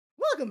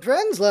Welcome,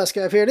 friends. Last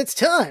guy here, and it's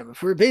time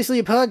for basically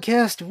a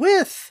podcast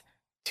with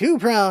 2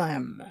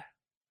 Prime.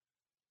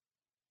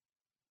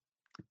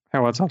 Hey,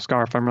 what's up,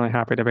 Scarf? I'm really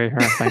happy to be here.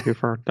 Thank you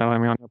for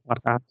having me on your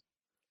podcast.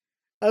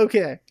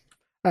 Okay.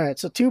 Alright,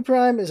 so 2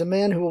 Prime is a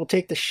man who will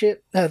take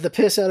the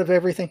piss out of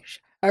everything.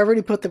 I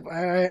already put the.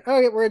 Alright,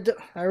 okay,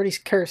 I already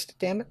cursed,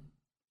 damn it.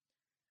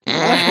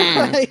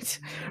 Alright.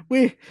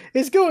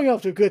 It's going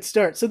off to a good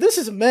start. So this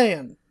is a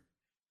man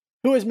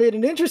who has made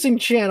an interesting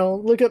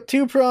channel. Look up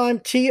 2 Prime,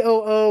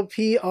 TOOPRIME.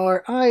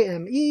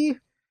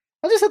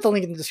 I'll just have the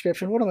link in the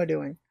description. What am I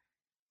doing?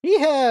 He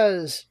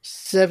has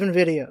 7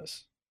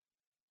 videos.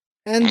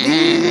 And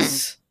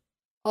these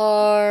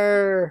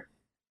are...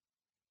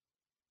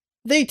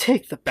 They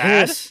take the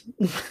Bad? piss.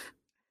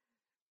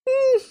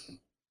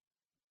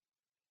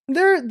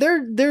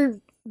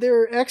 They're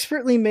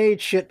expertly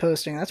made shit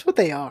posting. That's what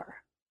they are.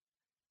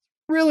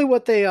 Really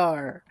what they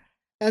are.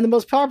 And the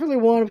most popular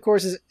one, of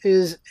course,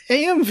 is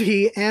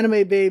AMV,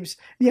 Anime Babes.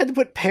 You had to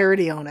put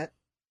parody on it.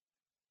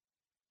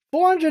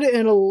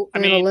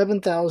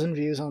 411,000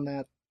 views on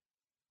that.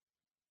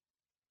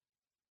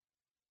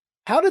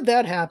 How did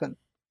that happen?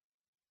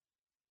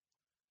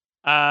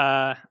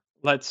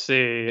 Let's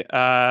see.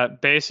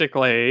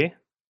 Basically,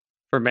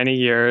 for many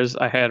years,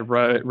 I had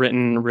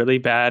written really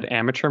bad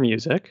amateur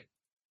music.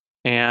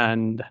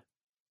 And,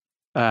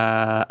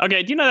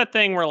 okay, do you know that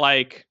thing where,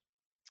 like,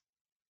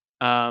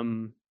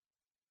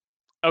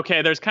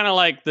 okay, there's kind of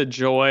like the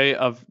joy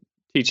of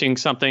teaching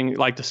something,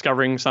 like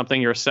discovering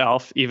something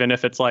yourself, even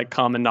if it's like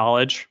common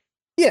knowledge.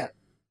 Yeah.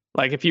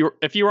 Like if you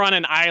were on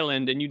an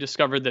island and you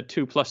discovered that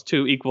 2 +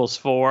 2 =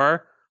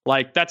 4,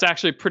 like that's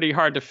actually pretty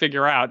hard to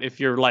figure out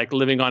if you're like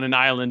living on an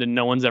island and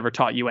no one's ever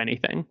taught you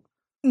anything.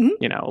 Mm-hmm.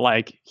 You know,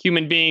 like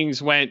human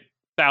beings went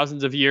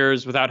thousands of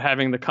years without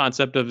having the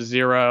concept of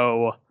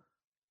zero,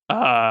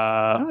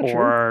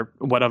 or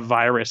what a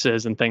virus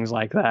is and things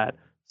like that.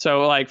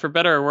 So, like, for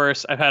better or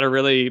worse, I've had a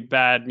really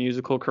bad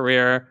musical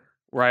career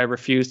where I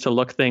refused to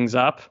look things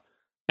up,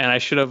 and I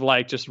should have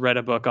like just read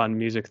a book on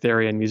music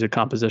theory and music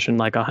composition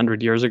like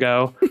 100 years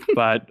ago.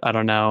 But I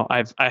don't know.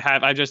 I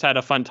just had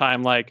a fun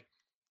time. Like,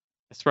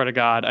 I swear to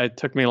God, it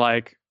took me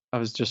like I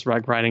was just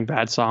like writing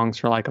bad songs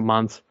for like a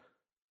month,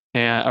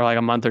 or like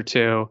a month or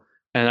two,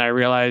 and I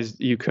realized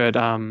you could.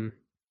 I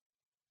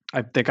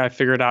think I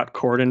figured out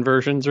chord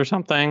inversions or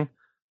something.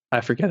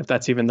 I forget if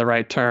that's even the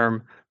right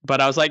term,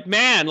 but I was like,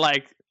 man,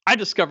 like. I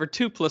discovered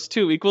 2 +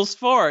 2 =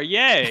 4.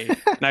 Yay! And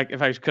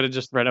if I could have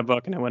just read a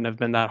book, and it wouldn't have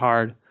been that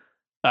hard.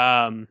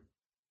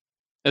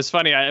 It's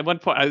funny. At one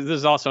point, this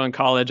is also in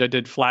college. I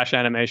did Flash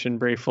animation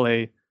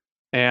briefly,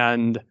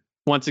 and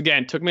once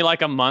again, it took me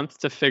like a month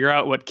to figure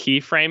out what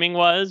keyframing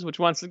was. Which,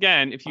 once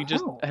again, if you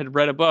just had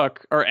read a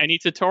book or any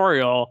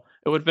tutorial,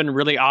 it would have been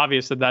really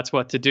obvious that that's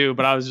what to do.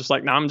 But I was just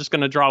like, no, I'm just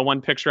going to draw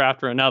one picture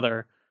after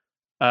another.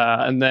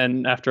 And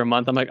then after a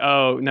month, I'm like,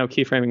 oh no,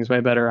 keyframing is way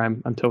better.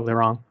 I'm totally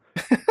wrong.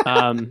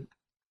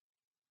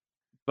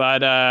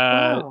 But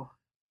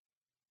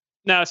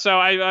no, so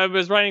I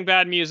was writing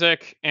bad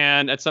music,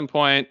 and at some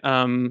point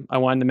I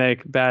wanted to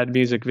make bad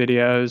music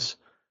videos,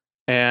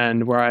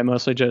 and where I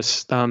mostly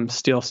just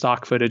steal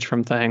stock footage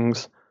from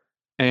things.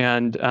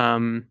 And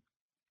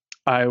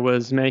I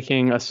was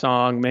making a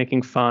song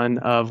making fun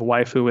of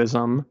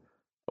waifuism,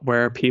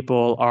 where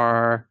people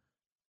are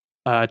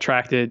want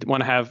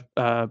to have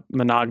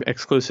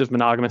exclusive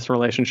monogamous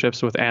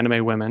relationships with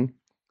anime women.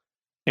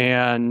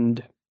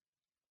 And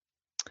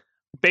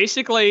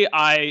basically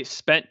I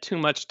spent too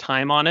much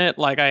time on it.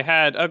 Like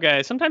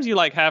sometimes you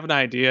like have an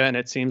idea and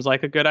it seems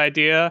like a good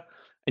idea,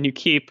 and you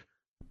keep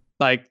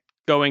like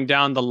going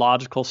down the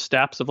logical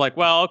steps of like,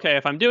 well, okay,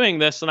 if I'm doing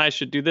this, then I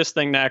should do this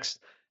thing next.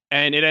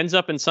 And it ends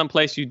up in some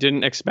place you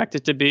didn't expect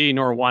it to be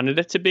nor wanted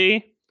it to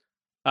be.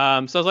 So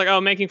I was like, oh,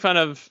 making fun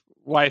of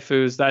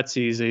waifus, that's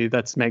easy.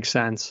 That makes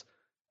sense.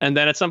 And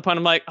then at some point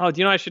I'm like, oh,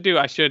 do you know what I should do?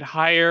 I should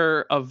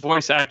hire a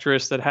voice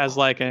actress that has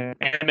like an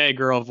anime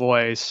girl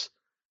voice.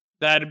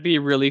 That'd be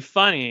really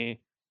funny.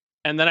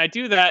 And then I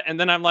do that, and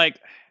then I'm like,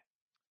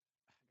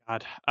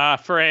 God.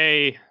 For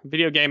a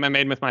video game I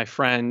made with my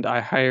friend,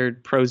 I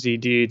hired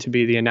ProZD to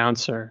be the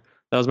announcer.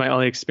 That was my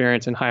only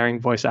experience in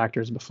hiring voice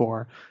actors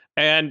before.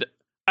 And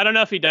I don't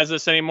know if he does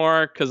this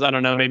anymore, because I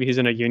don't know, maybe he's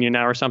in a union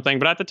now or something.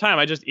 But at the time,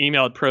 I just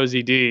emailed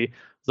ProZD.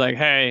 It's like,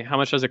 hey, how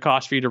much does it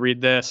cost for you to read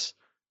this?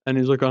 And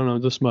he's like, I don't know,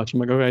 this much. I'm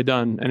like, okay,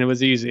 done. And it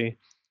was easy.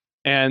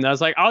 And I was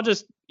like, I'll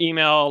just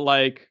email,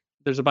 like,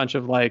 there's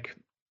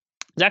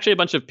actually a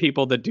bunch of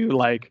people that do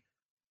like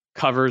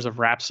covers of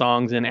rap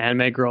songs in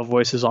anime girl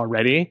voices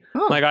already.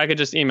 Oh. Like I could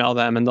just email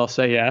them and they'll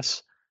say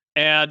yes.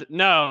 And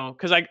no,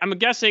 because I'm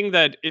guessing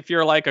that if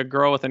you're like a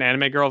girl with an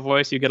anime girl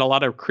voice, you get a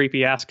lot of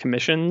creepy ass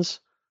commissions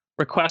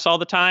requests all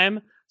the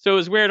time. So it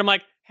was weird. I'm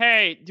like,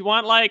 hey, do you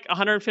want like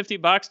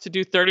 $150 to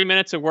do 30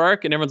 minutes of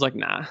work? And everyone's like,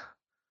 nah.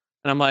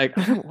 And I'm like,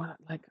 what?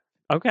 Like,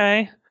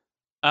 okay.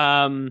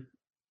 So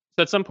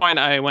at some point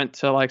I went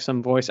to like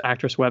some voice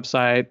actress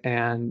website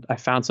and I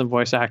found some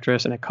voice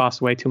actress, and it cost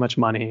way too much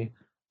money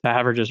to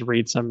have her just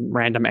read some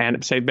random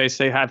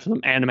basically have some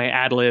anime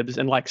ad libs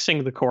and like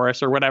sing the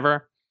chorus or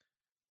whatever.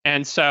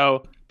 And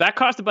so that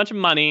cost a bunch of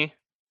money.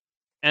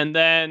 And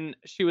then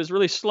she was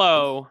really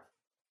slow.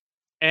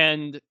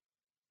 And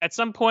at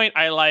some point,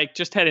 I like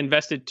just had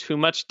invested too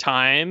much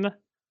time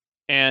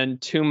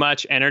and too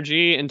much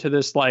energy into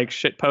this like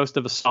shit post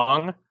of a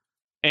song.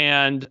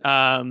 And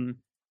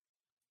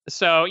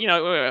so, you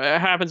know, it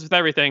happens with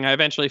everything. I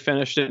eventually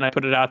finished it and I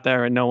put it out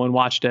there and no one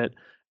watched it.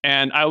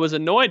 And I was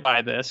annoyed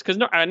by this because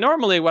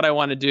normally what I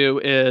want to do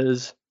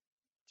is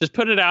just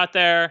put it out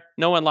there.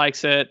 No one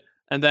likes it.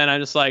 And then I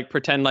just like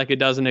pretend like it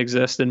doesn't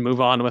exist and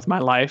move on with my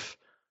life.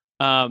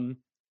 Um,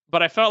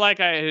 but I felt like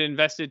I had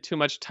invested too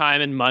much time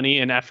and money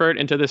and effort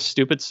into this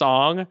stupid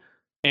song.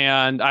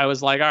 And I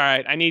was like, all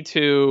right, I need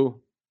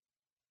to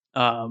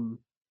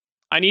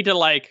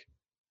like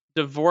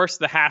divorce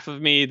the half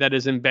of me that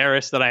is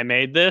embarrassed that I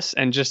made this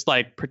and just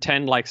like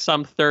pretend like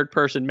some third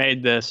person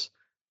made this.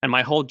 And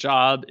my whole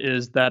job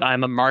is that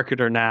I'm a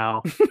marketer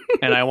now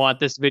and I want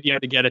this video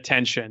to get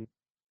attention.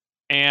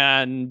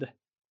 And,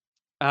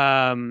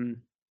 um,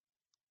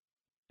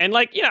 and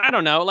like, you know, I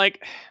don't know,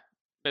 like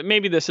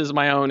maybe this is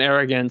my own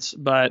arrogance,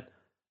 but,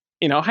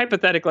 you know,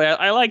 hypothetically,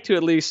 I like to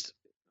at least,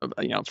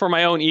 you know, for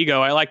my own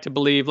ego, I like to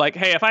believe like,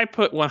 hey, if I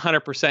put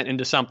 100%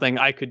 into something,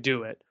 I could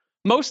do it.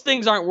 Most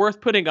things aren't worth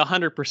putting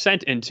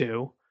 100%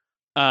 into.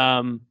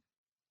 Um,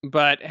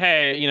 but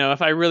hey, you know,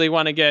 if I really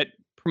want to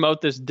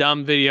promote this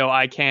dumb video,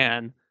 I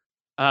can.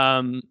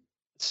 Um,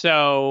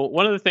 so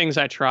one of the things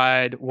I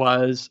tried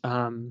was,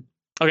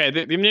 okay,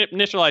 the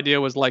initial idea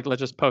was like, let's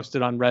just post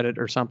it on Reddit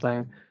or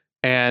something.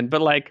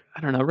 But like, I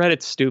don't know,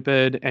 Reddit's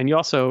stupid. And you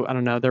also, I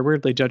don't know, they're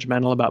weirdly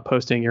judgmental about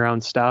posting your own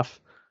stuff.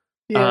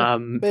 Yeah,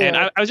 And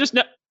I was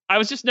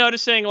just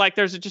noticing like,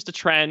 there's just a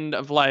trend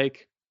of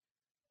like,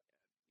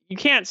 you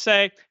can't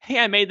say, hey,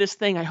 I made this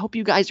thing. I hope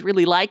you guys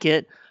really like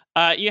it.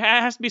 It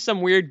has to be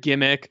some weird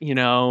gimmick, you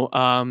know.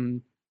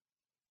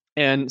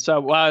 And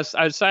so I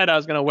decided I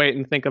was going to wait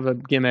and think of a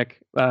gimmick.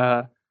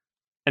 And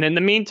in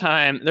the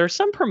meantime, there's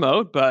some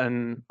promote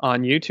button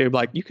on YouTube.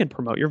 Like you can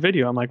promote your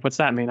video. I'm like, what's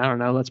that mean? I don't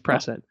know. Let's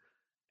press it.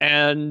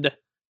 And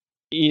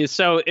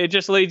so it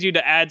just leads you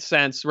to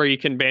AdSense where you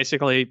can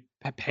basically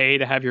pay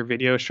to have your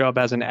video show up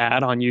as an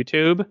ad on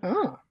YouTube.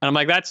 Oh. And I'm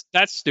like,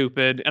 that's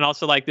stupid. And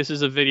also like, this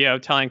is a video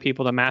telling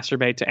people to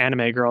masturbate to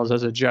anime girls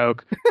as a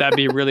joke. That'd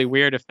be really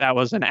weird if that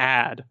was an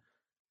ad.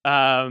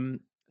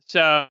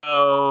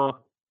 So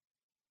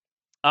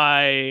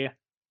I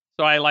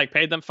like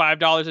paid them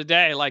 $5 a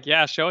day. Like,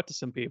 yeah, show it to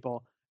some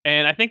people.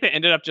 And I think they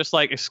ended up just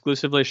like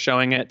exclusively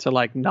showing it to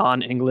like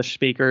non-English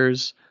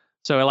speakers.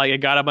 So like it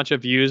got a bunch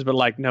of views, but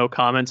like no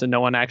comments and no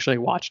one actually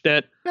watched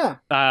it. Yeah.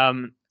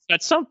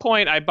 At some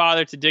point I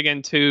bothered to dig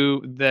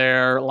into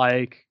their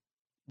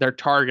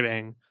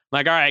targeting.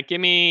 Like, all right,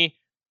 give me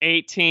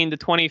 18 to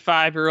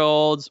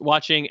 25-year-olds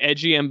watching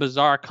edgy and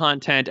bizarre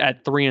content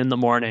at 3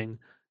 a.m.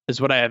 is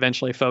what I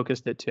eventually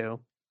focused it to.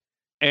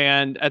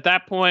 And at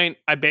that point,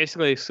 I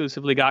basically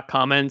exclusively got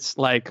comments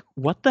like,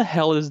 what the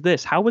hell is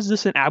this? How was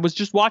this I was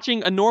just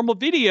watching a normal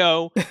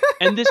video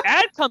and this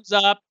ad comes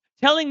up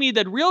telling me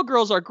that real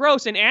girls are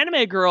gross and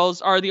anime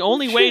girls are the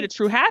only way to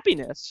true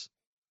happiness.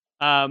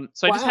 So I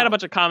just had a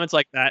bunch of comments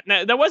like that.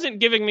 Now, that wasn't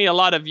giving me a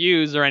lot of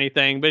views or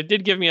anything, but it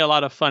did give me a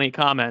lot of funny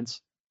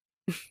comments.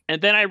 And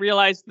then I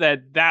realized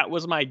that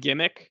was my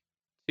gimmick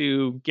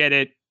to get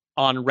it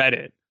on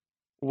Reddit,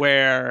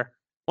 where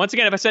once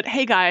again, if I said,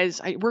 hey guys,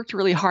 I worked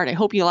really hard, I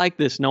hope you like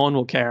this, no one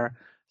will care.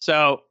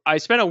 So I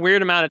spent a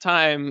weird amount of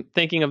time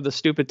thinking of the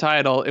stupid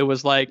title. It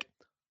was like,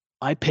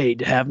 I paid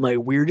to have my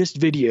weirdest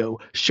video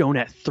shown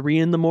at 3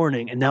 a.m.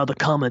 and now the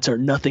comments are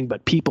nothing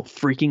but people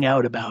freaking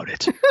out about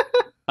it.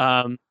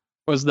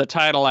 Was the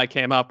title I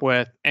came up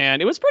with.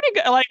 And it was pretty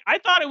good. Like, I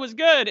thought it was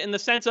good in the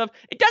sense of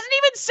it doesn't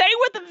even say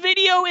what the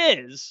video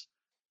is.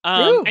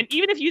 And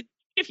even if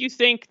you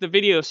think the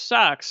video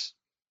sucks,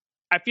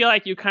 I feel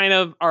like you kind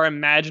of are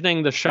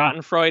imagining the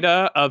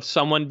Schadenfreude of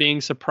someone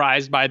being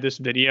surprised by this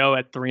video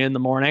at 3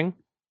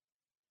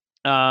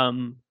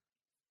 a.m.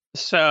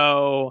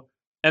 So,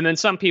 and then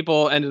some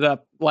people ended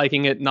up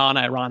liking it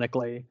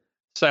non-ironically.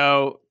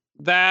 So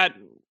that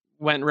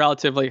went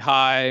relatively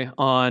high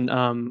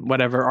on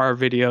whatever our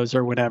videos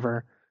or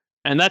whatever.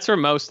 And that's where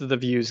most of the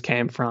views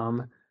came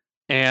from.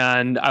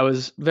 And I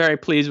was very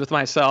pleased with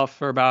myself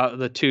for about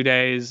the 2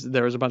 days.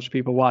 There was a bunch of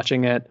people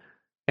watching it.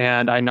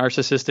 And I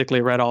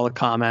narcissistically read all the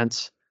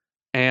comments.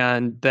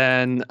 And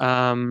then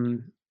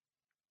okay,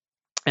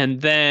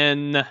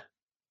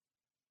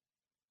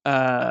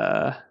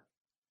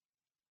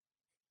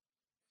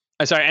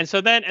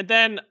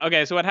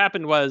 so what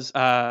happened was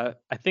I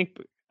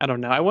don't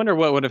know. I wonder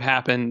what would have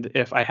happened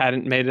if I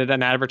hadn't made it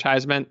an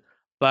advertisement.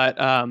 But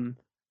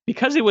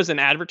because it was an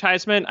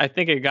advertisement, I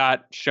think it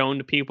got shown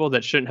to people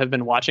that shouldn't have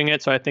been watching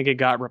it. So I think it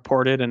got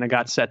reported and it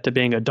got set to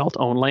being adult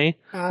only,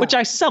 which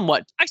I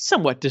somewhat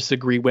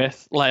disagree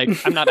with. Like,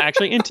 I'm not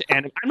actually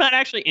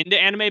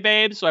into anime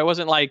babes, so I was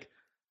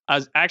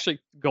actually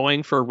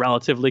going for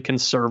relatively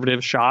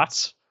conservative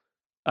shots,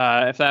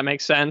 if that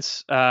makes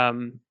sense.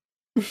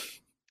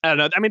 I don't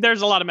know. I mean,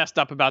 there's a lot of messed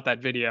up about that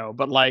video,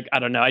 but like, I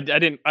don't know.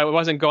 I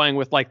wasn't going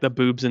with like the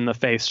boobs in the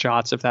face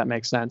shots, if that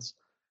makes sense.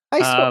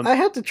 Um, I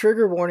had to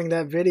trigger warning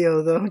that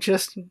video though,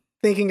 just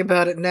thinking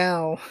about it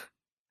now.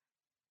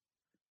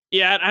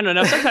 yeah, I don't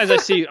know. Sometimes I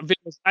see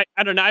videos.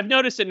 I don't know. I've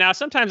noticed it now.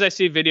 Sometimes I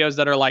see videos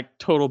that are like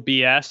total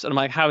BS, and I'm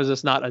like, how is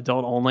this not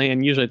adult only?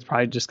 And usually it's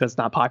probably just because it's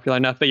not popular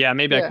enough. But yeah,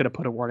 maybe I Yeah. could have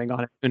put a warning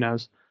on it. Who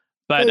knows?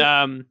 But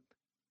Like,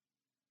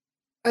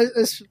 I,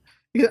 as-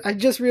 I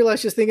just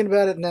realized, just thinking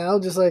about it now,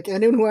 just like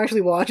anyone who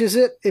actually watches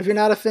it, if you're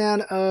not a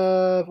fan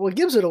of, well, it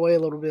gives it away a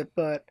little bit,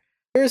 but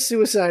there's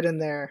suicide in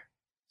there.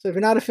 So if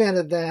you're not a fan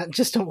of that,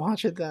 just don't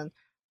watch it then.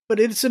 But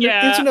it's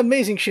yeah, an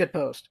amazing shit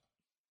post.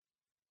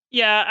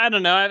 yeah, I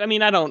don't know. I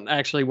mean, I don't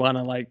actually want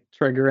to like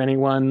trigger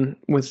anyone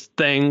with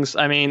things.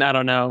 I mean, I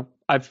don't know.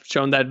 I've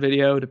shown that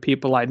video to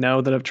people I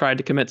know that have tried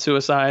to commit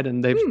suicide,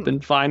 and they've Hmm.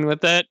 been fine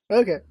with it.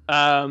 Okay.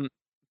 Um,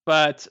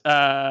 but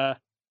uh,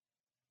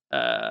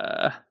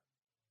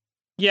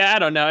 yeah, I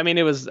don't know. I mean,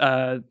 it was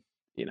I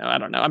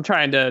don't know. I'm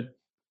trying to.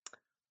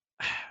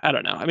 I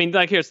don't know. I mean,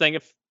 like, here's the thing: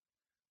 if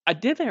I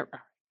did it,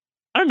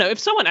 I don't know. If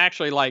someone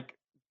actually like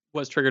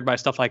was triggered by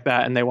stuff like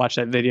that, and they watched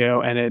that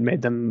video and it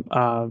made them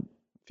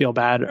feel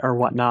bad or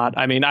whatnot.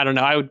 I mean, I don't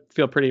know. I would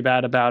feel pretty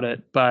bad about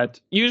it, but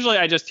usually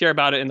I just hear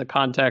about it uh, in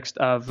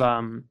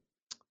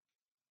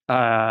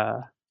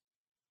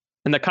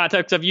the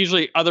context of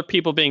usually other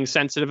people being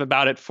sensitive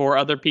about it for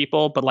other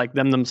people, but like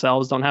them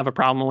themselves don't have a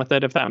problem with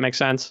it. If that makes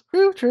sense.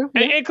 True, true,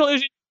 And yeah. in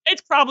conclusion,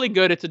 it's probably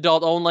good. It's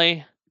adult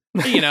only.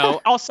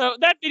 Also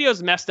that video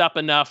is messed up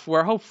enough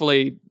where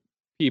hopefully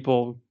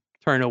people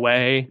turn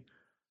away.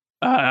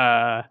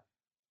 Uh,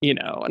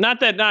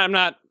 I'm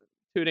not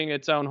tooting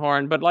its own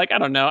horn, but like I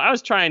don't know. I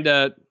was trying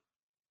to,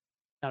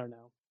 I don't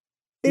know,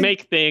 It,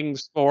 make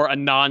things for a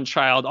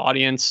non-child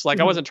audience. Like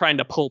I mhm. wasn't trying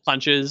to pull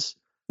punches.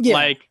 Yeah.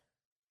 Like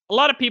a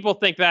lot of people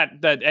think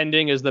that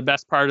ending is the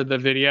best part of the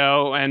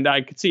video, and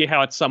I could see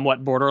how it's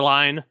somewhat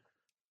borderline.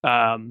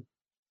 Um,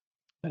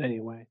 but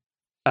anyway,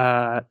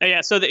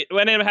 yeah. So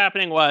what ended up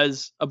happening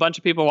was a bunch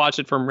of people watched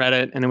it from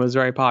Reddit, and it was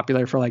very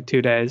popular for like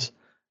 2 days,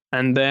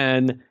 and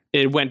then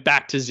it went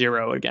back to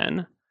zero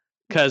again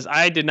because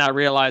I did not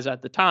realize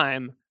at the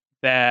time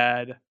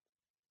that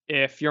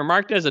if you're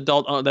marked as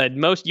adult, that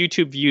most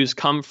YouTube views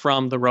come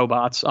from the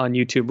robots on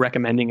YouTube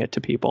recommending it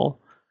to people.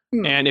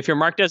 Hmm. And if you're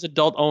marked as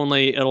adult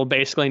only, it'll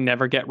basically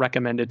never get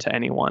recommended to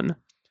anyone.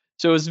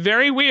 So it was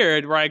very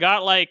weird where I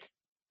got like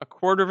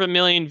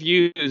 250,000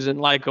 views in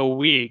like a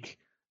week,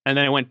 and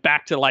then it went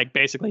back to like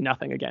basically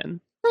nothing again.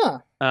 Huh.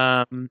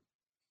 Um,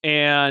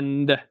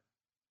 and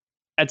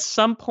at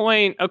some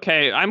point,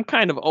 okay, I'm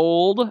kind of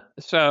old,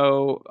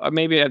 so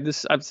maybe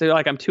I'd say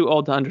like I'm too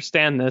old to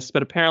understand this,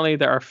 but apparently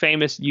there are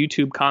famous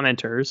YouTube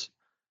commenters,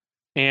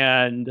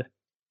 and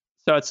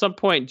so at some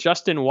point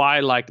Justin Y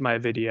liked my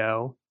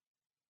video,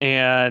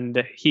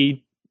 and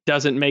he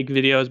doesn't make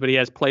videos, but he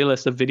has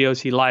playlists of videos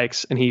he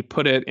likes, and he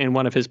put it in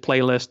one of his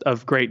playlist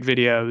of great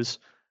videos,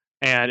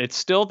 and it's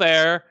still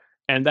there.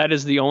 And that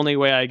is the only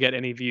way I get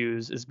any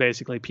views is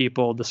basically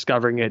people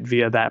discovering it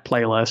via that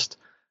playlist.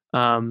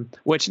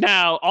 Which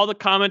now all the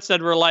comments that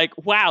were like,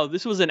 wow,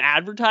 this was an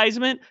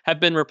advertisement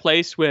have been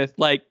replaced with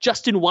like,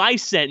 Justin Y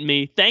sent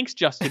me. Thanks,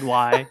 Justin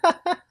Y.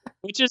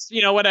 Which is,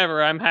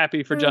 whatever. I'm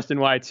happy for Justin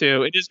Y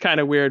too. It is kind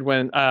of weird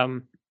when,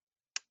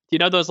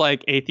 those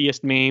like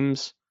atheist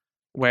memes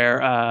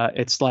where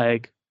it's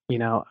like,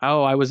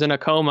 oh, I was in a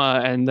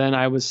coma and then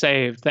I was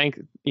saved.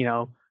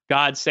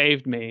 God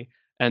saved me.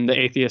 And the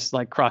atheist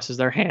like crosses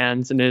their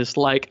hands and is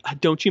like,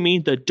 don't you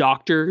mean the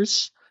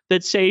doctors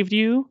that saved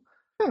you?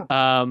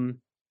 Huh.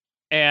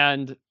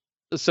 And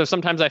so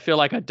sometimes I feel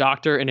like a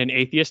doctor in an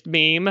atheist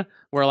meme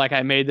where like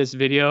I made this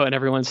video and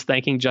everyone's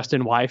thanking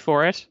Justin Y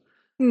for it.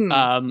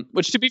 Hmm.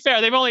 Which to be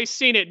fair, they've only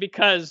seen it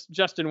because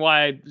Justin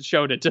Y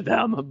showed it to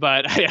them.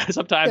 But yeah,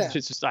 sometimes Yeah.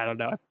 it's just, I don't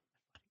know.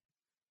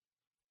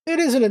 It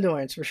is an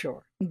annoyance for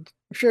sure. I'm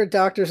sure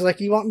doctors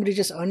like, you want me to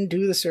just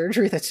undo the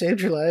surgery that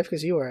saved your life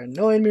because you are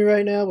annoying me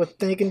right now with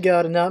thanking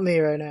God and not me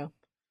right now.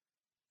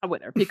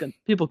 Whatever.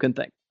 People can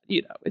think,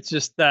 it's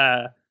just,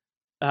 but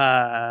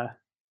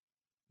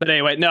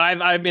anyway, no, I've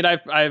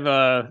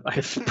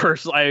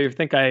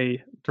personally,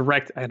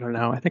 I don't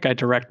know. I think I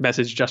direct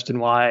messaged Justin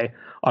Y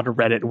on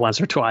Reddit once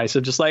or twice.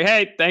 I'm just like,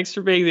 hey, thanks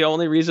for being the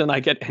only reason I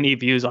get any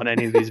views on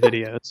any of these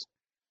videos.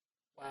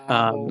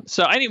 Wow.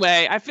 So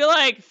anyway, I feel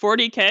like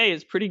 40K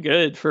is pretty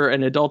good for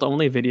an adult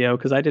only video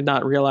because I did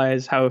not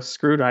realize how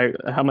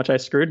much I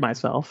screwed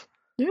myself.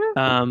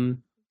 Yeah.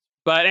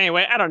 But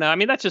anyway, I don't know. I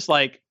mean, that's just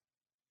like,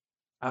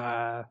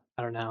 I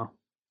don't know.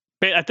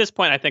 But at this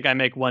point, I think I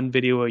make one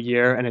video a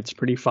year, and it's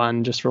pretty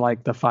fun just for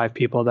like the 5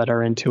 people that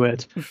are into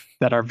it,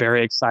 that are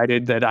very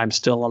excited that I'm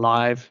still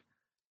alive.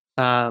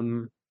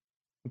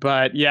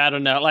 But yeah, I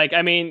don't know. Like,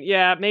 I mean,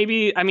 yeah,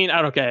 maybe. I mean,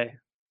 okay.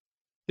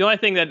 The only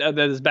thing that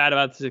is bad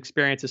about this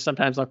experience is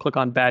sometimes I'll click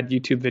on bad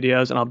YouTube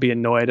videos and I'll be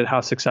annoyed at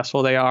how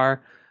successful they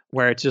are.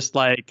 Where it's just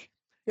like,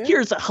 Yeah.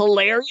 here's a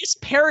hilarious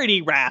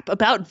parody rap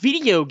about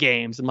video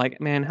games. I'm like,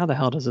 man, how the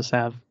hell does this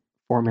have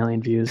 4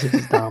 million views? This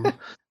is dumb.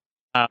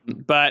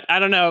 But I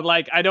don't know.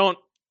 Like, I don't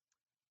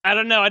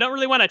know. I don't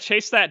really want to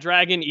chase that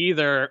dragon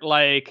either.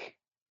 Like,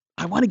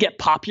 I want to get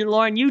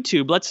popular on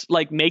YouTube. Let's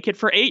like make it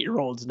for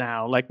 8-year-olds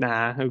now. Like,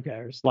 nah, who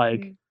cares?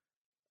 Like, Mm.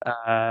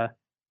 uh,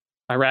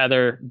 I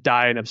rather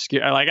die in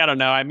obscure. Like, I don't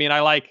know. I mean, I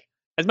like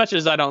as much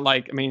as I don't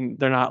like. I mean,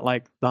 they're not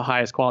like the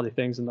highest quality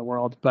things in the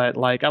world, but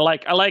like, I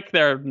like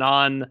their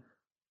non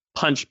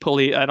punch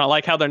pulley. And I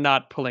like how they're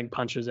not pulling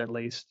punches. At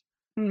least,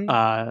 Mm.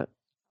 uh,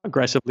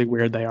 aggressively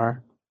weird they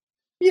are.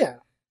 Yeah,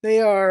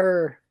 they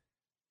are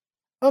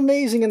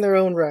amazing in their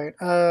own right.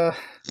 How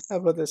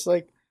about this?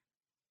 Like,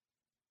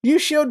 you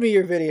showed me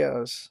your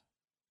videos,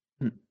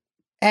 Hmm.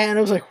 and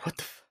I was like, what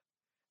the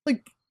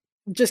like,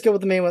 just go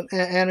with the main one,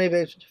 anime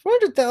base,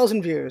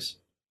 400,000 views.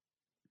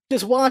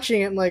 Just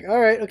watching it, I'm like, all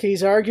right, okay,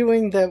 he's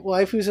arguing that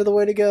waifus are the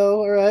way to go.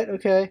 All right,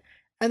 okay.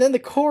 And then the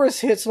chorus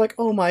hits, like,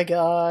 oh my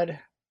god,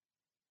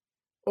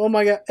 oh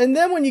my god. And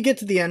then when you get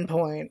to the end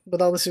point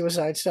with all the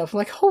suicide stuff, I'm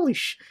like, holy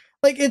sh!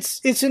 Like, it's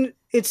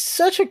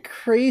such a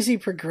crazy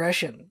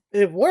progression.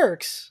 It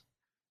works.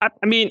 I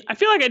mean, I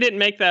feel like I didn't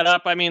make that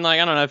up. I mean, like,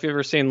 I don't know if you've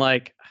ever seen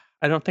like,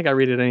 I don't think I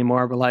read it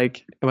anymore, but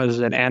like, what is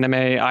it, Anime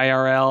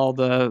IRL?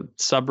 The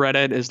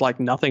subreddit is like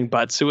nothing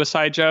but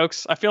suicide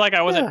jokes. I feel like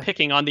I wasn't Yeah,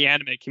 picking on the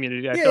anime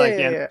community. I yeah, feel like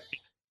the yeah, anime yeah. that.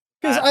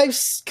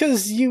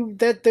 Because you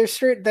that there's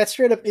straight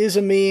up is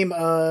a meme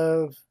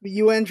of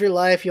you end your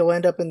life, you'll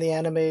end up in the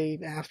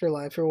anime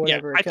afterlife or Yeah,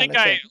 whatever I kind think of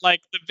I thing.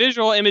 like the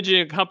visual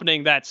imaging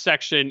accompanying that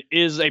section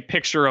is a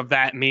picture of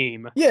that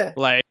meme. Yeah.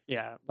 Like,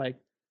 yeah, like,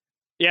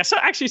 yeah. So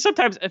actually,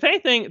 sometimes, if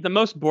anything, the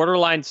most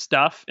borderline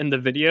stuff in the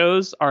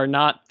videos are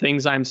not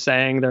things I'm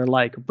saying. They're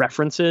like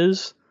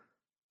references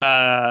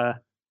uh,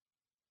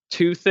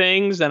 to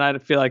things, and I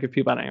feel like if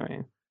people,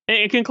 anyway.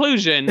 In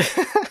conclusion,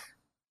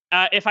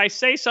 if I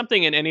say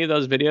something in any of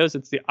those videos,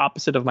 it's the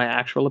opposite of my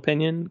actual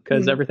opinion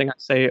because Mhm. everything I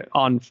say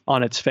on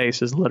its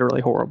face is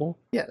literally horrible.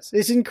 Yes,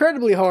 it's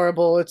incredibly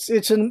horrible.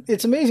 It's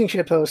amazing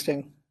shit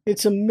posting.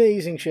 It's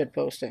amazing shit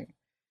posting.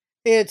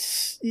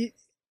 It's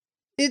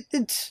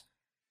it's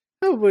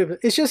oh, wait,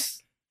 it's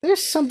just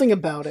there's something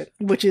about it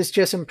which is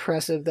just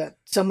impressive that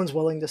someone's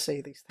willing to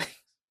say these things.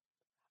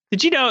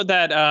 Did you know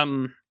that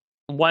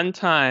one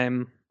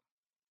time,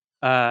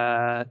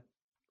 uh,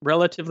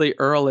 relatively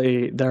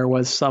early, there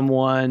was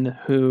someone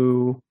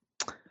who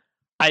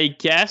I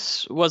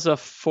guess was a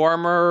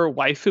former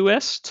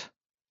waifuist,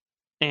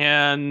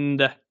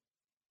 and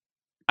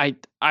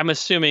I'm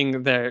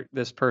assuming that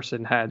this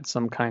person had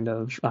some kind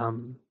of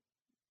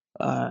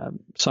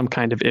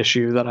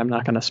issue that I'm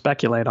not going to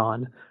speculate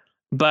on,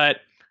 but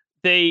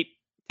they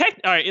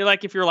all right,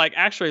 like if you're like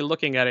actually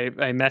looking at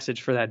a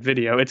message for that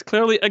video, it's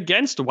clearly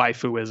against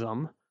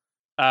waifuism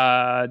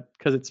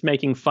because it's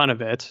making fun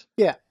of it.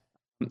 Yeah.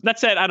 That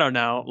said, I don't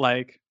know.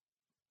 Like,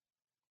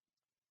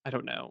 I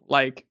don't know.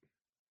 Like,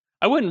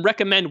 I wouldn't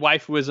recommend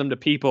waifuism to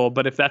people,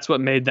 but if that's what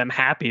made them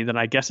happy, then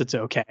I guess it's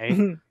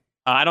okay.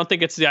 I don't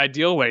think it's the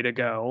ideal way to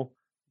go,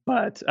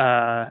 but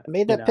Made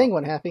you that know,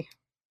 penguin happy.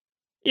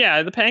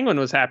 yeah, the penguin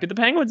was happy. The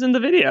penguin's in the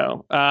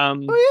video.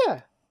 Oh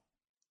yeah.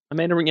 I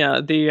made a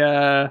yeah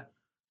the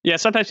yeah.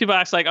 Sometimes people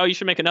ask like, "Oh, you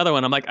should make another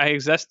one." I'm like, I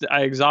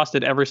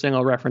exhausted every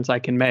single reference I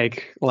can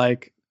make.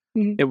 Like,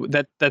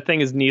 Mhm. that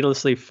thing is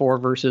needlessly 4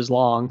 verses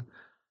long.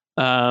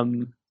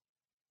 Um,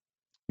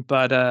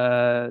 but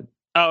oh,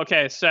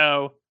 okay.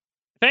 So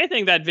if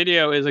anything, that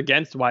video is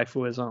against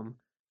waifuism,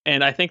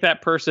 and I think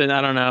that person,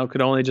 I don't know,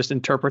 could only just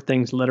interpret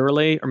things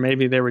literally, or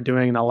maybe they were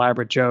doing an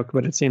elaborate joke,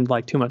 but it seemed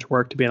like too much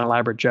work to be an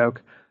elaborate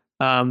joke.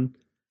 Um,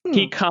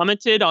 he Hmm.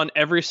 commented on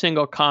every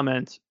single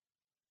comment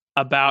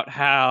about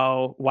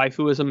how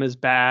waifuism is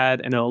bad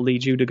and it'll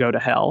lead you to go to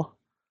hell.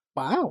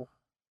 Wow.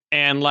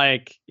 And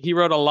like he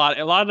wrote a lot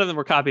of them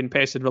were copied and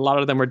pasted, but a lot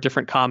of them were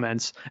different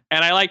comments.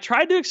 And I like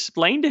tried to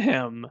explain to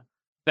him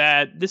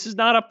that this is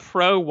not a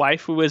pro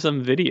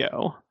waifuism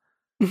video,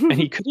 and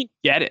he couldn't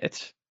get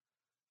it.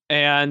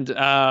 And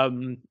I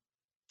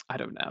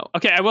don't know.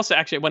 Okay, I will say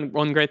actually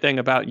one great thing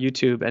about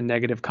YouTube and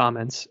negative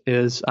comments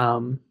is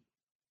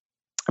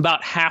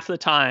about half the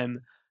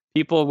time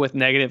people with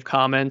negative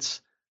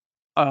comments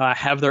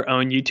have their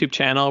own YouTube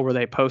channel where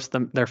they post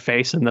their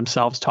face and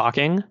themselves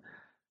talking.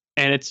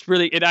 And it's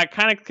really it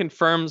kind of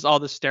confirms all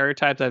the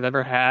stereotypes I've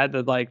ever had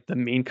that like the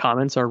mean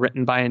comments are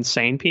written by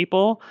insane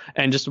people.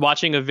 And just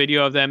watching a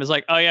video of them is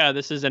like, oh yeah,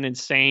 this is an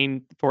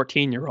insane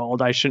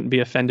 14-year-old. I shouldn't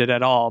be offended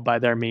at all by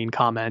their mean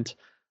comment.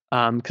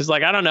 Because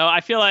like I don't know, I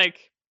feel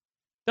like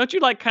don't you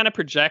like kind of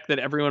project that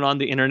everyone on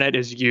the internet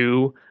is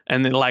you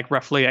and then like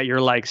roughly at your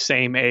like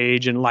same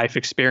age and life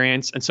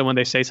experience, and so when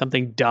they say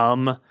something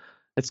dumb,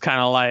 it's kind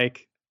of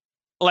like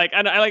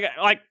I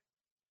like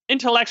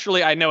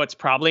intellectually I know it's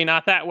probably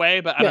not that way,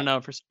 but I Yeah. don't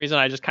know, for some reason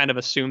I just kind of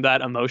assume that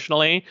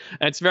emotionally,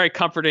 and it's very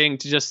comforting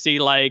to just see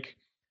like,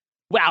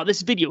 wow,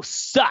 this video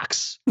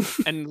sucks,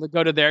 and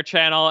go to their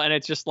channel and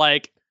it's just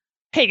like,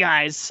 hey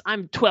guys,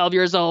 I'm 12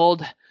 years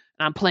old and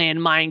I'm playing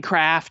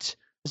Minecraft.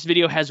 This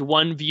video has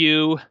 1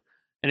 view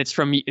and it's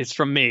from me.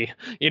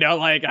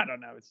 Like I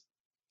don't know,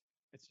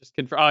 it's just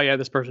oh yeah,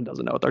 this person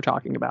doesn't know what they're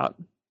talking about.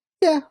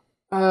 Yeah.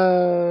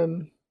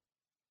 Um.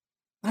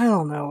 I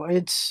don't know.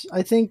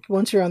 I think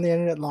once you're on the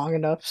internet long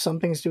enough, some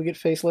things do get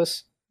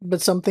faceless,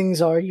 but some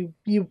things are you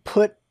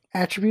put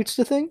attributes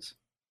to things.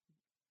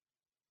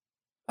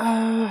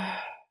 Uh,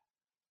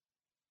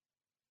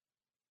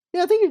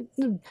 yeah, I think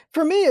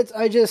for me,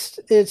 I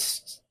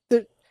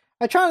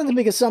try not to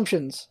make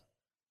assumptions,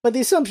 but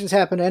the assumptions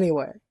happen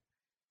anyway.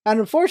 And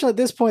unfortunately, at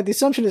this point, the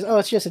assumption is, oh,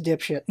 it's just a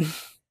dipshit.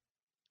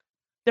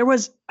 There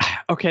was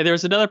okay, there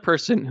was another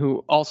person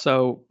who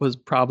also was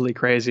probably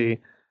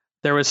crazy.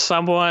 There was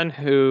someone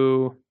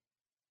who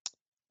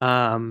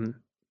um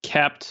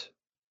kept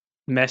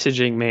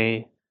messaging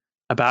me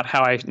about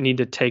how I need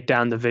to take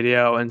down the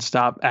video and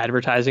stop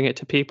advertising it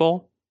to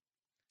people.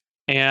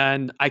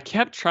 And I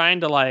kept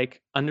trying to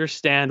like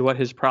understand what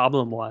his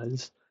problem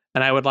was.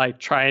 And I would like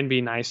try and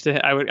be nice to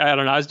him. I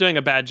don't know, I was doing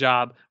a bad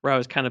job where I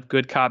was kind of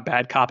good cop,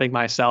 bad copping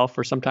myself,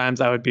 or sometimes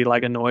I would be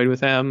like annoyed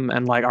with him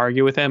and like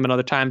argue with him. And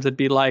other times it'd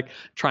be like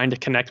trying to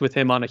connect with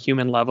him on a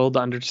human level to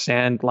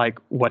understand like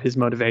what his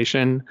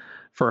motivation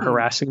for Hmm.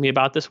 harassing me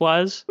about this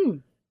was. Hmm.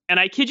 And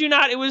I kid you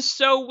not, it was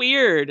so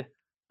weird.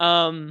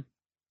 Um,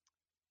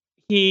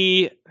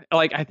 he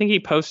like I think he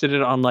posted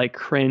it on like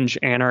Cringe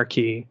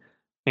Anarchy,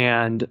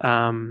 and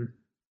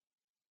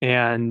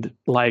and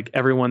like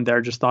everyone there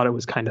just thought it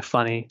was kind of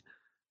funny.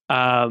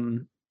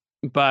 Um,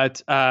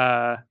 but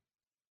but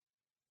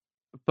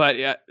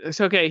yeah,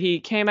 it's okay. He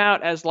came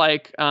out as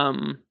like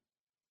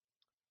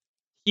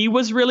he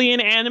was really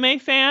an anime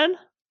fan,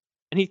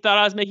 and he thought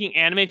I was making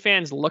anime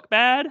fans look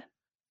bad,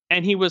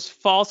 and he was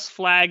false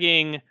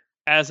flagging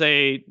as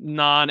a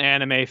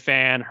non-anime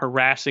fan,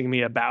 harassing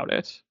me about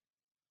it.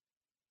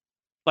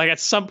 Like at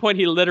some point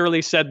he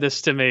literally said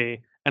this to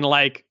me and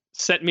like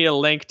sent me a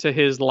link to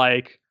his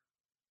like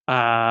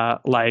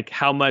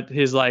how much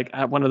his like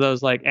one of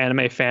those like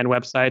anime fan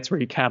websites where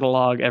you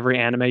catalog every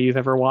anime you've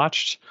ever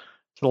watched.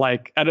 So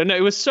like I don't know,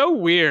 it was so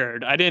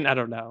weird. I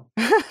don't know.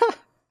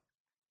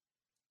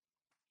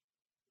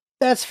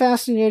 That's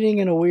fascinating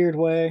in a weird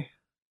way.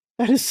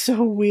 That is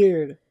so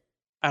weird.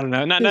 I don't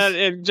know.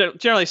 Because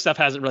Generally stuff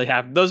hasn't really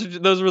happened.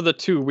 Those were the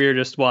two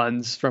weirdest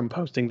ones from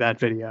posting that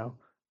video.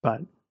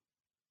 But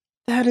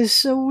that is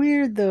so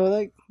weird, though.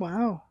 Like,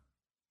 wow,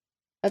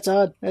 that's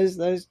odd. That's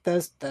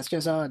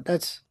just odd.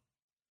 That's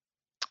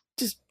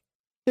just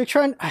they're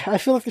trying. I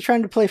feel like they're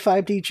trying to play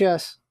 5D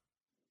chess.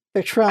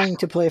 They're trying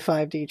to play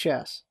 5D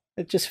chess.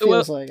 It just well,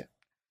 feels like it.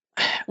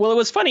 well, it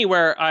was funny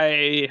where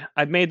I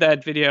made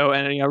that video,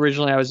 and you know,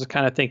 originally I was just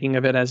kind of thinking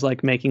of it as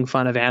like making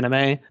fun of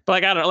anime, but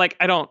like I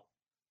don't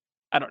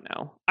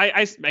know.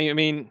 I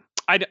mean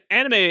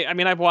anime. I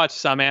mean I've watched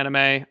some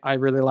anime. I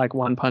really like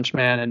One Punch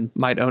Man and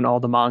might own all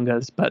the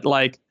mangas, but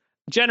like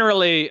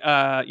generally,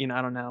 you know,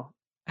 I don't know.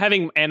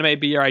 Having anime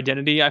be your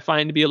identity, I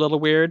find to be a little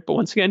weird. But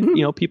once again,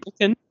 you know, people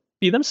can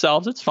be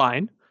themselves. It's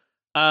fine.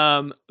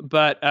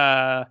 But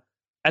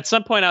at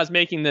some point I was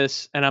making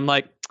this, and I'm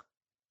like,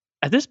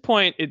 at this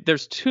point,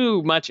 there's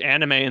too much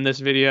anime in this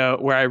video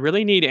where I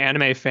really need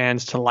anime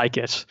fans to like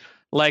it.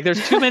 Like,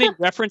 there's too many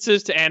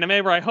references to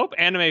anime where I hope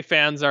anime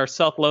fans are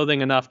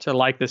self-loathing enough to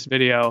like this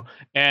video.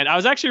 And I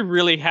was actually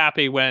really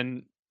happy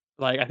when,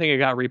 like, I think it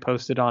got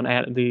reposted on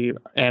the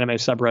anime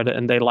subreddit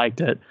and they liked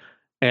it.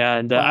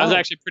 And I was Wow.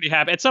 actually pretty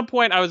happy. At some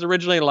point, I was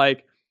originally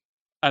like,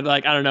 I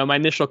don't know, my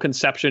initial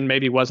conception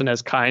maybe wasn't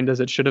as kind as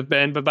it should have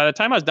been. But by the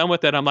time I was done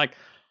with it, I'm like,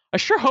 I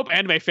sure hope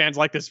anime fans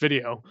like this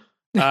video.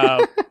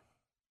 Uh,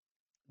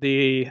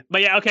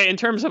 but yeah, okay, in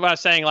terms of us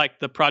saying like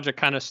the project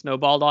kind of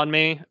snowballed on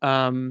me,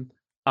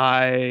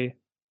 I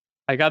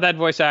I got that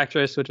voice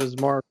actress, which was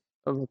more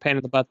of a pain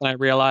in the butt than I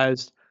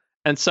realized.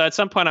 And so at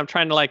some point I'm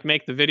trying to like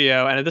make the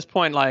video, and at this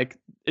point like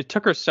it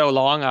took her so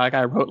long, like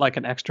I wrote like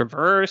an extra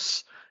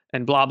verse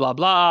and blah blah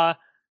blah.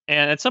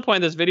 And at some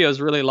point this video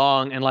is really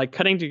long, and like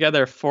cutting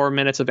together 4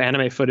 minutes of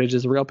anime footage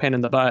is a real pain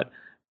in the butt.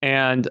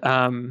 And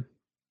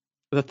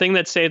the thing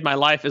that saved my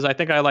life is I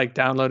think I like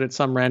downloaded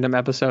some random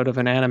episode of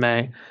an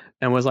anime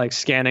and was like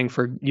scanning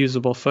for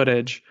usable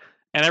footage.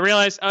 And I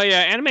realized, oh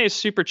yeah, anime is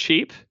super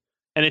cheap,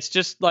 and it's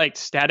just like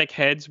static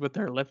heads with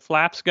their lip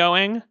flaps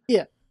going.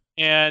 Yeah.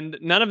 And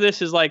none of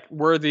this is like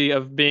worthy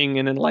of being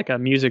in like a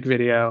music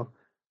video.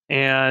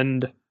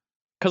 And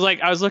because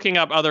like I was looking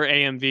up other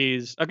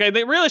AMVs. Okay,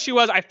 the real issue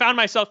was I found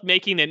myself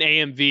making an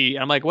AMV. And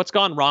I'm like, what's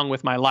gone wrong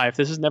with my life?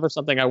 This is never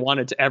something I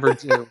wanted to ever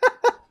do.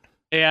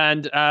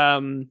 And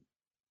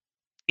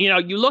you know,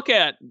 you look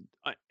at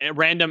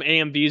random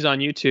AMVs on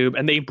YouTube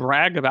and they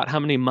brag about how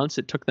many months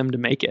it took them to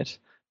make it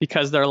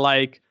because they're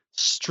like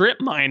strip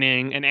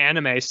mining an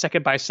anime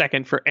second by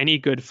second for any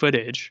good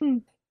footage. Hmm.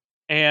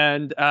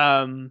 And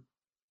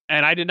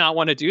I did not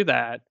want to do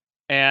that.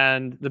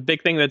 And the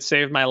big thing that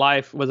saved my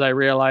life was I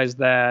realized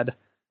that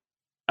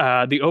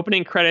the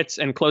opening credits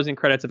and closing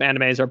credits of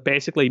animes are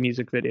basically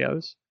music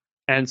videos.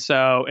 And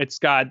so it's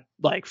got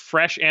like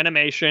fresh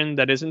animation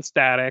that isn't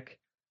static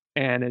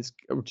and is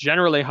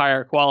generally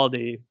higher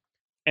quality.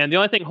 And the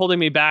only thing holding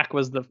me back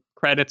was the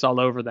credits all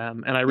over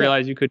them. And I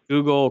realized you could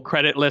Google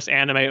creditless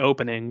anime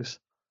openings,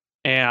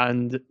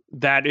 and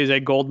that is a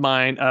gold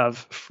mine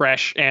of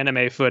fresh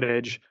anime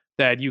footage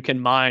that you can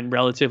mine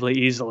relatively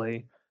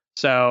easily.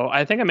 So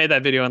I think I made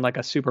that video in like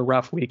a super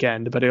rough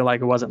weekend, but it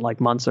wasn't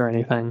like months or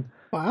anything.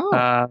 Wow.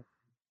 Uh,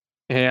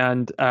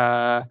 and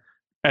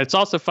it's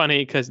also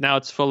funny because now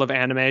it's full of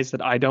animes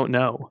that I don't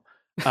know,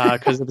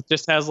 because it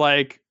just has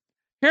like,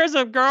 here's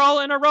a girl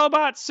in a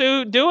robot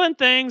suit doing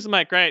things. I'm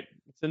like, great,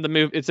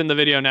 it's in the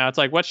video now. It's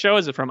like, what show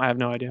is it from? I have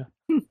no idea.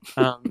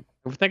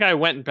 I think I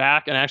went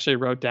back and actually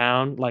wrote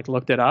down, like,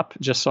 looked it up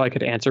just so I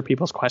could answer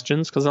people's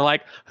questions, because they're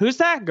like, who's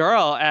that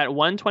girl at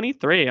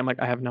 123? I'm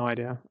like, I have no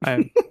idea.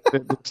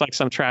 It looks like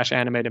some trash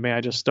anime to me.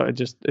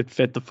 It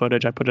fit the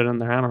footage. I put it in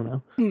there. I don't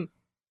know.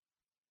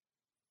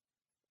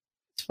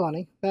 It's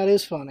funny. That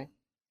is funny.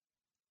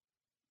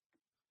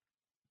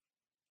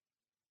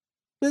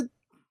 But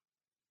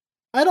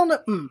I don't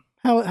know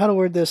how to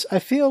word this. I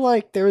feel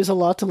like there is a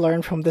lot to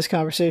learn from this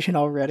conversation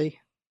already.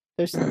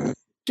 There's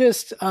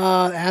just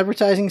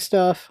advertising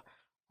stuff,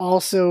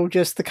 also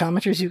just the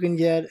commentaries you can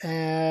get,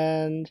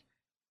 and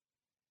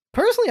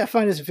personally I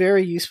find this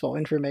very useful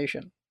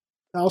information.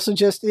 Also,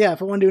 just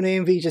if I want to do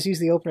an AMV, just use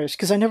the openers,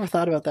 because I never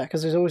thought about that,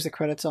 because there's always the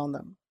credits on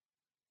them.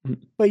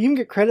 But you can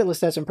get creditless.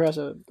 That's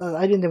impressive.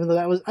 I didn't even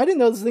know I didn't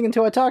know this thing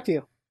until I talked to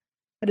you.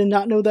 I did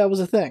not know that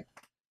was a thing.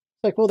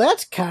 Like, well,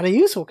 that's kind of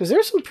useful, because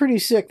there's some pretty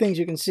sick things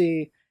you can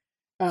see,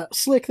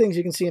 slick things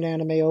you can see in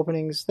anime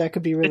openings that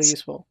could be really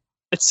useful.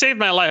 It saved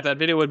my life. That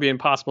video would be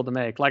impossible to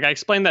make. Like, I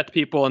explained that to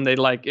people, and they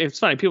like, it's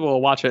funny. People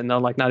will watch it and they'll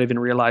like not even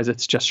realize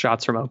it's just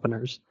shots from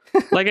openers.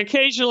 Like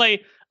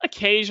occasionally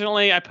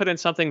I put in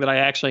something that I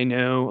actually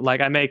knew. Like,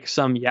 I make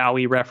some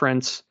yaoi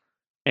reference,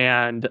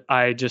 and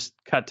I just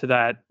cut to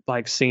that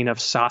like scene of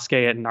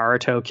Sasuke and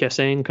Naruto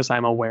kissing because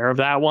I'm aware of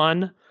that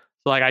one.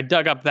 So like, I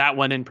dug up that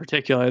one in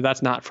particular.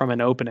 That's not from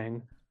an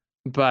opening,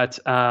 but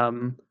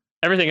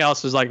everything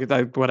else was like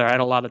whatever. I had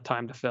a lot of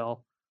time to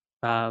fill.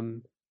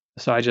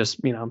 So I just,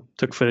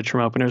 took footage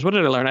from openers. What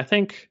did I learn? I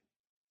think,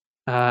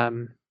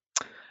 okay.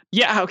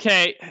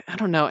 I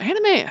don't know.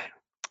 Anime.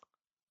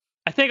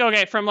 I think,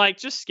 okay, from like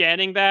just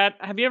scanning that,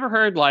 have you ever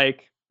heard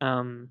like,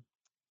 have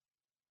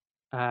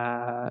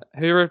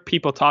you ever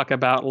people talk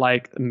about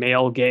like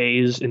male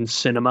gaze in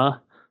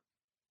cinema?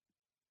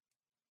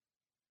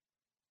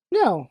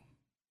 No.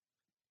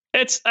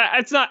 It's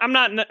not, I'm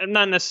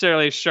not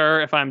necessarily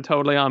sure if I'm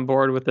totally on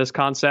board with this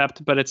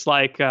concept, but it's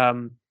like, I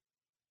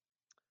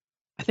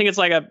think it's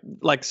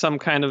like some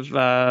kind of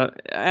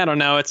I don't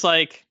know. It's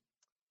like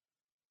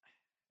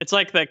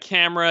the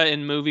camera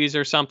in movies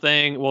or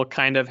something will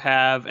kind of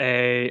have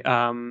a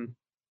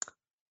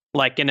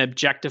like an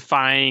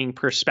objectifying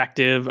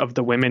perspective of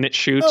the women it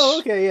shoots. Oh,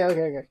 okay, yeah,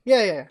 okay.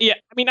 Yeah. Yeah,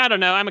 I mean, I don't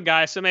know. I'm a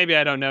guy, so maybe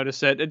I don't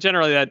notice it.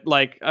 Generally, that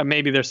like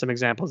maybe there's some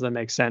examples that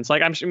make sense.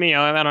 Like I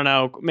don't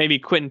know, maybe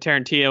Quentin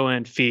Tarantino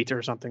in Feet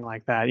or something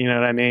like that. You know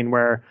what I mean?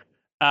 Where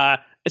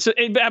but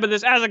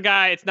this, as a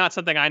guy, it's not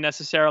something I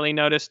necessarily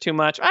notice too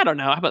much. I don't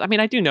know, but I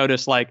mean, I do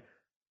notice like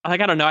I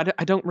don't know.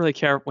 I don't really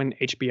care when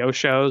HBO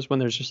shows when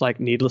there's just like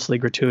needlessly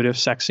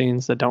gratuitous sex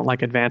scenes that don't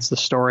like advance the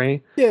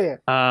story. Yeah.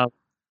 But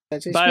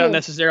I don't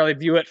necessarily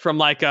view it from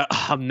like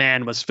a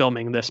man was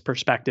filming this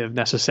perspective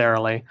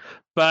necessarily.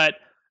 But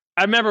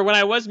I remember when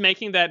I was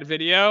making that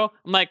video,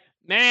 I'm like,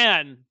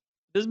 man,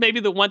 this is maybe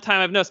the one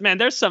time I've noticed, man,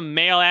 there's some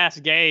male ass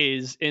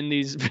gays in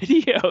these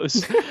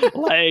videos.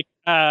 Like,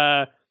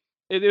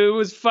 it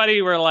was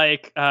funny where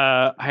like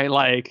I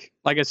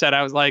said,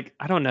 I was like,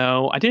 I don't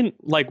know. I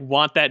didn't like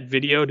want that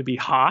video to be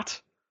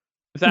hot,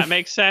 if that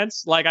makes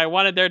sense. Like I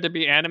wanted there to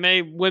be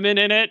anime women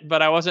in it,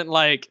 but I wasn't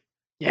like,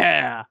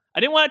 yeah. I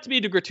didn't want it to be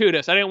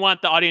gratuitous. I didn't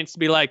want the audience to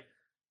be like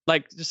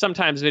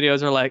sometimes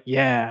videos are like,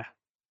 yeah,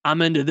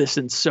 I'm into this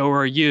and so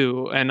are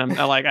you. And I'm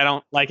like, I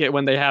don't like it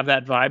when they have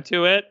that vibe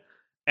to it.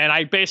 And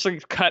I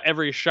basically cut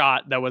every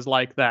shot that was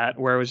like that,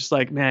 where it was just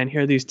like, man,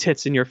 here are these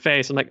tits in your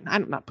face. I'm like,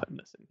 I'm not putting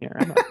this in here.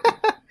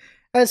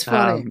 That's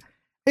funny.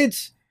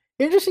 It's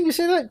interesting you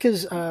say that,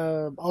 because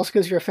also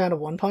because you're a fan of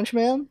One Punch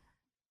Man.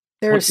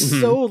 There's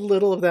so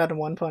little of that in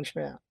One Punch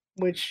Man,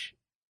 which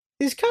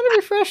is kind of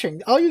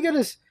refreshing. All you get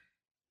is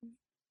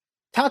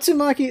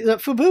Tatsumaki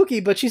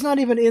Fubuki, but she's not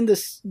even in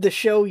the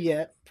show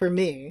yet for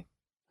me.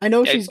 I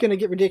know she's going to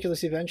get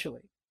ridiculous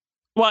eventually.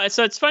 Well,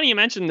 so it's funny you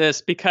mentioned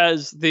this,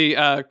 because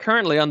the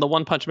currently on the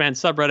One Punch Man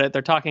subreddit,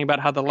 they're talking about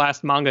how the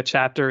last manga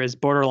chapter is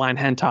borderline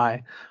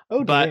hentai.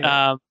 Oh,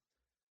 but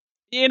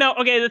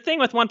okay, the thing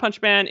with One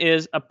Punch Man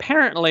is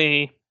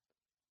apparently,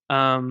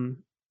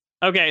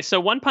 okay, so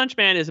One Punch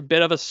Man is a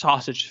bit of a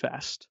sausage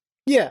fest.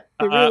 Yeah,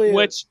 it really is.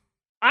 Which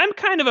I'm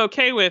kind of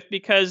okay with,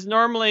 because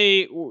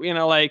normally,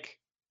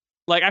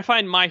 like I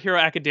find My Hero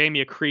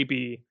Academia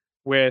creepy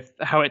with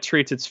how it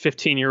treats its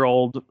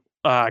 15-year-old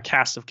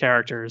cast of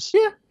characters.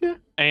 Yeah.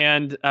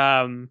 And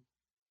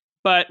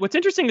but what's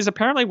interesting is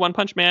apparently One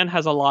Punch Man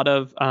has a lot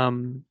of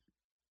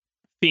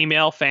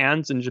female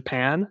fans in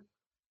Japan.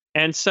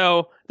 And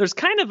so there's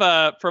kind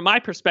of from my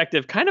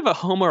perspective, kind of a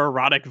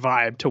homoerotic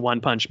vibe to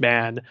One Punch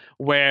Man,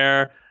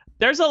 where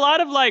there's a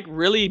lot of like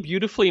really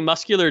beautifully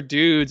muscular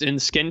dudes in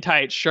skin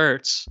tight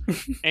shirts.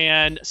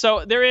 And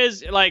so there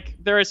is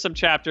some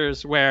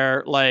chapters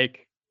where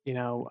like,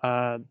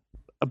 a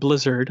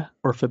Blizzard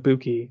or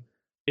Fubuki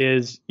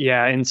is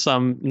in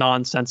some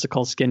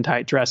nonsensical skin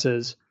tight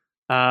dresses.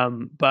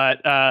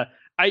 But I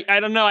I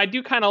don't know. I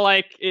do kind of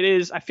like it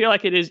is. I feel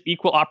like it is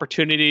equal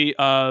opportunity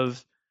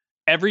of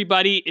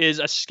everybody is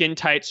a skin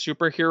tight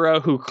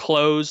superhero who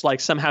clothes like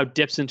somehow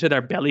dips into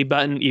their belly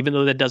button, even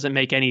though that doesn't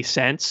make any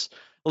sense.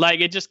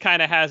 Like it just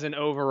kind of has an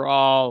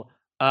overall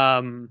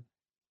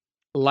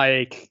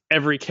like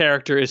every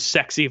character is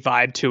sexy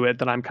vibe to it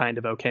that I'm kind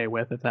of okay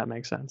with, if that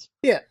makes sense.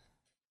 Yeah,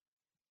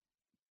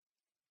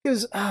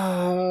 because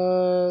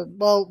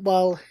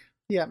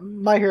yeah,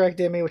 My Hero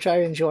Academia, which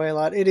I enjoy a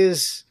lot, it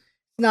is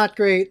not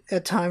great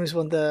at times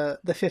when the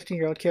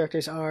 15-year-old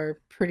characters are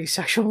pretty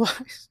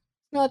sexualized.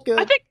 Not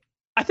I good.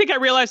 think I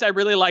realized I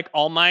really like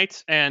All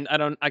Might, and I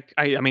don't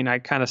I mean I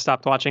kind of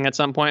stopped watching at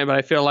some point, but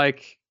I feel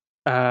like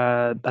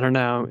I don't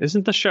know,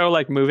 isn't the show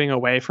like moving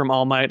away from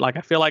All Might? Like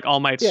I feel like All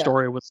Might's Yeah,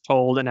 story was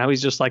told and now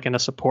he's just like in a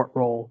support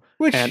role,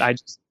 and which I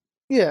just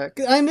yeah,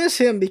 I miss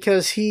him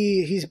because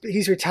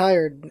he's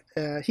retired.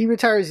 He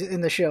retires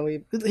in the show.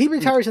 He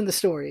retires in the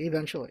story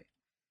eventually,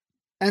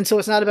 and so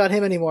it's not about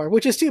him anymore,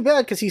 which is too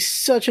bad because he's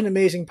such an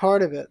amazing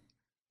part of it.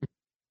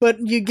 But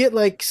you get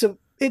like so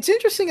it's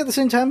interesting at the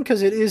same time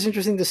because it is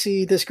interesting to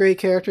see this great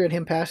character and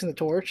him passing the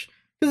torch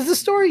because it's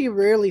a story you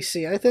rarely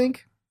see. I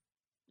think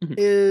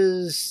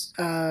is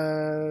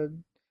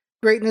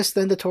greatness,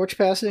 then the torch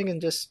passing, and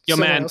just yo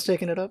someone man, else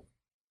taking it up.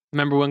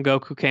 remember when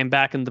Goku came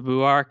back in the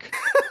Buu arc?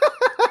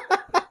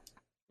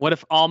 What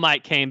if All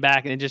Might came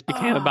back and it just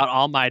became about Ah.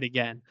 All Might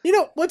again? You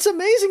know, what's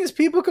amazing is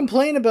people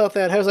complain about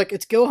that. How it's like,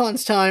 it's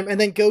Gohan's time,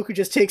 and then Goku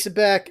just takes it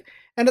back.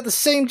 And at the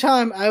same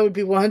time, I would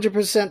be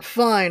 100%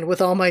 fine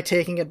with All Might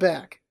taking it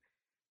back,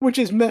 which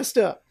is messed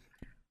up.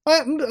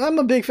 I'm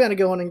a big fan of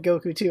Gohan and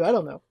Goku, too. I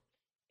don't know.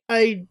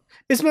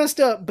 It's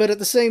messed up, but at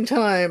the same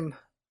time,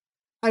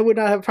 I would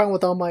not have a problem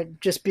with All Might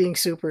just being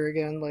super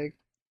again, like,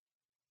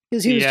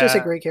 because he was just a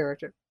Yeah. great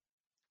character.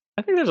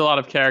 I think there's a lot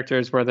of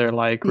characters where they're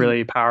like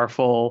really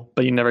powerful,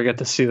 but you never get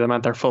to see them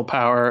at their full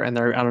power, and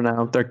they're I don't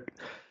know, they're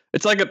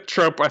it's like a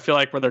trope I feel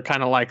like where they're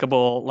kind of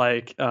likable.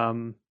 Like,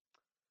 do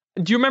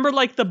you remember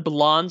like the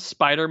blonde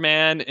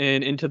Spider-Man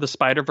in Into the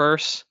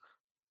Spider-Verse?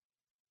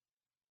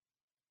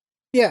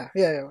 Yeah.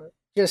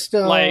 Just,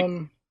 Like,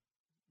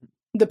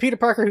 the Peter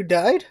Parker who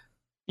died?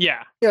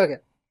 yeah, Yeah, okay.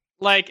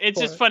 like it's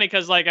just Spoiler. funny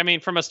because like I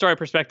mean from a story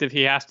perspective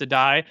he has to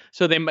die,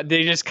 so they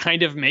just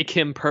kind of make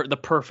him the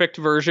perfect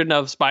version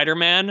of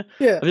Spider-Man.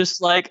 Yeah.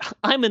 Just like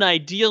I'm an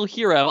ideal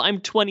hero. I'm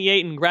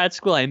 28 in grad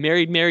school. I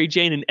married Mary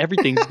Jane and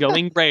everything's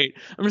going great.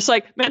 I'm just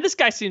like, man, this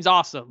guy seems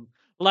awesome.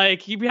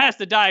 Like he has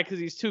to die because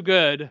he's too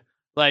good.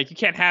 Like you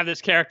can't have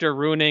this character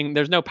ruining.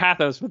 There's no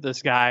pathos with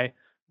this guy,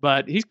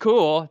 but he's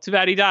cool. Too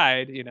bad he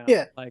died. You know,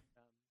 Yeah. like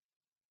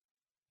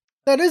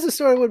That is a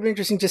story that would be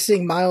interesting, just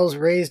seeing Miles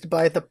raised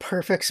by the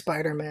perfect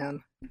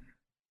Spider-Man.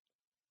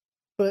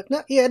 But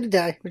no, he had to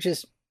die, which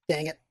is,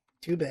 dang it,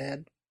 too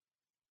bad.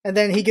 And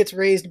then he gets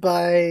raised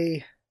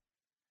by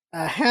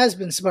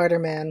has-been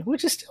Spider-Man,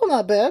 which is still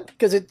not bad,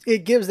 because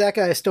it gives that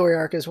guy a story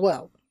arc as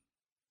well.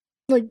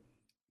 Like,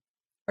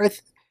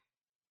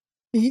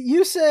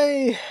 you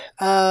say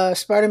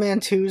Spider-Man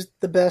 2 is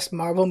the best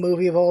Marvel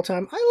movie of all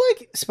time. I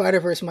like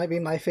Spider-Verse might be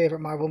my favorite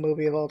Marvel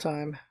movie of all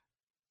time.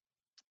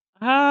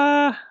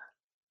 uh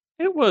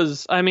it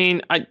was. I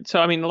mean,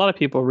 I mean, a lot of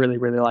people really,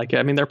 really like it.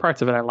 I mean, there are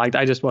parts of it I liked.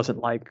 I just wasn't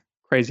like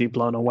crazy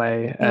blown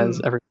away as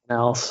everyone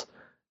else.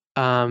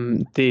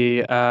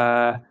 The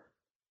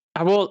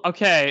I will.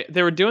 Okay,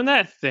 they were doing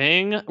that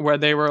thing where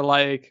they were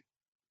like,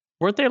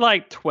 weren't they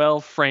like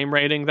 12 frame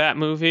rating that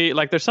movie?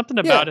 Like, there's something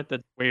Yeah, about it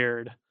that's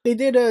weird. they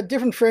did a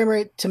different frame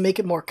rate to make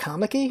it more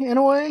comic-y in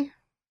a way.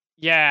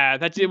 Yeah,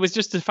 that it was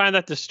just to find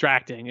that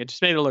distracting. It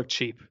just made it look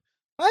cheap.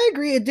 I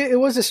agree. It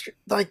was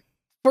like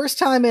first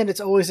time in, it's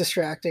always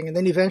distracting, and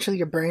then eventually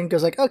your brain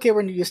goes like, okay,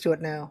 we're used to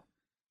it now.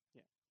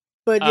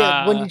 But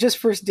yeah, when Uh, you just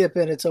first dip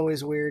in, it's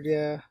always weird.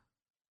 Yeah,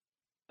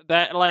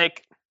 that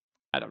like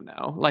I don't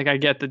know. Like I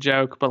get the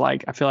joke, but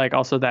like I feel like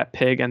also that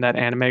pig and that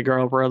anime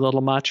girl were a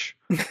little much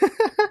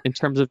in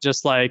terms of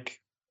just like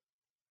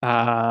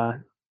uh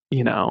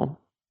you know,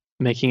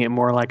 making it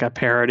more like a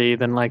parody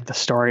than like the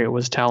story it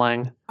was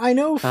telling. I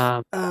know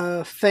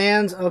Um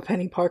fans of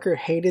Penny Parker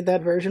hated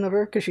that version of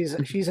her because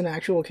she's an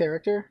actual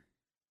character.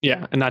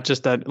 yeah, and not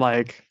just that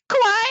like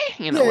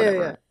kawaii,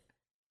 whatever. Yeah.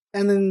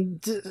 And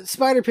then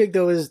Spider Pig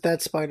though is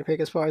that Spider Pig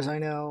as far as I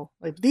know.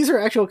 Like these are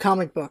actual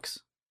comic books,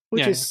 which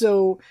Yeah. is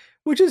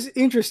which is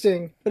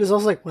interesting, but it's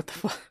also like what the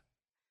fuck.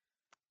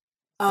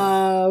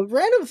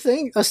 Random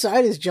thing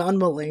aside is John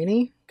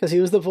Mulaney because he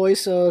was the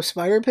voice of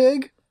Spider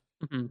Pig.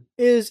 Mhm.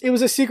 It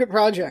was a secret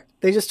project.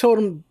 They just told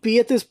him be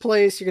at this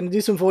place. You're gonna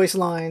do some voice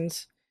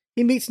lines.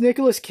 He meets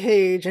Nicolas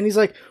Cage and he's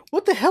like,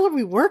 "What the hell are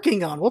we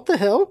working on? What the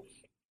hell?"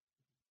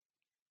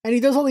 And he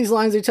does all these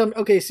lines. They tell him,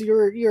 "Okay, so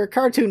you're a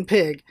cartoon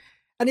pig,"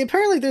 and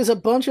apparently there's a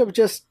bunch of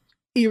just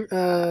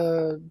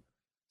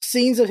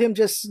scenes of him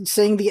just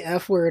saying the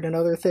F word and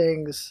other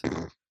things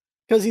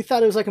because he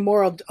thought it was like a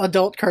more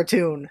adult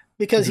cartoon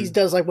because he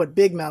does like what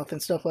Big Mouth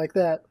and stuff like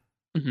that.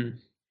 Mhm.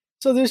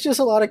 So there's just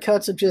a lot of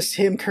cuts of just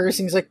him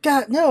cursing. He's like,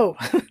 "God, no!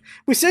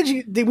 we told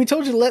you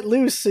to let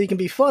loose so you can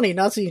be funny,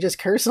 not so you just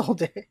curse all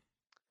day."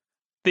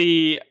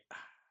 The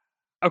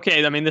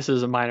okay, I mean this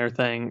is a minor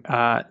thing,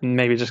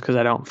 maybe just because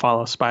I don't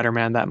follow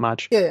Spider-Man that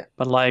much. Yeah,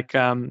 But like,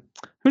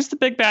 who's the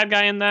big bad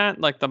guy in that?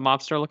 Like the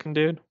mobster-looking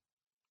dude,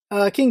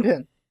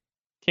 Kingpin.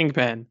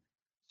 Kingpin.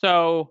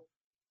 So,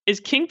 is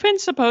Kingpin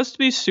supposed to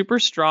be super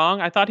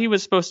strong? I thought he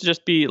was supposed to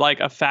just be like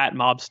a fat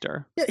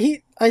mobster. Yeah,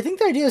 I think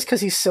the idea is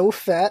because he's so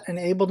fat and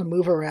able to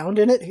move around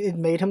in it, it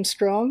made him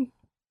strong.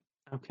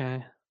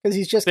 Okay. Because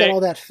he's just got They,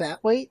 all that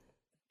fat weight,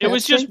 it fat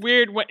was just strength,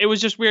 weird. It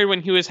was just weird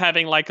when he was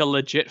having like a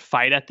legit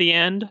fight at the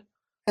end. and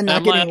And not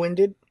I'm getting like,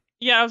 winded.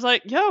 yeah, I was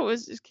like, yo,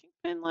 is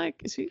Kingpin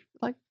like, is he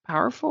like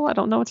powerful? I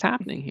don't know what's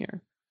happening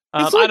here.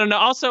 It's I like, don't know.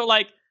 Also,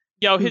 like,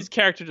 yo, hmm, his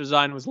character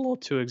design was a little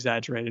too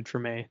exaggerated for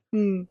me.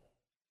 hmm,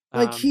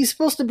 like Um, he's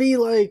supposed to be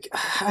like,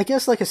 I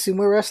guess like a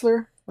sumo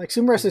wrestler. Like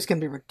sumo wrestlers can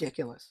be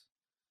ridiculous.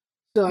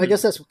 So I hmm.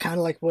 guess that's kind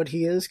of like what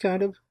he is,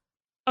 kind of.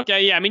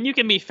 Okay, yeah, I mean, you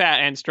can be fat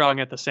and strong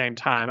at the same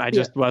time. I Yeah.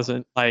 just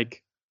wasn't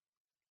like,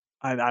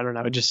 I don't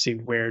know. It just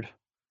seemed weird.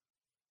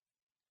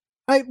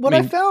 I What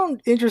I mean,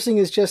 found interesting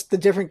is just the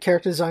different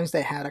character designs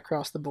they had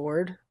across the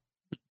board.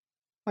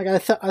 Like I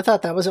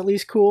thought that was at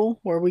least cool.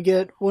 Where we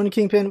get one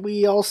Kingpin,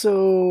 we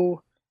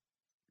also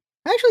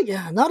actually,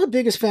 yeah, not the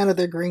biggest fan of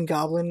the Green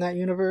Goblin in that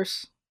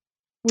universe.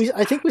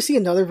 I think we see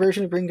another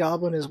version of Green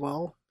Goblin as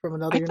well from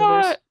another I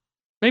universe. thought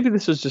maybe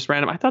this was just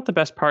random. I thought the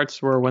best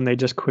parts were when they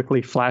just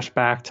quickly flash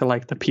back to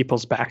like the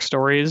people's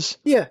backstories.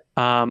 Yeah.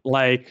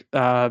 Like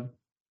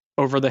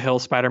Over the Hill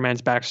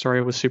Spider-Man's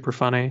backstory was super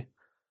funny.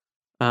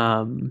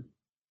 Um,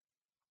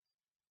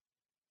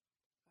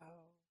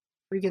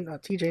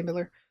 Freaking T.J.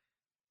 Miller.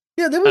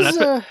 Yeah, there and was that's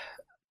what.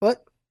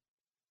 what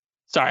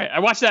Sorry, I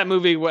watched that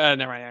movie.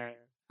 Never mind.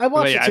 I But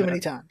watched it yeah, too many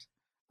times.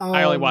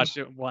 I only watched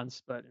it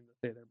once, but in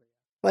the theater.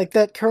 Like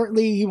that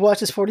currently you watch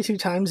this 42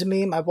 times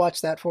meme. I've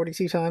watched that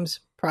 42 times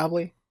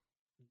probably.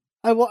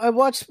 I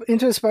watched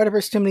Into the Spider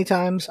Verse too many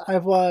times.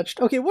 I've watched.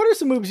 Okay, what are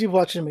some movies you've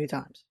watched too many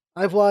times?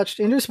 I've watched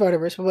Into the Spider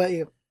Verse. What about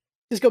you?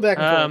 Just go back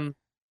and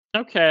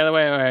forth. Okay,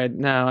 wait.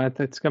 No,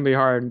 it's gonna be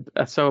hard.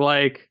 So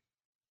like,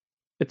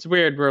 it's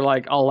weird. Where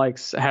like I'll like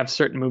have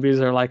certain movies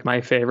that are like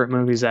my favorite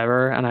movies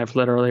ever, and I've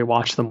literally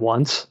watched them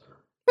once.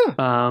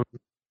 Huh. Um,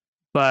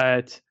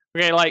 but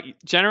okay, like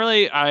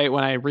generally, I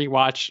when I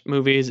rewatch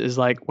movies is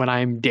like when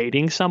I'm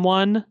dating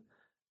someone,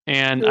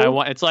 and I True.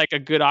 want it's like a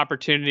good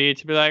opportunity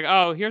to be like,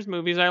 oh, here's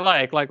movies I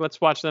like. Like let's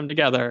watch them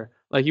together.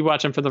 Like you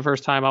watch them for the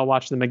first time, I'll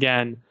watch them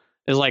again.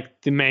 Is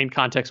like the main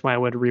context when I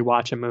would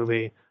rewatch a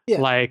movie. Yeah.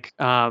 Like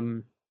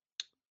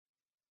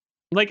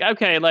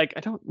okay, like I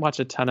don't watch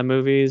a ton of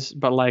movies,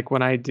 but like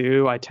when I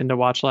do, I tend to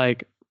watch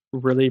like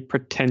really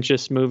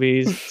pretentious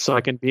movies so I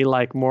can be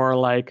like more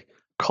like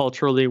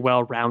culturally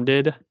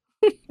well-rounded.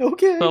 So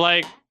Okay.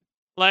 like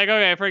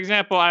okay, for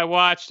example, I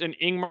watched an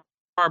Ingmar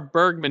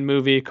Bergman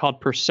movie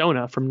called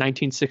Persona from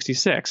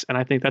 1966, and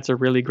I think that's a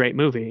really great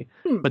movie.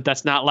 Hmm. But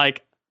that's not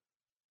like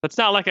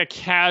a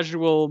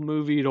casual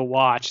movie to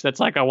watch.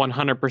 That's like a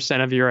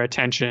 100% of your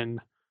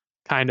attention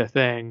kind of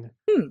thing.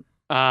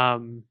 Hmm.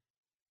 Um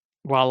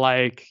While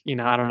like, you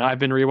know, I don't know, I've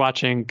been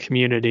rewatching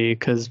Community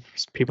because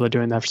people are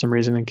doing that for some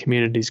reason, and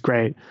Community's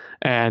great.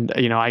 And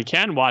you know, I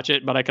can watch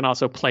it, but I can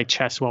also play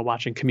chess while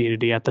watching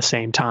Community at the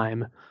same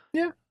time.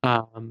 Yeah.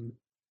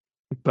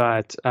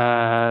 But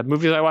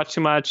movies I watch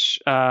too much.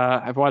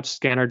 I've watched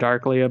Scanner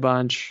Darkly a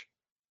bunch.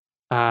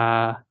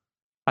 Uh,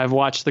 I've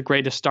watched the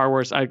greatest Star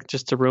Wars.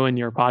 Just to ruin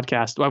your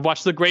podcast, I've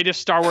watched the greatest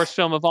Star Wars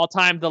film of all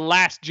time, The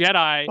Last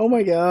Jedi, Oh my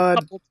a god.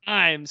 couple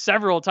times,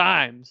 several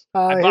times.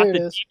 I bought Here it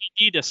the is.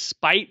 DVD to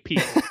spite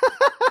people.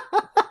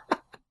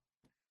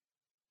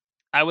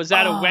 I was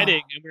at a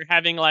wedding Ah. and we are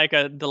having like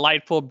a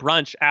delightful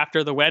brunch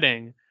after the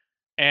wedding,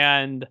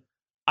 and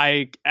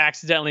I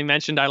accidentally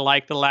mentioned I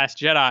like The Last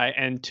Jedi,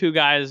 and two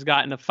guys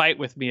got in a fight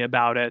with me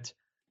about it,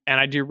 and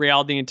I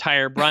derailed the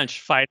entire brunch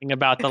fighting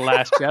about The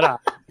Last Jedi.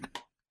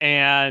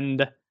 And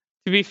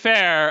to be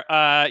fair,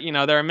 you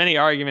know, there are many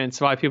arguments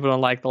why people don't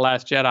like The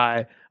Last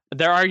Jedi.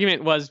 Their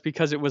argument was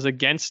because it was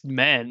against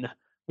men,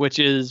 which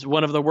is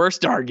one of the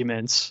worst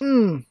arguments.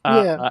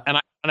 Yeah.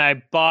 And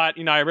I bought,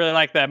 you know, I really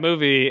like that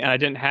movie, and I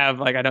didn't have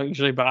like I don't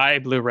usually buy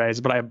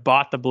Blu-rays, but I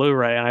bought the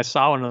Blu-ray, and I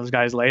saw one of those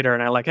guys later,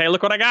 and I like, hey,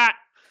 look what I got.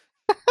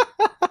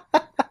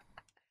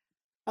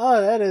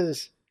 Oh,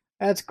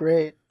 that's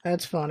great.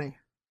 That's funny.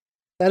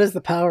 That is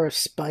the power of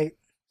spite.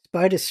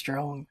 Spite is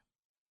strong.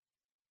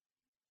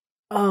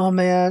 Oh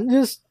man,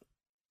 just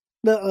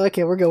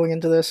okay. We're going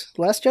into this.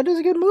 Last Jedi is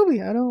a good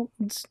movie. I don't.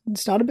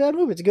 It's not a bad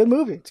movie. It's a good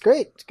movie. It's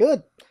great. It's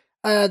good.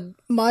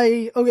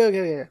 My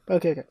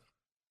okay.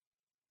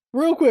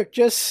 Real quick,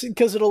 just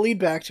because it'll lead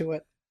back to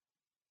it.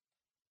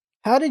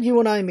 How did you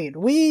and I meet?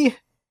 We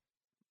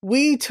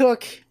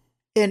took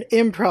an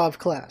improv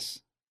class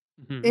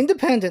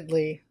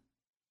independently.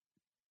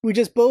 We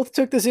just both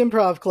took this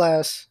improv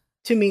class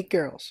to meet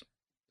girls.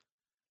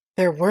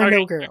 There were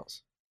no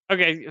girls.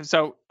 Okay,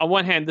 so on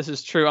one hand, this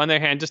is true. On the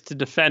other hand, just to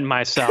defend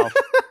myself,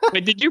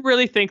 wait, did you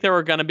really think there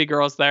were going to be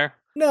girls there?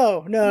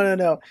 No.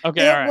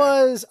 Okay, It all right.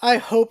 was, I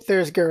hope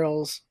there's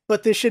girls,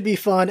 but this should be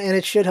fun and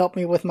it should help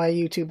me with my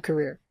YouTube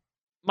career.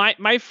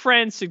 my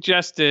friend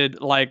suggested,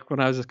 like, when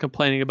I was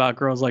complaining about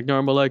girls like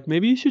normal, like,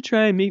 maybe you should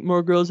try and meet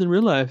more girls in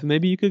real life.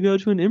 Maybe you could go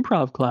to an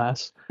improv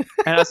class.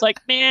 And I was like,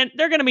 man,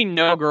 there are gonna be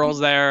no girls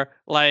there.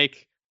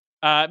 Like,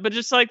 but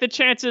just like the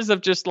chances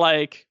of just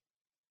like,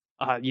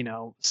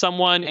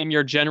 someone in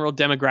your general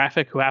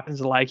demographic who happens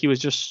to like you is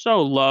just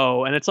so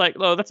low. And it's like,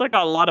 oh, that's like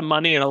a lot of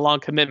money and a long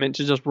commitment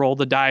to just roll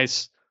the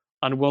dice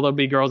on will there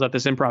be girls at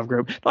this improv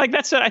group. Like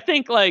that's it. I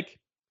think like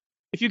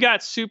if you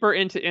got super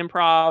into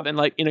improv and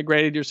like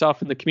integrated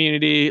yourself in the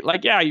community,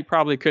 like yeah, you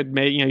probably could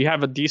make, you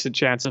have a decent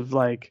chance of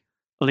like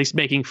at least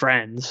making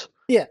friends.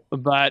 Yeah.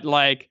 But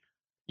like,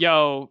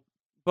 but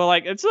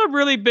like it's a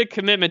really big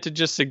commitment to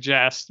just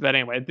suggest. But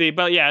anyway,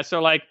 but yeah,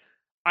 so like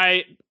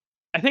I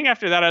think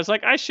after that I was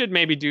like I should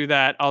maybe do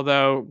that,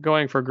 although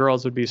going for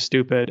girls would be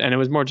stupid, and it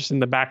was more just in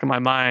the back of my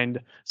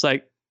mind. It's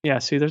like, yeah,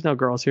 see, there's no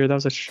girls here. That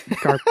was a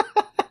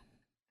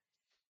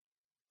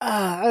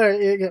all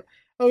right. Yeah, yeah.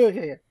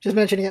 Okay, yeah. Just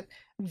mentioning it.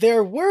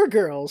 There were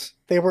girls.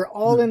 They were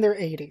all in their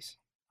 80s.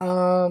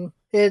 And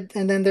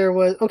then there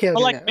was but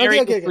like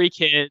married with 3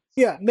 kids.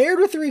 Yeah, married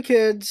with 3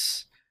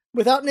 kids,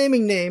 without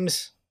naming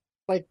names.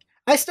 Like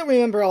I still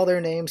remember all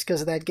their names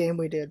because of that game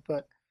we did.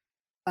 But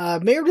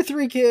married with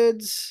 3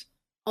 kids,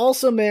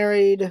 also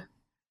married,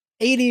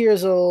 80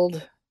 years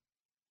old,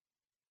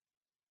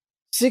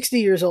 60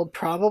 years old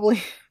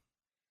probably.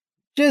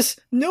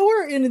 Just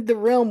nowhere in the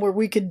realm where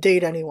we could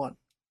date anyone.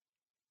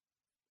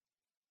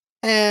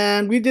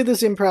 And we did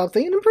this improv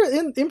thing,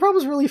 and improv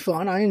was really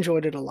fun. I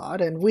enjoyed it a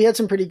lot, and we had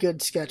some pretty good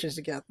sketches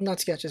together. Not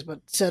sketches,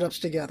 but setups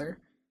together.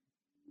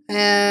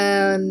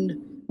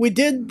 And we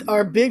did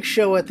our big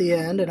show at the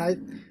end,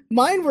 and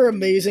mine were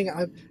amazing.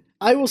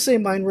 I will say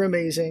mine were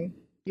amazing.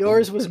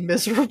 Yours was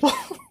miserable.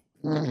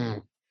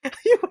 You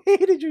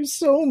hated you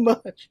so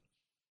much.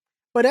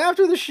 But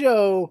after the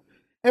show,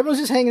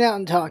 everyone's just hanging out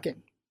and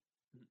talking.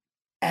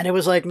 And it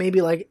was like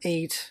maybe like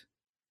 8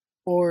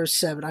 or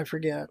 7, I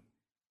forget.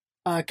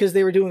 Because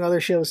they were doing other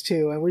shows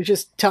too, and we were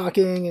just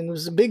talking, and it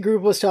was a big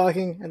group was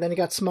talking, and then it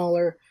got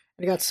smaller,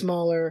 and it got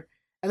smaller,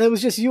 and then it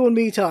was just you and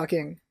me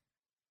talking.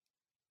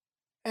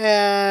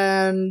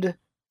 And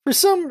for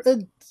some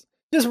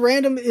just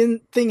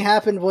random thing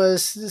happened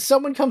was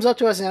someone comes up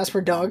to us and asks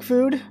for dog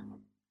food.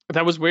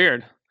 That was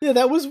weird. Yeah,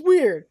 that was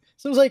weird.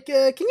 So I was like,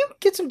 can you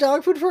get some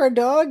dog food for our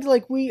dog?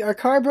 Like our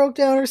car broke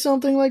down or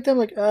something like that. I'm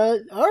like, all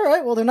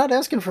right, well they're not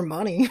asking for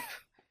money.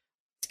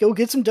 Let's go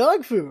get some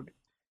dog food.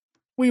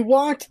 We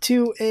walked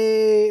to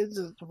a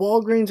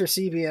Walgreens or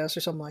CVS or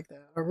something like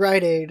that, or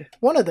Rite Aid.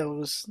 One of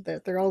those.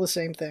 They're all the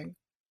same thing.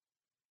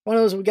 One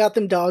of those, we got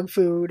them dog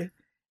food.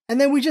 And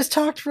then we just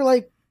talked for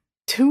like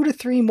 2 to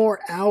 3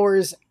 more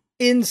hours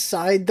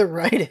inside the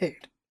Rite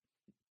Aid.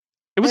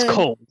 It was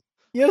cold.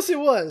 Yes, it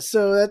was.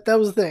 So that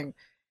was the thing.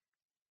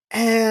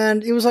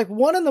 And it was like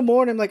 1 a.m.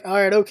 I'm like, all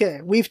right,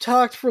 okay. We've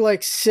talked for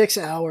like 6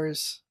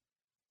 hours.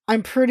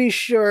 I'm pretty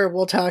sure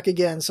we'll talk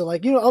again. So,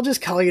 like, I'll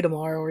just call you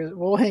tomorrow, or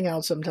we'll hang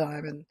out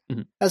sometime.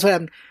 And that's what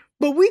happened.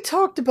 But we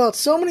talked about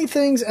so many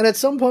things, and at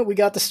some point we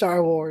got to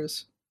Star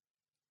Wars.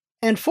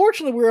 And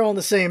fortunately, we were on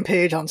the same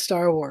page on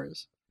Star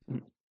Wars.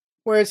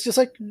 Where it's just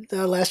like,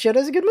 Last Jedi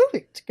is a good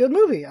movie. It's a good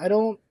movie. I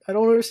don't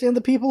understand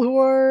the people who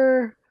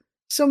are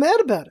so mad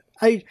about it.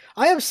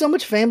 I have so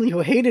much family who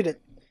hated it.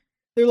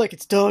 They're like,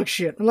 it's dog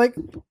shit. I'm like,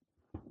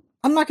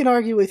 I'm not going to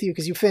argue with you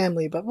because you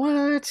family, but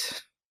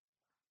what?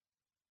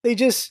 They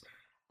just,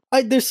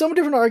 there's so many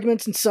different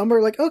arguments, and some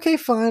are like, okay,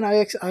 fine,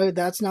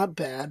 that's not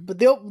bad. But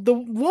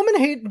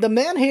the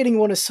man hating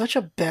one is such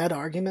a bad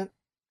argument.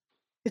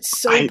 It's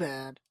so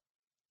bad.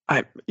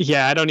 I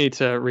don't need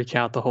to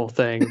recount the whole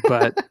thing,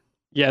 but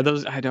yeah,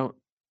 those I don't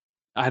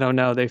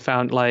know. They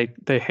found like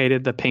they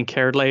hated the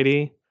pink-haired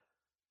lady,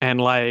 and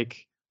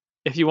like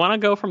if you want to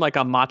go from like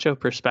a macho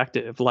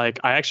perspective, like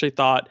I actually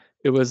thought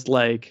it was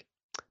like,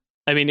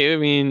 I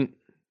mean.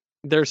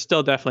 There's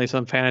still definitely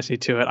some fantasy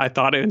to it. I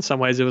thought in some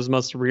ways it was the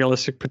most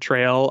realistic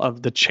portrayal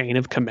of the chain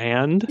of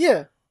command.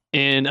 Yeah.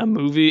 In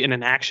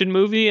an action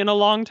movie in a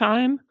long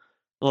time.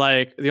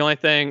 Like the only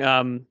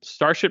thing,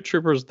 Starship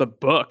Troopers, the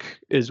book,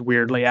 is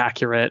weirdly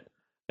accurate.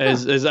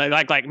 Is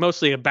like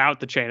mostly about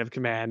the chain of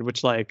command,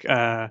 which like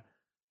I'm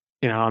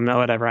not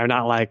whatever. I'm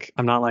not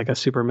like a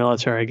super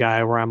military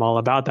guy where I'm all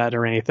about that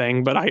or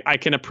anything. But I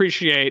can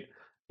appreciate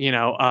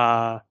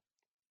a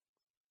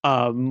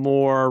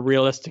more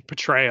realistic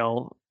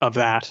portrayal of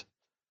that.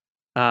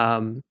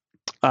 The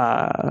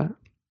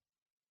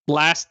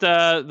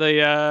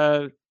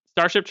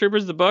Starship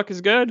Troopers, the book,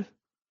 is good.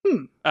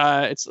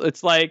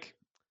 It's like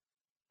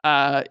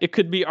it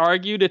could be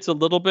argued it's a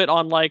little bit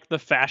on like the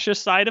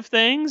fascist side of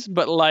things,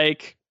 but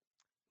like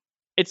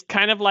it's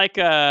kind of like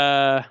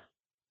not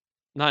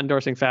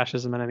endorsing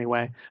fascism in any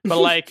way, but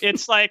like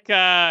it's like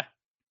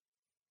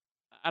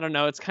I don't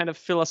know. It's kind of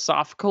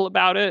philosophical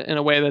about it in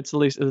a way that's at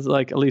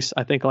least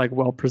I think like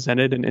well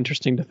presented and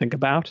interesting to think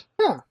about.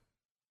 Yeah.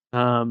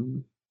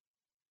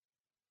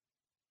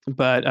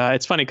 But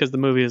it's funny because the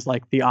movie is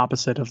like the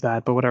opposite of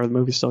that. But whatever, the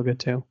movie's still good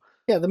too.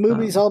 Yeah, the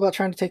movie's all about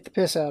trying to take the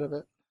piss out of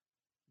it.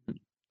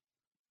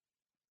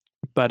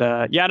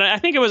 But yeah, I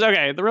think it was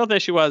okay. The real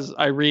issue was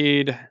I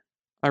read.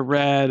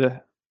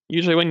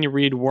 Usually when you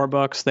read war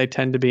books, they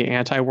tend to be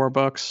anti-war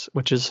books,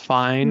 which is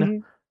fine.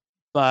 Mhm.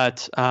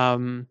 But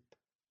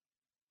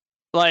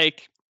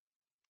like,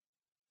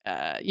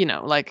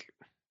 like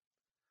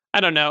I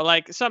don't know,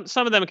 like some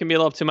of them can be a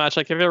little too much.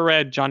 Like, have you ever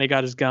read Johnny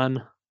Got His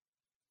Gun?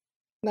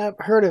 I've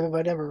heard of it, but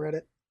I never read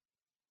it.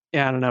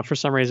 Yeah, I don't know. For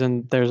some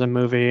reason, there's a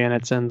movie, and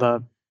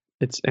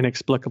it's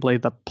inexplicably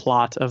the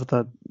plot of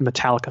the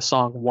Metallica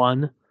song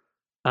 "One."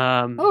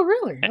 Oh,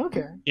 really?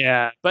 Okay.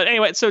 Yeah, but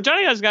anyway, so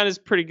Johnny Got His Gun is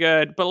pretty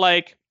good, but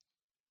like,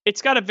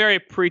 it's got a very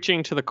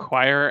preaching to the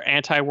choir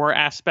anti-war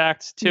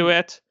aspect to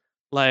it.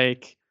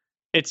 Like,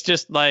 it's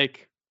just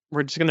like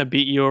we're just gonna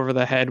beat you over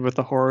the head with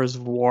the horrors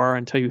of war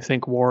until you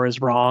think war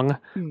is wrong.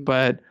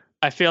 But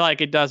I feel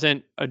like it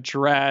doesn't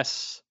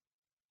address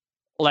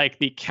like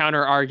the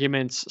counter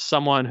arguments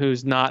someone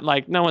who's not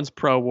like no one's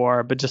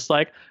pro-war, but just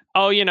like,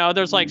 oh,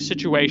 there's like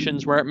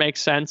situations where it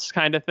makes sense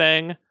kind of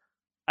thing.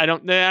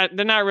 They're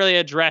not really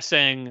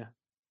addressing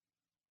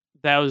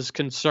those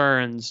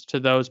concerns to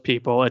those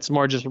people. It's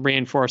more just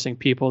reinforcing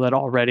people that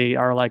already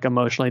are like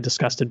emotionally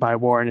disgusted by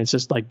war, and it's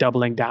just like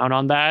doubling down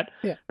on that.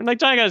 Yeah. And like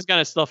Johnny Got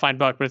gonna still fine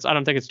book, but I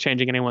don't think it's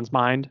changing anyone's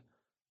mind.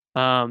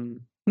 And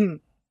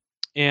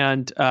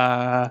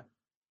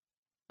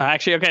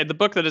actually, okay, the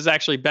book that is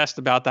actually best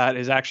about that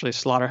is actually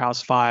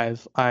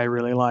Slaughterhouse-Five. I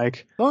really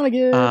like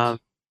Vonnegut.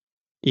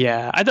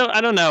 Yeah, I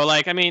don't know.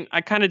 Like, I mean,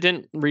 I kind of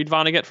didn't read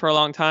Vonnegut for a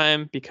long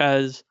time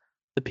because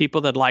the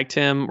people that liked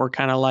him were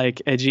kind of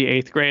like edgy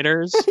eighth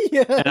graders.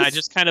 Yes. And I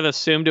just kind of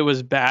assumed it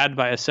was bad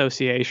by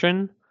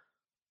association.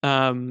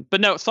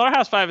 But no,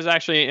 Slaughterhouse-Five is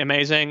actually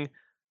amazing.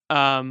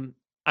 I'm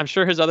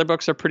sure his other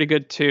books are pretty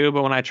good too,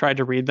 but when I tried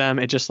to read them,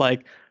 it just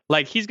like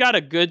he's got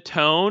a good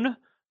tone,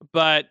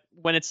 but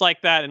when it's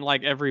like that in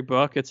like every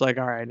book, it's like,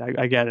 all right,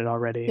 I get it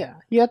already. Yeah,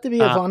 you have to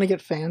be a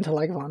Vonnegut fan to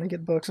like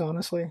Vonnegut books,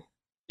 honestly.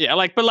 Yeah,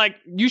 but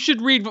you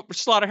should read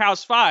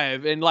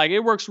Slaughterhouse-Five, and like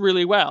it works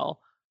really well.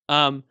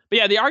 But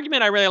yeah, the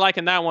argument I really like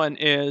in that one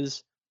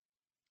is,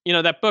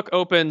 that book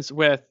opens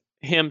with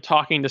him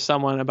talking to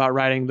someone about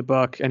writing the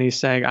book, and he's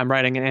saying, "I'm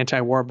writing an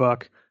anti-war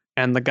book,"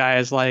 and the guy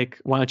is like,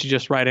 "Why don't you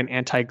just write an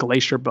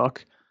anti-glacier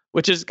book?"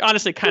 Which is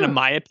honestly kind of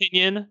my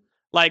opinion.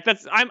 Like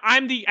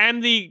I'm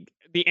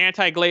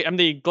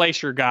the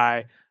glacier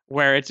guy,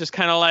 where it's just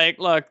kind of like,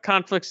 look,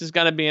 conflicts is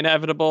gonna be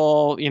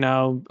inevitable,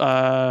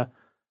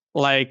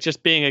 like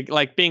just being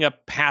a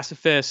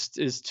pacifist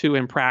is too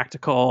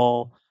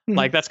impractical.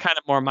 Like that's kind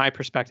of more my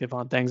perspective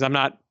on things. I'm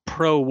not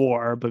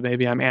pro-war, but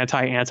maybe I'm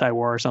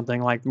anti-war or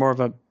something, like more of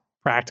a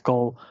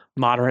practical,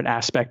 moderate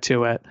aspect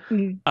to it.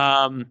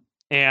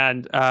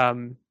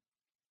 And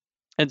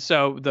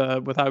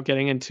so without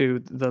getting into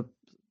the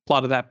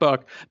plot of that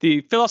book,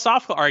 the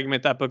philosophical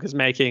argument that book is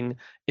making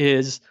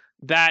is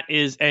that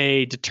is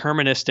a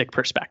deterministic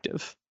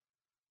perspective.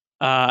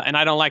 And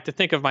I don't like to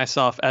think of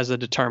myself as a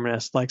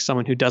determinist, like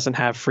someone who doesn't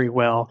have free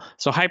will.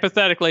 So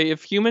hypothetically,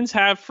 if humans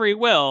have free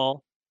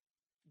will,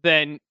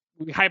 then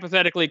we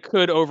hypothetically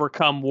could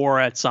overcome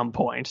war at some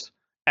point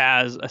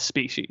as a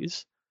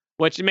species,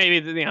 which maybe,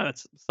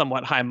 that's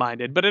somewhat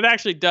high-minded, but it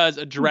actually does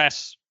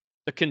address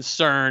the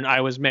concern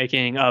I was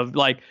making of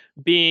like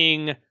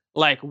being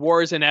like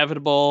war is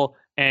inevitable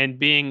and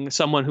being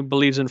someone who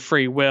believes in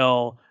free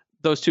will.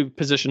 Those two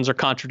positions are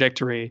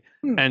contradictory.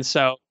 And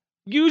so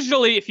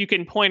usually if you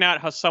can point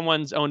out how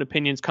someone's own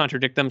opinions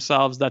contradict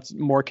themselves, that's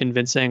more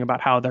convincing about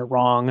how they're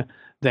wrong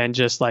than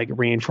just like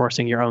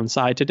reinforcing your own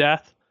side to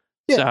death.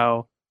 Yeah.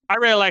 So I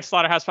really like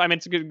Slaughterhouse-Five. I mean,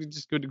 it's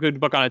a good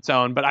book on its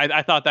own, but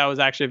I thought that was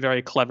actually a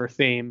very clever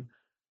theme.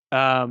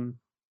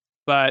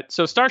 But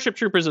so Starship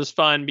Troopers is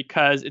fun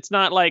because it's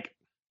not like,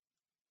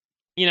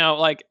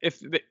 like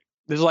if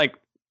there's like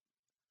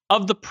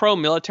of the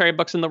pro-military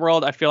books in the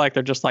world, I feel like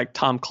they're just like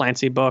Tom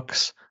Clancy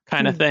books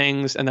kind of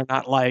things. And they're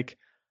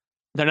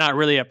not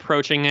really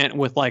approaching it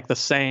with like the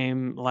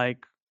same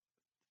like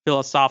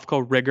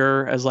philosophical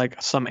rigor as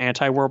like some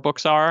anti-war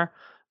books are.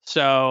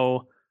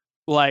 So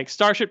like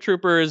Starship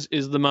Troopers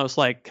is the most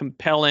like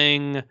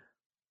compelling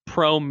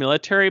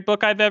pro-military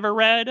book I've ever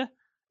read.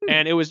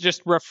 And it was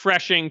just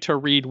refreshing to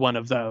read one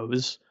of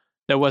those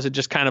that wasn't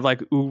just kind of like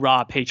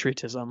oorah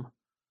patriotism.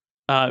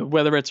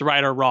 Whether it's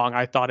right or wrong,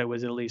 I thought it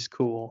was at least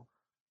cool.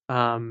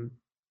 Wow.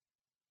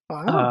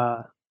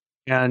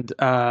 And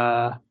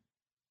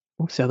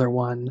what's the other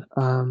one?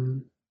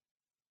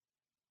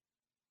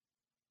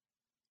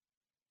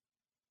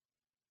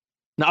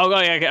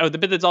 The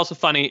bit that's also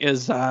funny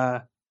is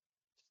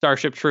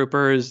Starship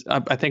Troopers.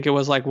 I think it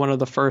was like one of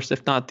the first,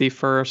 if not the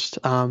first,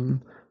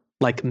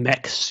 like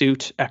mech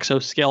suit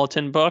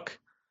exoskeleton book.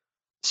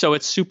 So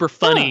it's super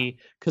funny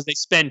because they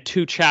spend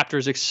 2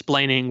 chapters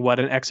explaining what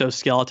an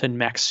exoskeleton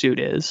mech suit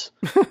is.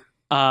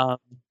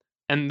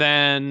 And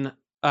then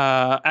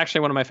actually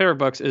one of my favorite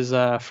books is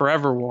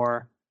Forever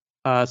War.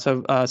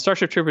 So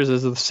Starship Troopers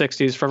is the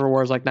 60s. Forever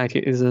War is like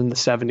is in the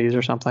 70s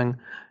or something.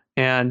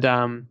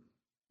 And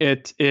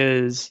it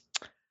is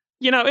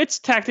it's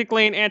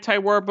technically an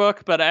anti-war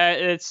book, but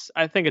I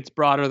think it's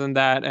broader than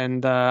that,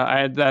 and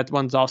that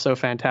one's also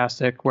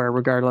fantastic. Where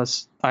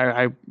regardless,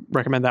 I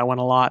recommend that one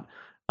a lot.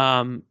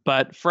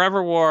 But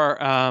Forever War,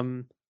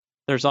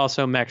 there's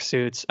also mech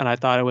suits, and I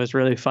thought it was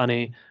really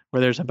funny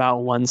where there's about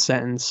one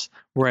sentence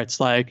where it's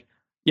like,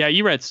 yeah,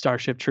 you read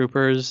Starship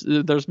Troopers.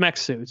 There's mech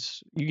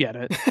suits. You get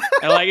it.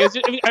 And like,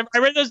 I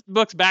read those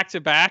books back to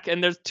back,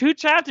 and there's 2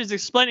 chapters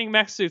explaining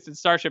mech suits and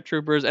Starship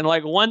Troopers, and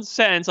like one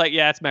sentence, like,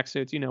 yeah, it's mech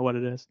suits. You know what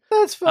it is.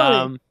 That's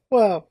funny.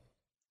 Wow.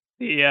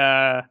 The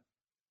wait,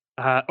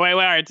 all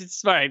right,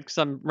 it's right because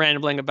I'm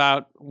rambling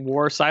about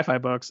war sci-fi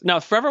books. No,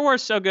 Forever War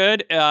is so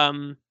good.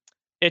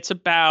 It's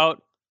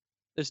about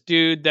this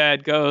dude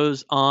that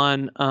goes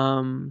on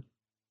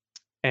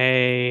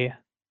he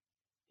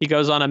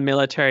goes on a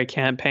military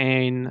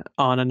campaign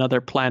on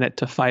another planet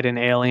to fight some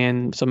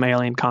alien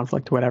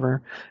conflict,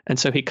 whatever. And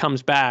so he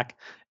comes back,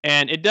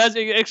 and it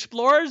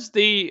explores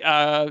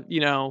it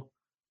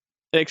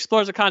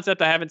explores a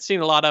concept I haven't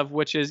seen a lot of,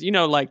 which is,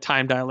 like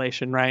time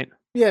dilation, right?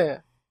 Yeah.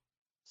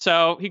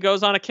 So he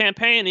goes on a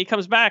campaign, and he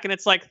comes back, and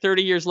it's like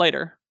 30 years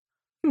later.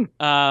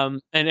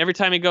 And every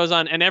time he goes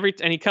on,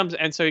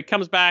 so he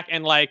comes back,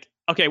 and like,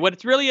 okay, what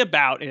it's really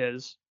about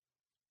is,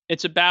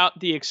 it's about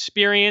the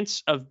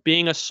experience of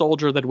being a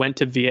soldier that went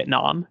to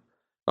Vietnam.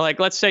 Like,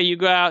 let's say you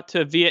go out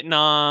to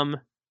Vietnam,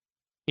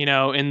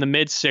 in the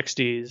mid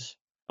 60s.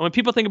 And when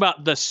people think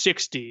about the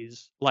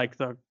 60s, like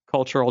the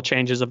cultural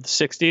changes of the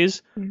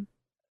 60s,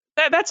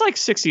 that's like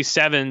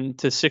 67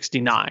 to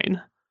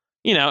 69.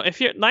 If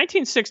you're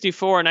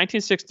 1964,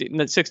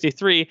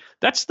 1963,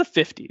 that's the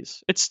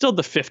 50s. It's still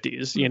the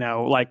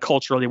 50s, like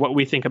culturally, what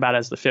we think about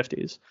as the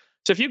 50s.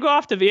 So if you go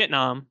off to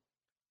Vietnam,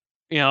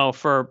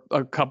 for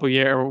a couple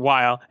years or a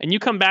while, and you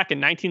come back in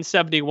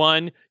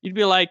 1971, you'd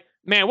be like,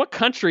 man, what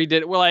country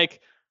did it? We're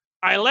like,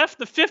 I left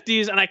the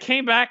 50s and I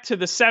came back to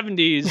the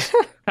 70s.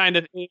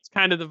 It's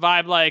kind of the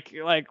vibe. Like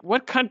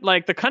what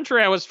like the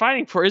country I was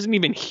fighting for isn't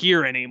even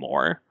here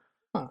anymore.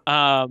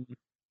 Huh.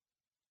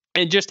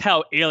 And just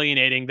how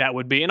alienating that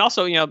would be. And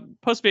also,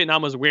 post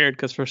Vietnam was weird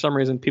because for some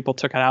reason people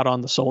took it out on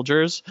the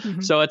soldiers.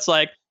 Mm-hmm. So it's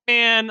like,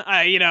 man,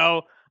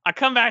 I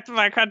come back to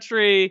my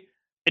country.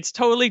 It's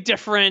totally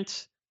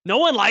different. No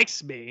one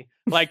likes me.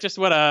 Like, just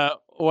what a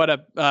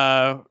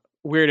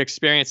weird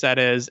experience that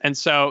is. And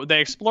so they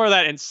explore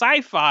that in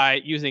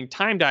sci-fi using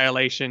time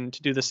dilation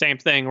to do the same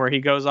thing, where he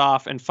goes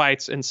off and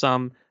fights in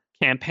some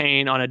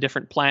campaign on a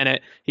different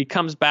planet. He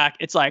comes back.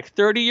 It's like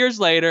 30 years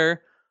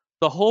later.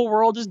 The whole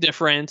world is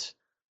different.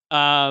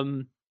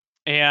 And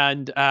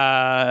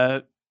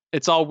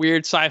it's all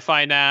weird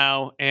sci-fi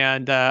now.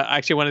 And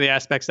actually, one of the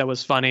aspects that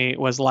was funny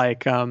was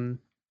like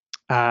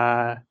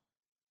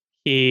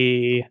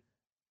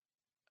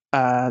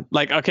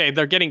okay,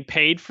 they're getting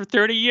paid for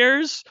 30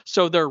 years,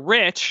 so they're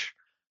rich.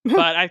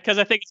 But because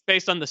I think it's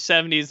based on the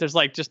 70s, there's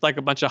like just like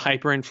a bunch of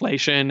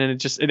hyperinflation,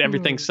 and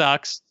everything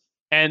sucks.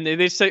 And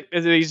he's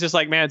just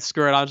like, man,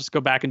 screw it, I'll just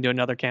go back and do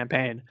another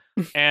campaign.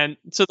 And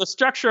so the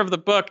structure of the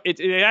book, it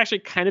actually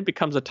kind of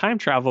becomes a time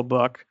travel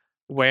book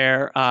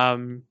where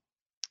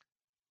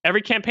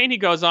every campaign he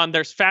goes on,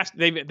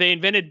 they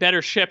invented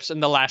better ships in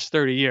the last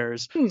 30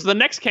 years. So the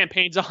next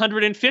campaign's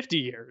 150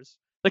 years.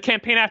 The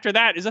campaign after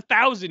that is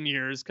 1,000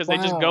 years because they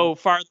just go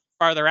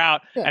farther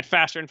out at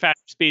faster and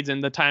faster speeds,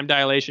 and the time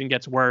dilation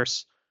gets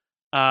worse.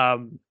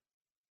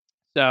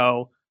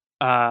 So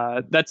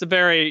that's a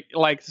very,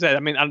 like I said,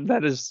 I mean,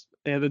 that is,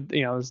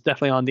 it's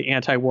definitely on the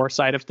anti-war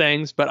side of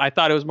things. But I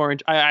thought it was more.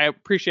 I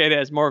appreciate it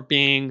as more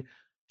being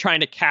trying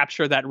to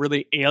capture that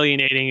really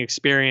alienating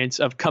experience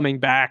of coming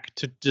back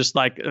to just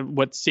like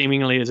what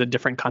seemingly is a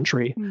different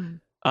country.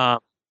 So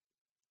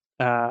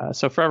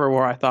Forever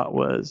War, I thought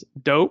was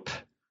dope.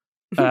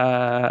 So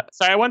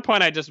at one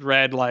point I just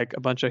read like a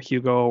bunch of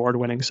Hugo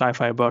Award-winning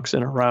sci-fi books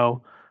in a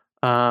row,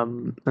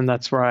 and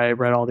that's where I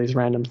read all these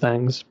random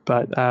things.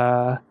 But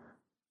I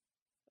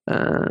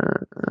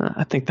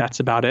think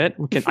that's about it.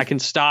 I can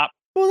stop.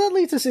 Well, that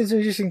leads us into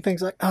interesting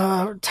things like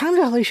time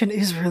dilation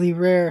is really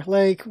rare.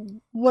 Like,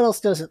 what else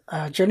does it?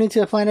 Journey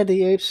to the Planet of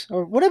the Apes,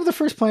 or whatever the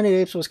first Planet of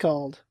the Apes was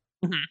called.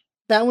 Mm-hmm.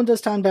 That one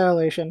does time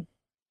dilation,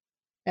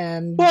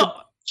 and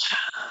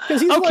because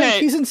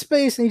he's in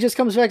space and he just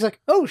comes back, he's like,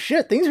 oh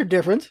shit, things are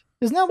different.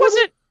 Isn't that what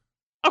it?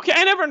 Okay,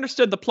 I never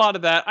understood the plot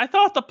of that. I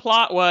thought the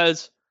plot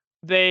was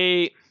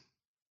they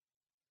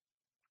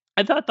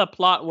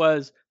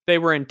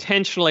were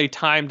intentionally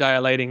time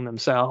dilating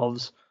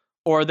themselves,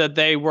 or that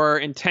they were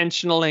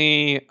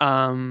intentionally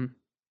that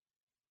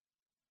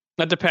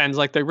depends,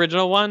 like the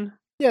original one?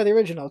 Yeah, the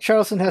original.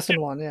 Charlton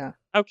Heston one, yeah.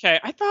 Okay.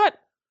 I thought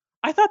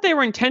they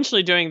were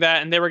intentionally doing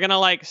that, and they were gonna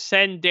like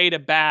send Data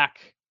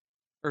back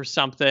or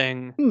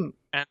something.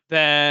 And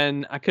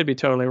then I could be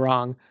totally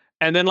wrong.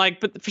 And then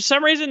but for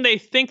some reason they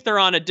think they're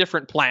on a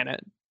different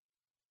planet.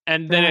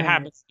 And then it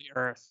happens to the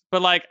Earth.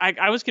 But like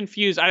I was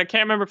confused. I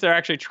can't remember if they're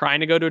actually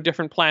trying to go to a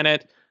different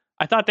planet.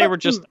 I thought they were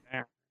just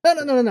there.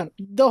 No.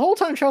 The whole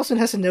time Charlton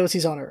Heston knows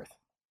he's on Earth.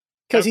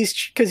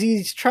 Because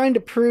he's trying to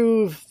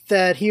prove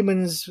that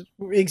humans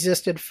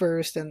existed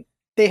first and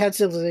they had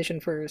civilization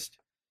first.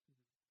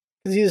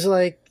 because he's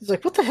like,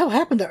 what the hell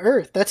happened to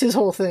Earth? That's his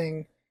whole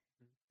thing,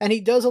 and he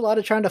does a lot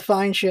of trying to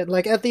find shit.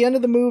 Like at the end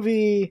of the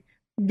movie,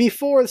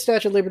 before the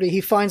Statue of Liberty,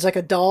 he finds like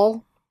a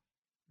doll,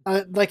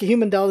 like a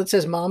human doll that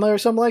says "Mama" or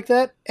something like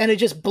that, and it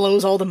just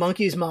blows all the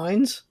monkeys'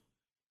 minds.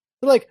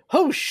 They're like,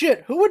 oh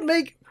shit, who would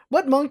make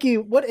what monkey,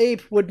 what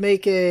ape would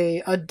make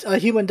a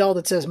human doll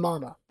that says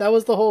 "Mama"? That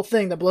was the whole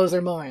thing that blows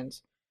their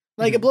minds.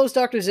 Like it blows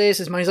Dr.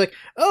 Zaius' mind. He's like,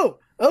 oh,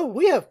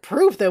 we have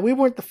proof that we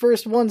weren't the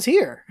first ones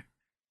here.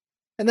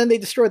 And then they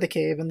destroy the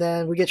cave, and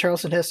then we get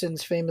Charlton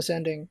Heston's famous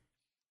ending.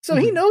 So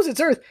he knows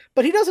it's Earth,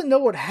 but he doesn't know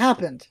what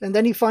happened. And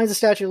then he finds the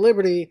Statue of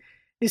Liberty.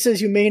 He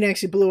says, "You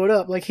maniacs, you blew it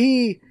up." Like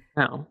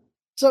No.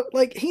 So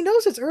like he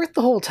knows it's Earth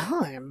the whole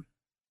time.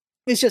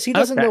 It's just he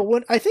doesn't know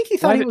when. I think he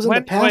thought he was in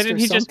the past why didn't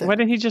he something. Why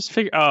didn't he just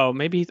figure? Oh,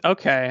 maybe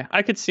okay.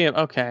 I could see him.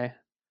 Okay.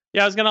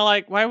 Yeah, I was gonna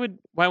like. Why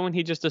wouldn't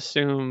he just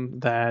assume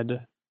that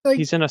Like,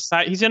 he's in a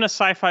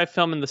sci-fi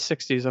film in the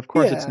 '60s? Of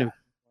course, it's new.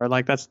 Or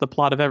like that's the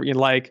plot of every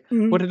like.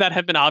 Would that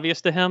have been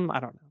obvious to him? I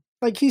don't know.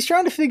 Like he's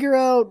trying to figure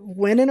out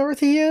when in Earth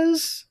he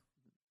is,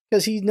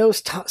 because he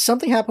knows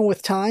something happened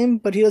with time,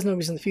 but he doesn't know if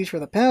he's in the future or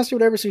the past or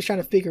whatever. So he's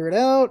trying to figure it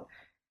out,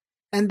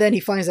 and then he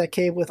finds that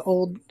cave with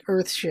old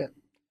Earth shit.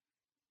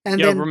 And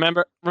then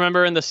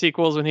remember in the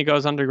sequels when he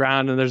goes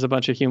underground and there's a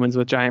bunch of humans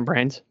with giant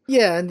brains?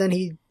 Yeah, and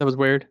then that was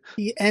weird.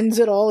 He ends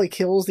it all. He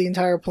kills the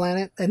entire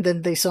planet, and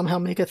then they somehow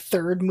make a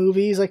third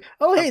movie. He's like,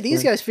 oh hey,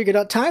 these guys figured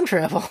out time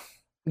travel.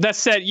 That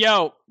said,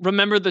 yo,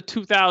 remember the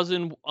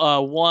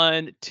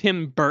 2001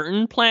 Tim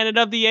Burton Planet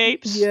of the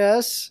Apes?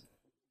 Yes.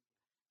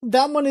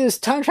 That one is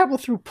time travel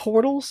through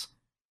portals.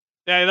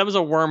 Yeah, that was a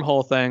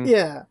wormhole thing.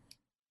 Yeah.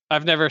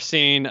 I've never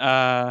seen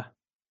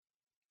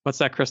what's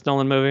that Chris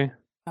Nolan movie?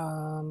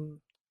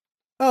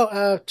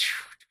 I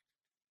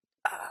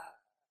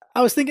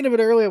was thinking of it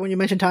earlier when you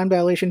mentioned Time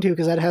Dilation too,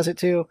 because that has it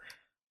too.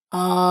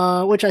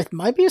 Which I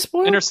might be a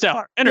spoiler.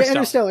 Interstellar. Yeah,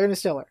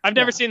 Interstellar. I've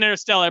never seen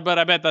Interstellar, but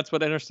I bet that's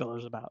what Interstellar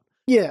is about.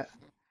 Yeah.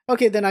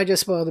 Okay, then I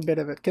just spoiled a bit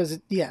of it because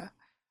yeah.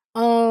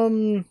 I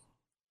mean,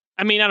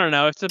 I don't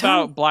know. It's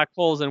about black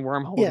holes and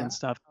wormholes and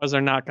stuff. Those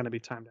are not going to be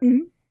time dilation.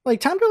 Mm-hmm. Like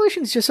time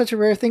dilation is just such a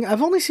rare thing.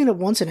 I've only seen it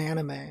once in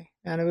anime,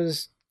 and it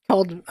was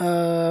called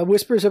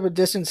Whispers of a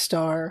Distant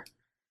Star,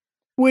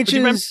 which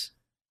is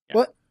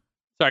what?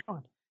 Sorry, go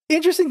on.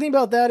 Interesting thing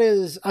about that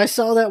is I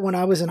saw that when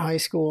I was in high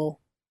school.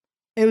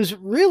 It was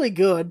really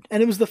good,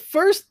 and it was the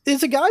first.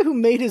 It's a guy who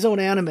made his own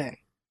anime.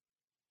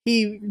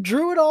 He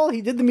drew it all.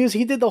 He did the music.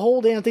 He did the whole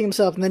damn thing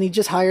himself, and then he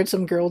just hired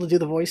some girl to do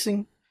the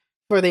voicing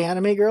for the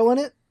anime girl in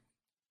it.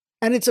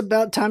 And it's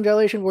about time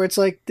dilation, where it's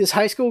like this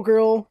high school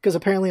girl, because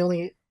apparently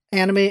only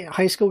anime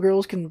high school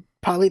girls can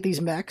pilot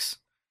these mechs,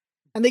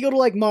 and they go to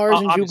like Mars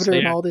and Jupiter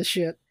and all this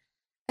shit.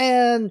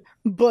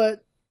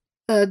 But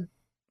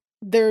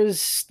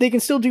they can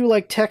still do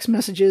like text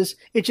messages.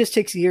 It just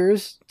takes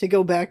years to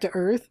go back to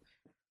Earth.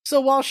 So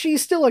while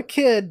she's still a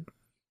kid,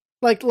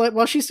 like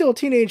while she's still a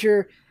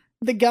teenager,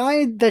 the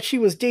guy that she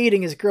was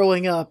dating is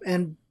growing up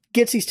and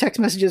gets these text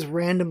messages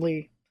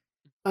randomly.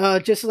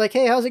 Just like,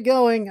 hey, how's it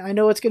going? I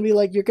know it's gonna be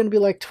like you're gonna be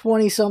like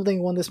 20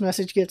 something when this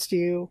message gets to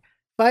you.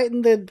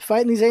 Fighting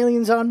these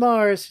aliens on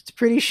Mars. It's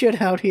pretty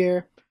shit out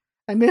here.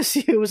 I miss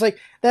you. It was like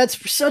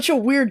that's such a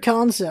weird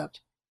concept.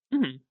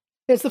 Mm-hmm.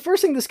 It's the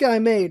first thing this guy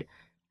made.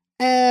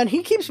 And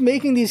he keeps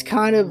making these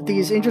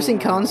interesting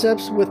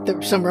concepts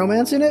with some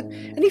romance in it.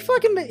 And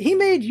he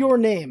made Your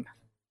Name,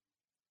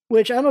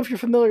 which I don't know if you're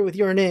familiar with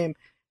Your Name.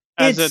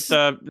 Is it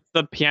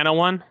the piano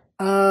one?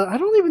 I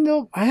don't even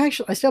know. I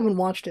still haven't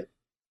watched it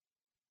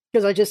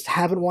because I just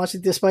haven't watched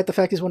it, despite the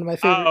fact he's one of my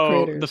favorite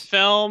creators. The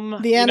film,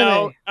 the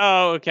anime.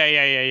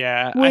 Okay,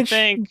 yeah. Which I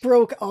think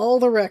broke all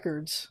the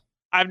records.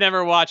 I've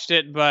never watched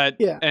it, but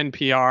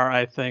NPR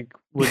I think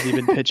was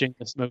even pitching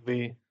this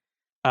movie.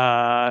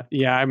 I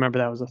remember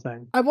that was a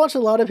thing. I've watched a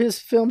lot of his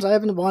films. I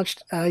haven't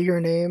watched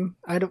Your Name.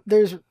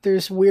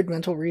 There's weird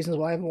mental reasons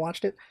why I haven't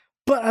watched it.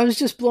 But I was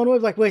just blown away.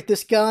 Like, wait,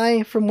 this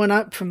guy from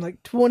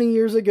like 20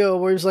 years ago,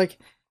 where he's like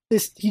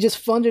this, he just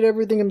funded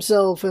everything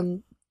himself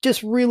and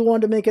just really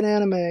wanted to make an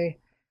anime,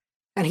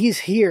 and he's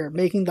here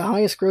making the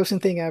highest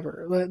grossing thing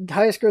ever, the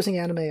highest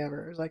grossing anime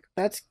ever. It's like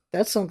that's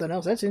something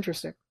else. That's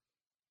interesting.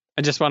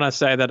 I just want to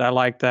say that I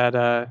like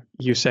that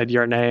you said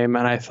Your Name,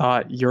 and I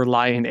thought Your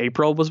Lie in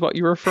April was what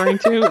you were referring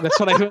to. That's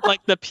what I meant,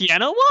 like the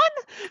piano one?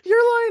 Your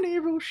Lie in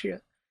April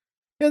shit.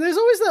 Yeah, there's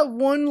always that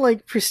one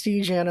like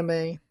prestige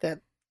anime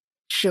that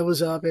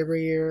shows up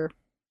every year.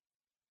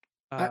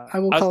 I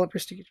will call it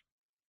Prestige.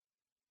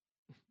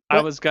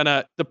 I was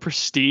gonna The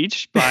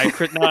Prestige by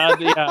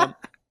Another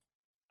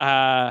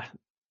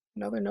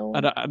no.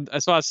 I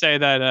just want to say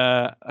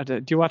that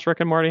do you watch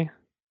Rick and Morty?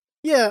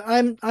 Yeah, I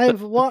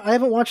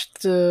haven't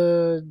watched.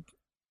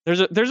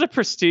 There's a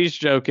Prestige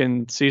joke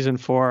in season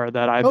 4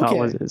 that I thought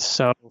was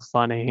so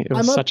funny. It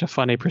was such a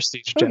funny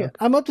Prestige joke.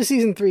 I'm up to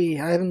season 3.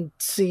 I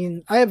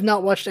have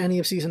not watched any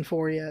of season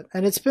 4 yet,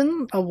 and it's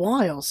been a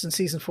while since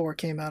season 4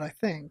 came out. I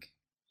think.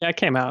 Yeah, it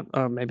came out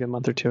maybe a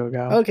month or two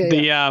ago. Okay.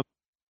 The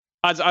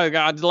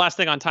last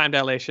thing on time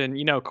dilation.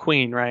 You know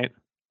Queen, right?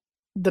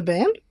 The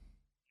band?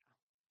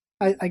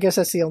 I guess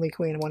that's the only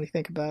queen when you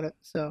think about it.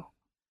 So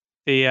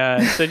So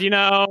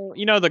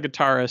the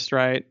guitarist,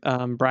 right?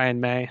 Brian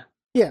May.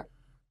 yeah.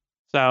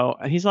 So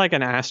he's like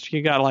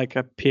he got like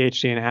a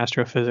PhD in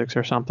astrophysics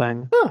or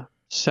something. Huh.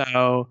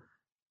 So,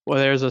 well,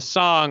 there's a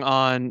song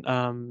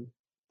on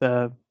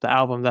the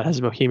album that has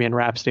Bohemian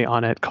Rhapsody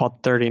on it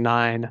called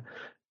 39,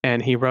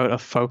 and he wrote a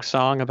folk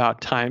song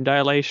about time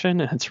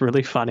dilation, and it's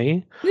really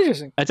funny.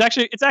 Interesting.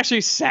 It's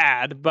actually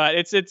sad, but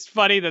it's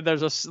funny that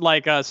there's a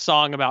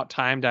song about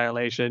time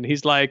dilation.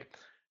 He's like,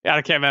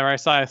 I can't remember. I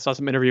saw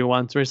some interview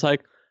once where he's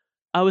like,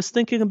 I was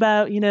thinking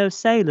about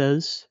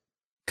sailors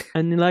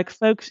and like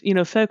folk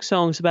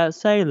songs about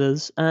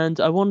sailors, and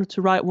I wanted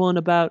to write one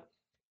about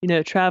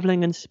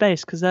traveling in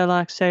space because they're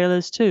like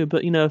sailors too.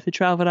 But if you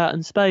traveled out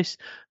in space,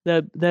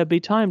 there'd be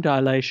time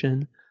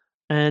dilation,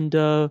 and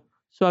so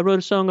I wrote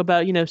a song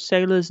about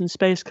sailors in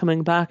space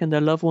coming back and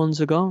their loved ones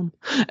are gone.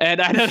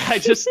 And I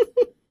just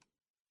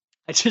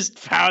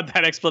found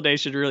that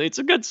explanation really. It's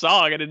a good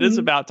song and it is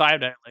about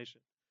time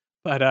dilation.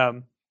 But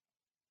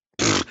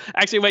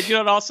actually, wait, you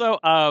know what? Also,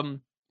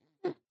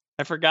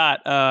 I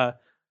forgot.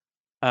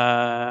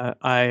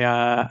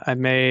 I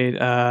made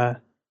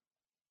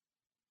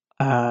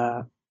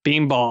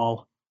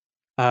Beanball.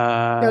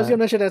 I was gonna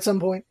mention at some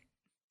point.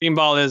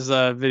 Beanball is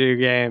a video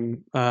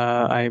game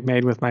I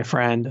made with my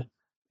friend,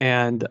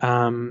 and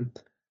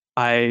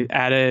I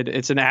added.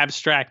 It's an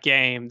abstract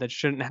game that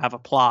shouldn't have a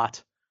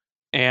plot,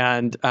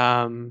 and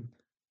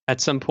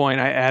at some point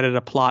I added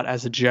a plot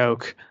as a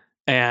joke.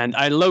 And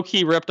I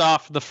low-key ripped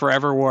off the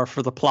Forever War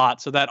for the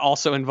plot, so that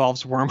also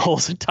involves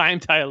wormholes and time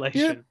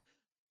dilation. Yep.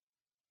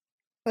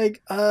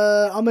 Like,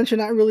 I'll mention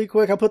that really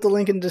quick. I'll put the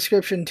link in the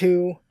description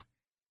too,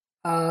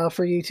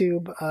 for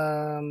YouTube.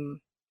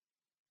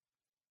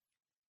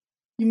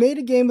 You made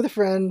a game with a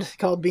friend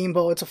called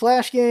Beanball. It's a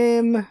Flash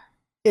game.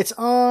 It's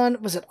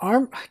on, was it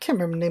ARM? I can't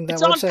remember the name of that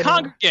website. It's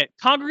on Kongregate.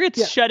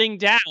 Kongregate's shutting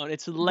down.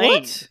 It's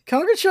lame. What?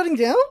 Kongregate's shutting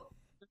down?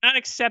 They're not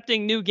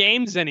accepting new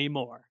games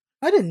anymore.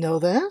 I didn't know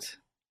that.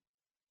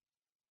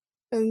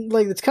 And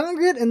like it's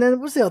Kongregate, and then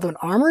what's the other one?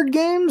 Armored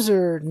Games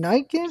or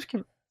Night Games?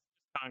 Kongregate.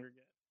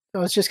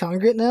 Oh, it's just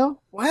Kongregate now?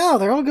 Wow,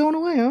 they're all going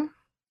away, huh?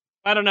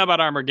 I don't know about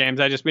Armored Games.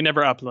 We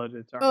never uploaded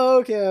it. Oh,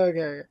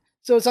 okay.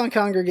 So it's on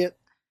Kongregate.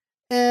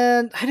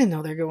 And I didn't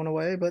know they're going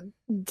away, but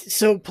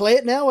so play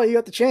it now while you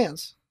got the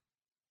chance.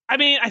 I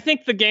mean, I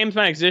think the games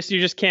might exist.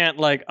 You just can't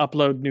like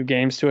upload new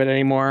games to it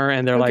anymore,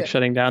 and they're like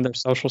shutting down their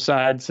social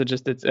side. So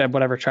it's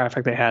whatever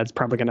traffic they had is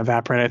probably going to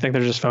evaporate. I think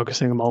they're just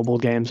focusing on mobile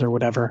games or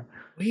whatever.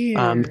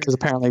 Weird. Because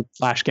apparently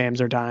Flash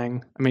games are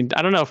dying. I mean,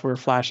 I don't know if we're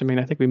Flash. I mean,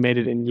 I think we made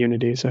it in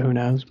Unity, so who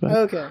knows? But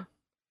okay.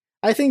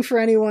 I think for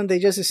anyone, they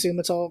just assume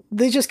it's all.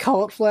 They just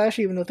call it Flash,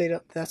 even though they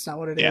don't. That's not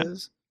what it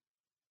is.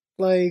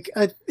 Like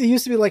it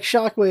used to be like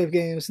Shockwave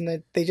games,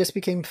 and they just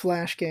became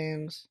Flash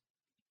games.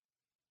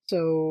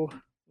 So.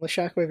 Well,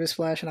 Shockwave is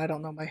Flash, and I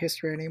don't know my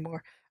history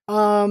anymore.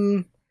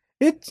 Go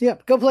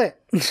play it.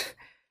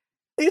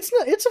 It's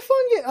a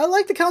fun game. I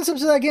like the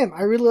concepts of that game.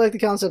 I really like the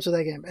concepts of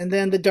that game. And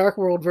then the Dark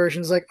World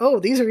version is like, oh,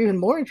 these are even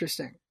more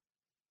interesting.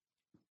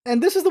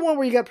 And this is the one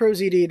where you got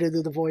ProZD to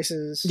do the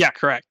voices. Yeah,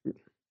 correct.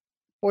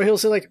 Or he'll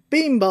say like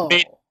Beanball.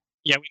 We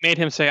made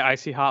him say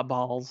Icy Hot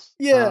Balls.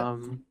 Yeah.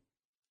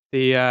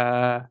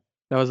 That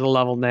was the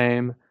level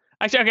name.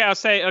 Actually, I'll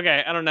say,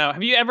 I don't know.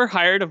 Have you ever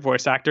hired a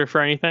voice actor for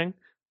anything?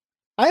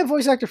 I have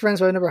voice actor friends,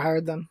 but I never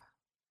hired them.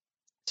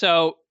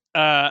 So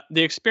the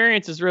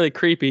experience is really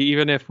creepy,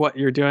 even if what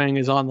you're doing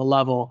is on the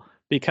level,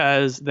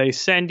 because they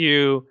send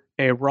you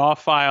a raw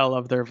file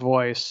of their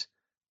voice,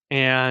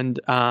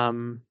 and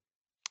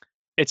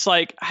it's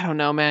like, I don't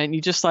know, man. You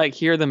just like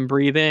hear them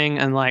breathing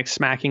and like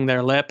smacking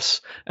their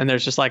lips, and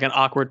there's just like an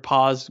awkward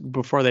pause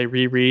before they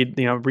read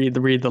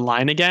the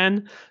line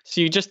again. So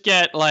you just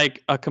get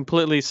like a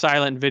completely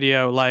silent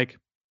video, like.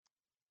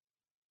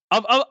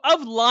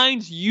 Of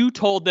lines you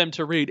told them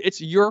to read. It's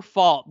your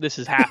fault this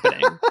is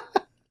happening.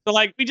 So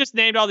like we just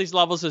named all these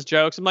levels as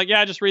jokes. I'm like,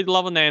 yeah, just read the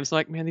level names. I'm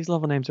like, man, these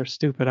level names are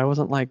stupid. I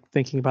wasn't like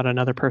thinking about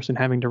another person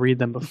having to read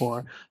them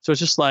before. So it's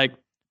just like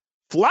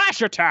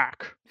Flash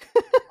Attack,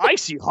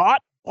 Icy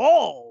Hot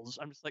Balls.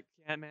 I'm just like,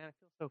 yeah, man, I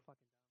feel so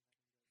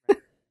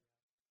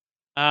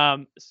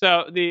fucking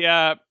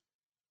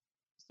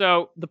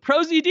so the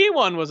ProZD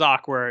one was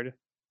awkward.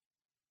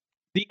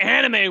 The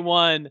anime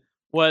one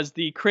was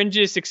the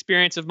cringiest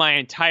experience of my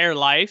entire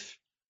life,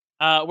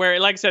 where,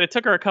 like I said, it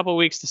took her a couple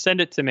weeks to send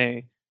it to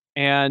me.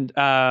 And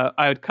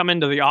I would come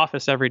into the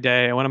office every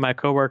day, and one of my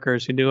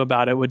coworkers who knew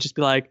about it would just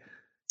be like,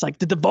 it's like,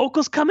 did the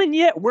vocals come in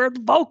yet? Where are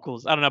the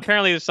vocals? I don't know.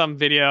 Apparently there's some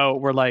video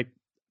where like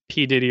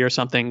P. Diddy or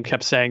something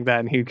kept saying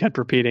that, and he kept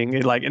repeating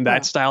it like in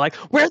that style, like,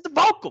 where's the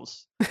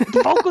vocals? Are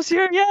the vocals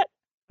here yet?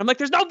 I'm like,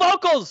 there's no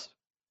vocals,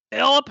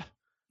 Philip.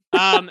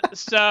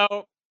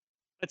 So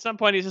at some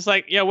point he's just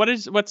like, yeah, what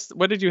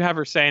did you have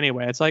her say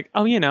anyway? It's like,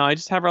 oh, I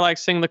just have her like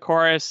sing the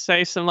chorus,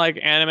 say some like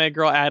anime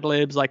girl ad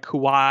libs like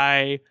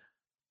kawaii.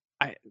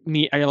 I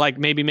like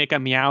maybe make a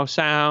meow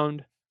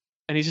sound.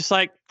 And he's just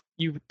like,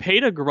 you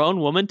paid a grown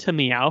woman to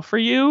meow for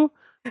you?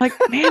 Like,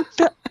 man,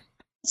 it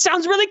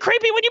sounds really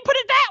creepy when you put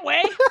it that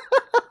way.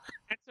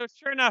 So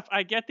sure enough,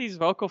 I get these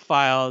vocal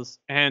files,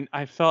 and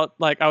I felt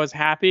like I was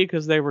happy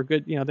because they were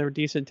good. They were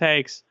decent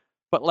takes.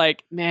 But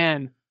like,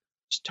 man,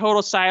 just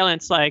total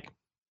silence. Like,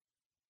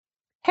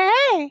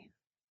 hey,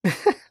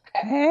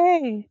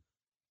 hey,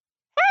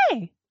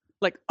 hey.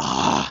 Like,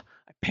 I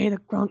pay the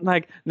grunt.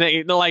 Like,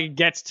 the like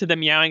gets to the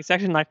meowing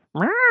section. Like,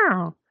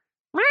 meow,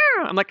 meow.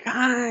 I'm like,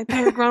 I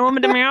pay the grown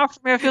woman to meow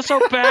for me. I feel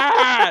so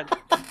bad.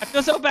 I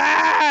feel so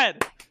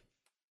bad.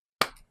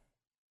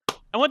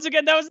 And once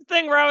again, that was the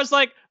thing where I was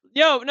like,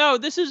 yo, no,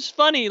 this is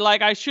funny.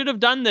 Like, I should have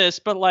done this.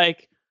 But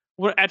like,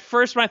 at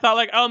first when I thought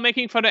like, oh,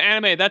 making fun of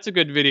anime, that's a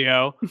good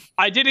video.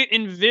 I didn't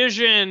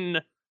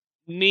envision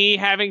me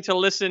having to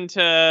listen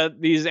to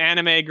these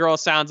anime girl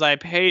sounds I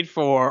paid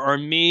for, or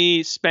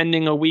me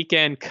spending a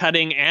weekend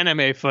cutting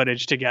anime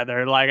footage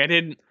together. Like, I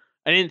didn't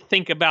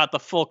think about the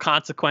full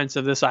consequence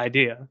of this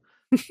idea.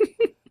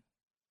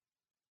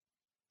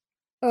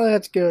 Oh,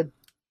 that's good.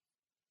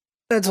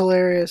 That's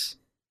hilarious.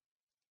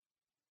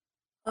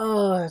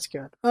 Oh, that's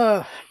good.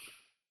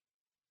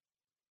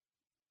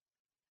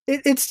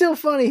 It's still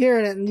funny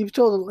hearing it, and you've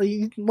told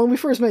it when we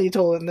first met. You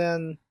told it, and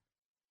then,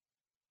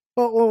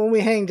 well, when we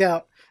hanged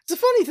out, it's a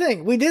funny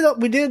thing. We did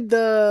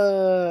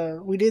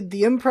the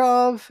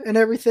improv and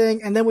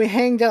everything, and then we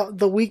hanged out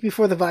the week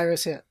before the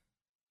virus hit.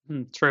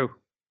 True.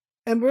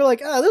 And we're like,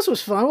 this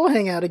was fun. We'll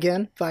hang out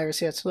again. Virus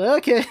hits.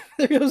 Like, okay,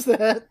 there goes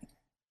that.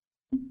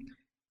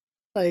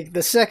 Like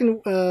the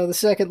second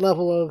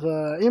level of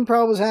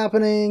improv was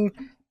happening.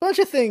 Bunch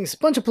of things,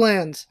 bunch of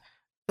plans.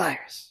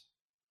 Virus.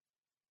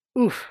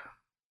 Oof.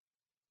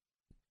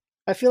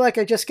 I feel like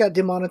I just got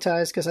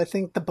demonetized because I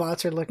think the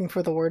bots are looking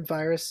for the word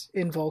virus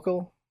in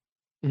vocal.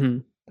 Mm-hmm.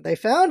 They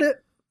found it.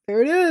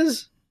 There it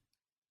is.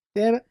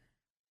 Damn it.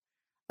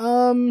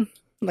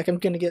 Like I'm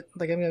gonna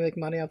make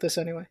money out this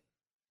anyway.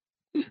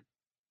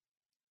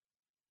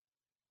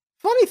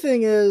 Funny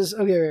thing is,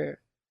 okay,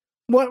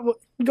 what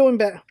going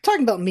back,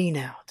 talking about me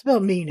now. It's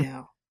about me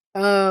now.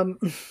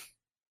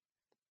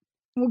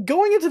 Well,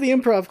 going into the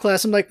improv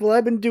class, I'm like, well,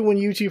 I've been doing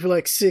YouTube for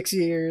like 6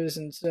 years,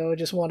 and so I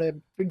just want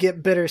to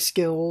get better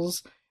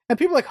skills. And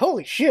people are like,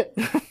 holy shit.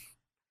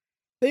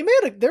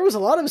 There was a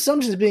lot of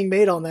assumptions being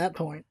made on that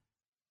point.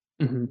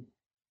 Mm-hmm.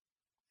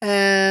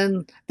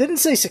 And didn't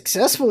say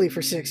successfully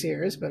for 6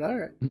 years, but all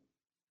right.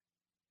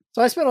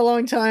 So I spent a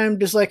long time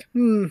just like,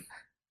 the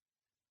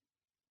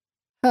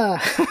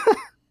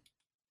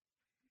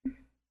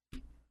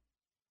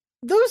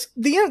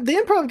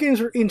improv games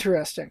were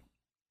interesting.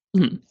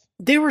 Mm-hmm.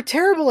 They were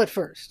terrible at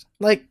first.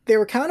 Like, they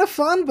were kind of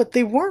fun, but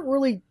they weren't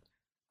really...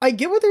 I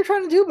get what they're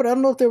trying to do, but I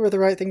don't know if they were the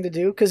right thing to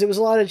do, because it was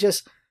a lot of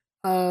just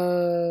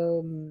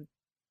giving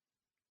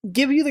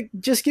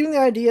the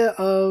idea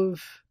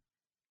of,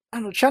 I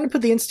don't know, trying to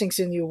put the instincts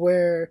in you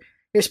where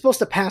you're supposed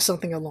to pass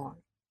something along.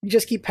 You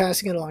just keep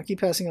passing it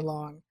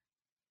along.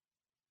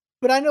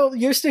 But I know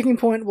your sticking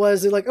point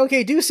was, they're like,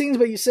 okay, do scenes,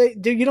 but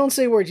you don't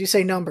say words, you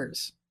say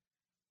numbers.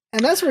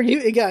 And that's where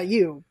it got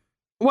you.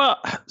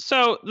 Well,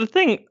 so the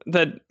thing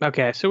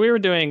so we were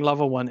doing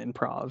level 1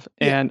 improv,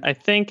 and I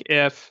think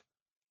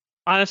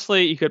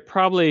honestly, you could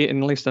probably, at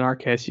least in our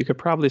case, you could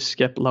probably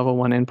skip level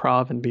 1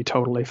 improv and be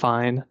totally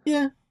fine.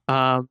 Yeah.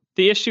 The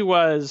issue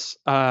was,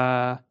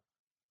 I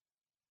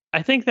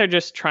think they're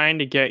just trying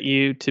to get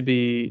you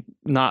to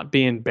not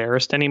be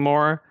embarrassed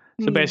anymore.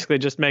 So basically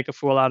just make a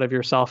fool out of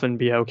yourself and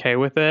be okay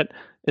with it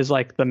is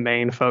like the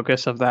main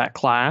focus of that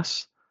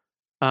class.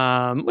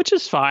 Which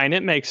is fine.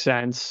 It makes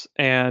sense.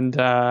 And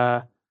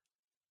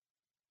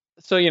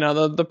so,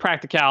 the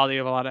practicality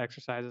of a lot of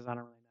exercises, I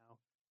don't really know.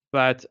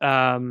 But,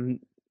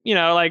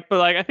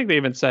 I think they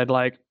even said,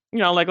 like,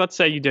 let's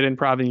say you did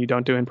improv and you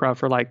don't do improv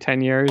for like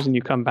 10 years and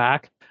you come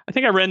back. I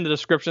think I read in the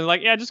description,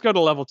 like, yeah, just go to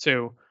level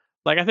 2.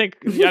 Like, I think,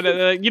 I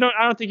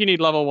don't think you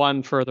need level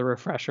 1 for the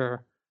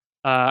refresher.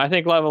 I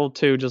think level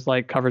 2 just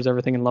like covers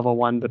everything in level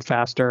 1, but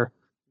faster.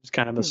 Just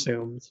kind of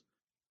assumes.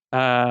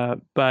 I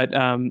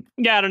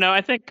don't know.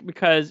 I think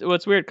because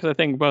I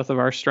think both of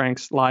our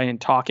strengths lie in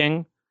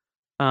talking.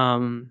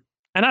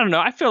 And I don't know.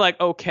 I feel like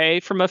okay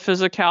from a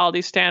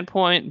physicality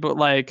standpoint, but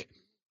like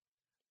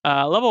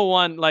level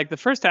 1, like the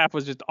first half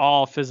was just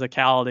all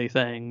physicality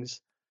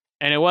things,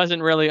 and it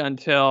wasn't really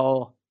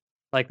until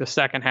like the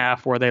second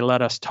half where they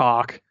let us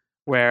talk.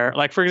 Where,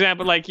 like, for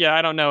example, like, yeah,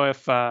 I don't know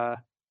if I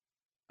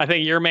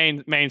think your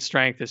main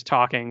strength is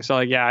talking. So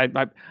like, yeah,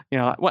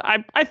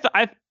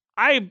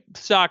 I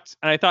sucked,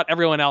 and I thought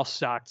everyone else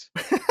sucked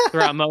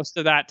throughout most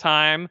of that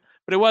time.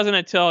 But it wasn't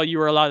until you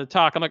were allowed to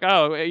talk. I'm like,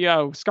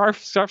 oh,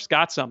 Scarf's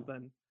got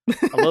something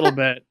a little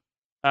bit.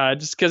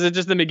 Just because it's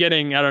just the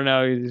beginning. I don't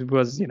know. It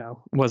was,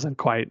 wasn't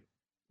quite.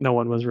 No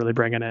one was really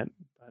bringing it.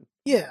 But.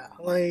 Yeah,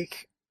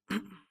 like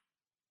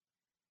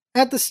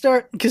at the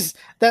start, because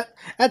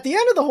at the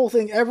end of the whole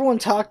thing, everyone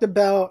talked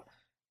about.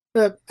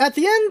 At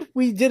the end,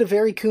 we did a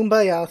very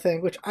kumbaya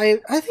thing, which I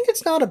think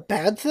it's not a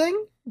bad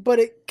thing, but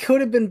it could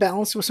have been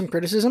balanced with some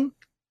criticism.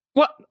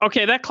 Well,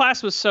 okay, that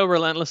class was so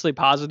relentlessly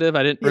positive.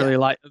 I didn't really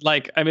like.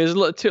 I mean, it was a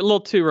little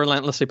too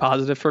relentlessly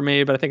positive for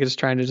me. But I think it's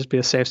trying to just be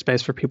a safe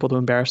space for people to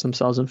embarrass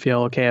themselves and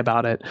feel okay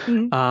about it.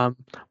 Mm-hmm.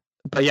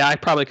 But yeah, I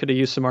probably could have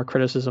used some more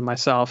criticism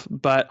myself.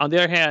 But on the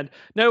other hand,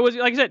 no, it was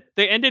like I said,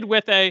 they ended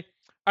with a,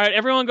 all right,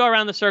 everyone go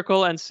around the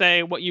circle and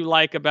say what you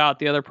like about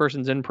the other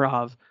person's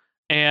improv.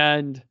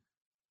 And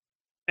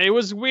it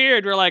was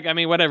weird. We're like, I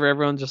mean, whatever.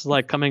 Everyone's just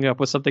like coming up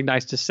with something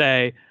nice to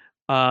say.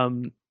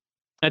 Um,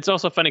 it's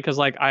also funny because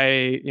like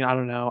I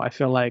don't know. I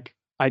feel like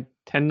I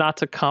tend not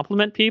to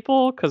compliment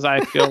people because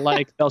I feel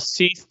like they'll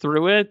see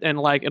through it and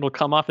like it'll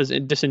come off as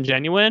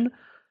disingenuous.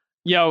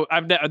 Yo,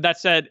 that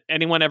said,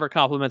 anyone ever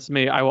compliments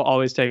me, I will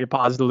always take it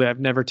positively. I've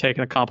never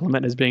taken a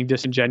compliment as being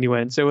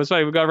disingenuous. So it was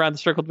funny. We go around the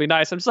circle to be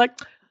nice. I'm just like,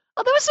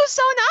 oh, that was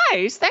so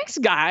nice. Thanks,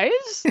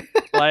 guys.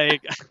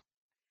 Like,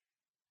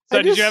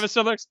 so did you have a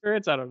similar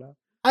experience? I don't know.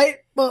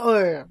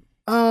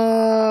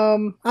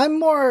 I'm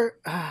more.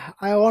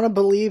 I want to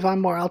believe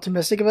I'm more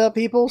optimistic about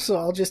people, so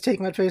I'll just take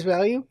them at face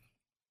value.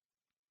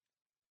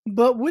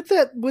 But with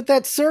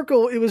that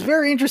circle, it was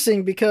very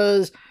interesting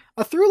because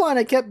a through line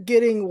I kept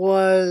getting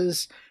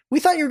was we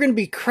thought you were going to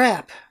be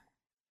crap,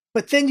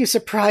 but then you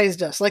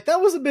surprised us. Like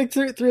that was a big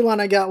through line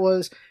I got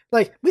was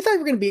like we thought you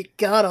were going to be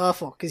god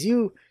awful because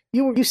you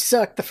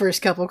sucked the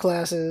first couple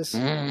classes,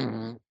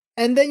 and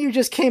then you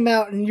just came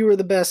out and you were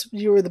the best.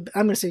 I'm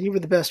going to say you were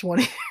the best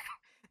one.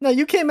 No,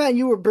 you came out and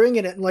you were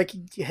bringing it and like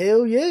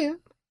hell yeah,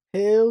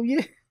 hell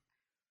yeah.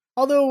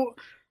 Although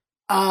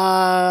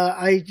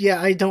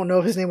I don't know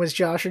if his name was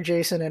Josh or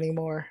Jason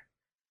anymore.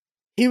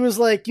 He was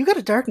like, "You got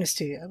a darkness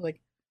to you." I'm like,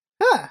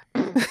 "Huh."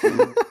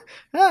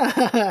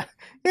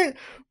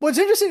 What's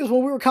interesting is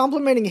when we were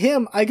complimenting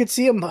him, I could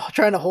see him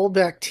trying to hold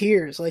back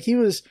tears. Like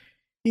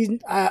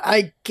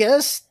I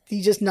guess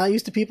he's just not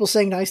used to people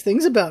saying nice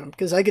things about him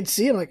because I could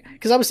see him like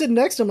because I was sitting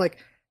next to him like,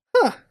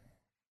 "Huh."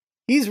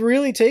 He's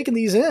really taking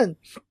these in.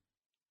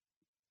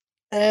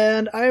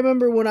 And I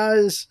remember when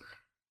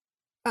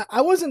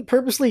I wasn't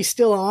purposely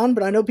still on,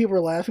 but I know people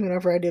were laughing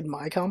whenever I did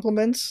my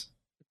compliments.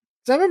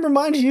 So I remember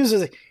mine to use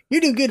as like,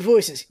 you do good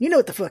voices. You know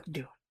what the fuck you're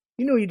doing.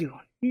 You know what you're doing.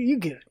 You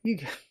good. You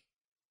good.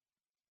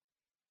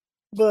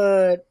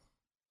 But,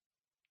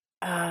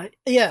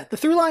 yeah, the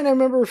through line I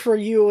remember for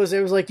you was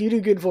it was like, you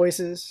do good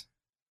voices.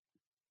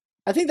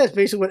 I think that's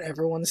basically what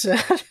everyone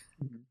said.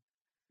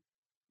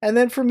 And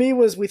then for me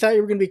was, we thought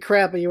you were going to be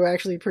crap, but you were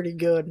actually pretty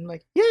good. And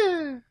like,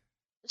 yeah.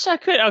 So I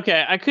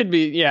could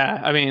be, yeah.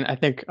 I mean, I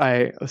think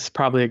I was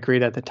probably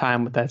agreed at the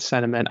time with that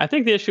sentiment. I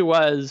think the issue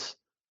was,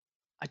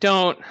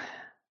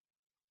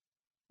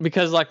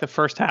 because like the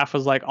first half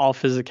was like all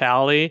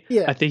physicality.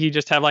 Yeah. I think you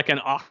just have like an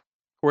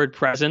awkward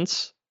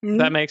presence. Mm-hmm. If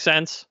that makes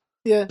sense.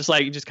 Yeah. Just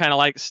like, you just kind of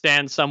like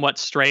stand somewhat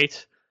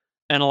straight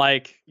and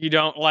like, you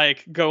don't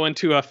like go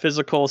into a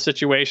physical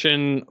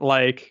situation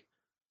like,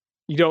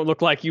 you don't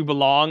look like you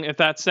belong, if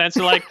that sense.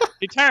 So like the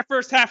entire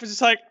first half is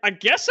just like, I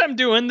guess I'm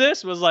doing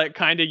this was like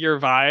kind of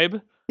your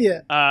vibe. Yeah.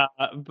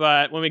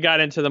 But when we got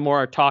into the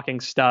more talking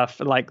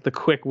stuff, like the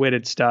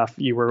quick-witted stuff,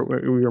 we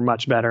were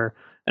much better.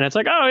 And it's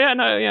like, oh yeah,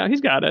 no, yeah,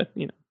 he's got it,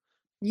 you know.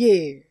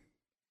 Yeah.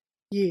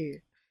 Yeah.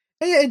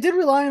 It did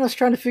rely on us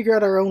trying to figure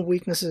out our own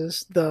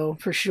weaknesses, though,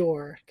 for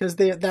sure. Because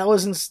that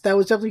was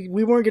definitely,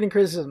 we weren't getting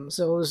criticism,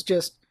 so it was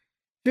just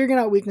figuring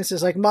out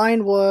weaknesses. Like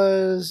mine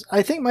was,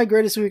 I think my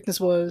greatest weakness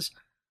was,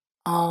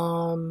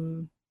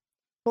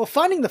 well,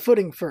 finding the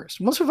footing first.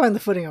 Once we find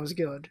the footing, I was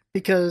good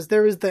because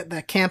there was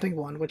that camping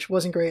one, which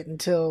wasn't great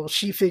until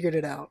she figured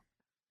it out,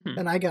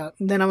 and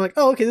then I'm like,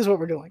 oh, okay, this is what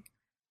we're doing.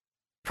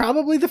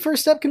 Probably the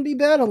first step can be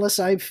bad unless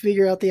I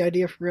figure out the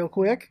idea real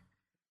quick,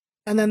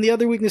 and then the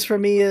other weakness for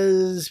me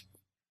is,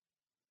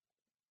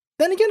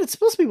 then again, it's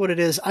supposed to be what it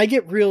is. I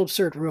get real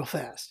absurd real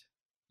fast,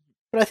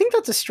 but I think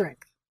that's a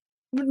strength.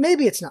 But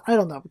maybe it's not. I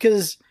don't know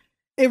because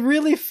it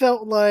really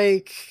felt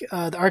like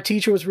our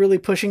teacher was really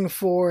pushing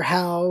for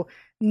how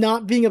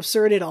not being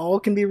absurd at all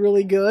can be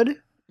really good.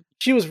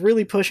 She was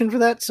really pushing for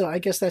that, so I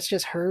guess that's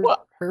just her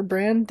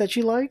brand that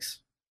she likes.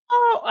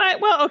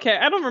 Oh, okay.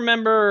 I don't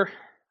remember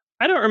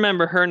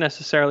her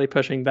necessarily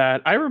pushing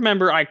that. I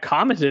remember I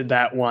commented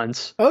that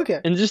once.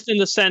 Okay. And just in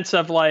the sense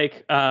of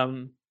like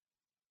the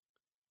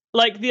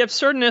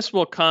absurdness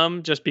will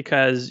come just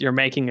because you're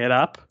making it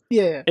up.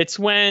 Yeah. It's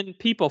when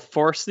people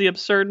force the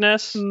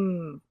absurdness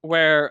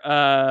where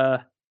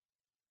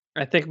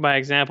I think my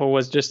example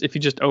was just if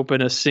you just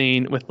open a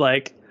scene with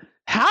like,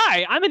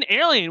 hi, I'm an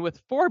alien with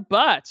 4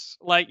 butts.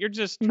 Like you're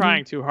just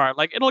trying too hard.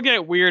 Like it'll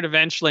get weird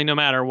eventually no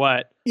matter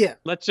what. Yeah.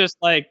 Let's just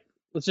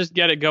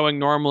get it going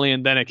normally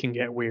and then it can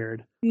get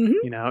weird. Mm-hmm.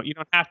 You know, you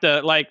don't have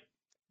to like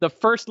the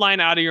first line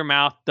out of your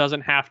mouth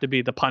doesn't have to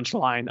be the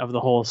punchline of the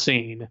whole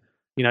scene.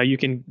 You know, you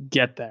can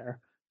get there.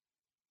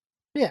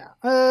 Yeah.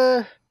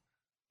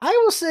 I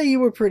will say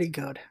you were pretty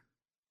good.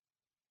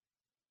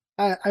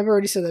 I've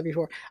already said that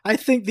before. I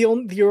think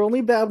your only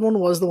bad one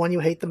was the one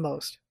you hate the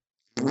most.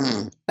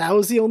 That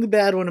was the only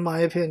bad one in my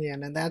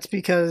opinion, and that's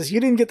because you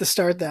didn't get to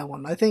start that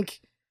one. I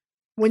think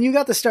when you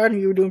got to start,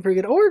 you were doing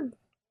pretty good. Or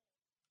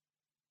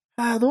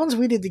the ones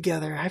we did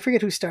together, I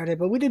forget who started,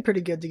 but we did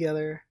pretty good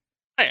together.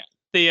 Oh,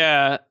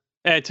 yeah.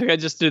 I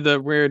just did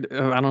the weird.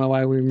 I don't know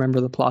why we remember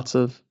the plots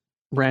of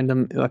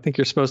random. I think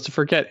you're supposed to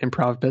forget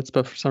improv bits,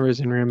 but for some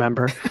reason you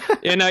remember.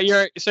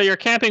 Your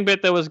camping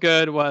bit that was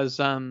good was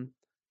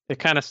it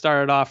kind of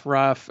started off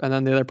rough, and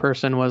then the other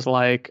person was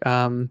like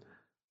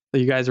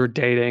you guys were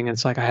dating, and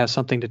it's like I have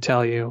something to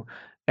tell you,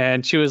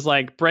 and she was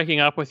like breaking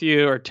up with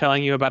you or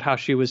telling you about how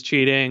she was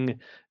cheating,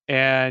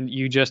 and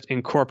you just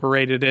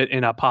incorporated it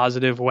in a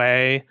positive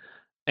way,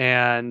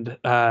 and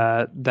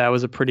that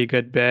was a pretty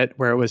good bit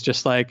where it was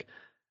just like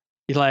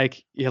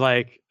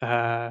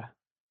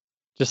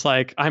just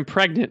like I'm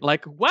pregnant,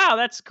 like wow,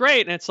 that's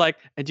great, and it's like,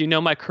 and do you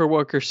know my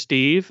coworker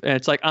Steve? And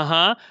it's like,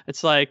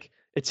 it's like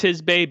it's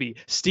his baby.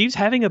 Steve's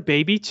having a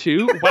baby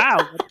too. Wow,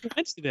 what a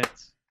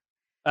coincidence.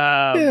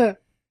 Yeah.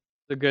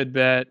 A good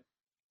bit.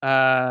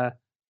 Yeah,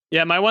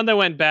 my one that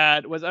went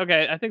bad was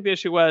okay. I think the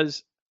issue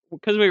was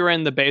because we were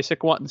in the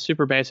basic one, the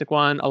super basic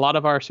one. A lot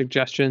of our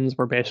suggestions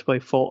were basically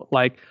full,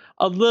 like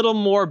a little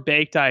more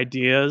baked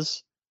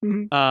ideas.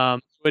 Mhm.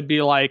 Would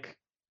be like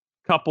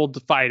coupled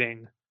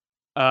fighting,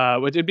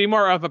 which would be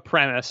more of a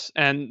premise.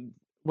 And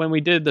when we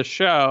did the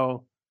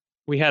show,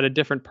 we had a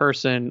different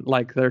person,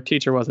 like their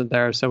teacher wasn't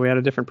there, so we had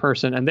a different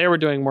person, and they were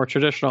doing more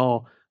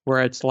traditional,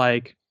 where it's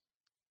like,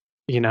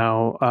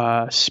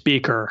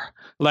 speaker.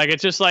 Like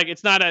it's just like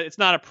it's not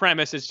a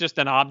premise, it's just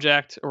an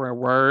object or a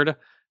word,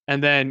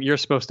 and then you're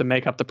supposed to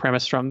make up the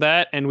premise from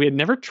that. And we had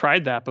never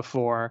tried that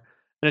before.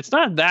 And it's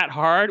not that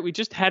hard. We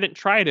just hadn't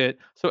tried it.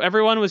 So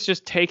everyone was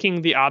just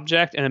taking the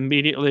object and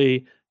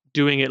immediately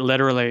doing it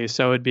literally.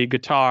 So it'd be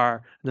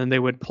guitar, and then they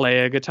would play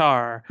a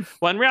guitar.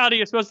 Well, in reality,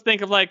 you're supposed to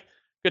think of like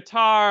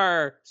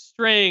guitar,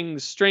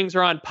 strings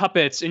are on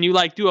puppets, and you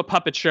like do a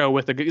puppet show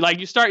with you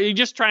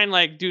just try and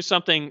like do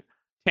something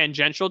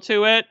tangential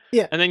to it,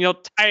 Yeah. and then you'll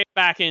tie it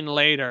back in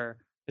later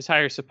is how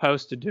you're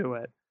supposed to do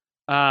it.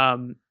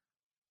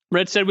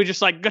 Red said we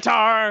just like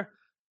guitar,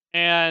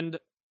 and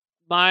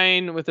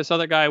mine with this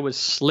other guy was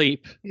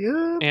sleep.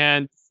 Yeah.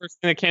 And first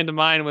thing that came to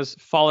mind was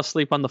fall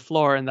asleep on the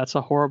floor, and that's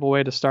a horrible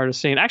way to start a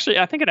scene. Actually,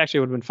 I think it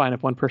actually would have been fine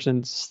if one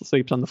person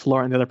sleeps on the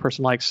floor and the other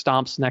person like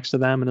stomps next to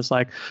them and is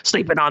like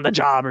sleeping on the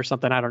job or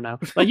something. I don't know.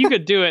 Like you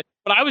could do it,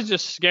 but I was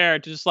just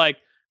scared to just like,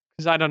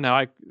 because I don't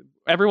know.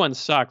 Everyone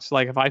sucks.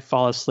 Like if I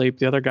fall asleep,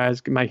 the other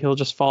guys he'll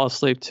just fall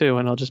asleep too,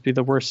 and it'll just be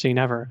the worst scene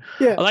ever.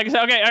 Yeah. Like I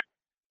said, okay,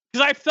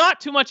 because I've thought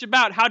too much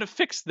about how to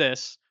fix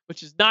this,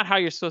 which is not how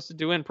you're supposed to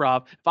do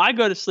improv. If I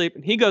go to sleep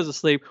and he goes to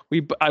sleep,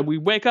 we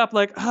wake up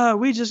like, oh,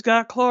 we just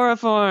got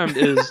chloroformed,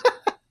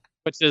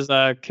 which is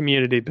a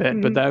community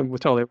bit, but that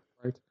would totally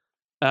worked.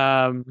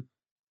 Yeah,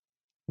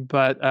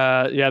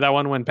 that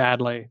one went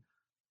badly.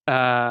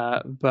 Okay.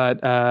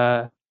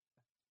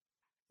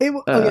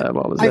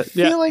 What was it? I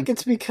feel like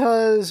it's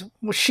because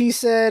she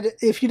said,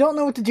 if you don't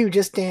know what to do,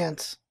 just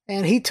dance.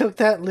 And he took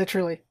that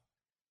literally.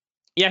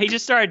 Yeah, he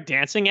just started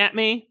dancing at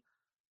me,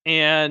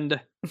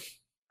 and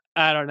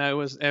I don't know.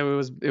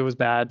 It was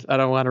bad. I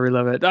don't want to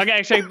relive it. Okay,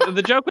 actually,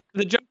 the joke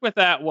with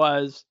that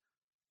was,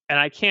 and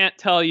I can't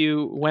tell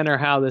you when or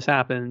how this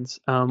happens.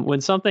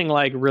 When something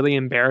like really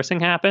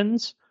embarrassing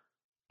happens,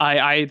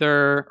 I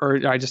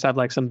just have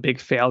like some big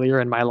failure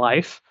in my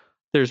life.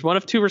 There's one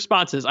of two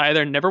responses. I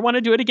either never want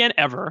to do it again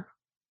ever,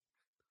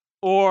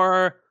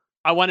 or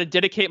I want to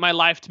dedicate my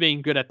life to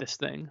being good at this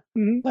thing.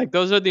 Mm-hmm. Like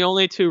those are the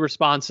only two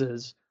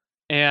responses.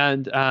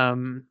 And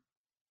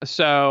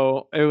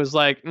so it was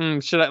like,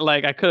 should I,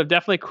 like, I could have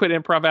definitely quit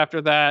improv after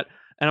that.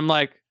 And I'm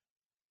like,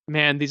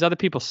 man, these other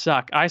people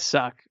suck. I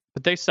suck,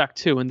 but they suck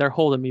too. And they're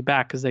holding me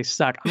back because they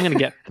suck. I'm going to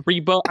get 3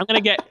 books.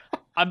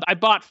 I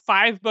bought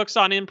 5 books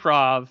on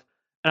improv,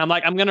 and I'm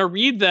like, I'm going to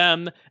read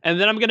them, and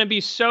then I'm going to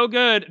be so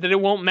good that it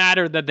won't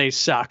matter that they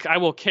suck. I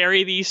will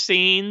carry these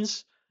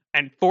scenes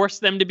and force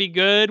them to be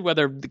good,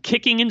 whether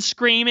kicking and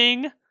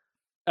screaming,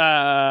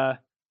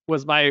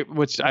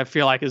 which I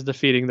feel like is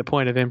defeating the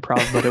point of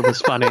improv, but it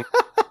was funny.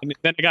 And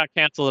then it got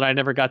canceled and I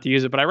never got to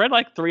use it, but I read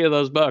like 3 of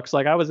those books.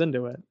 Like I was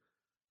into it.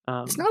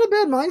 It's not a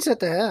bad mindset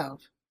to have,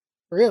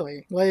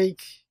 really. Like,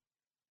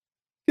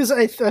 because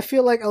I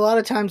feel like a lot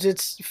of times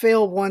it's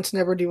fail once,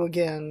 never do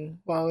again.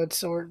 And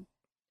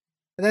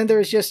then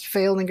there's just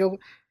fail and go.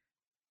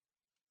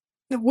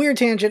 Weird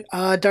tangent.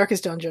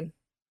 Darkest Dungeon.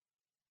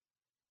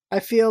 I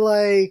feel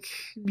like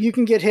you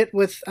can get hit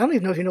with. I don't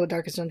even know if you know what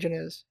Darkest Dungeon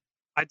is.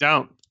 I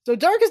don't. So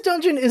Darkest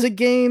Dungeon is a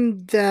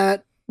game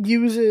that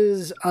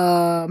uses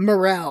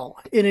morale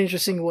in an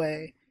interesting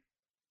way,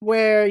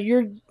 where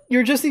you're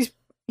just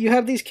you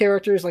have these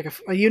characters like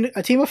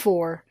a team of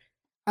 4,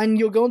 and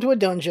you'll go into a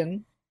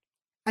dungeon,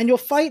 and you'll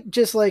fight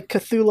just like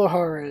Cthulhu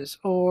horrors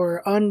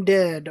or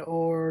undead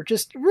or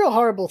just real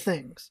horrible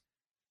things,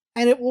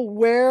 and it will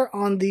wear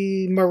on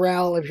the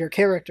morale of your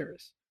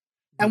characters.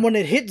 And when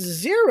it hits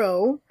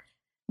 0,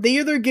 they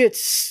either get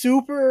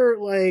super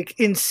like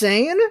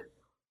insane,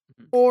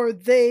 or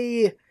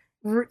they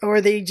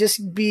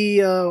just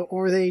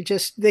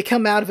they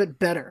come out of it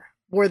better,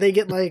 where they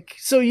get like,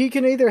 so you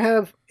can either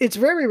have, it's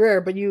very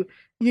rare, but you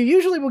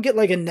usually will get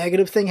like a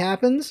negative thing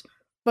happens,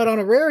 but on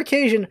a rare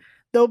occasion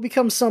they'll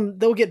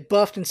get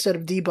buffed instead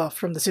of debuffed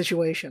from the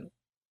situation.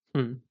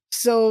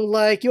 So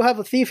like you'll have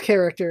a thief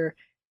character,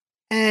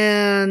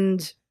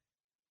 and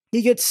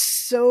he gets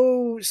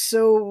so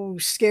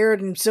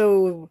scared and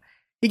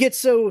he gets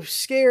so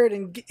scared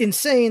and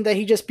insane that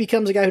he just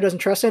becomes a guy who doesn't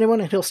trust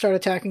anyone, and he'll start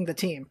attacking the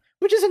team,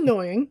 which is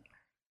annoying.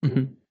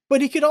 Mm-hmm.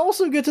 But he could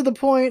also get to the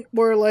point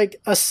where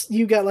like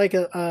you got like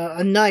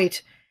a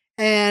knight,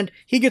 and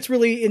he gets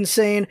really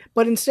insane,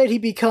 but instead he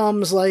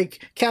becomes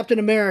like Captain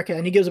America,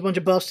 and he gives a bunch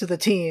of buffs to the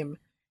team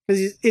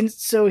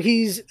so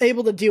he's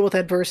able to deal with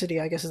adversity,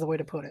 I guess is the way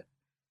to put it.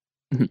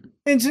 Mm-hmm.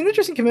 It's an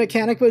interesting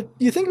mechanic, but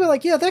you think about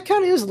like, yeah, that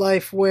kind of is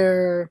life,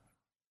 where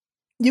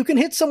you can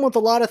hit someone with a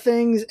lot of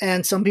things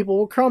and some people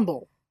will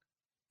crumble.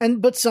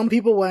 But some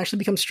people will actually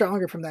become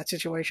stronger from that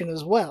situation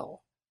as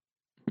well.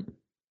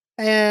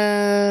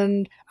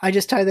 And I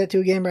just tied that to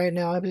a game right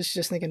now. I was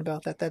just thinking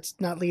about that. That's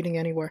not leading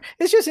anywhere.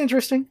 It's just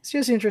interesting.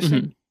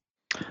 Mm-hmm.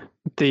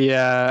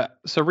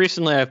 So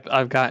recently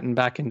I've gotten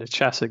back into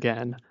chess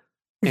again.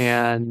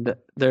 And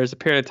there's a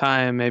period of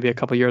time, maybe a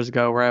couple years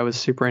ago, where I was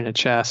super into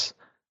chess.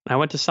 I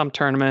went to some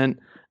tournament,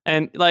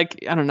 and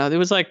like, I don't know, it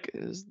was a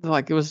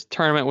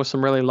tournament with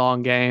some really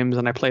long games,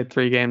 and I played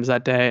 3 games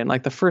that day, and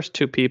like the first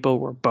 2 people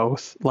were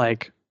both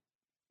like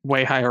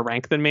way higher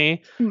ranked than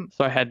me,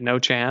 so I had no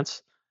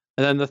chance.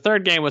 And then the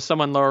third game was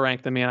someone lower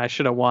ranked than me, and I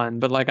should have won,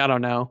 but like, I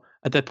don't know.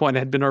 At that point, it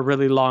had been a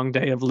really long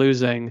day of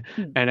losing,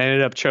 and I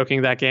ended up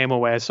choking that game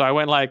away. So I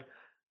went like,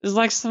 it was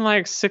like some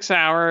like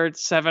 6-hour,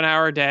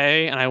 7-hour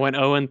day, and I went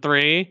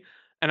 0-3,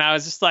 and I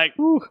was just like,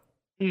 ooh,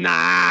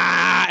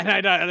 nah,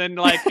 and then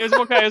like it was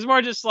okay. It was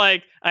more just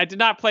like I did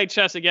not play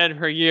chess again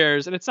for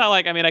years, and it's not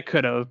like, I mean, I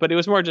could have, but it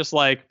was more just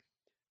like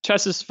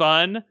chess is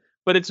fun,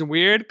 but it's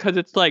weird because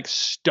it's like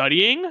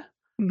studying.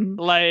 Mm-hmm.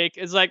 Like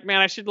it's like,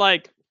 man, I should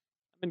like,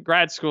 I'm in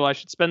grad school, I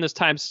should spend this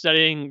time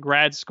studying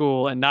grad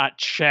school and not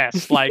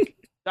chess. Like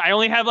I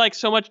only have like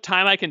so much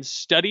time I can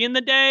study in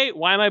the day.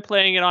 Why am I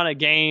playing it on a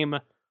game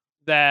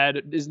that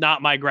is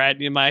not my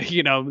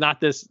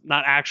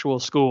not actual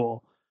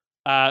school,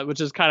 which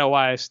is kind of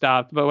why I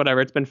stopped, but whatever,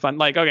 it's been fun.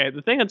 Like, okay,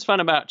 the thing that's fun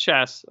about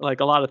chess, like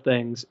a lot of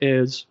things,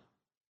 is,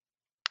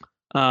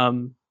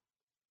 okay,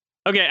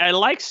 I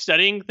like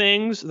studying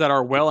things that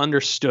are well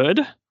understood,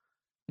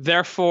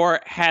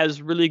 therefore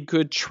has really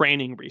good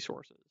training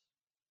resources.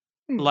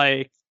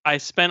 Like, I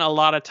spent a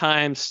lot of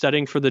time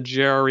studying for the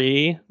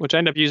GRE, which I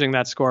ended up using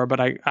that score,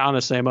 but I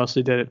honestly, I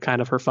mostly did it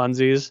kind of for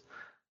funsies.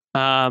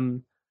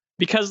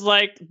 Because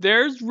like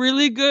there's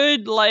really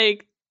good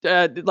like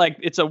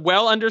it's a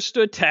well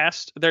understood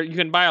test. There you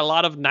can buy a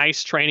lot of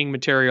nice training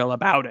material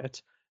about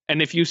it,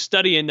 and if you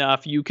study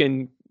enough, you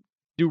can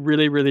do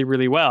really, really,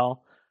 really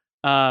well.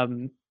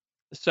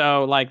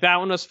 So like that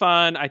one was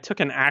fun. I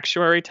took an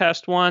actuary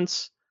test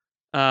once.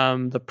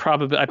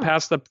 I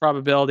passed the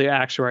probability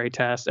actuary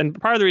test, and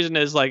part of the reason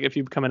is like if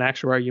you become an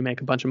actuary, you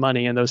make a bunch of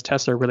money, and those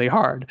tests are really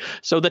hard.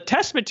 So the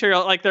test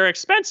material, like they're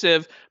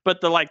expensive,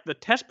 but the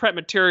test prep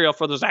material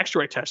for those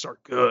actuary tests are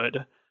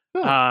good.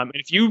 And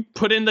if you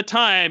put in the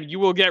time, you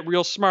will get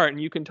real smart,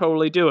 and you can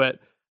totally do it.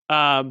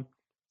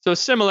 So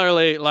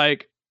similarly,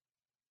 like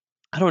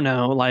I don't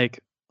know,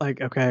 like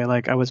okay,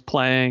 like I was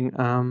playing,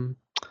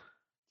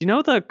 you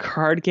know the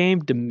card game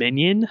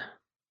Dominion?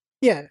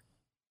 Yeah.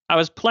 I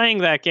was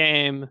playing that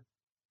game,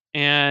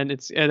 and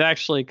it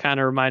actually kind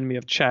of reminded me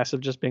of chess, of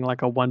just being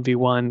like a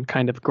 1v1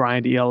 kind of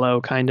grind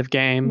ELO kind of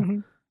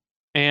game.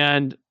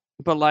 Mm-hmm.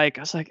 But like,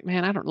 I was like,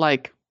 man, I don't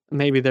like,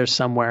 maybe there's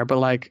somewhere, but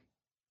like,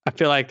 I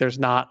feel like there's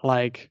not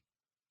like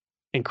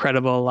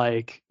incredible,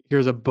 like,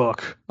 here's a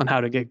book on how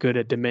to get good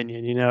at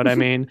Dominion. You know what I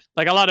mean?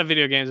 Like a lot of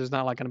video games, there's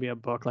not like going to be a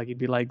book. Like you'd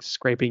be like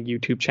scraping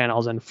YouTube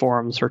channels and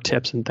forums for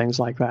tips and things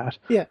like that.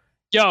 Yeah.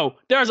 Yo,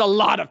 there's a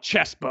lot of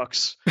chess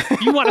books.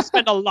 If you want to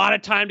spend a lot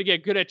of time to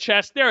get good at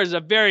chess, there is a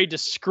very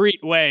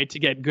discreet way to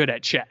get good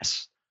at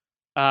chess,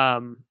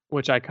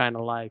 which I kind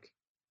of like.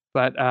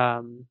 But so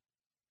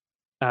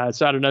I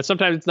don't know.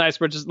 Sometimes it's nice,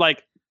 but just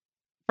like,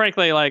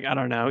 frankly, like I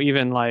don't know,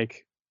 even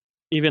like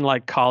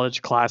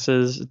college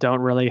classes don't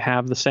really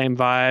have the same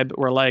vibe.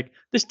 Where like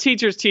this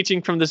teacher's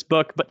teaching from this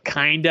book, but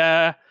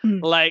kinda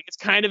like it's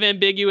kind of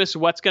ambiguous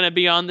what's going to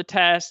be on the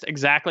test,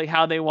 exactly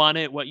how they want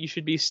it, what you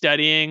should be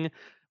studying.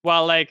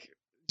 While like,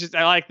 just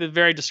I like the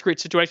very discrete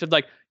situations,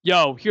 like,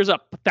 yo, here's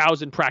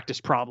 1,000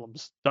 practice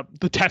problems.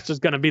 The test is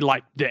gonna be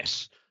like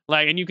this,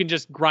 like, and you can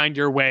just grind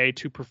your way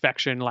to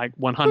perfection, like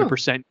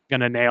 100%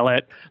 gonna nail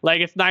it.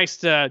 Like, it's nice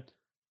to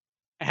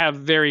have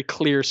very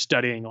clear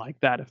studying like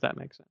that, if that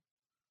makes sense.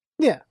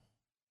 Yeah,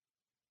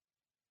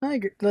 I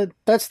agree.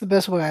 That's the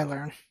best way I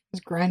learn, is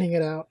grinding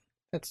it out.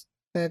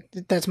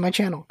 That's my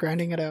channel,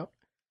 grinding it out.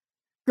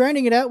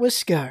 Grinding it out with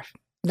Scarf,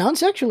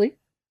 non-sexually.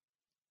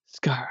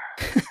 Scarf.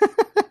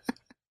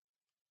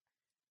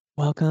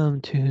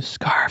 Welcome to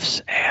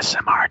Scarf's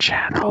ASMR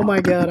channel. Oh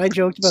my god, I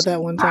joked about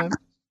that one time.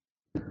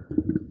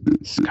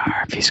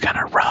 Scarf, he's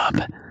gonna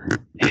rub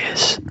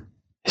his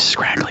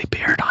scraggly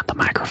beard on the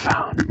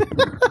microphone.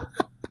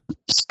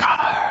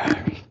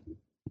 Scarf.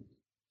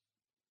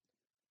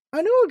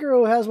 I know a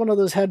girl who has one of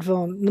those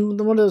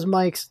headphones, one of those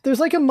mics.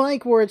 There's like a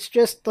mic where it's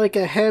just like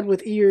a head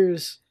with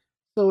ears,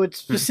 so it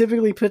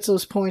specifically puts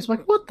those points. I'm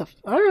like, what the?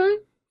 All right.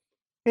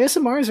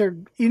 ASMRs are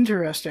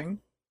interesting.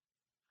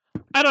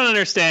 I don't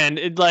understand.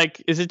 It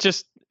like is it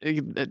just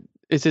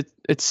is it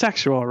it's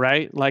sexual,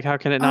 right? Like how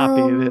can it not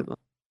be? Um,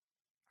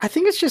 I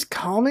think it's just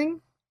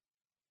calming.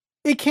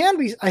 It can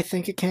be. I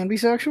think it can be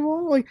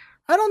sexual. Like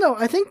I don't know.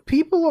 I think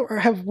people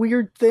have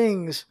weird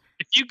things.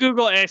 If you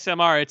Google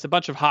ASMR, it's a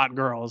bunch of hot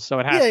girls, so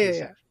it Yeah, has to yeah, be yeah,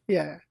 sexual.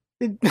 yeah.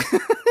 It,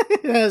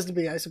 it has to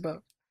be, I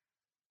suppose.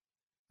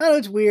 I know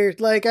it's weird.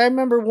 Like I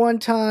remember one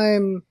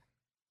time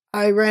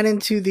I ran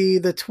into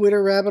the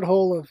Twitter rabbit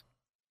hole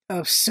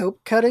of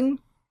soap cutting.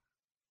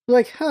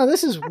 Like, huh,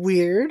 this is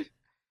weird.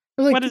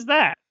 What Like, is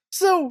that?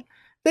 so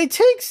they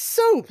take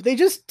soap. They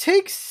just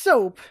take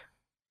soap,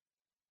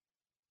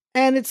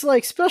 and it's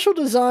like special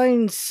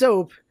design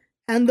soap,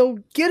 and they'll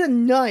get a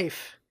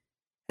knife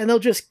and they'll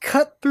just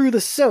cut through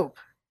the soap.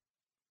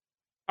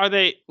 Are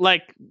they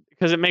like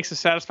because it makes a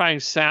satisfying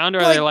sound, or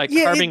are they Like, like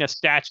yeah, carving a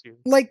statue?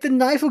 like the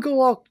knife will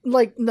go all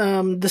like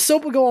the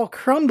soap will go all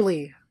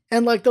crumbly.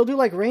 And like they'll do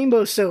like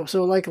rainbow soap,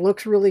 so it like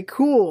looks really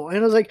cool. And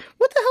I was like,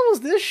 "What the hell is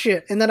this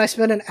shit?" And then I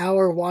spent an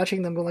hour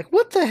watching them, going like,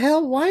 "What the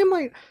hell? Why am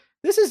I?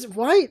 This is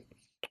why?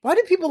 Why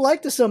do people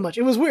like this so much?"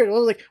 It was weird. I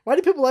was like, "Why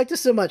do people like this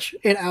so much?"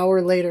 An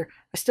hour later,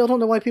 I still don't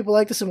know why people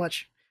like this so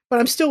much, but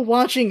I'm still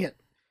watching it.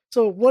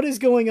 So what is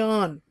going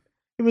on?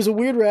 It was a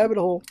weird rabbit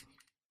hole.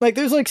 Like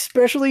there's like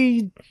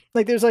specially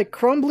like there's like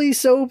crumbly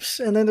soaps,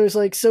 and then there's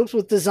like soaps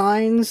with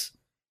designs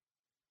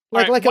All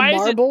right, like a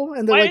marble,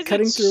 and they're why like is it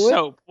cutting through it.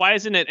 soap? Why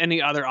isn't it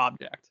any other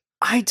object?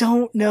 I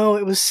don't know.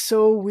 It was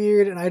so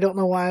weird, and I don't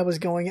know why I was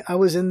going. I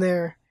was in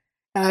there,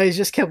 and I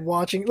just kept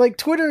watching. Like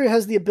Twitter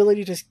has the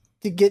ability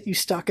to get you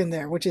stuck in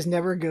there, which is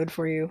never good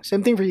for you.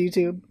 Same thing for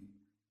YouTube.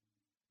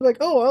 Like,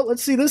 oh well,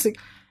 let's see this thing.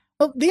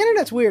 Well, the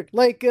internet's weird.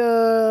 Like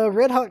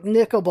Red Hot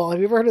Nickel Ball. Have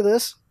you ever heard of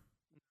this?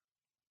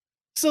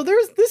 So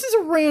this is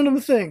a random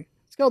thing.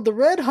 It's called the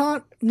Red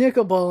Hot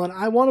Nickel Ball, and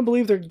I want to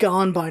believe they're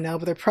gone by now,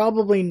 but they're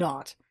probably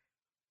not.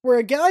 Where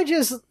a guy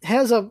just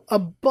has a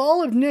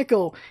ball of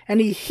nickel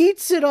and he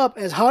heats it up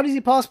as hot as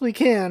he possibly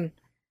can,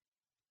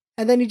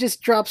 and then he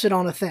just drops it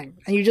on a thing,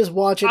 and you just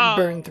watch it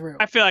burn Oh, through.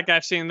 I feel like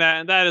I've seen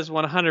that. That is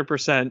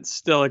 100%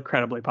 still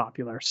incredibly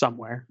popular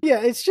somewhere.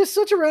 Yeah, it's just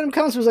such a random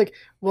concept. It's like,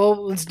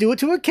 well, let's do it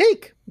to a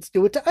cake. Let's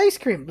do it to ice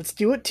cream. Let's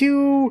do it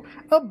to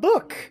a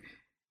book.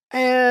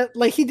 And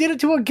like he did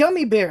it to a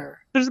gummy bear.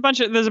 There's a bunch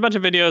of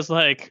videos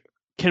like,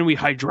 can we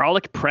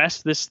hydraulic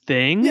press this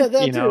thing? Yeah,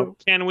 that You know, too.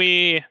 can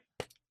we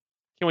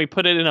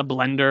put it in a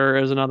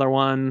blender? Is another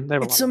one. They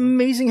have a It's lot of them.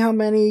 amazing how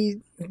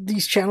many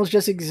these channels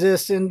just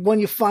exist, and when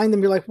you find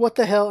them, you're like, "What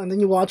the hell?" And then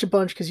you watch a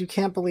bunch because you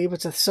can't believe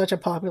such a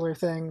popular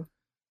thing.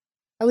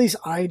 At least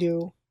I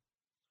do.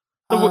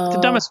 The Uh,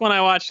 dumbest one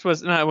I watched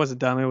was no, it wasn't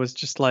dumb. It was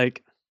just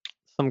like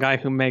some guy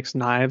who makes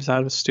knives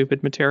out of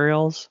stupid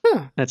materials. huh.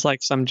 And it's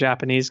like some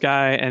Japanese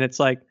guy, and it's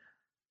like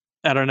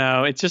I don't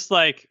know. It's just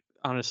like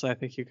honestly, I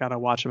think you gotta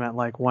watch him at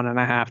like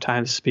 1.5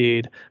 times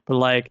speed. But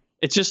like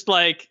it's just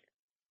like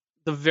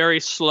the very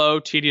slow,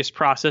 tedious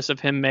process of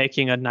him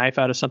making a knife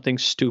out of something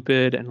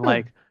stupid and Huh.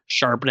 like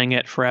sharpening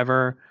it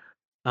forever.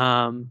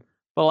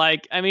 But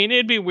like, I mean,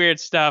 it'd be weird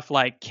stuff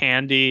like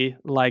candy.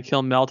 Like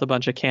he'll melt a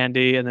bunch of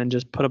candy and then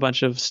just put a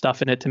bunch of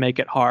stuff in it to make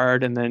it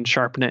hard, and then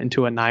sharpen it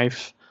into a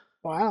knife.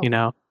 You Wow.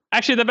 know,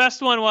 actually, the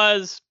best one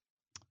was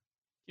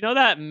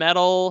that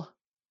metal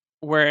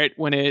where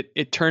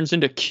it turns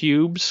into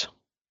cubes.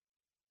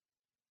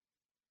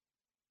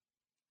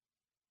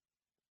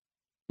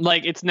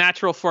 Like its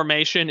natural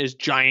formation is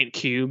giant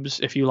cubes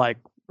if you like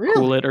cool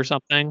Really? it or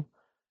something.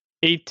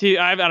 I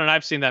don't know.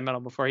 I've seen that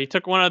metal before. He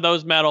took one of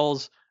those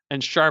metals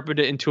and sharpened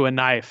it into a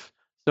knife.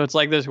 So it's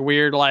like this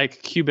weird,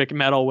 like cubic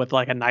metal with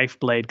like a knife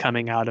blade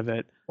coming out of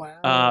it. Wow.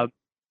 Uh,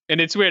 and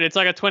it's weird. It's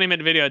like a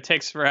 20-minute video. It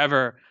takes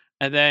forever,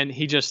 and then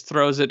he just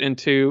throws it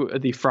into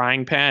the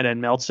frying pan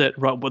and melts it.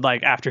 With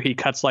like after he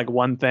cuts like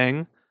one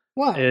thing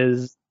Wow.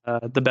 is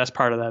the best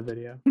part of that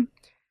video.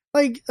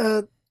 Like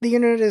the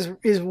internet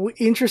is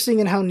interesting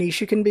in how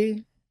niche it can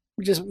be.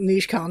 Just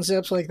niche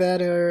concepts like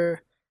that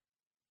are.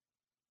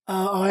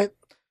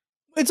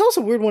 It's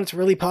also weird when it's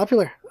really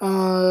popular.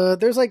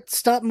 There's like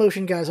stop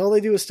motion guys. All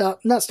they do is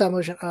not stop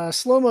motion.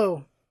 Slow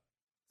mo.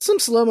 Some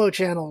slow mo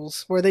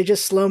channels where they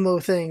just slow mo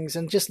things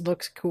and just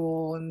looks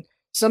cool. And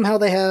somehow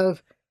they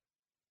have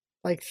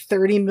like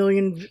 30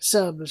 million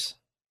subs.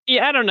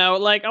 Yeah, I don't know.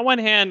 Like on one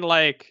hand,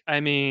 like I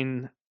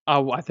mean,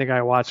 I think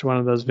I watched one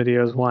of those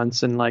videos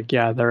once, and like,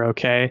 yeah, they're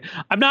okay.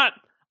 I'm not.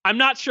 I'm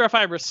not sure if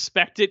I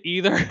respect it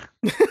either.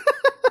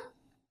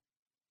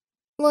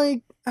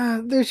 Like,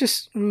 there's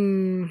just.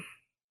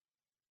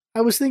 I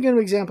was thinking of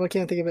an example. I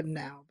can't think of it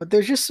now, but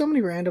there's just so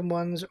many random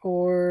ones,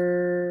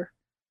 or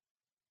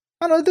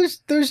I don't know.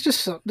 There's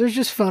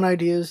just fun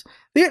ideas.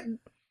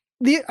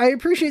 The I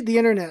appreciate the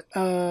internet.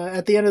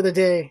 At the end of the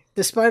day,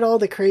 despite all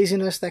the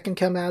craziness that can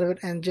come out of it,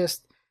 and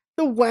just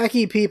the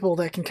wacky people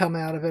that can come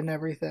out of it and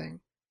everything.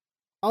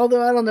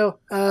 Although I don't know,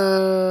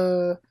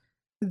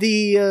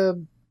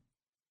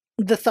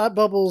 the thought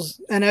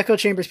bubbles and echo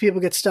chambers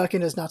people get stuck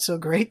in is not so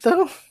great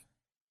though.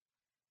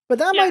 But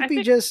that Yeah, might I be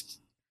think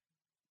just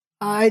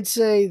I'd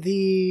say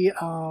the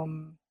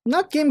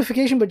not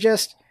gamification, but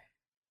just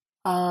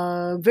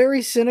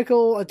Very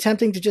cynical,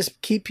 attempting to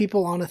just keep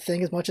people on a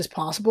thing as much as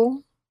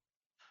possible.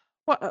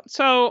 Well,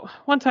 so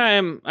one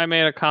time I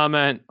made a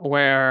comment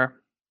where,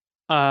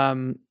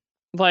 um,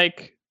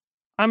 like,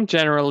 I'm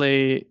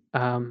generally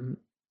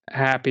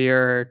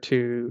happier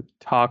to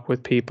talk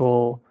with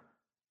people,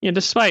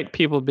 despite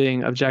people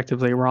being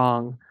objectively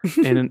wrong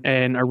in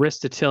an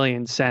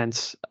Aristotelian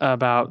sense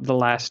about the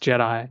Last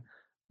Jedi.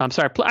 I'm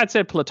sorry, I'd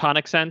say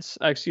Platonic sense.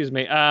 Excuse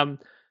me.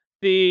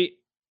 The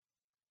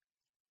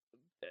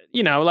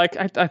like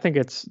I think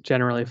it's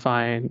generally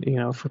fine,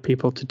 for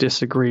people to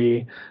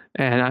disagree.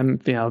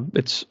 And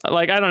it's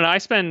like, I don't know, I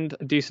spend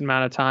a decent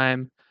amount of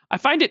time. I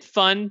find it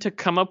fun to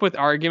come up with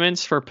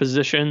arguments for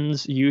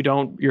positions you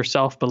don't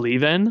yourself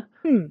believe in.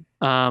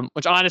 Hmm.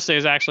 Which honestly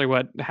is actually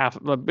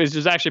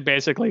is actually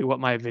basically what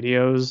my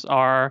videos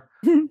are.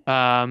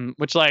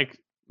 Which, like,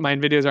 my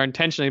videos are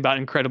intentionally about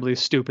incredibly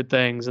stupid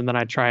things, and then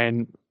I try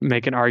and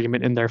make an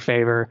argument in their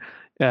favor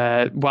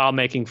while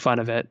making fun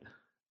of it.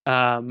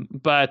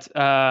 But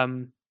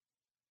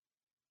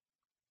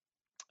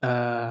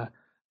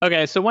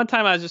okay, so one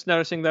time I was just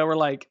noticing, though, we're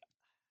like,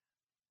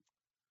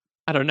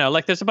 I don't know,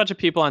 like, there's a bunch of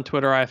people on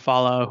Twitter I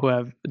follow who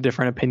have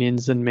different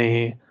opinions than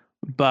me,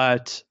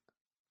 but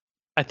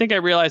I think I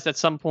realized at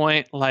some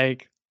point,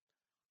 like,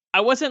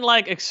 I wasn't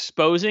like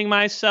exposing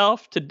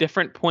myself to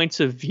different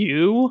points of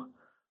view.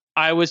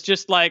 I was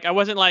just like, I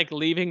wasn't like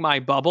leaving my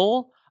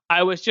bubble.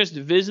 I was just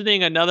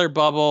visiting another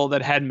bubble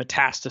that had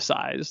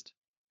metastasized,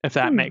 if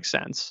that Hmm. makes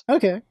sense.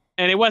 Okay.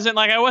 And it wasn't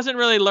like I wasn't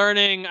really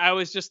learning. I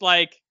was just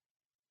like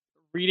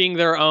reading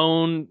their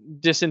own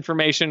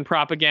disinformation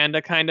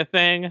propaganda kind of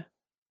thing,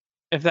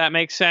 if that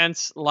makes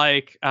sense.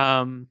 Like,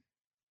 okay,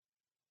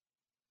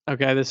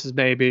 this is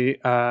maybe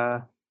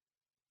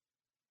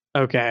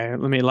okay,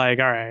 let me, like,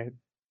 all right.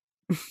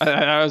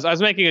 I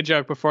was making a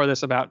joke before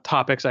this about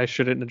topics I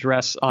shouldn't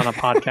address on a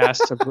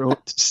podcast to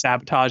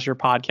sabotage your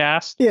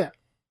podcast. Yeah.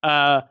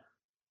 Uh,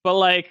 but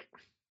like,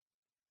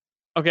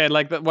 okay,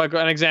 like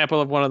an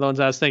example of one of the ones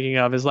I was thinking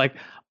of is, like,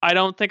 I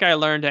don't think I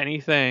learned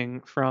anything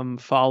from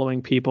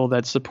following people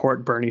that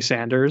support Bernie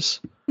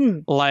Sanders. Hmm.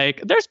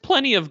 Like, there's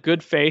plenty of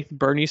good faith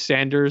Bernie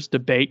Sanders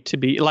debate to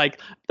be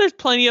like. There's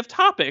plenty of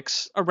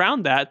topics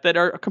around that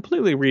are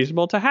completely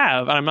reasonable to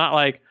have. And I'm not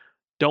like,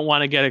 don't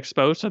want to get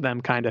exposed to them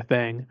kind of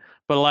thing.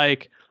 But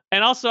like,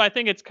 and also I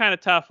think it's kind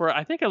of tough where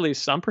I think at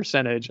least some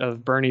percentage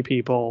of Bernie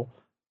people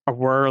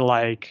were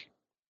like,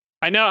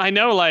 I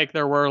know, like,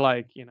 there were,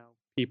 like,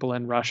 people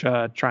in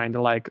Russia trying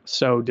to, like,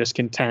 sow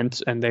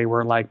discontent, and they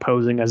were like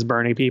posing as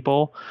Bernie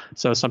people.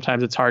 So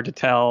sometimes it's hard to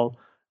tell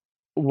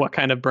what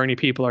kind of Bernie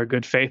people are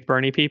good faith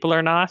Bernie people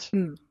or not.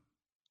 Hmm.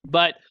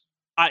 But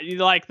I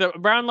like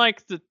around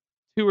like the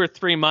 2 or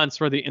 3 months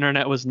where the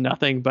internet was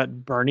nothing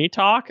but Bernie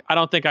talk. I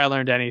don't think I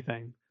learned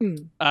anything. Hmm.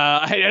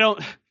 I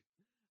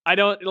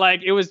don't like,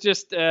 like, there was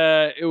just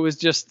like,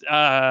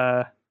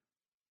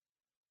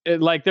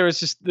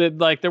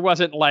 there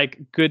wasn't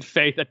like good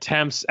faith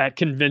attempts at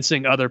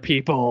convincing other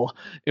people.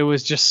 It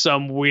was just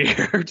some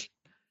weird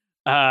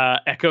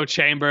echo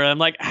chamber. I'm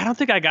like, I don't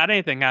think I got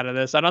anything out of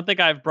this. I don't think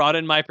I've brought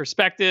in my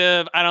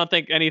perspective. I don't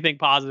think anything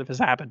positive has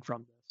happened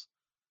from this.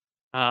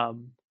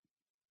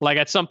 Like,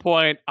 at some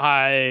point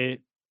I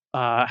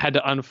had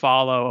to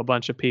unfollow a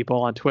bunch of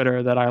people on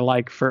Twitter that I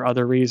like for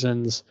other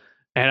reasons.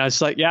 And I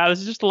was like, yeah, this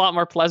is just a lot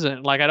more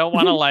pleasant. Like, I don't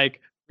want to like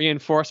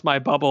reinforce my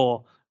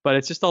bubble, but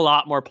it's just a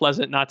lot more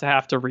pleasant not to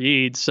have to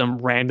read some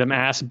random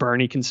ass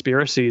Bernie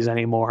conspiracies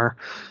anymore.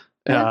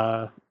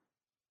 Yeah.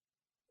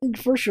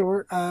 For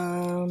sure.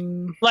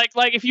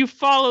 Like if you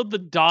followed the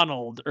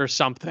Donald or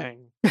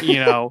something,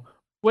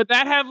 would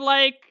that have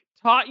like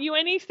taught you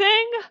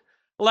anything?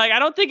 Like, I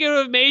don't think it would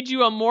have made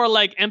you a more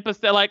like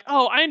empathetic, like,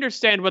 oh, I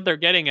understand what they're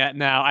getting at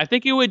now. I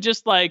think it would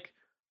just like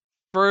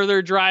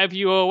further drive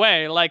you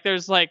away. Like,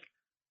 there's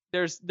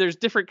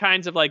different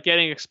kinds of like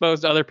getting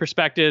exposed to other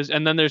perspectives,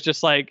 and then there's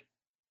just like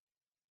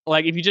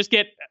if you just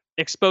get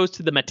exposed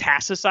to the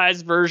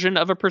metastasized version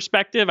of a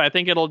perspective, I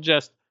think it'll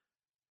just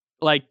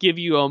like give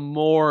you a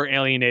more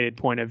alienated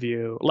point of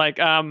view. Like,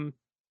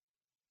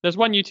 there's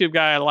one YouTube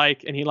guy I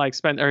like, and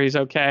he's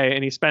okay,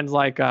 and he spends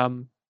like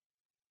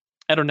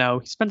I don't know,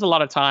 he spends a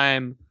lot of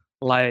time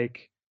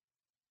like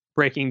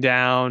breaking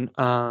down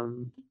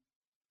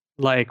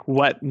like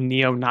what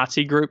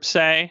neo-Nazi groups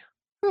say,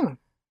 Hmm.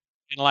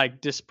 and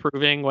like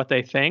disproving what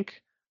they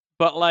think.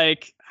 But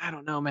like, I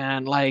don't know,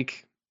 man,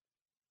 like,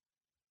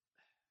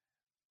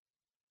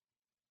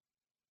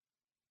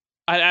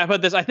 I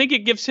put this, I think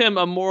it gives him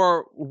a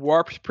more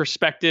warped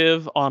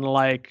perspective on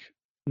like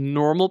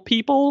normal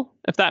people,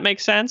 if that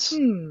makes sense.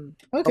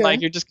 Okay.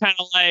 Like, you're just kind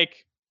of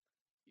like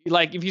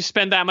if you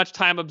spend that much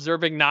time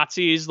observing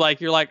Nazis,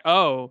 like, you're like,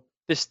 oh,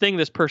 this thing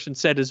this person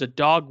said is a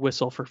dog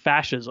whistle for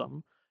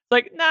fascism.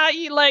 Like, nah,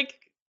 you like,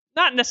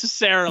 not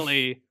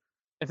necessarily.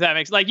 If that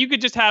makes, like, you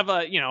could just have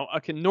a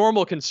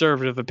normal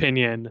conservative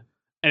opinion,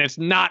 and it's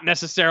not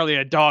necessarily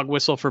a dog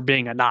whistle for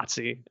being a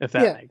Nazi. If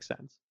that makes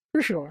sense.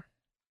 For sure.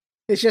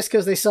 It's just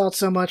because they saw it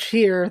so much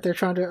here, they're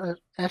trying to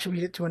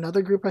attribute it to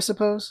another group, I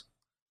suppose.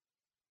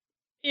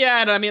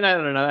 Yeah, I mean, I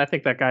don't know. I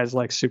think that guy's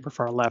like super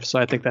far left, so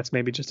I think that's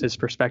maybe just his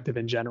perspective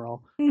in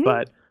general. Hmm.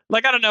 But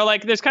like, I don't know.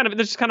 Like, there's kind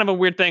of a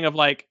weird thing of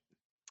like,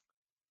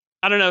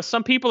 I don't know.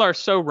 Some people are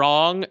so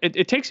wrong.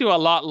 It takes you a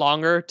lot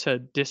longer to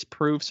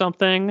disprove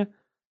something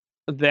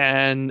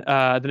than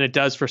it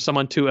does for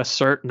someone to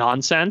assert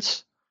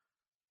nonsense.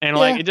 And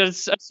like, Yeah. it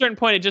does at a certain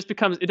point,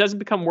 it doesn't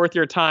become worth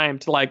your time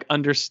to like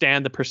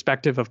understand the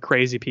perspective of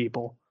crazy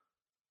people.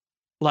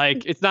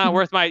 Like, it's not Mhm.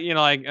 worth my,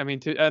 like, I mean,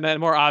 and a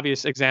more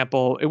obvious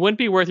example, it wouldn't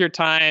be worth your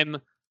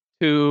time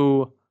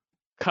to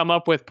come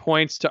up with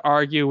points to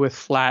argue with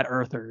flat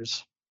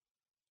earthers.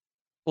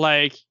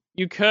 Like,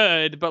 you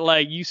could, but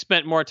like, you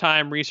spent more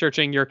time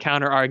researching your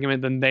counter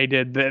argument than they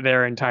did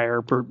their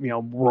entire,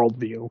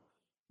 worldview.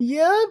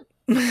 Yeah.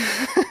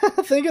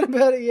 Thinking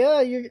about it,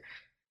 yeah,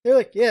 they're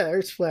like, yeah,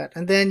 Earth's flat,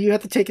 and then you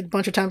have to take it a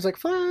bunch of times, like,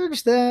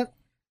 fudge that.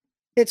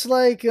 It's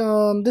like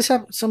this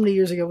happened so many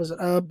years ago. Was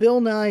Bill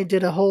Nye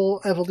did a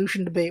whole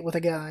evolution debate with a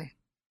guy,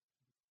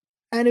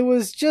 and it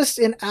was just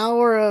an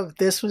hour of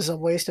this was a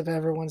waste of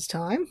everyone's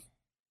time.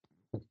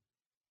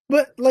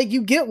 But like,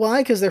 you get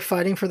why, because they're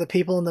fighting for the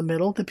people in the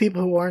middle, the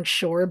people who aren't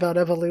sure about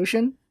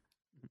evolution.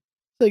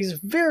 Like, it's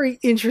very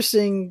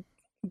interesting,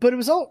 but it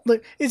was all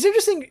like it's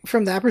interesting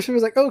from that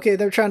perspective. Like, okay,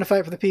 they're trying to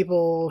fight for the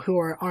people who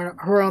are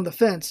on the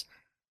fence,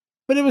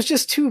 but it was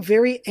just two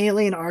very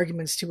alien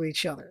arguments to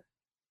each other.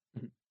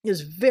 It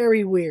was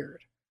very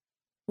weird.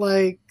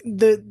 Like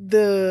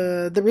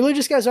the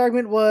religious guy's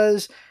argument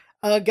was,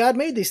 God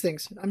made these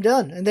things. I'm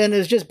done. And then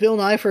it's just Bill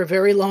Nye for a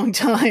very long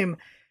time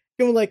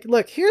going like,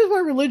 look, here's why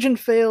religion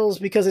fails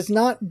because it's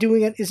not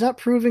doing it. It's not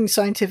proving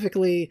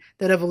scientifically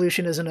that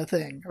evolution isn't a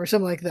thing or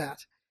something like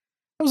that.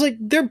 I was like,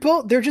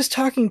 they're just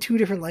talking two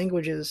different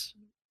languages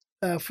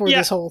for Yeah,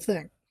 this whole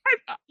thing.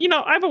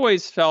 I've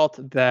always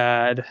felt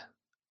that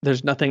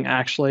there's nothing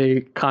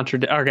actually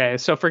contradict. Okay,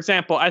 so for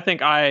example, I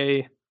think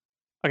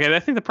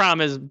the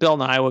problem is Bill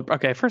Nye would.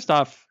 Okay, first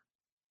off,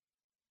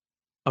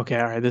 okay,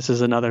 all right, this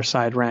is another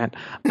side rant.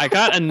 I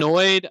got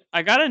annoyed.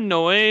 I got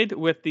annoyed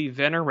with the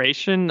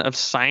veneration of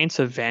science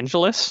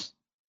evangelists,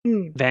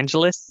 Hmm.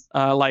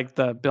 like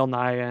the Bill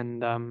Nye and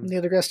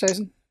Neil deGrasse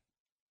Tyson.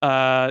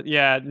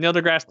 yeah, Neil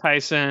deGrasse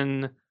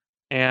Tyson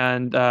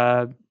and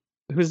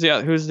who's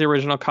the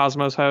original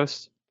Cosmos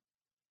host?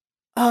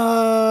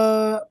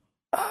 Uh.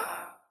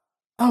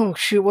 Oh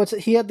shoot! What's it?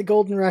 He had the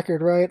golden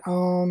record, right?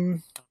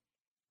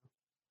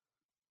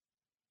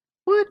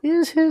 What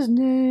is his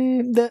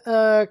name?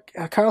 The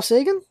Carl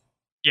Sagan?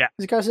 Yeah,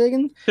 Is it Carl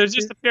Sagan? there's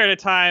just a period of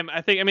time.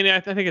 I think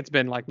it's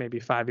been like maybe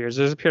 5 years.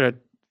 There's a period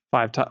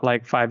of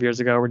like 5 years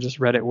ago where just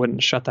Reddit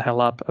wouldn't shut the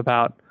hell up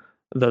about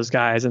those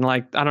guys. And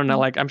like, I don't know,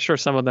 like I'm sure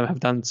some of them have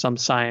done some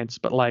science,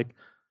 but like,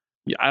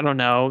 I don't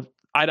know.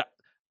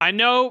 I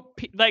know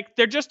like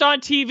they're just on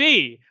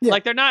TV. Yeah.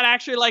 Like they're not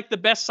actually like the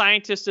best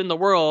scientists in the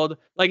world.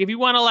 Like if you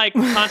want to like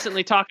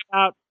constantly talk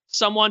about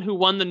someone who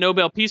won the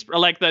Nobel Peace or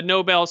like the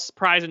Nobel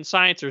Prize in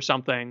Science or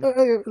something,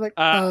 Like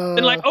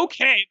then like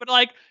okay, but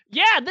like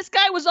yeah, this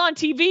guy was on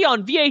TV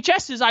on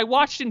VHSs I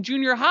watched in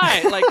junior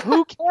high. Like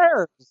who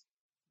cares?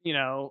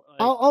 Like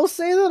I'll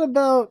say that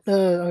about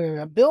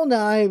okay, Bill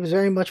Nye was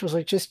very much was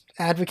like just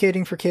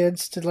advocating for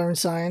kids to learn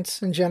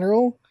science in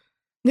general.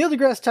 Neil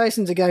deGrasse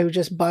Tyson's a guy who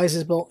just buys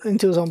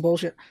into his own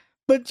bullshit.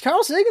 But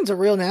Carl Sagan's a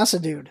real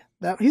NASA dude.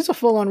 He's a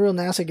full on real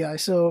NASA guy.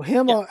 So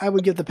him, yeah, I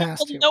would give the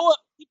pass to.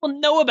 people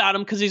know about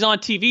him because he's on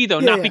TV though,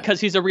 Yeah, not yeah, because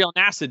he's a real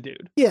NASA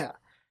dude. yeah.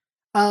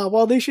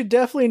 Well, they should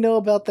definitely know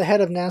about the head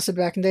of NASA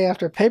back in the day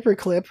after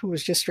Paperclip, who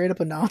was just straight up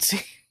a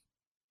Nazi.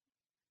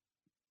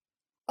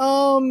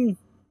 um,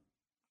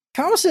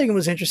 Carl Sagan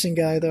was an interesting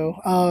guy though.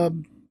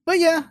 But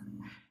yeah,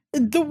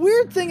 the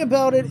weird thing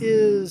about it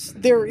is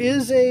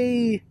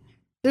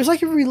there's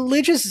like a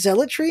religious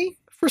zealotry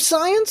for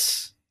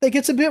science that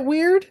gets a bit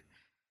weird,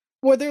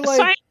 where they're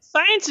like,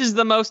 Science is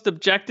the most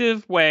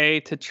objective way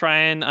to try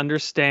and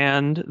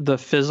understand the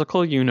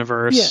physical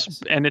universe,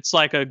 yes, and it's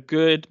like a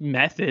good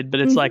method, but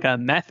it's like a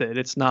method.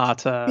 It's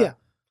not yeah.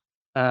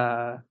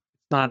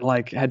 not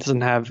like it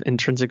doesn't have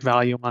intrinsic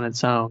value on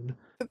its own.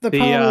 The The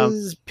problem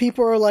is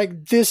people are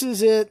like, this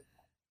is it,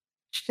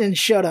 and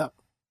shut up.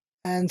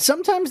 And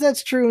sometimes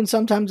that's true, and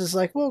sometimes it's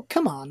like, well,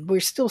 come on, we're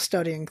still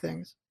studying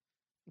things.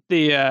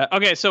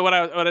 Okay, so what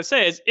I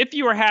say is, if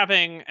you were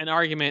having an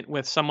argument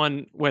with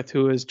someone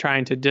who is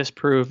trying to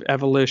disprove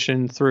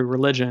evolution through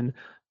religion,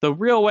 the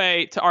real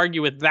way to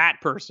argue with that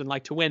person,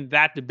 like to win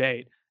that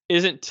debate,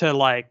 isn't to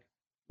like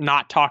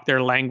not talk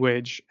their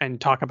language and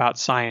talk about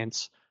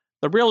science.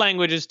 The real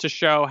language is to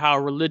show how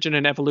religion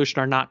and evolution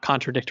are not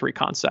contradictory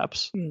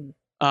concepts.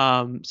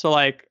 Hmm. So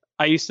like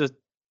I used to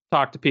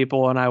talk to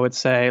people and I would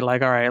say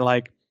like, all right,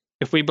 like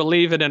if we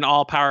believe in an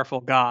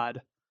all-powerful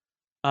God,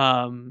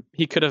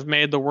 he could have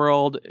made the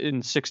world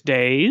in 6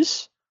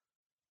 days.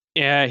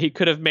 Yeah, he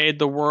could have made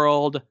the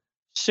world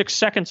 6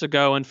 seconds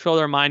ago and filled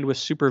our mind with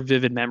super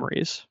vivid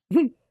memories.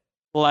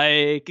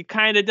 Like it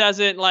kind of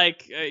doesn't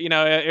like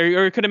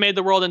or it could have made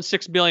the world in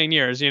 6 billion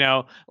years.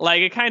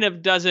 Like it kind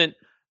of doesn't.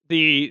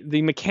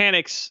 The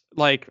mechanics,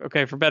 like,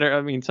 okay, for better,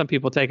 I mean some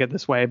people take it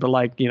this way, but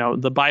like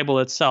the Bible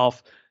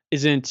itself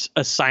isn't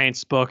a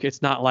science book.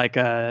 It's not like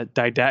a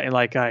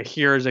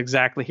here's the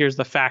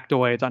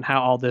factoids on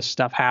how all this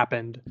stuff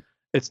happened.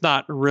 It's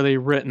not really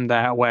written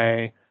that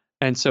way.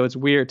 And so it's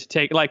weird to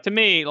take, to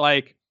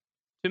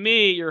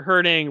me, you're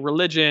hurting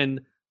religion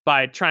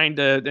by trying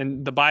to,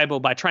 and the Bible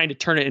by trying to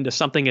turn it into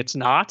something it's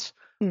not,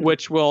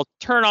 which will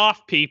turn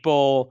off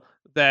people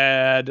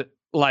that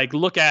like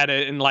look at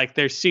it and like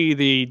they see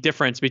the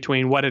difference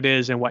between what it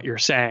is and what you're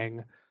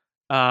saying.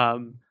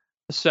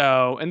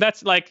 So, and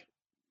that's like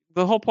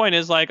the whole point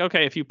is like,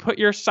 okay, if you put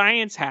your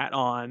science hat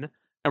on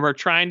and we're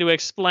trying to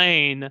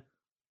explain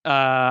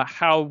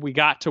how we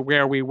got to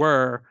where we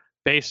were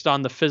based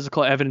on the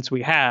physical evidence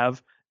we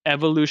have,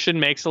 evolution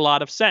makes a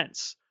lot of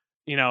sense.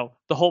 You know,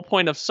 the whole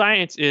point of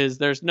science is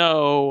there's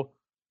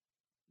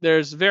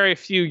very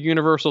few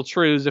universal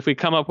truths. If we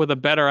come up with a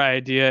better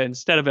idea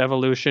instead of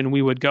evolution,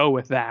 we would go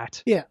with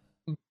that. Yeah.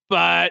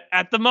 But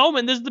at the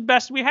moment, this is the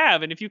best we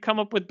have. And if you come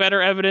up with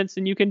better evidence,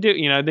 then you can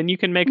then you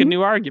can make a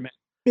new argument.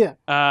 Yeah.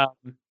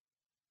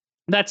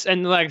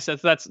 And like I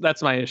said,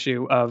 that's my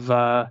issue of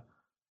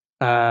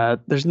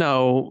there's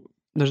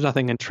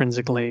nothing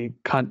intrinsically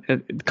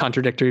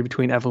contradictory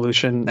between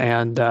evolution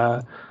and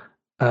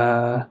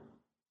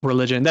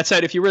religion. That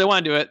said, if you really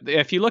want to do it,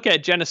 if you look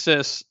at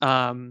Genesis,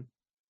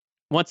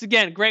 once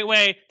again, great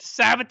way to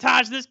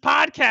sabotage this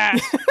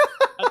podcast.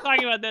 I was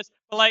talking about this,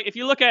 but like if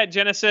you look at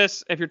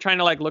Genesis, if you're trying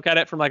to like look at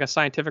it from like a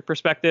scientific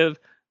perspective,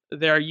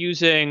 they're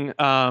using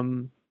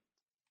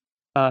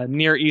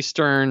Near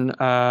Eastern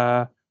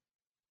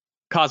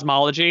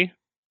cosmology,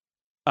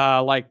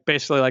 like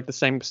basically like the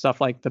same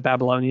stuff like the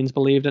Babylonians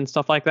believed and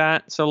stuff like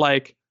that. So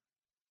like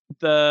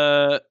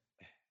the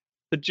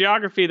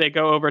geography they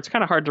go over, it's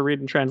kind of hard to read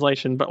in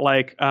translation, but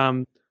like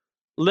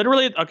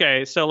literally,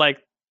 okay, so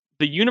like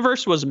the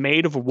universe was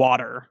made of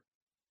water,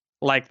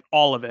 like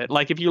all of it.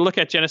 Like if you look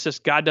at Genesis,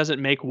 God doesn't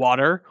make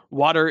water.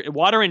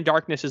 Water and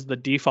darkness is the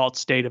default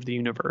state of the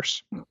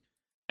universe.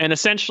 And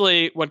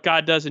essentially what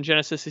God does in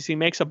Genesis is he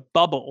makes a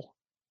bubble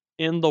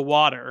in the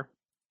water.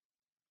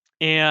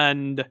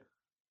 And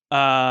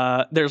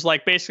there's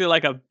like basically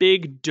like a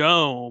big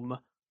dome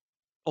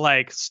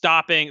like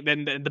stopping,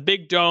 then the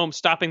big dome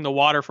stopping the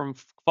water from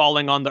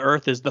falling on the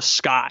earth is the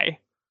sky.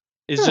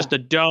 Is just a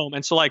dome.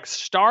 And so like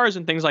stars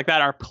and things like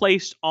that are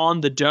placed on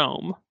the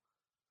dome.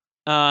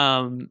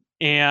 It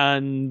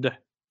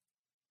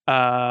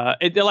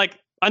like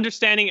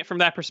understanding it from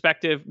that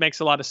perspective makes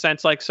a lot of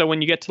sense. Like, so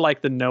when you get to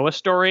like the Noah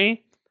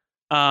story,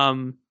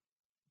 the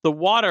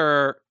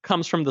water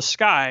comes from the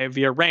sky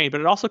via rain,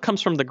 but it also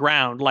comes from the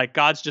ground. Like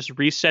God's just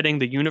resetting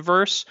the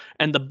universe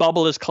and the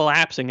bubble is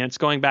collapsing and it's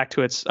going back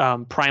to its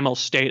primal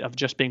state of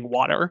just being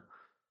water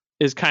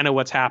is kind of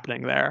what's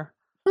happening there.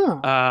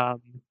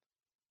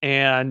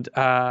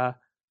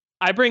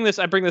 I bring this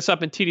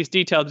up in tedious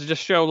detail to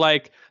just show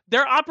like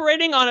they're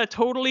operating on a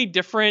totally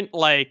different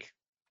like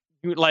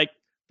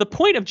the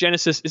point of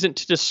Genesis isn't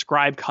to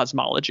describe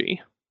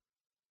cosmology,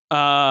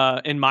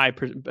 in my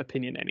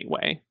opinion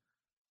anyway.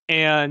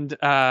 And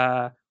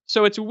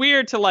so it's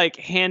weird to like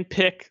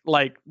handpick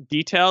like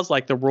details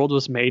like the world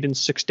was made in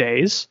 6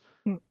 days,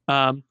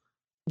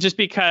 just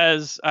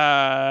because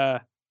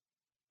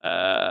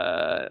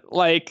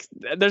like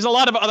there's a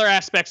lot of other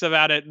aspects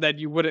about it that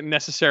you wouldn't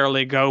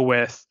necessarily go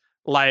with,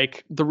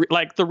 like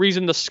the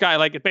reason the sky,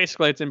 like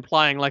basically it's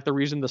implying like the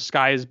reason the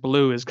sky is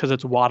blue is because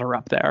it's water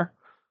up there,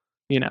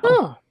 you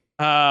know.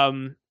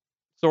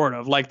 Sort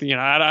of like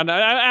I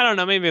don't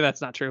know, maybe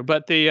that's not true,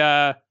 but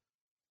the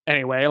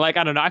anyway, like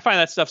I don't know, I find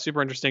that stuff super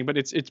interesting, but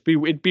it'd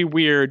be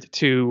weird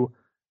to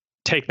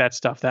take that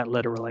stuff that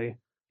literally.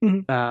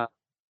 But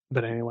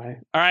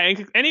anyway, all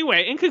right,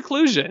 anyway, in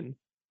conclusion,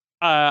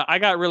 I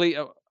got really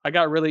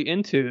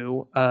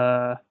into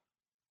a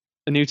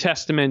New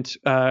Testament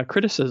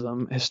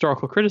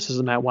historical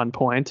criticism at one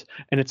point,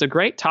 and it's a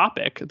great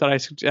topic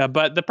that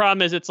but the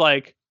problem is it's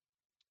like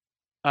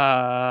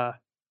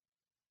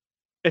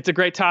it's a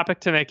great topic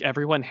to make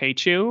everyone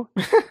hate you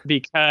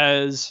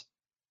because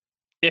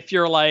if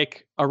you're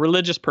like a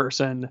religious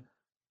person,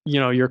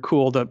 you're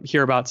cool to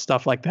hear about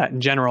stuff like that in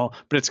general,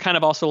 but it's kind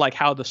of also like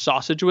how the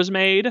sausage was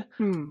made,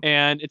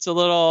 and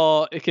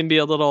it can be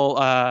a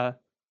little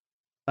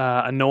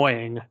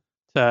annoying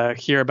to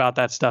hear about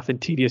that stuff in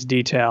tedious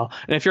detail.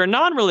 And if you're a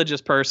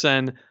non-religious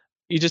person,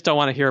 you just don't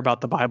want to hear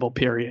about the Bible,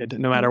 period,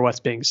 no matter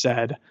what's being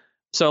said.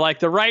 So like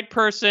the right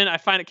person, I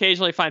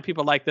occasionally find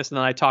people like this and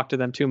then I talk to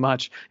them too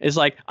much, is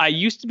like, I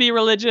used to be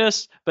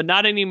religious, but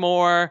not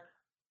anymore,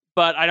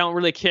 but I don't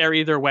really care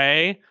either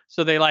way.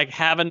 So they like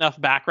have enough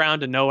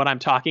background to know what I'm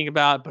talking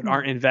about, but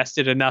aren't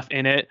invested enough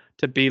in it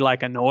to be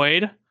like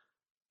annoyed.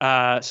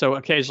 So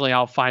occasionally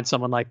I'll find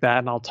someone like that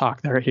and I'll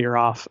talk their ear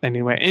off.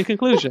 Anyway, in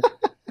conclusion,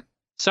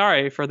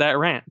 sorry for that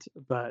rant,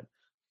 but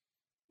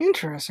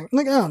interesting.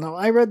 Like, I don't know.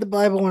 I read the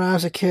Bible when I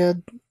was a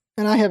kid,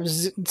 and I have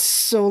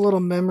so little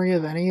memory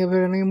of any of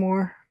it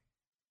anymore.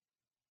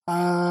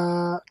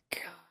 God.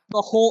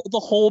 The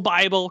whole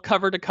Bible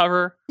cover to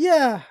cover.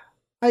 Yeah,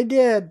 I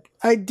did.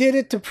 I did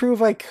it to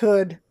prove I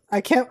could.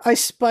 I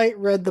spite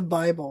read the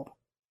Bible.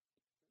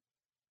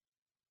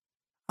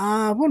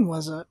 When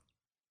was it?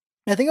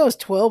 I think I was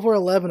 12 or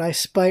 11. I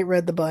spite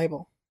read the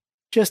Bible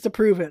just to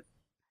prove it.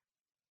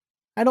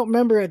 I don't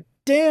remember a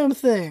damn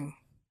thing.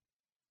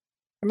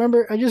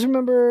 I just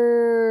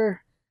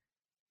remember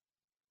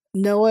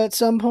Noah at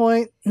some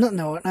point. Not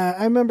Noah.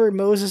 I remember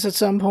Moses at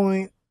some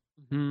point,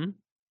 Hmm.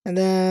 and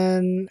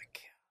then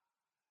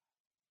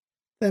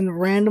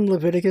random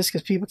Leviticus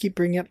because people keep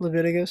bringing up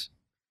Leviticus.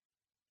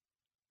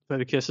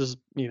 Leviticus is,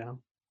 you know,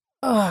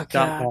 Oh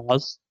got god,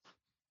 laws.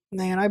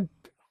 man!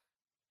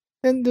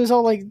 And there's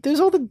all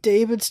the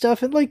David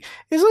stuff, and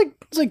it's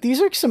like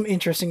these are some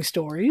interesting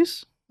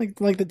stories,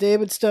 like the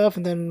David stuff,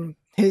 and then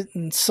his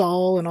and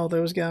Saul and all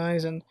those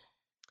guys, and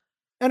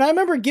I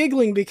remember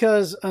giggling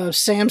because of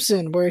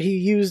Samson, where he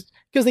used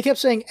because they kept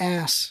saying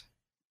ass.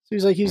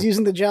 So he's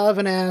using the jaw of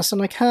an ass. I'm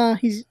like, huh,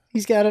 he's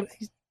got it.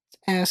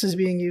 Ass is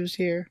being used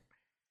here.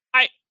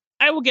 I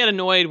I will get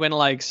annoyed when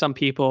like some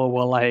people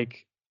will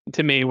like,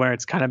 to me, where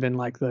it's kind of in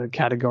like the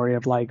category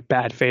of like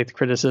bad faith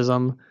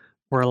criticism,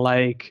 where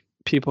like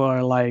people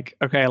are like,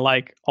 okay,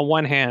 like on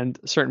one hand,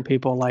 certain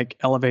people like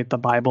elevate the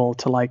Bible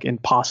to like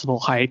impossible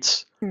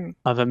heights Hmm.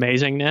 of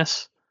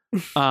amazingness.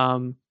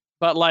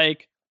 But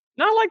like,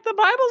 no, like the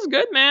Bible's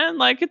good, man.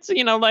 Like it's,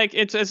 you know, like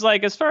it's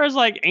like, as far as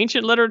like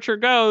ancient literature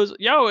goes,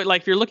 yo,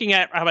 like if you're looking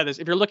at, how about this?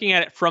 If you're looking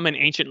at it from an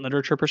ancient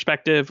literature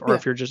perspective, or Yeah.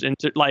 if you're just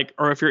into like,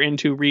 or if you're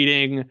into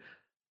reading,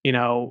 you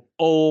know,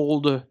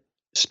 old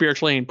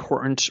spiritually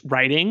important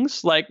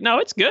writings, like, no,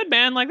 it's good,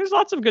 man. Like there's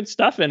lots of good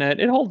stuff in it.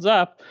 It holds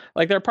up.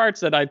 Like there are parts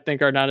that I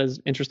think are not as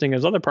interesting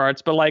as other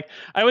parts, but like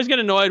I always get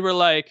annoyed where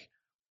like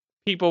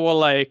people will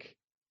like,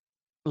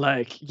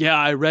 yeah,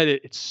 I read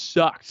it. It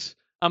sucked.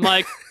 I'm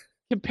like,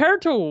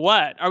 compared to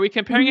what? Are we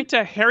comparing Mhm. it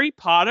to Harry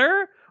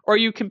Potter, or are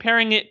you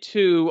comparing it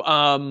to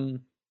oh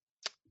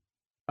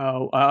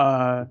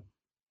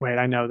wait,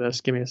 I know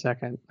this. Give me a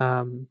second.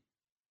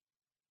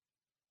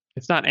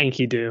 It's not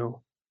Enkidu.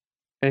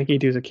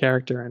 Enkidu's a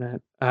character in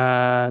it.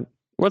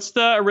 What's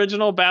the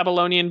original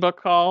Babylonian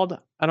book called?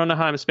 I don't know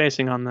how I'm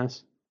spacing on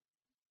this.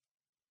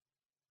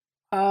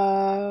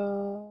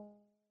 Uh,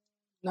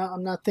 no,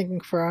 I'm not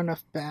thinking far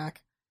enough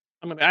back.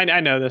 I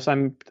know this.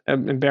 I'm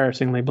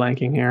embarrassingly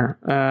blanking here.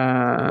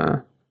 Uh,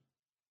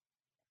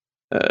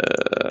 You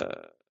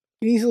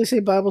can easily say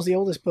Bible's the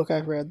oldest book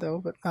I've read, though.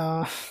 But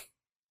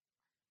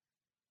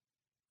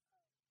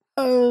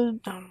um,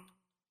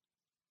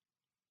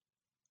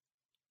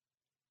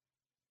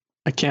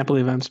 I can't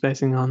believe I'm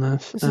spacing on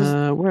this. this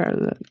is Where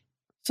is it?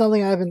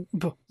 something I haven't.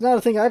 Not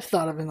a thing I've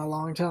thought of in a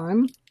long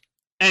time.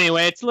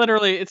 Anyway, it's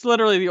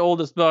literally the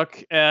oldest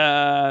book.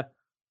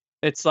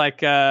 It's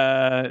like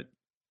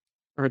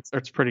or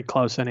it's pretty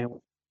close anyway.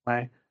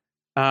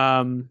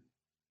 Um,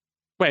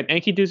 wait,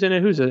 Enkidu's in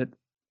it. Who's it?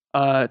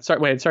 It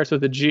starts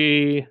with a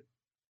G.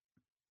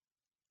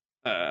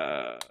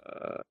 Oh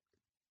my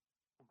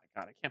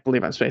god, I can't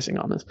believe I'm spacing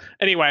on this.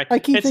 Anyway, I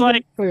keep it's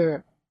thinking.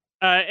 like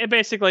it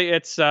basically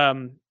it's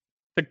the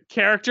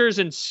characters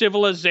in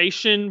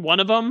Civilization. One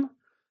of them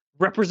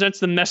represents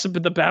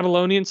the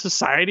Babylonian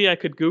society. I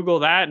could Google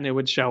that and it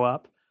would show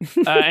up.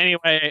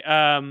 Anyway,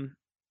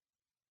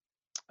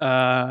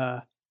 uh,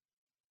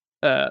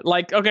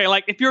 like okay,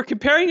 like if you're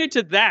comparing it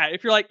to that,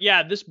 if you're like,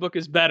 yeah, this book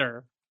is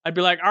better, I'd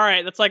be like, all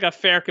right, that's like a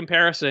fair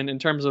comparison in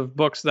terms of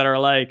books that are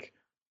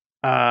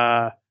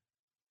uh,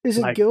 Is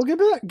it like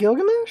Gilgamesh?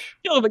 Gilgamesh?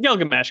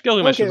 Gilgamesh.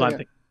 Gilgamesh Okay, was what I'm okay.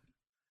 thinking.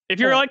 If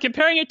All you're right. like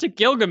comparing it to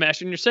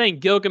Gilgamesh and you're saying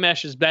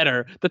Gilgamesh is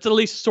better, that's at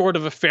least sort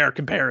of a fair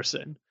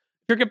comparison.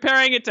 If you're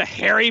comparing it to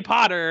Harry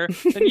Potter,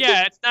 then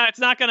yeah, it's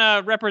not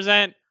gonna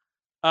represent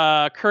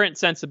current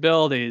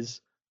sensibilities.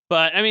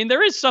 But I mean,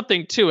 there is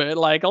something to it.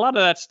 Like a lot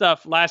of that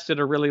stuff lasted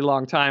a really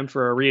long time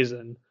for a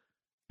reason.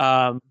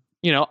 Um,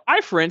 you know,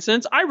 for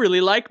instance, I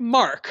really like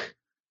Mark.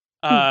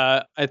 Hmm.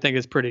 I think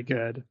is pretty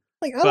good.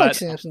 Like I like But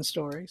Samson's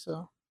story,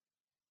 so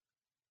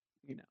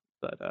you know,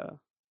 but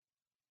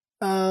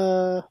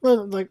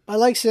well, like I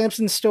like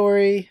Samson's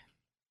story.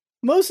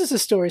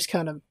 Moses' story is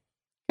kind of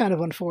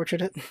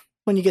unfortunate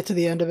when you get to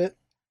the end of it.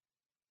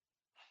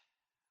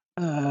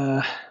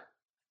 uh,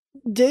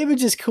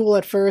 David's just cool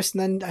at first,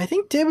 and then I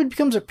think David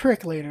becomes a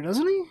prick later,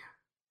 doesn't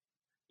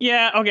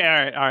yeah, okay,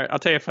 all right. I'll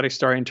tell you a funny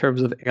story in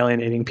terms of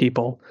alienating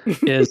people.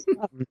 Is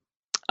he?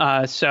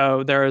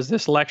 so there is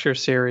this lecture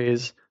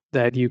series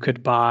that you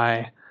could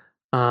buy,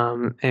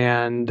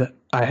 and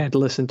I had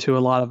listened to a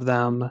lot of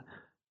them,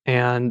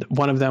 and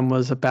one of them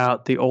was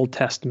about the Old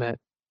Testament,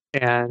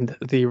 and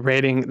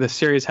the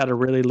series had a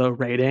really low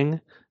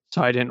rating,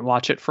 so I didn't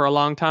watch it for a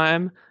long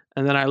time,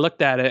 and then I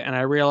looked at it and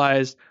I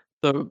realized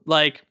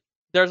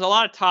there's a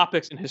lot of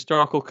topics in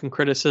historical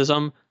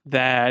criticism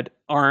that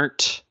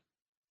aren't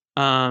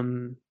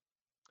um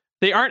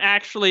they aren't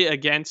actually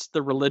against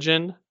the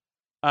religion,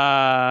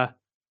 uh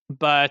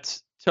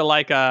but to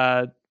like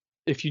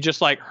if you just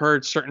like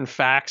heard certain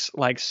facts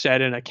like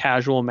said in a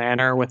casual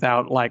manner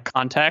without like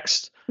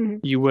context,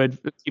 Mhm. you would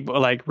people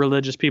like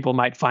religious people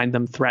might find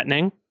them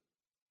threatening.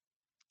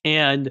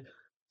 And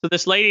so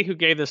this lady who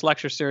gave this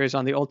lecture series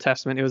on the Old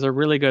Testament, it was a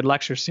really good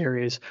lecture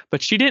series, but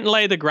she didn't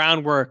lay the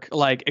groundwork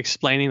like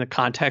explaining the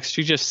context.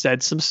 She just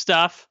said some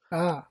stuff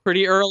Ah,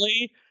 pretty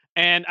early,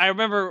 And I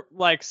remember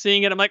like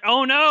seeing it. I'm like,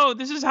 oh no,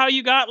 this is how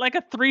you got like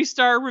a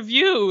 3-star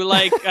review.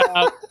 Like,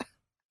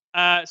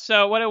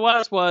 so what it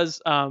was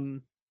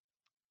from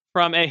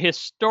a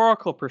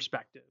historical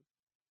perspective.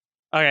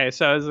 Okay,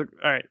 so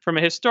all right, from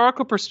a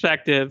historical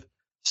perspective,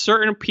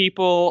 certain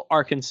people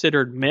are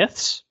considered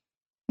myths,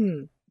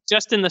 Hmm.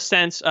 just in the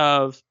sense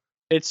of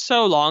it's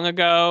so long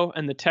ago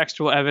and the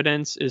textual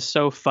evidence is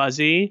so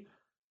fuzzy.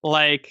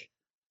 Like,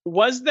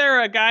 was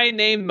there a guy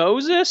named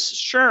Moses?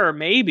 Sure,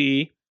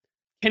 maybe.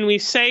 Can we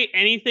say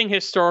anything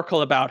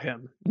historical about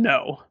him?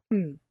 No.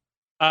 Hmm.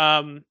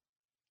 Um,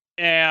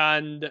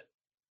 and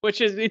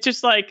which is it's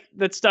just like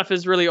that stuff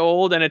is really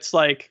old and it's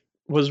like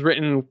was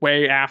written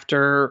way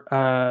after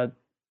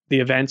the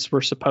events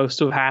were supposed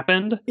to have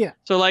happened. Yeah.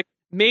 So like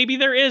maybe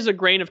there is a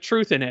grain of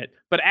truth in it,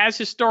 but as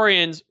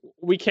historians,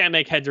 we can't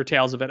make heads or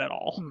tails of it at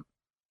all.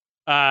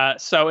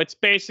 So it's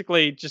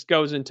basically just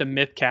goes into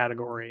myth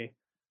category.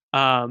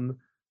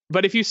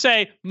 But if you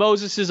say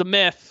Moses is a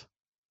myth,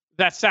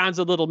 that sounds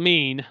a little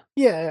mean.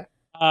 Yeah.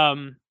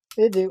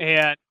 They do.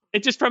 And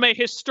it just from a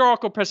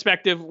historical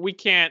perspective, we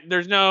can't,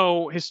 there's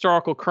no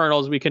historical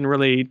kernels we can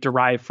really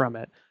derive from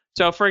it.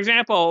 So, for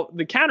example,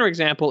 the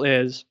counterexample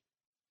is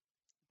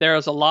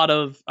there's a lot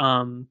of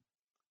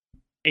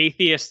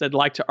atheists that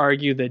like to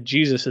argue that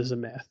Jesus is a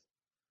myth.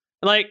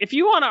 Like, if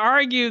you want to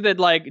argue that,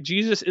 like,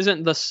 Jesus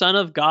isn't the Son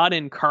of God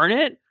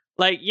incarnate,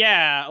 like,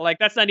 yeah, like,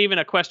 that's not even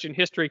a question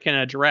history can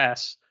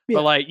address. Yeah.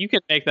 But, like, you can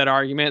make that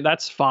argument.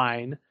 That's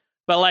fine.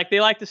 But, like,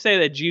 they like to say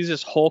that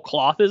Jesus' whole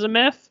cloth is a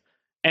myth.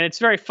 And it's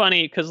very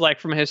funny because, like,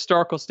 from a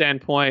historical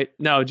standpoint,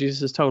 no,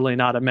 Jesus is totally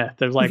not a myth.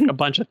 There's, like, a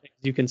bunch of things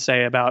you can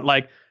say about,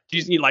 like,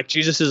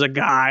 Jesus is a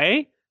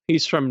guy.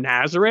 He's from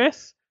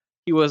Nazareth.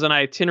 He was an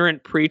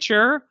itinerant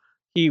preacher.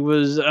 He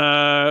was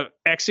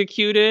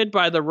executed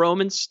by the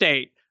Roman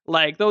state.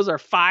 Like, those are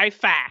 5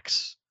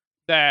 facts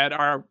that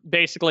are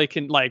basically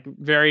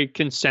very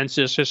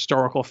consensus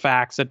historical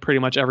facts that pretty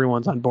much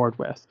everyone's on board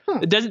with.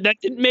 That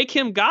didn't make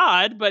him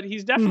God, but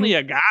he's definitely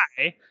a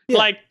guy. Yeah.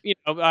 Like, you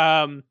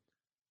know,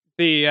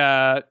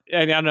 and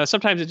I don't know,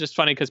 sometimes it's just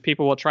funny because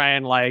people will try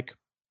and like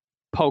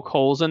poke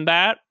holes in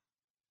that.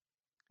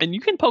 And you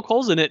can poke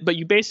holes in it, but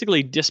you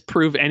basically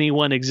disprove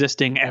anyone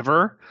existing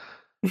ever.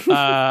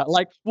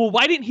 Like, well,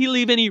 why didn't he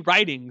leave any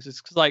writings?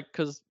 It's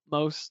because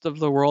most of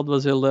the world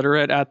was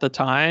illiterate at the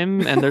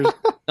time, and there's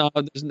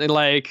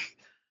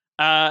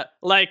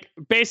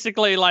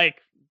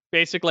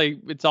basically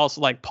it's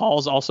also like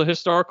Paul's also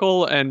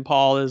historical, and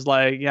Paul is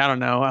like, yeah, I don't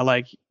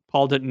know,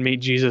 Paul didn't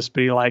meet Jesus,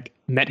 but he like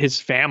met his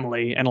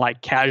family and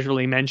like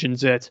casually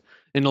mentions it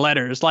in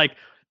letters. Like,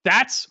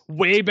 that's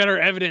way better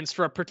evidence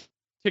for a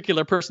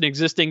particular person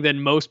existing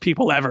than most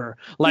people ever.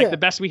 Like, the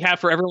best we have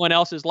for everyone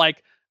else is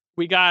like,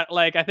 we got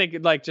like, I think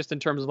like just in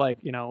terms of like,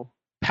 you know,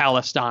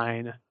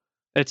 Palestine,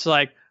 it's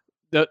like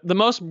the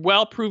most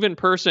well-proven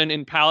person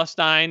in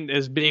Palestine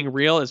as being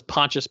real is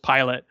Pontius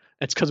Pilate.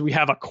 It's because we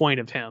have a coin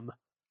of him.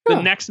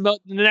 The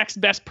next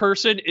best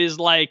person is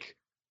like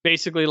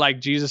basically like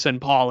Jesus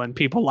and Paul and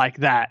people like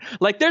that.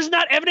 Like, there's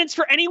not evidence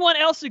for anyone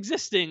else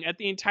existing at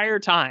the entire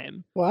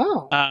time.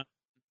 Wow.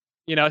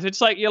 You know, it's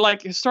like, you're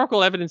like,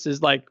 historical evidence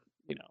is like,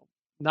 you know,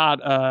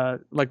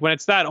 not like when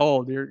it's that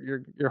old,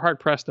 you're hard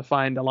pressed to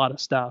find a lot of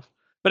stuff.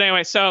 But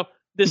anyway, so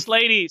this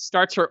lady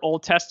starts her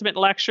Old Testament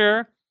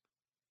lecture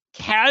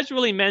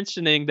casually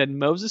mentioning that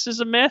Moses is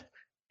a myth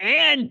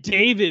and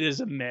David is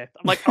a myth.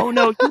 I'm like, oh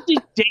no, you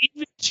did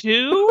David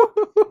too?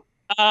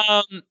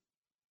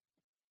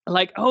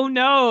 Like, oh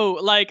no,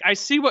 like, I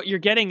see what you're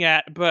getting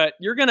at, but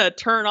you're gonna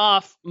turn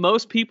off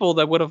most people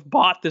that would have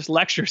bought this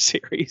lecture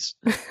series.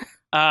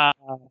 But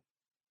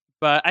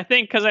I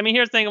think, because I mean,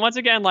 here's the thing. Once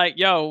again, like,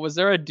 yo, was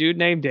there a dude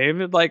named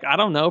David? Like, I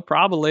don't know,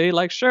 probably.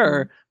 Like,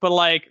 sure, but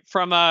like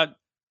from a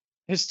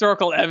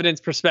historical evidence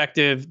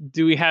perspective,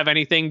 do we have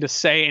anything to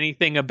say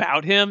anything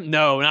about him?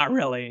 No, not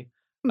really.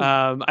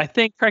 I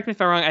think, correct me if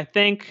I'm wrong, I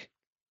think,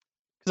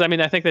 because I mean,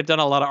 I think they've done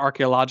a lot of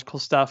archaeological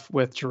stuff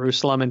with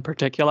Jerusalem in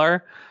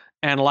particular.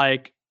 And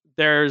like,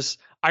 there's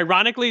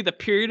ironically the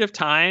period of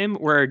time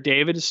where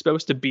David is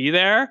supposed to be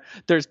there,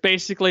 there's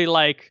basically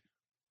like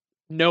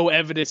no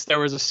evidence there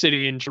was a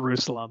city in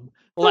Jerusalem.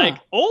 Like,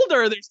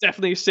 older, there's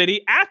definitely a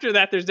city. After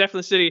that, there's definitely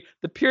a city.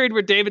 The period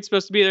where David's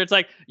supposed to be there, it's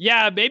like,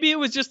 yeah, maybe it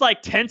was just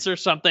like tents or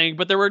something,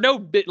 but there were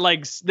no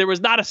there was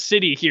not a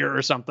city here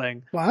or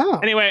something. Wow.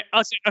 Anyway,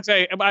 I'll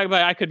say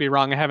I could be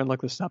wrong. I haven't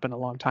looked this up in a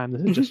long time.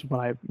 This is just what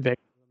I vaguely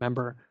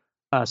remember.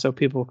 So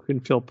people can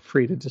feel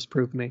free to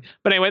disprove me.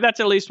 But anyway, that's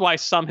at least why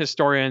some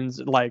historians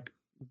like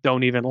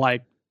don't even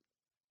like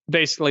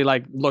basically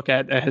like look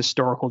at a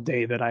historical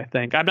David. I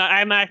think I'm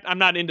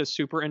not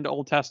super into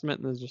Old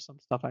Testament. There's just some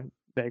stuff I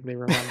vaguely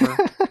remember.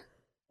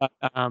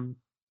 I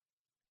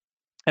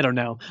don't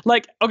know.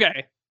 Like,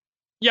 okay,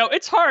 yo,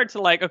 it's hard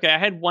to like. Okay, I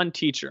had one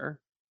teacher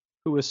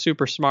who was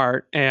super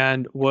smart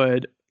and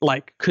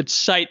could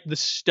cite the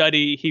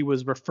study he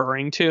was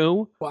referring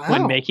to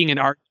when making an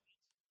argument.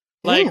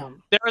 Like,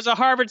 there was a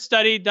Harvard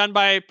study done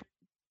by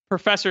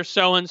Professor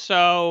so and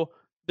so.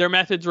 Their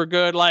methods were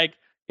good. Like,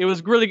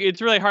 it's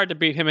really hard to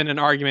beat him in an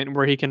argument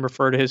where he can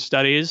refer to his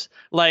studies.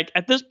 Like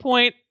at this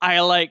point, I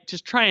like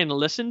just try and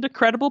listen to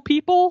credible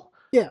people.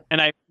 Yeah.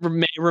 And I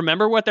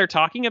remember what they're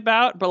talking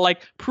about, but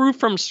like prove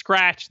from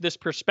scratch this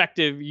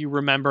perspective you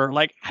remember.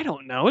 Like, I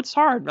don't know. It's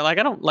hard. But like,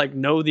 I don't like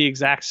know the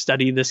exact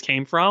study this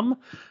came from.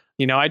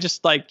 You know, I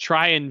just like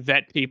try and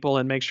vet people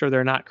and make sure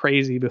they're not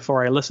crazy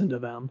before I listen to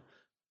them.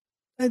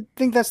 I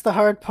think that's the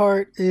hard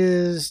part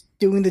is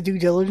doing the due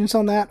diligence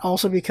on that.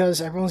 Also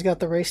because everyone's got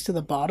the race to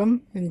the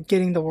bottom and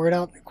getting the word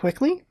out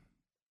quickly.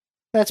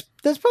 That's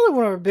probably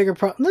one of our bigger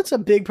problems. That's a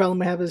big problem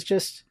we have is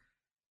just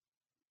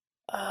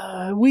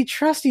we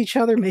trust each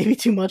other maybe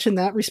too much in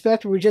that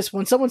respect. We just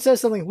when someone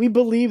says something, we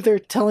believe they're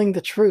telling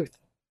the truth,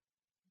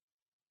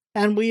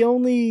 and we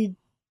only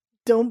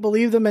don't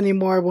believe them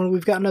anymore when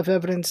we've got enough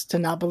evidence to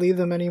not believe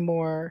them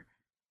anymore.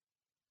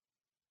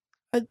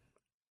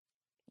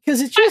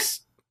 Because it's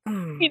just. I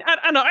mean,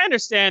 I know. I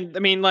understand. I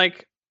mean,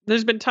 like,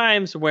 there's been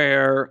times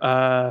where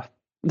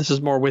this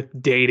is more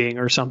with dating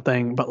or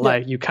something, but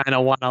like, you kind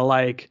of want to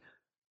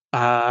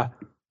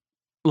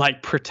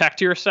like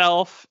protect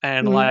yourself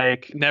and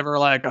like never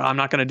like, oh, I'm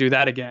not going to do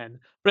that again.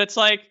 But it's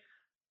like,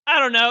 I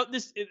don't know.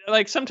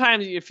 Like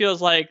sometimes it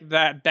feels like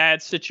that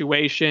bad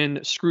situation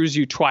screws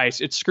you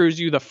twice. It screws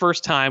you the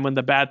first time when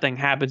the bad thing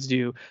happens to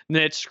you, and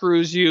then it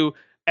screws you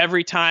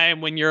every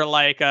time when you're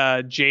like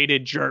a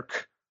jaded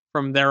jerk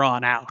from there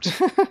on out.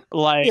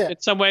 Like in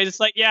some ways it's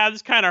like, yeah,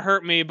 this kind of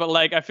hurt me, but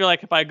like I feel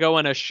like if I go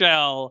in a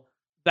shell,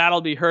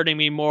 that'll be hurting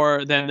me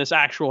more than this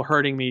actual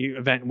hurting me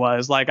event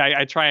was. Like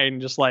I try and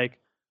just like,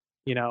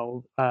 you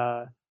know,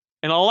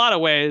 in a lot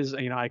of ways,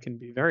 you know, I can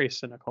be very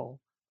cynical,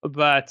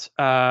 but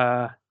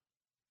I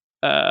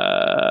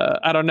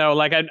don't know.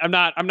 Like I'm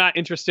not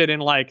interested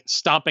in like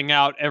stomping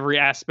out every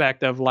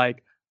aspect of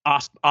like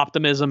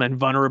optimism and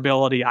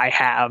vulnerability I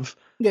have.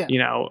 Yeah. You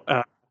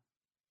know,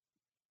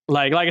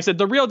 like I said,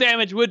 the real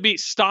damage would be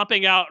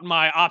stomping out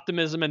my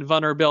optimism and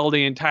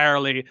vulnerability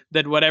entirely.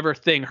 That whatever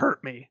thing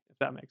hurt me, if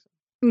that makes sense.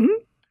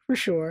 Mm-hmm. For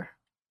sure.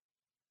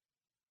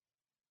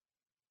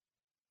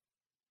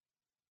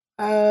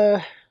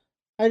 I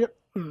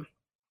don't.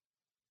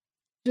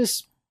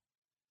 Just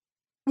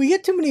we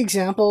get too many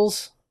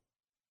examples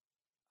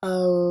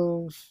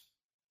of.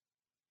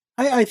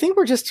 I think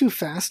we're just too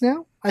fast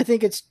now. I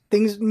think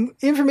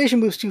information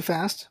moves too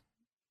fast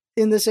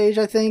in this age,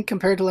 I think,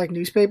 compared to like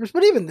newspapers.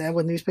 But even then,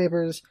 with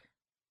newspapers,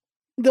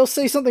 they'll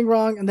say something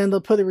wrong and then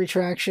they'll put a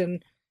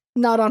retraction,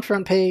 not on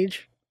front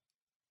page.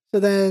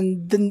 So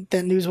then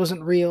that news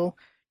wasn't real.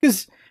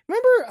 Because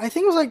remember, I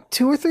think it was like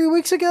 2 or 3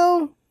 weeks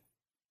ago,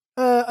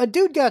 a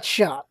dude got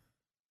shot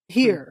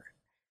here.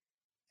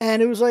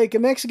 And it was like a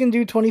Mexican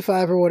dude,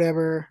 25 or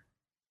whatever.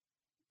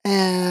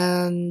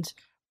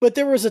 But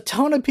there was a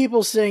ton of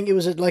people saying it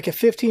was like a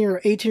 15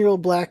 or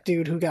 18-year-old black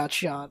dude who got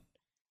shot.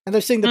 And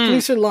they're saying the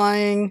police are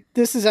lying.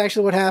 This is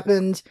actually what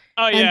happened.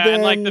 Oh yeah,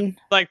 and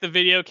like the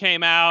video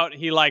came out.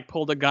 He like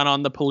pulled a gun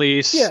on the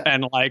police,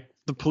 and like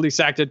the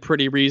police acted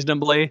pretty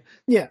reasonably.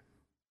 Yeah,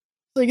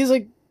 like it's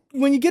like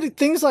when you get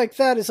things like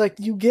that, it's like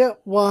you get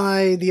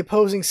why the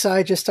opposing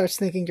side just starts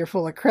thinking you're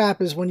full of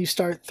crap. Is when you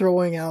start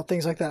throwing out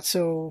things like that.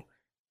 So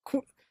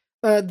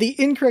the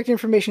incorrect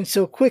information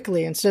so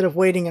quickly instead of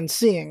waiting and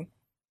seeing.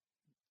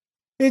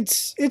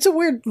 It's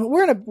we're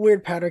in a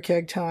weird powder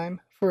keg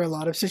time for a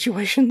lot of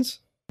situations.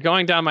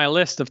 Going down my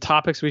list of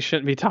topics we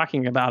shouldn't be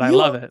talking about. I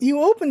love it.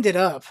 You opened it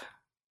up.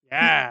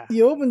 Yeah.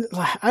 You opened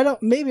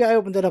maybe I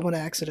opened it up on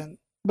accident,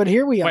 but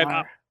here we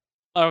are.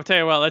 I'll tell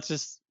you what,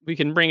 we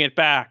can bring it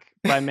back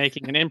by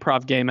making an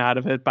improv game out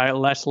of it.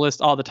 Let's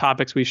list all the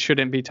topics we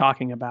shouldn't be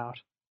talking about.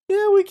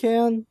 Yeah, we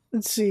can.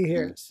 Let's see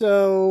here.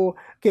 So,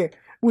 okay,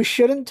 we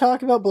shouldn't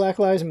talk about Black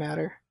Lives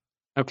Matter.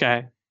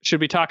 Okay. Should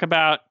we talk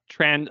about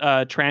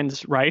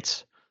trans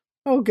rights?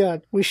 Oh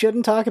God, we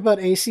shouldn't talk about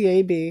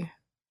ACAB.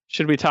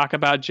 Should we talk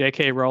about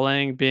J.K.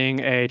 Rowling being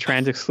a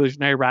trans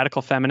exclusionary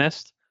radical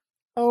feminist?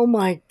 Oh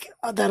my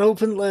God, that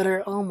open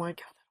letter. Oh my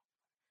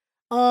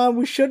God.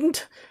 We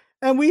shouldn't.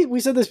 And we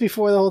said this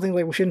before the whole thing.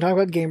 Like we shouldn't talk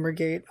about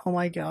Gamergate. Oh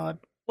my God.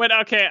 Wait,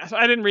 okay. So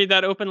I didn't read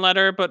that open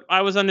letter, but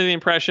I was under the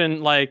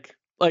impression like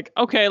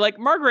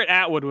Margaret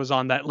Atwood was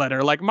on that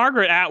letter. Like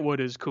Margaret Atwood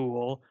is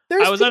cool.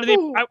 I was under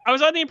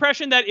the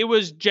impression that it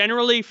was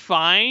generally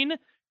fine.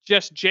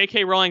 Just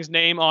J.K. Rowling's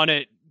name on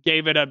it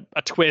gave it a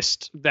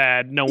twist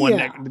that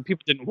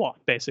people didn't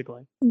want,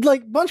 basically.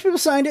 Like a bunch of people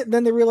signed it, and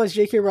then they realized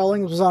J.K.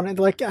 Rowling was on it.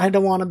 They're like, I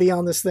don't want to be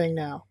on this thing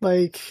now.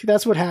 Like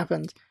that's what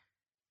happened.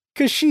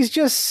 Because she's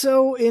just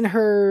so in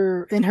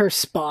her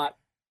spot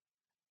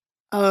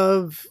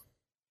of.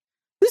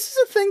 This is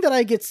a thing that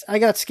I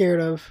got scared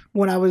of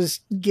when I was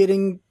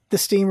getting the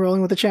steam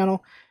rolling with the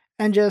channel,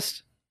 and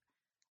just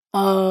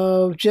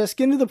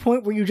getting to the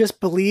point where you just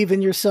believe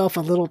in yourself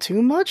a little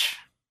too much,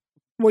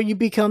 where you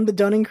become the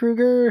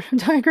Dunning-Kruger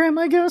diagram,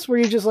 I guess, where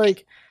you're just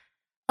like,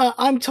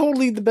 I'm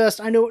totally the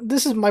best. I know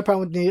this is my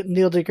problem with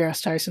Neil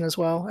deGrasse Tyson as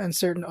well, and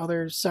certain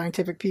other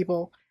scientific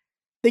people.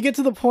 They get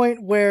to the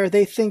point where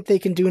they think they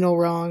can do no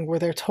wrong, where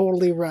they're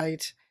totally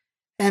right.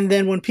 And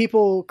then when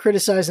people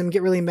criticize them,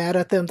 get really mad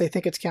at them, they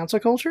think it's cancel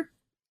culture.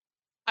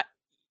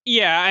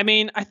 Yeah, I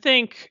mean, I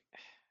think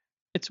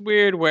it's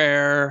weird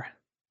where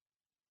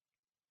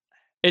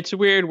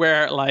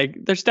like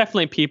there's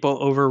definitely people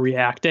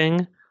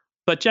overreacting,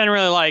 but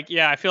generally like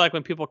yeah, I feel like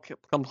when people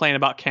complain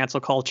about cancel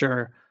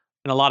culture,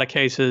 in a lot of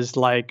cases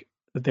like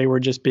they were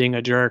just being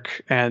a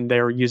jerk and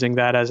they were using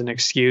that as an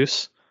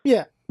excuse.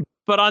 Yeah,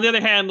 But on the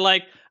other hand,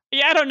 like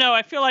yeah, I don't know,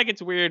 I feel like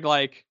it's weird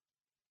like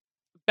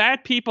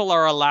bad people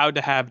are allowed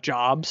to have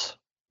jobs,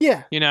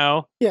 yeah, you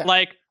know? yeah,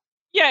 Like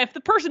yeah, if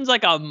the person's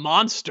like a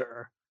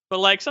monster, but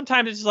like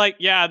sometimes it's like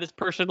yeah, this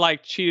person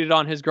like cheated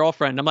on his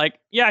girlfriend. I'm like,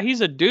 yeah,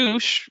 he's a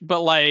douche,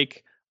 but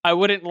like I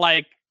wouldn't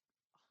like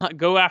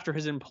go after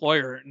his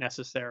employer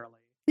necessarily.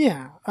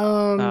 yeah.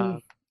 Uh,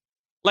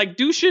 like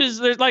douches,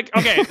 there's like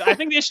okay, I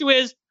think the issue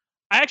is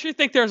I actually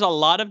think there's a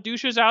lot of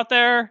douches out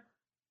there,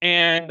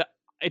 and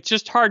it's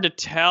just hard to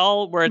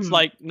tell where it's hmm,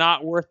 like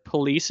not worth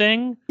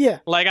policing. yeah,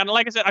 Like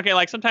I said, okay,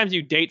 like sometimes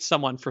you date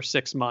someone for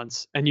 6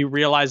 months and you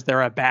realize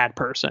they're a bad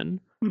person.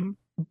 hmm.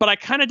 But I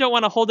kind of don't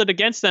want to hold it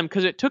against them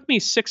because it took me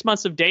 6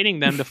 months of dating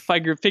them to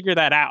figure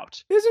that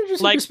out. There's an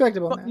interesting Like,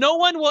 perspective on but that. no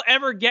one will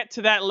ever get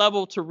to that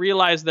level to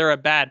realize they're a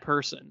bad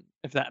person,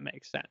 if that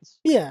makes sense.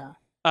 Yeah,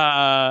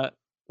 Uh,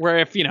 where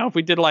if if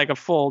we did like a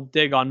full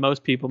dig on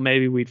most people,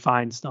 maybe we'd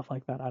find stuff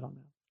like that. I don't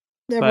know.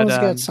 But everyone's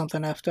got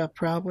something effed up,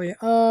 probably.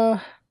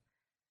 Oh,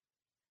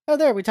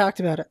 there we talked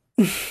about it.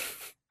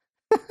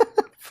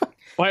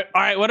 all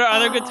right. What are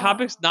other good uh,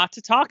 topics not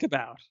to talk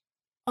about?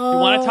 You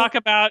want to talk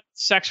about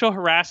sexual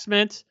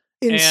harassment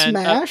in and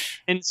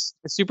Smash? in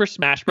Super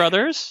Smash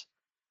Brothers?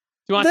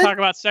 Do you want to That talk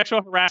about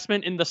sexual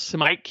harassment in the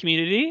Smite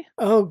community?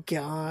 oh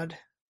god,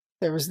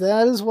 there was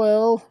that as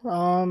well.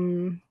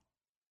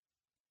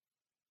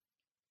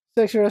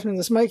 Sexual harassment in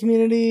the Smite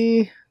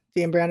community.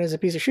 DM Brown is a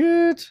piece of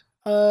shit.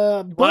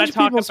 Want Bunch to of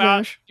talk people in about?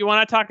 Smash. You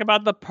want to talk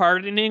about the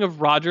pardoning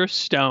of Roger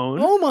Stone?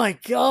 Oh my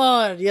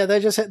god, yeah,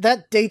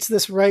 that dates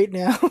this right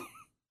now.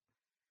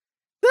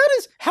 That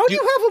is how do Do,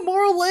 you have a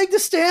moral leg to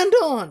stand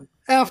on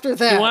after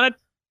do you that? want to?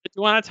 Do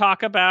you want to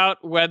talk about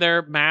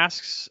whether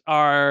masks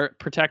are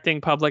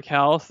protecting public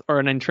health or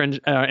an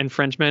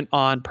infringement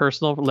on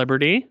personal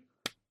liberty?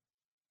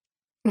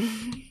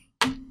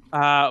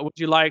 Would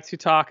you like to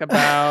talk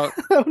about?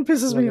 That one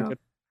pisses me off.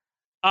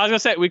 I was gonna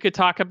say we could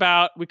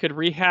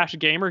rehash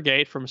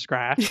Gamergate from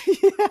scratch.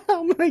 Yeah,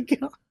 oh my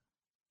god.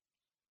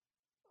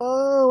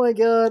 Oh my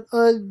god.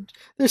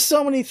 There's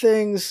so many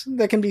things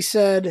that can be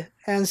said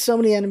and so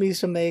many enemies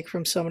to make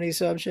from so many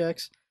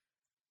subjects.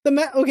 The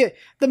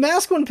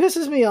mask one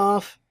pisses me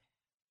off.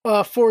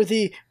 For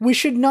the we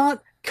should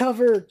not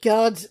cover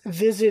God's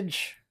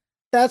visage.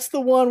 That's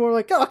the one where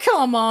like, oh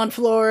come on,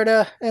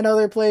 Florida and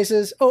other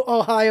places. Oh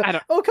Ohio.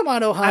 Oh come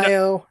on,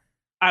 Ohio.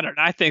 I don't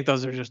know. I think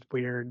those are just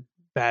weird,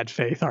 bad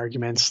faith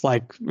arguments.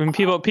 Like when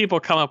people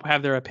come up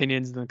have their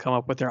opinions and then come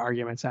up with their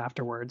arguments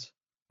afterwards.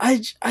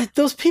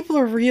 Those people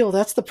are real.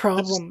 That's the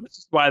problem.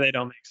 That's why they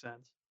don't make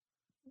sense.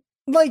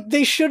 Like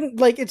they shouldn't.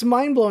 Like it's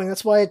mind blowing.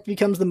 That's why it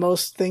becomes the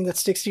most thing that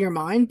sticks to your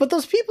mind. But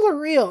those people are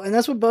real, and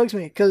that's what bugs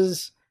me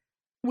because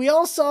we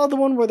all saw the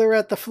one where they're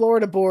at the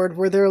Florida board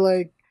where they're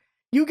like,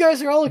 "You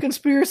guys are all a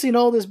conspiracy and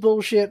all this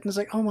bullshit," and it's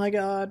like, "Oh my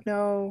god,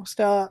 no,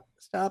 stop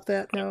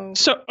that, no."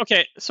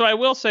 So I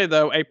will say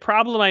though, a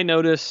problem I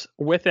notice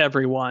with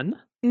everyone,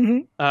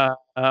 I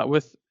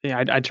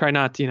try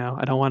not,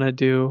 I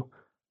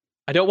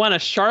don't want to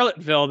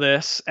Charlottesville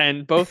this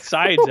and both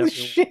sides Holy of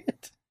shit.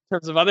 in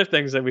terms of other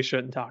things that we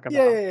shouldn't talk about.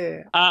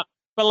 Yeah.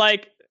 But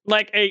like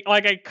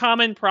a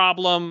common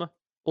problem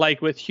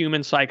like with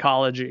human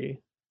psychology,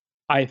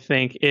 I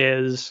think,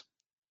 is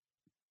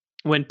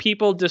when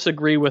people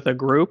disagree with a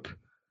group,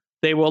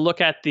 they will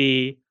look at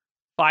the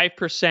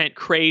 5%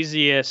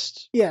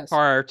 craziest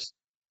part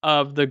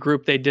of the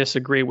group they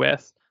disagree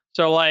with.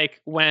 So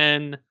like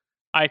when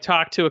I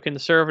talk to a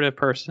conservative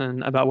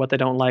person about what they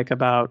don't like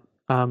about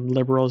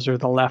liberals or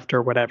the left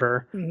or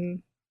whatever,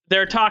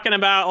 they're talking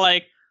about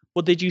like,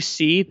 well, did you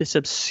see this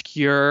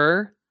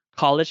obscure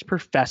college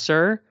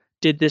professor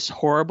did this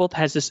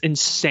has this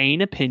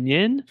insane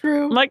opinion?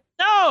 True. I'm like,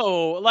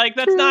 no, like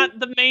that's not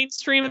the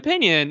mainstream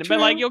opinion. True. But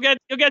like you'll get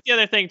the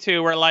other thing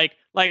too, where like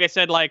I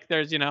said, like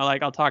there's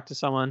like I'll talk to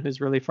someone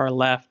who's really far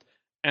left,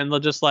 and they'll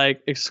just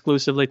like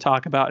exclusively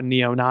talk about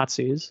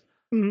neo-Nazis,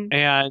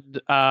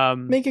 and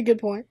make a good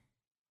point.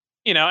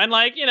 And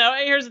like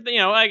here's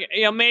like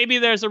maybe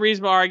there's a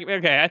reasonable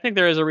argument. Okay, I think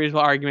there is a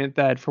reasonable argument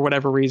that for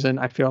whatever reason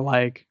I feel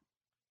like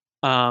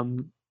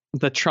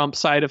the Trump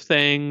side of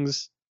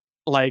things,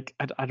 like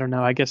I don't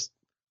know, I guess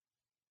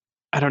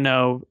I don't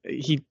know,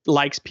 he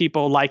likes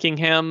people liking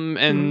him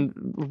and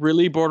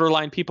really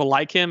borderline people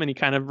like him and he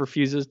kind of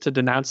refuses to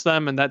denounce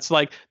them, and that's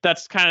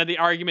kind of the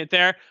argument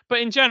there. But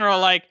in general,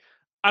 like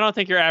I don't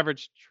think your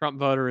average Trump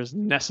voter is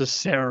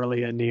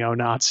necessarily a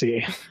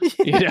neo-Nazi.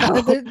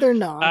 They're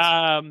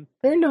not.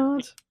 They're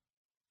not.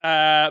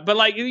 But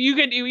like you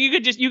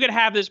could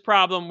have this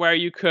problem where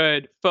you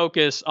could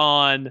focus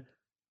on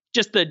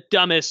just the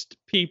dumbest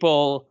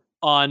people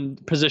on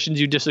positions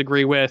you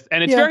disagree with,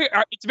 and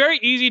it's very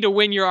easy to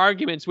win your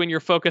arguments when you're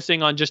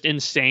focusing on just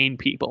insane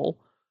people.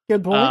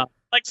 Good point.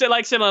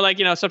 like similar, like,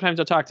 sometimes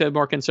I'll talk to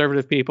more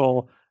conservative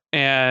people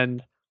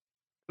and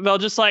they'll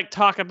just like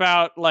talk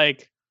about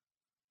like,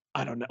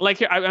 I don't know,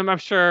 like I'm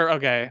sure.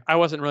 Okay, I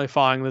wasn't really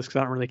following this because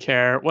I don't really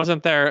care.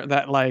 Wasn't there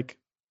that like,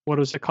 what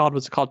was it called?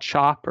 Was it called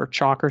Chop or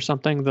Chalk or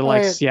something? The Oh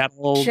like yeah,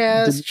 Seattle,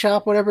 Chaz,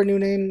 Chop, whatever new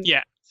name.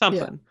 yeah, Yeah,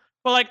 something.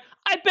 But like,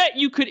 I bet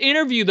you could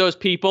interview those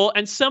people,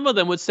 and some of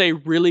them would say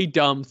really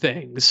dumb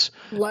things,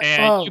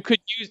 and oh you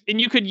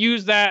could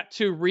use that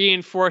to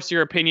reinforce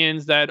your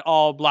opinions that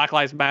all Black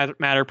Lives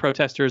Matter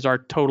protesters are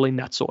totally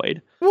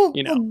nutsoid. well,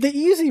 You know, the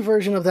easy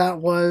version of that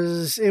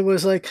was it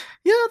was like,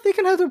 yeah, they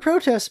can have their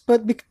protests,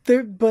 but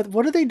but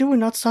what are they doing?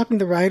 Not stopping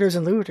the rioters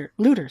and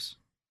looters?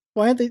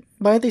 Why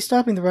aren't they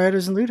stopping the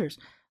rioters and looters?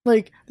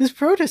 Like, this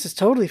protest is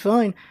totally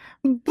fine,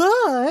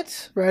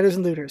 but rioters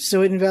and looters,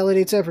 so it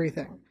invalidates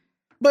everything.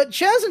 But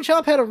Chaz and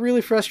Chop had a really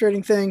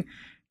frustrating thing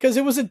because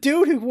it was a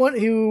dude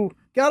who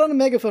got on a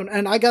megaphone,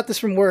 and I got this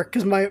from work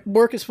because my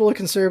work is full of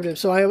conservatives,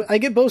 so I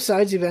get both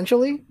sides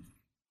eventually.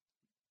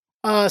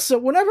 So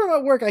whenever I'm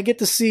at work, I get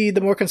to see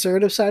the more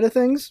conservative side of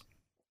things,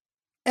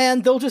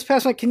 and they'll just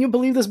pass like, "Can you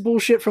believe this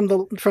bullshit from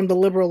the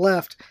liberal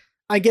left?"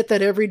 I get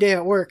that every day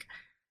at work,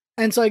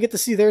 and so I get to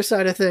see their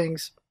side of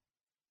things.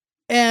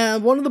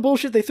 And one of the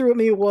bullshit they threw at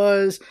me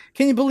was,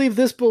 "Can you believe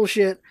this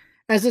bullshit?"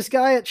 As this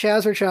guy at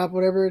Chaz or Chop,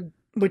 whatever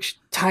which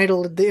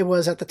title it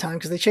was at the time,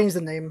 because they changed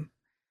the name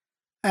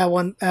at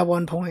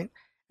one point,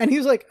 and he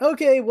was like,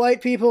 "Okay,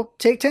 white people,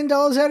 take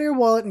 $10 out of your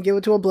wallet and give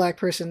it to a black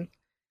person,"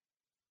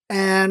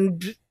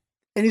 and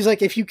he's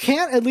like, "If you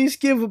can't at least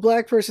give a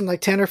black person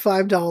like $10 or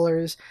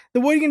 $5,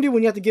 then what are you gonna do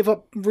when you have to give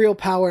up real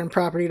power and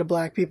property to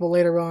black people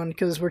later on?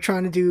 Because we're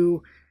trying to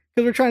do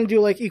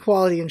like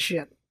equality and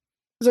shit."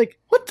 It's like,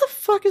 what the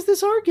fuck is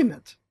this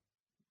argument?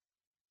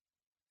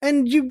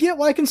 And you get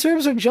why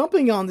conservatives are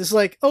jumping on this,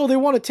 like, oh, they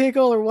want to take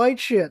all our white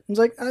shit. It's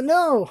like,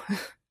 no,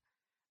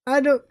 I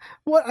don't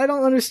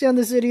understand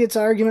this idiot's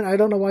argument. I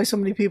don't know why so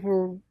many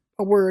people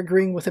were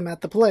agreeing with him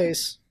at the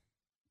place.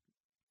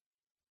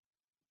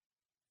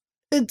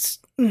 It's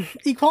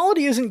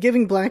equality isn't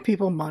giving black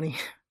people money.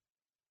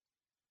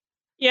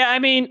 yeah, I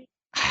mean,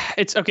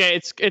 it's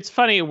okay. It's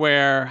funny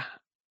where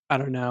I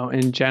don't know.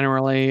 And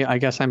generally, I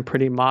guess I'm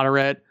pretty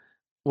moderate.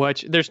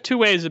 Which there's two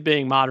ways of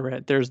being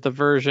moderate. There's the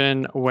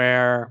version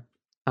where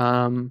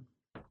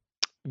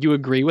you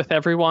agree with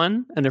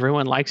everyone and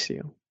everyone likes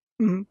you,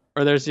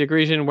 or there's the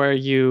version where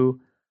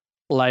you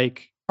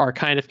like are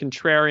kind of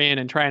contrarian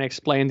and try and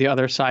explain the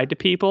other side to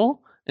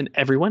people, and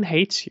everyone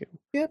hates you.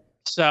 Yep.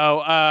 So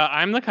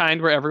I'm the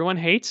kind where everyone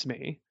hates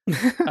me.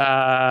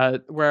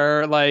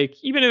 Where like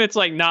even if it's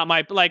like not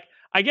my like.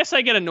 I guess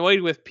I get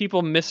annoyed with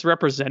people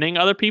misrepresenting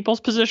other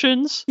people's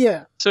positions.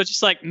 Yeah. So it's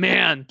just like,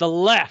 man, the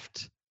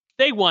left.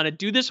 They want to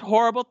do this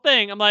horrible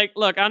thing. I'm like,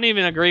 look, I don't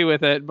even agree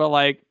with it, but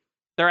like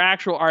their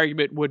actual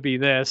argument would be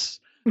this,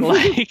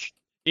 like,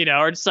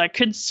 or it's like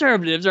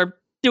conservatives are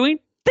doing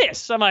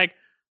this. I'm like,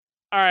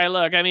 all right,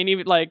 look, I mean,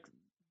 even like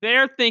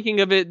they're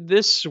thinking of it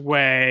this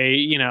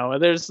way,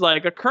 there's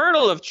like a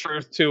kernel of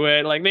truth to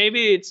it. Like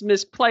maybe it's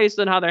misplaced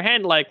on how they're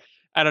handled. Like,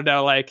 I don't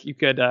know, like you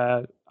could,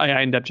 I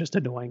end up just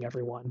annoying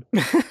everyone.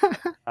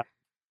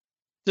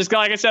 Just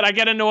like I said, I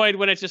get annoyed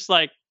when it's just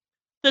like,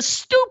 the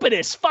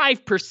stupidest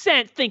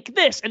 5% think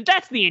this, and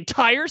that's the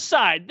entire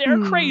side.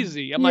 They're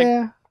crazy. I'm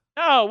like,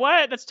 oh,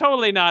 what? That's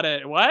totally not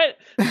it. What?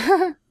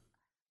 I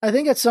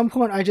think at some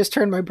point I just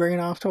turned my brain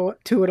off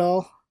to it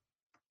all.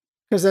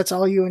 Because that's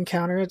all you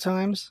encounter at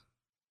times.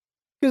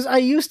 Because I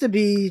used to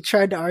be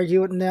tried to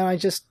argue it, and now I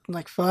just,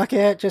 like, fuck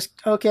it. Just,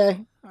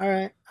 okay,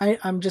 alright.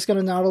 I'm just going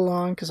to nod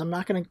along, because I'm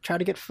not going to try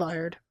to get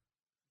fired.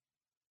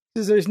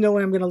 Because there's no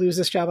way I'm going to lose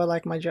this job. I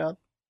like my job.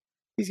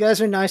 These guys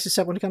are nice,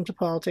 except when it comes to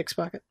politics,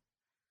 fuck it.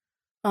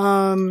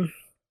 Yeah,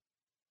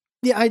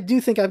 I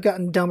do think I've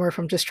gotten dumber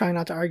from just trying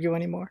not to argue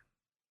anymore.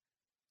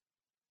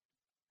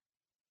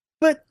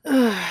 But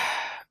that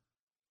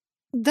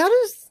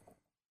is,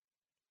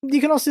 you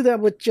can also do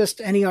that with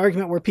just any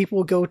argument where people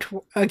will go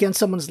against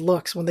someone's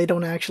looks when they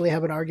don't actually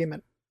have an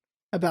argument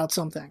about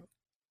something.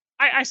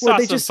 I saw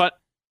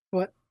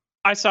What?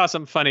 I saw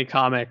some funny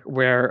comic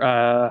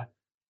where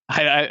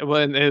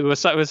when it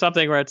was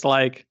something where it's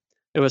like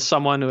it was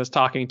someone who was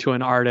talking to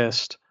an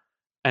artist,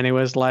 and it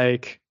was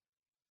like.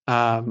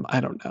 I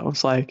don't know.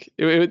 It's like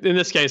in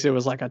this case, it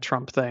was like a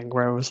Trump thing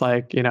where it was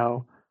like,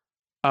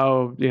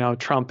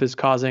 Trump is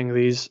causing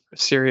these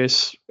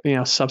serious,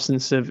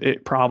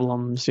 substantive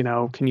problems.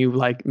 Can you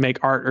like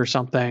make art or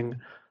something,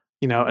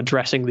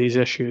 addressing these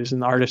issues?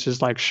 And the artist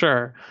is like,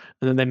 sure.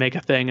 And then they make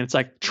a thing, and it's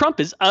like Trump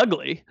is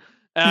ugly.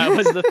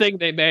 Was the thing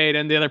they made,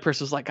 and the other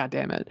person was like, God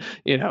damn it,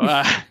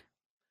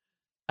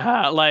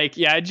 like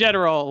yeah, in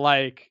general,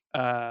 like.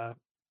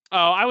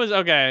 I was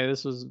okay.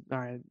 This was all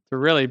right to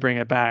really bring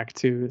it back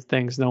to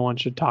things no one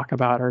should talk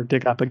about or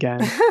dig up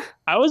again.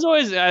 I was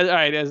always all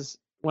right as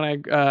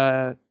when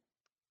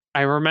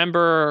I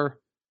remember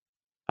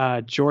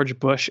George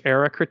Bush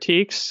era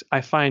critiques.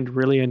 I find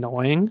really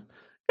annoying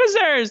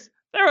because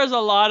there was a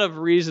lot of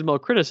reasonable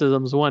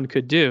criticisms one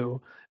could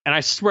do, and I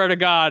swear to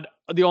God,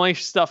 the only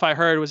stuff I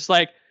heard was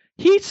like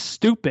he's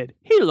stupid.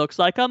 He looks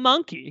like a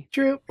monkey.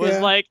 True. Was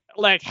Yeah.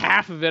 like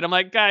half of it. I'm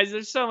like, guys,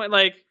 there's so much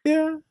like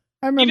Yeah.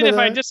 I even remember if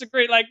I that.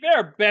 disagree, like there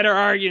are better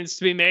arguments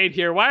to be made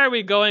here. Why are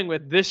we going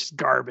with this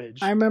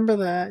garbage? I remember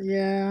that.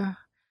 Yeah.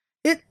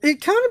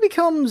 It kind of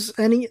becomes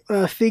any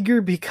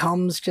figure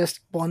becomes just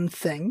one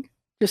thing.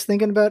 Just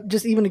thinking about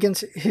just even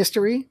against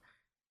history.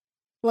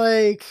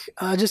 Like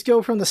just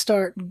go from the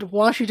start.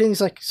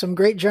 Washington's like some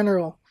great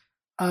general.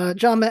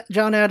 John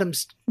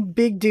Adams,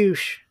 big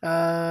douche.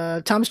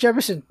 Thomas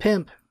Jefferson,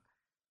 pimp.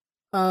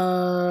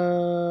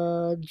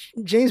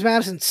 James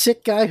Madison,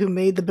 sick guy who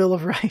made the Bill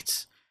of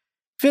Rights.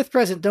 Fifth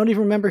president, don't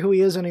even remember who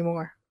he is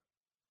anymore.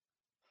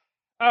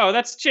 Oh,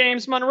 that's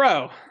James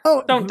Monroe.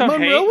 Oh, don't Monroe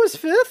hate. was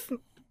fifth?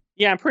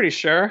 Yeah, I'm pretty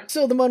sure.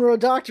 So the Monroe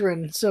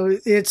Doctrine. So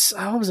it's,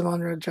 what was the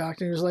Monroe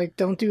Doctrine? It was like,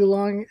 don't do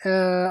long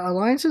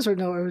alliances, or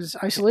no, it was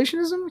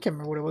isolationism? I can't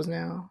remember what it was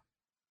now.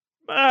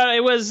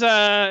 It was,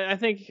 I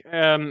think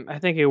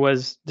it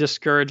was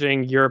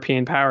discouraging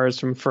European powers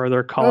from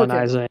further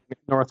colonizing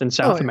North and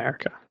South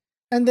America.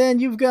 And then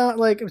you've got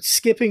like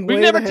skipping.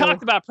 We've never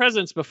talked about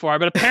presidents before,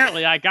 but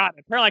apparently I got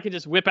it. Apparently I could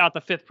just whip out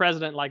the fifth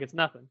president like it's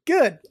nothing.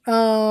 Good.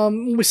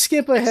 We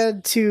skip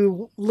ahead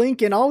to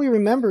Lincoln. All we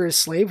remember is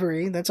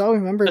slavery. That's all we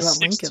remember about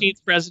Lincoln. The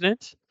 16th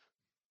president.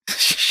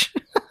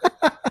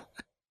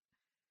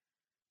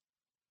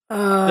 The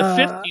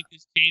 15th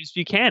is James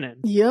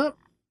Buchanan. Yep.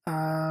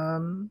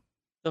 The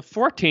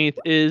 14th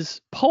is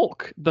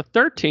Polk. The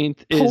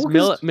 13th is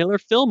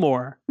Millard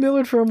Fillmore.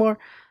 Millard Fillmore.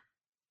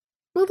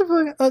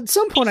 Motherfucker. At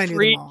some point, I knew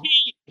them all.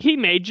 He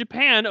made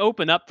Japan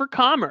open up for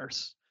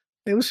commerce.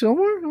 It was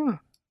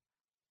Fillmore?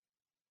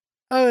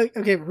 Oh.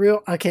 Okay,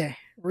 real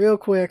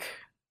quick.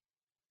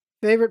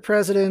 Favorite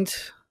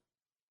president?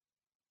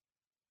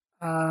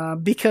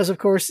 Because, of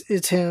course,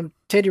 it's him,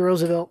 Teddy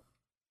Roosevelt.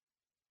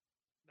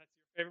 That's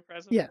your favorite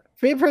president? Yeah,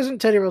 favorite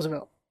president, Teddy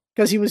Roosevelt.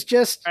 Because he was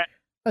just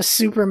a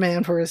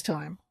Superman for his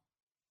time.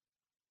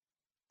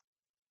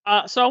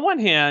 So on one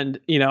hand,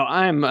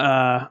 I'm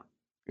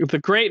the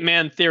great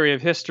man theory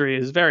of history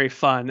is very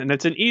fun, and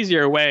it's an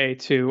easier way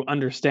to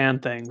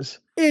understand things.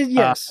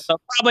 Yes. So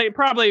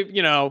probably,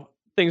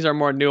 things are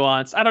more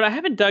nuanced. I don't know. I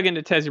haven't dug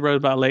into Teddy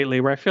Roosevelt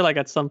lately, where I feel like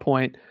at some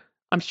point,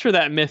 I'm sure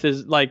that myth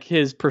is like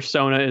his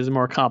persona is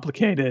more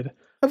complicated,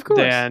 of course,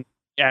 than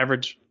the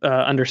average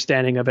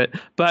understanding of it.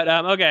 But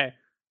okay.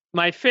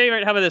 My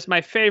favorite, how about this?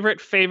 My favorite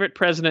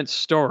president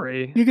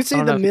story. You could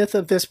say the myth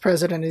of this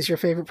president is your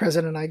favorite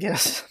president, I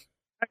guess.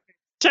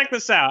 Check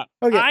this out.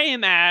 Okay.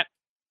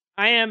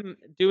 I am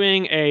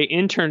doing a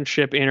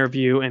internship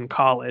interview in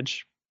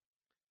college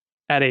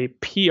at a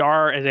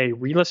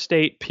real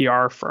estate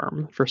PR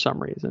firm for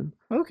some reason.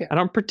 Okay. I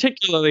don't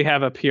particularly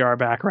have a PR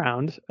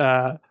background.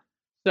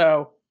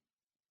 So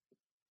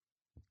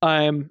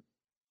I'm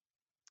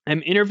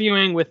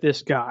interviewing with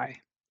this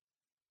guy,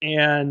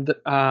 and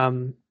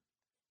for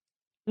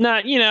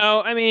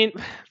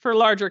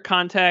larger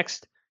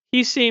context,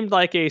 he seemed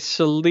like a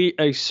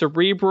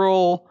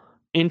cerebral,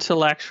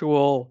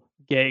 intellectual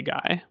gay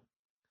guy.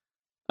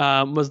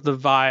 Was the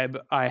vibe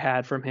I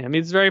had from him.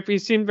 He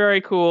seemed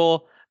very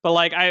cool,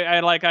 but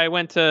I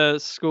went to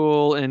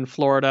school in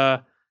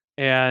Florida,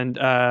 and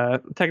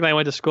technically I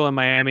went to school in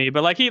Miami,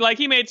 but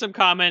he made some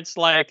comments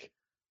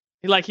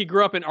he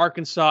grew up in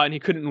Arkansas and he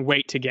couldn't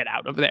wait to get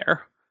out of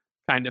there,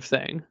 kind of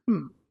thing.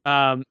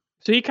 So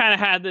he kind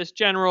of had this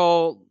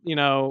general,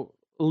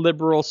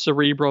 liberal,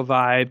 cerebral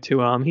vibe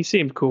to him. He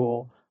seemed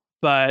cool.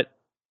 And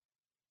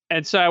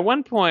so at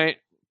one point,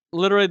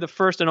 literally the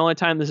first and only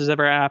time this has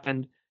ever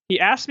happened, he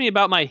asked me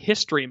about my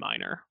history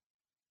minor.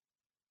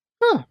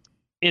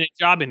 In a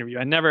job interview.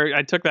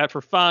 I took that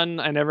for fun.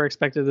 I never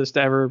expected this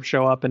to ever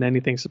show up in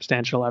anything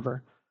substantial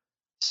ever.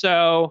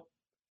 So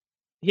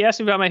he asked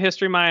me about my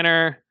history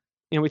minor,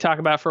 and we talk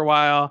about it for a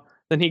while.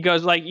 Then he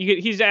goes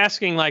he's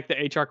asking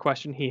the HR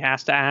question he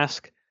has to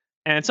ask.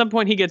 And at some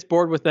point he gets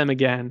bored with them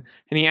again,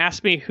 and he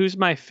asked me who's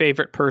my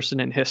favorite person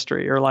in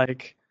history,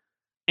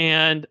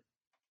 and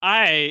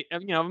I,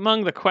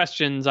 among the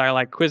questions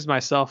I quizzed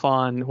myself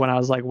on when I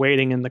was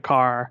waiting in the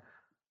car,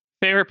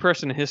 favorite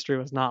person in history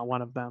was not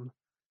one of them.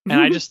 And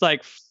I just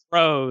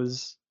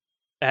froze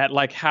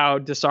at how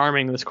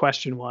disarming this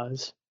question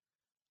was.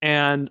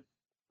 And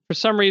for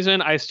some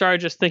reason I started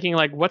just thinking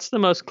what's the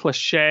most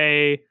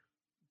cliche.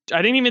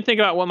 I didn't even think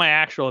about what my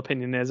actual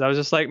opinion is. I was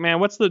just man,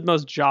 what's the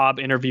most job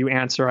interview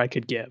answer I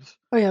could give?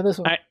 Oh yeah, this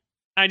one.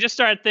 I just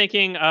started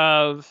thinking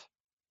of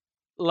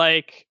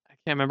I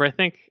can't remember. I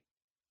think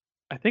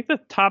the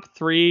top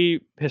 3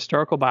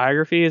 historical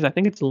biographies, I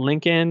think it's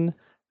Lincoln, I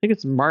think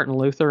it's Martin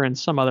Luther, and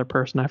some other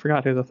person. I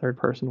forgot who the third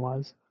person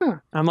was.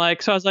 I'm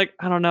so I was I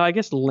don't know, I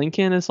guess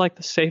Lincoln is the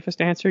safest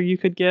answer you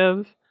could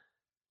give.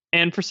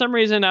 And for some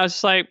reason I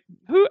was just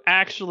who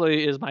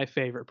actually is my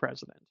favorite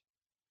president?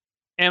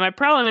 And my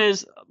problem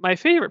is my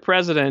favorite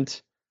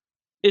president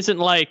isn't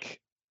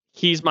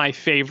he's my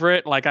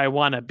favorite, I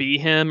want to be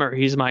him or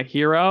he's my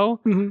hero.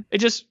 Mm-hmm.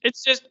 It's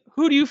just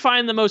who do you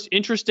find the most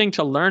interesting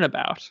to learn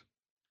about?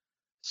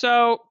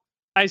 So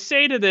I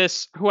say to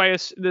this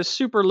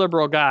super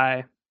liberal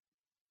guy,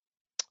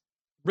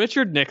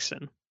 Richard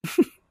Nixon.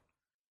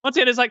 Once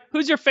again, it's like,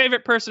 who's your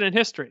favorite person in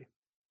history?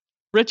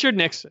 Richard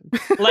Nixon.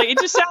 Like, it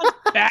just sounds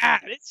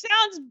bad. It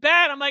sounds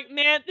bad. I'm like,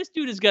 man, this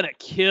dude is gonna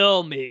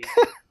kill me.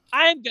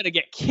 I'm gonna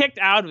get kicked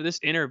out of this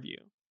interview.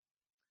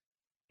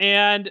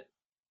 And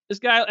this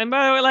guy, and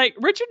by the way, like,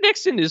 Richard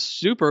Nixon is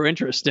super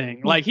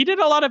interesting. Like, he did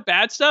a lot of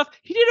bad stuff.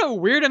 He did a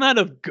weird amount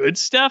of good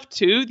stuff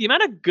too. The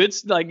amount of good,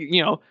 like,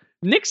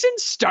 Nixon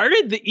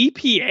started the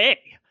EPA.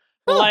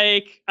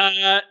 Like,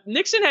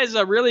 Nixon is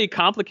a really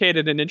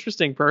complicated and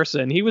interesting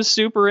person. He was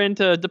super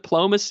into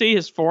diplomacy.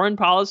 His foreign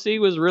policy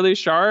was really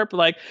sharp.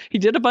 Like, he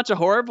did a bunch of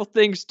horrible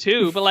things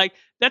too, but like,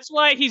 that's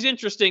why he's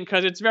interesting,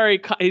 because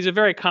he's a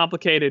very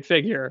complicated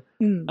figure.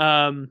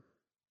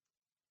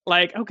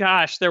 Like, oh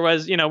gosh, there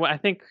was, I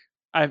think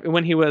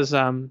when he was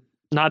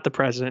not the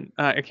president,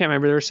 I can't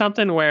remember. There was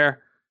something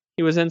where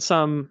he was in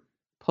some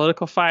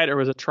political fight or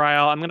was a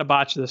trial. I'm going to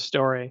botch this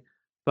story.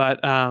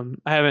 But I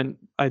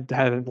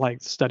haven't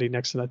like studied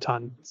Nixon a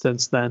ton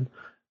since then.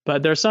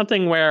 But there's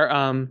something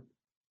where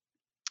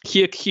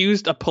he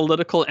accused a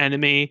political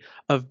enemy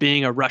of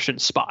being a Russian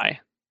spy,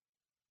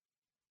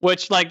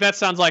 which, like, that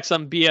sounds like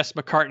some BS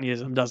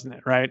McCartneyism, doesn't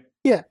it? Right?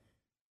 Yeah.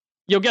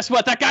 Yo, guess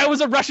what? That guy was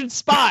a Russian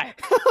spy.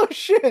 Oh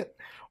shit!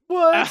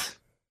 What?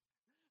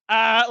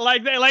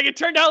 Like it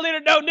turned out later.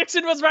 No,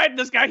 Nixon was right.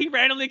 This guy he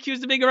randomly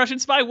accused of being a Russian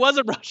spy was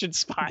a Russian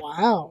spy.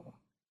 Wow.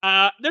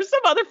 There's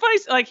some other funny,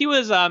 like, he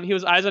was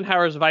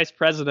Eisenhower's vice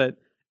president,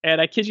 and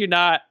I kid you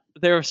not,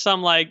 there was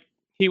some, like,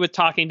 he was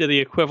talking to the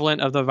equivalent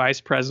of the vice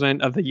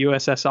president of the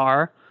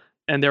USSR,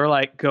 and they were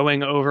like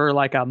going over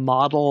like a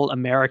model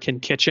American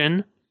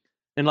kitchen,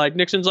 and like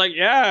Nixon's like,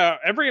 yeah,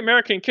 every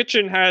American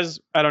kitchen has,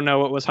 I don't know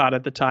what was hot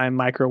at the time,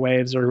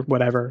 microwaves or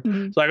whatever.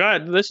 It's like,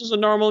 this is a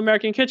normal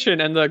American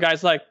kitchen, and the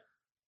guy's like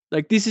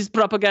this is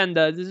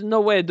propaganda. There's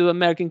no way do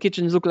American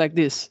kitchens look like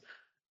this,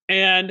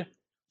 and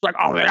like,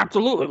 oh, they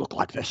absolutely look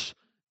like this.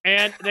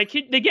 And they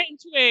get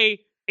into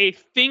a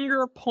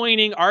finger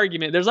pointing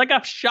argument. There's like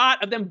a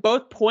shot of them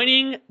both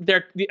pointing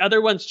the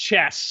other one's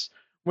chests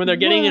when they're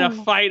getting in a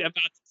fight about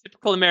the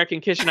typical American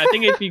kitchen. I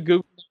think if you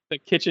Google the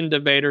kitchen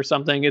debate or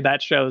something,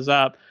 that shows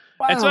up.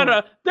 Wow. And so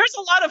there's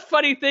a lot of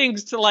funny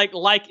things to like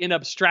in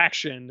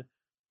abstraction.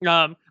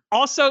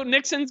 Also,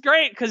 Nixon's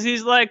great because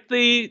he's like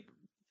the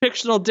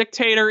fictional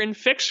dictator in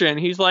fiction.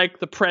 He's like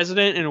the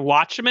president in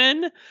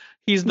Watchmen.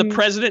 He's the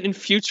president in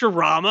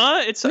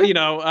Futurama. It's, but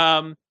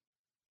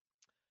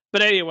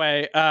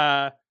anyway,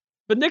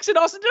 but Nixon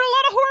also did a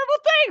lot of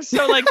horrible things.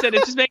 So like I said,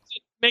 it just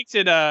makes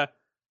it,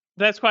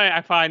 that's why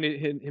I find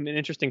him an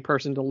interesting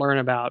person to learn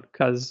about,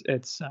 because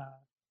it's,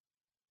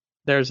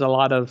 there's a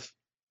lot of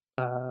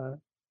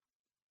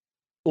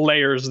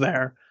layers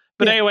there.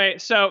 But anyway,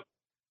 so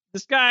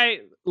this guy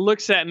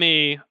looks at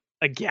me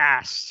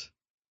aghast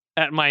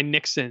at my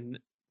Nixon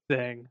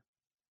thing.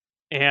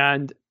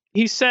 And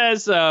he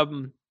says,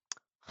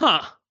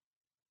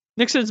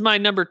 Nixon's my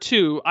number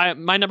 2.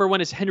 My number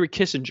 1 is Henry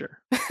Kissinger,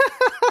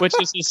 which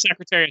is his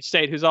Secretary of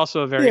State, who's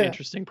also a very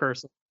interesting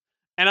person.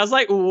 And I was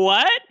like,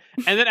 what?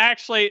 And then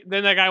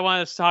the guy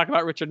wanted us to talk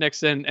about Richard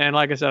Nixon. And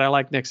like I said, I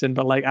like Nixon,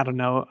 but like, I don't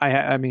know.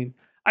 I mean,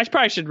 I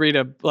probably should read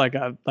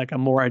a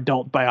more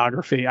adult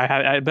biography.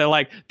 But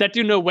like, that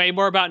dude knew way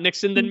more about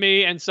Nixon than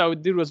me. And so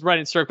dude was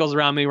running circles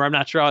around me where I'm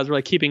not sure I was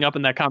really keeping up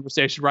in that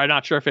conversation, where I'm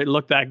not sure if it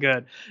looked that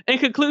good. In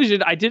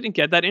conclusion, I didn't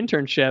get that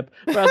internship.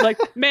 But I was like,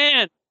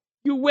 man,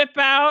 you whip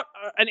out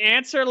an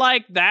answer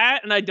like that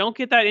and I don't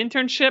get that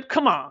internship?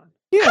 Come on.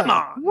 Yeah. Come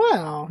on.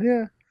 Wow.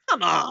 Yeah.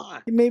 Come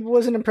on. He maybe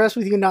wasn't impressed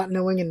with you not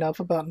knowing enough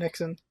about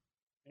Nixon.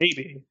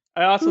 Maybe.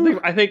 I also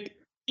think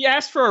he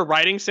asked for a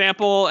writing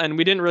sample, and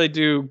we didn't really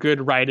do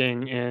good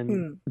writing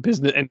in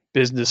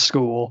business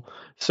school,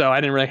 so I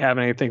didn't really have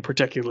anything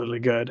particularly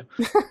good.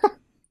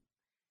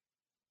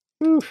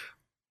 Oof.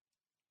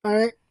 All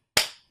right.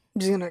 I'm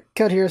just gonna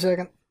cut here a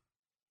second.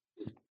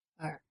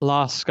 All right.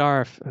 Lost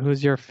Scarf,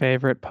 who's your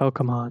favorite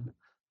Pokemon?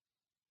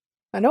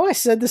 I know I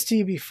said this to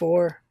you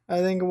before. I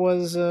think it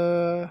was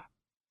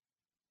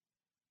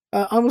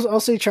I'll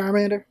say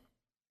Charmander.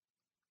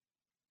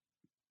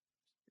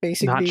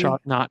 Basic not B.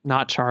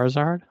 Not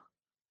Charizard.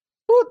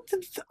 Well,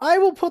 I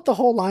will put the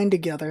whole line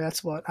together.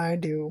 That's what I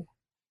do.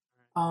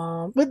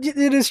 But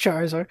it is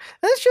Charizard.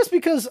 That's just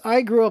because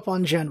I grew up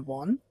on Gen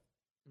 1.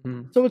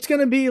 So it's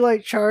gonna be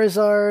like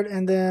Charizard,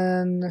 and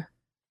then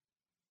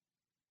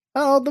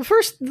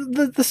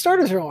the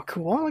starters are all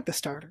cool. I like the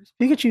starters.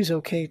 Pikachu's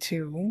okay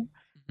too.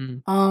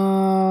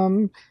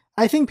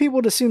 I think people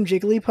would assume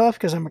Jigglypuff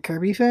because I'm a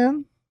Kirby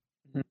fan.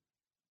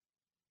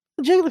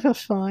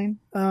 Jigglypuff's fine.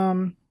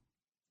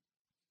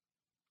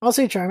 I'll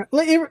say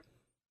Charmander.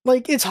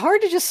 Like it's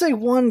hard to just say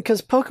one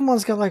because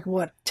Pokemon's got like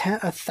what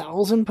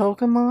 1,000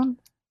 Pokemon.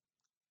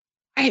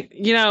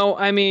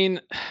 I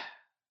mean,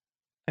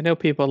 I know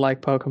people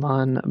like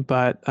Pokemon,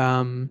 but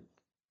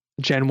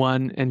Gen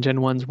 1 and Gen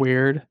 1's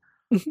weird.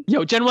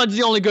 Yo, Gen 1's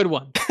the only good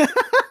one.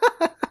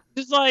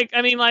 Just like,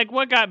 I mean, like,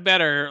 what got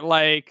better?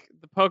 Like,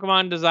 the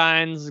Pokemon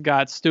designs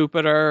got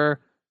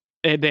stupider.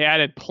 They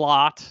added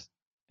plot,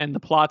 and the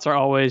plots are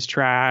always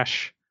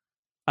trash.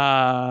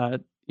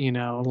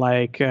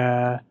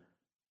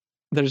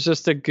 there's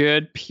just a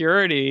good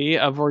purity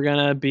of we're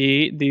gonna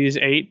beat these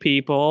 8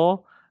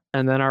 people,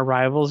 and then our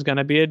rival's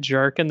gonna be a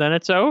jerk, and then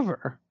it's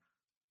over.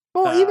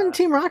 Well, even Uh,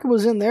 Team Rocket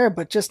was in there,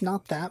 but just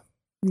not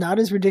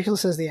as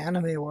ridiculous as the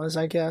anime was,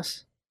 I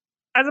guess.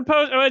 as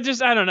opposed,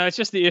 just I don't know. It's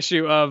just the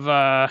issue of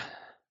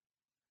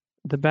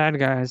the bad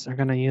guys are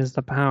gonna use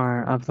the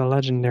power of the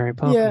legendary Yeah,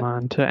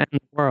 Pokemon to end the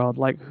world.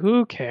 Like,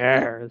 who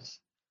cares?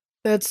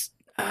 that's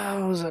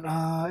what was it?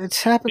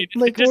 It's happened They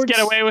like just get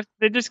Hordes. away with.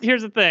 They just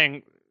here's the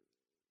thing.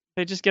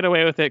 They just get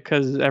away with it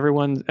because every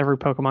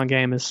Pokemon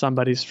game is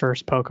somebody's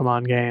first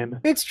Pokemon game.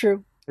 It's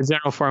true. The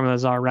general formula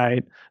is all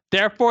right.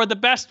 Therefore, the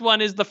best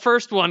one is the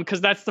first one because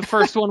that's the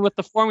first one with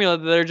the formula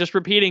that they're just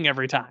repeating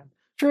every time.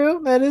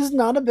 True. That is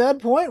not a bad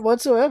point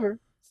whatsoever.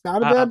 It's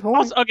not a bad point.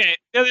 Also, okay,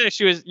 the other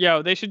issue is,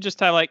 they should just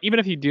have like, even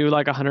if you do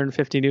like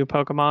 150 new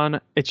Pokemon,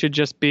 it should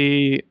just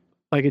be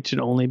like, it should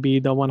only be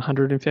the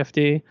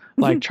 150.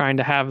 Like trying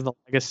to have the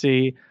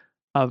legacy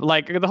of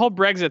like the whole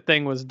Brexit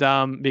thing was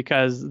dumb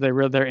because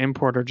their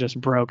importer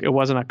just broke. It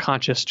wasn't a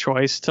conscious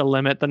choice to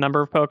limit the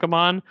number of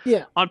Pokemon.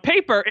 Yeah. On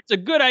paper, it's a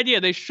good idea.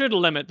 They should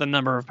limit the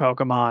number of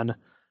Pokemon.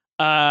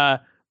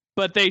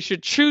 But they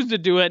should choose to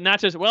do it, not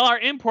just, well, our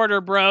importer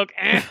broke.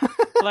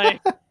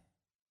 Like,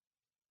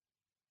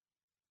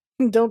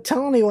 Don't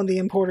tell anyone the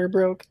importer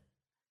broke.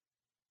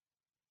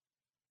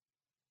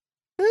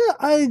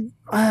 I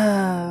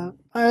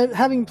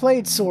having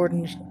played Sword,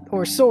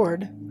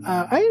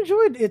 I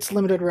enjoyed its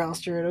limited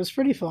roster. It was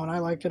pretty fun. I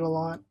liked it a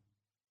lot.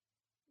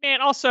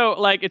 and also,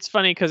 like, it's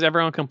funny because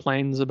everyone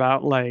complains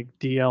about like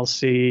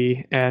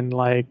DLC and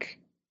like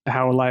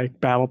how like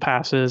battle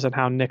passes and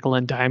how nickel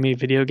and dimey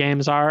video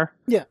games are.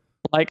 Yeah.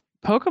 Like,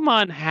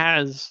 Pokemon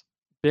has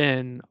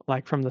been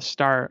like from the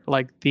start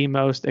like the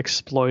most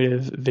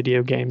exploitive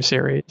video game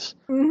series.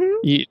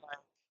 Mm-hmm.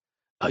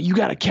 You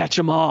got to catch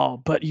them all,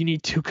 but you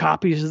need 2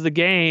 copies of the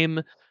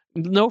game.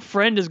 No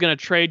friend is going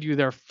to trade you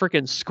their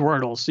freaking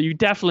Squirtle, so you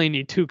definitely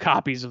need 2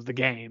 copies of the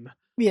game.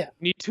 Yeah.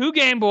 You need 2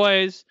 Game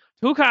Boys,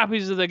 2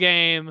 copies of the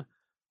game.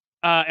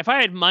 If I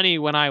had money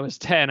when I was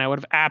 10, I would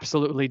have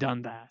absolutely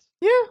done that.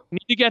 Yeah. You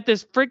need to get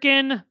this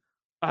freaking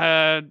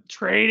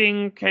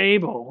trading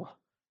cable.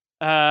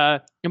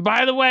 And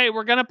by the way,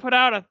 we're going to put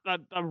out a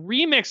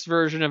remix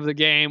version of the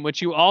game, which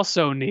you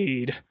also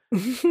need.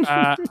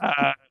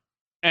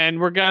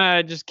 And we're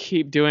gonna just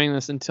keep doing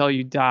this until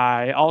you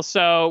die.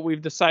 Also,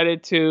 we've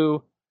decided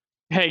to,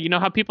 hey, you know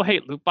how people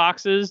hate loot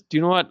boxes? Do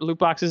you know what loot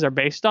boxes are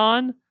based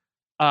on?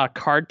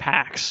 Card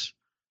packs.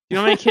 You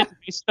know how many kids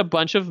wasted a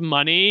bunch of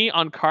money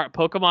on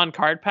Pokemon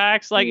card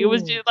packs? Like, it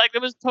was just, like,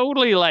 it was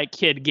totally like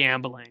kid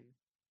gambling.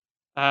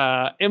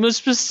 It was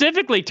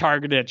specifically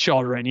targeted at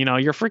children. You know,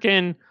 your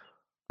freaking,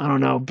 I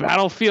don't know,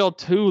 Battlefield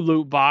 2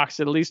 loot box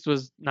at least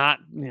was not.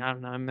 I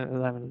don't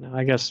know.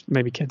 I guess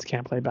maybe kids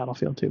can't play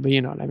Battlefield 2, but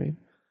you know what I mean.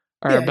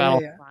 Or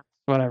Battlefront,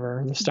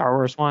 whatever, the Star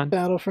Wars one.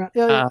 Battlefront,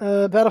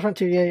 Battlefront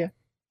 2, yeah.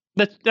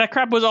 That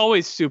crap was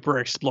always super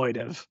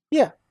exploitive.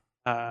 Yeah.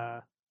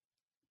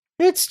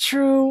 It's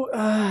true.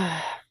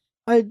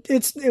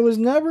 It was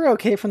never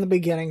okay from the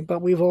beginning,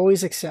 but we've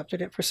always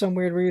accepted it for some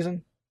weird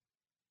reason.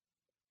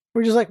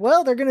 We're just like,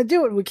 well, they're gonna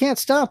do it. We can't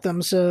stop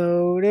them,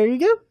 so there you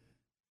go.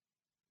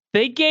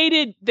 They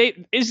gated.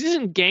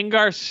 Isn't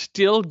Gengar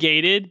still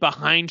gated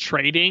behind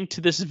trading to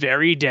this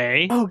very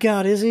day? Oh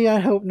God, is he? I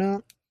hope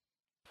not.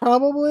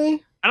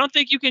 Probably. I don't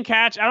think you can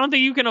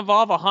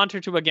evolve a Haunter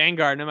to a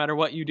Gengar no matter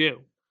what you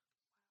do.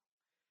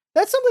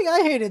 That's something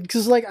I hated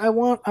because, like, I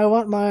want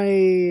my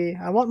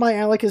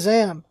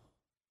Alakazam.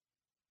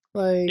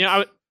 Like,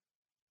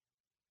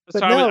 but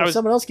no,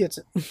 someone else gets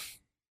it.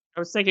 I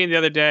was thinking the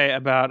other day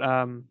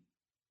about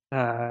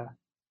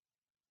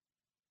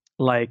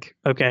like,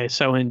 okay,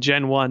 so in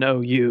Gen 1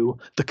 OU,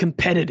 the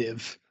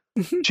competitive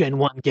Gen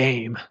 1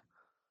 game,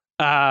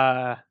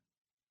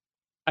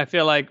 I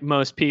feel like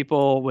most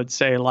people would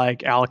say like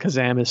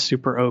Alakazam is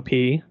super OP.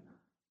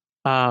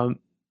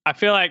 I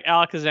feel like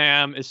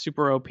Alakazam is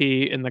super OP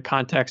in the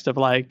context of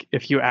like,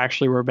 if you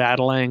actually were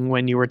battling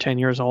when you were 10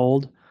 years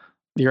old,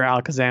 your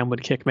Alakazam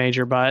would kick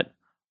major butt.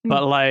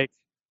 But like,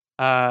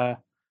 and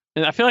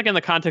I feel like in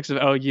the context of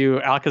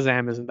OU,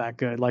 Alakazam isn't that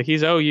good. Like,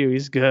 he's OU,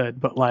 he's good,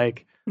 but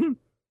like,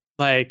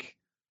 like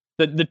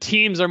the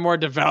teams are more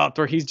developed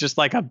where he's just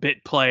like a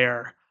bit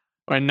player.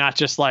 And not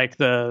just like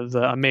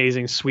the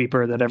amazing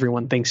sweeper that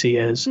everyone thinks he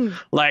is.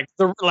 Like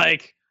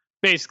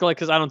basically,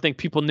 because I don't think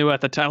people knew at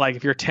the time. Like,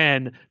 if you're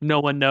 10, no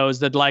one knows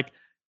that. Like,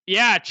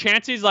 yeah,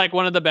 Chansey's like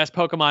one of the best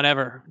Pokemon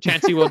ever.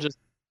 Chansey will just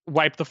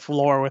wipe the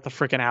floor with a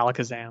freaking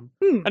Alakazam,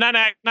 and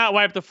not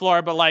wipe the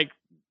floor, but like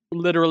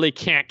literally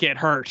can't get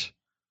hurt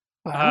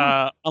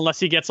unless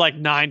he gets like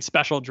 9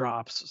 special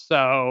drops.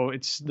 So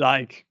it's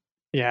like,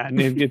 yeah,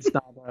 it's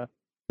not.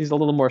 He's a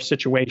little more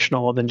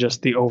situational than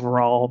just the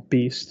overall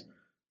beast.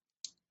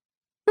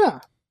 Yeah.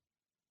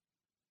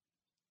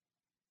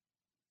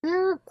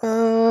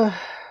 Yeah.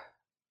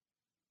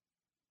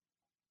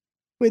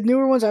 With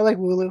newer ones, I like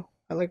Wooloo.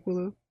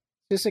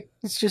 It's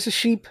just a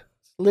sheep.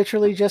 It's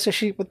literally just a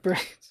sheep with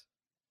brains.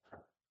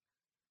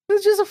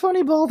 It's just a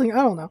funny balding. I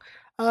don't know.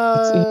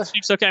 Uh,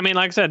 Sheep's okay. I mean,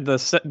 like I said,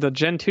 the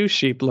Gen 2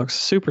 sheep looks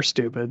super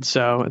stupid,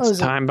 so oh, it's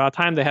is it about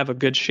time they have a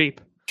good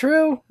sheep.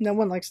 true? No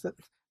one likes that.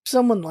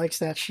 Someone likes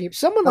that sheep.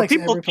 Someone No, likes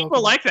people every people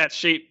Pokemon. like that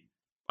sheep.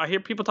 I hear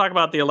people talk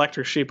about the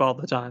electric sheep all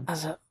the time.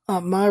 As a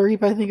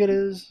Mareep, I think it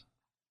is.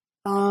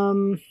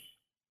 Um,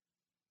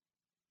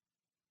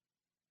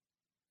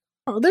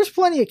 oh, there's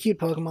plenty of cute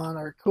Pokemon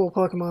or cool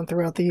Pokemon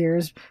throughout the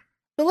years.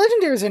 The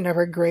legendaries are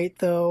never great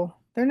though.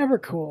 They're never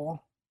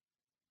cool.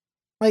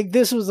 Like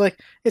this was like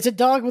it's a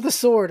dog with a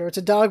sword or it's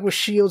a dog with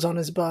shields on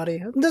his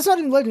body. That's not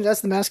even legend.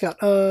 That's the mascot.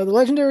 The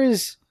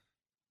legendaries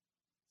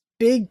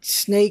big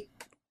snake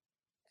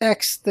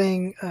X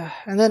thing,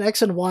 and then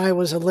X and Y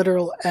was a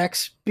literal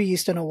X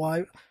beast and a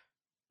Y.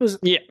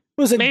 Yeah,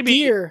 Was a maybe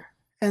deer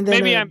and then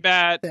maybe a I'm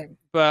bad, thing.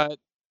 but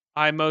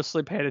I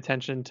mostly paid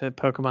attention to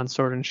Pokemon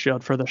Sword and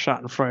Shield for the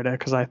Schadenfreude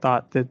because I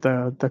thought that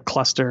the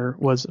cluster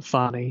was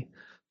funny.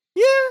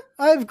 Yeah,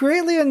 I've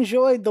greatly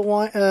enjoyed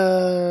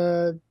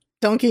the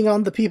dunking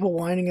on the people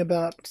whining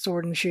about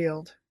Sword and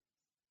Shield.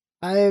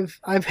 I've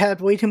had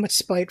way too much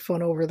spite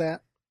fun over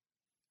that.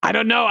 I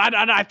don't know.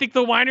 I think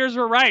the whiners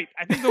were right.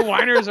 I think the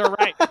whiners are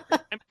right.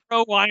 I'm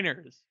pro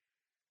whiners.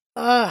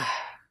 Ah,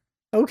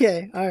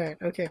 okay, all right,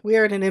 okay. We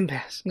are at an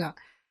impasse now.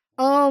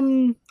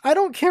 I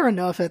don't care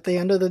enough at the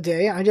end of the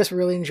day. I just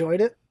really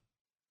enjoyed it.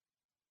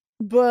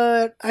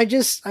 But I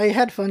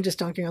had fun just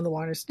dunking on the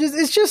whiners.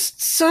 It's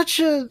just such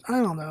a I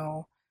don't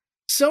know.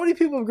 So many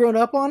people have grown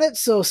up on it,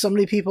 so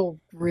many people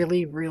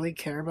really, really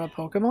care about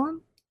Pokemon.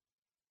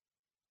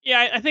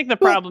 Yeah, I think the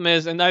But problem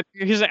is, and I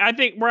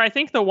think where I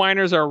think the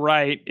whiners are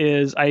right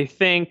is I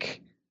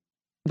think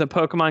the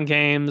Pokemon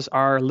games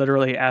are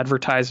literally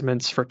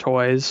advertisements for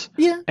toys,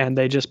 yeah, and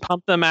they just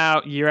pump them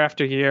out year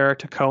after year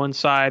to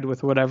coincide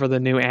with whatever the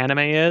new anime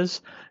is.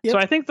 So yep.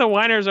 I think the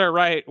whiners are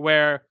right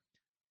where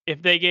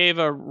if they gave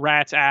a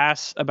rat's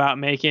ass about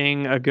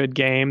making a good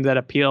game that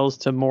appeals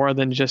to more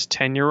than just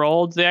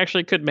 10-year-olds, they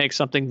actually could make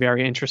something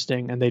very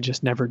interesting, and they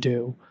just never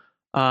do.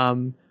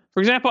 For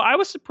example, I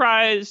was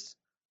surprised.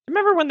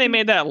 Remember when they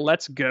made that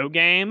Let's Go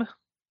game?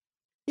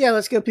 Yeah,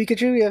 let's go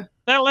Pikachu, yeah.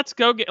 That Let's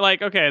Go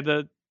like okay,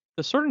 the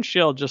Sword and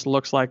Shield just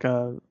looks like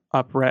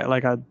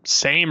like a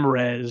same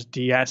res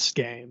DS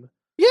game.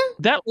 Yeah.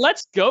 That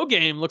Let's Go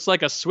game looks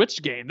like a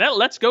Switch game. That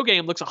Let's Go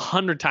game looks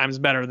 100 times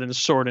better than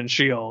Sword and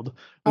Shield.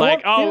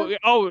 Like,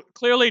 Yeah.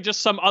 clearly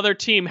just some other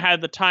team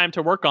had the time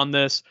to work on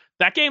this.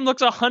 That game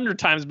looks 100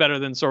 times better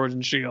than Sword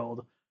and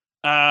Shield.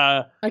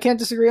 I can't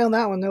disagree on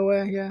that one, no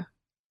way, yeah.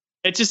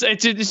 It's just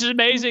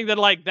amazing that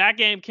like that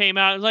game came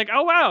out and like,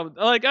 oh wow,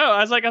 like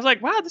I was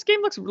like wow, this game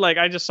looks like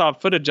I just saw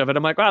footage of it.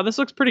 I'm like, wow, this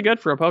looks pretty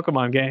good for a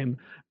Pokemon game.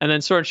 And then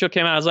Sword and Shield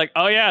came out. I was like,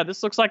 oh yeah,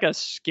 this looks like a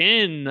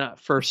skin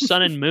for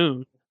Sun and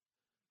Moon.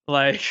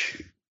 Like,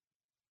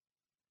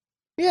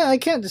 Yeah, I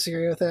can't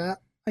disagree with that.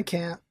 I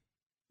can't.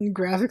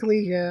 Graphically,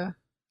 yeah.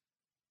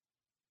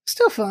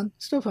 Still fun.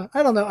 Still fun.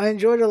 I don't know. I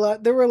enjoyed it a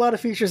lot. There were a lot of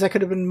features that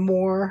could have been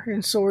more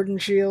in Sword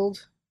and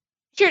Shield.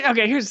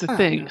 here's the I don't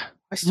thing. know.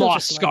 I still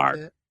Lost just Scarf.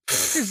 liked it.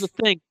 Here's the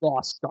thing,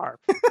 Lost Scarf.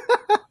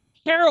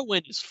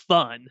 Heroin is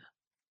fun.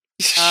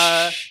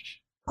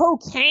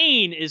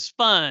 Cocaine is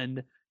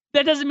fun.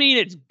 That doesn't mean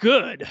it's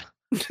good.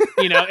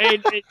 You know,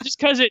 just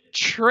because it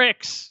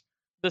tricks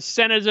the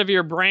centers of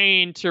your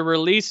brain to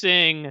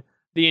releasing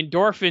the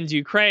endorphins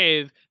you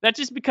crave, that's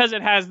just because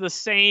it has the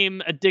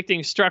same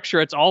addicting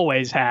structure it's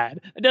always had.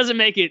 It doesn't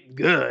make it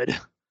good.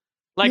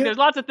 Like, Yeah. there's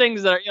lots of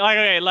things that are like,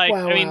 okay, like,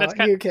 Wow, I mean, that's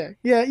kind of, okay.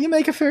 Yeah, you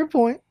make a fair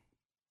point.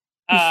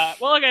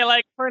 well, okay,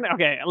 like,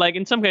 like,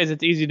 in some ways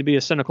it's easy to be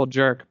a cynical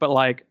jerk, but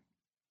like,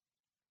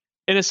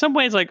 and in some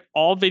ways, like,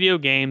 all video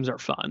games are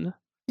fun.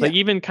 Like, Yeah.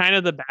 even kind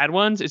of the bad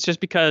ones, it's just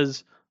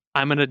because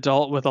I'm an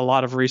adult with a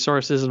lot of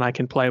resources and I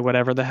can play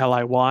whatever the hell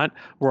I want,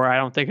 where I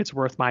don't think it's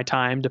worth my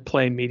time to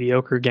play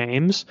mediocre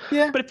games.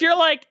 Yeah. But if you're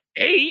like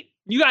 8,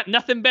 you got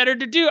nothing better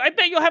to do, I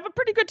bet you'll have a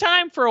pretty good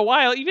time for a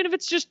while, even if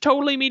it's just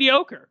totally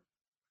mediocre.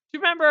 Do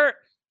you remember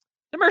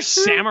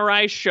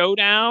Samurai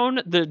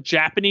Showdown, the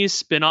Japanese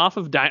spin-off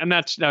of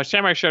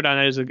Samurai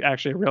Showdown is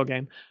actually a real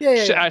game.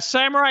 Yeah.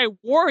 Samurai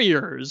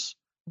Warriors,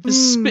 the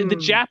Hmm.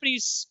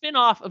 Japanese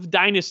spin-off of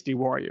Dynasty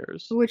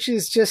Warriors. Which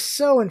is just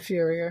so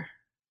inferior.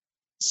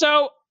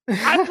 So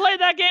I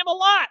played that game a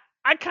lot.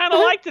 I kind of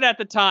liked it at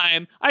the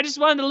time. I just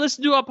wanted to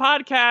listen to a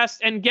podcast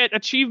and get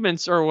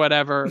achievements or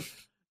whatever.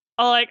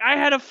 Like, I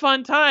had a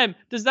fun time.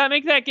 Does that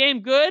make that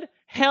game good?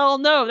 Hell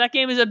no. That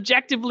game is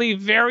objectively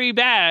very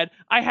bad.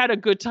 I had a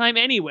good time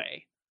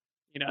anyway.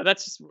 You know,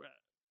 that's just...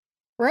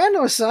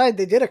 Random aside,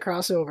 they did a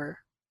crossover.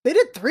 They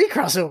did 3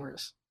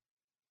 crossovers.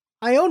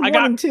 I own 1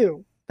 and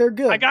 2. They're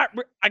good. I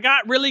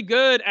got really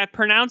good at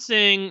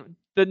pronouncing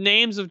the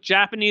names of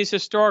Japanese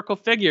historical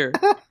figures.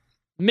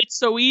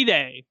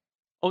 Mitsuide,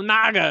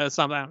 Onaga, or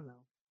something. I don't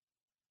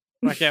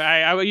know. Okay,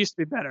 I used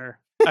to be better.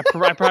 I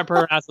probably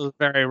pronounced it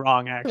very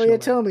wrong, actually.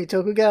 Toyotomi,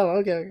 Tokugawa,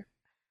 okay.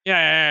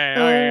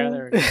 Yeah,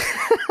 there we go.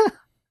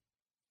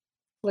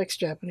 Flex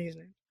Japanese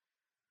name.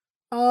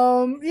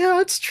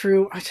 Yeah, it's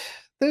true.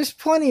 There's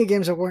plenty of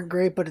games that weren't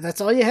great, but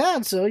that's all you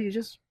had, so you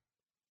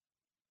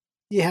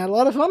had a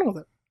lot of fun with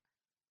it.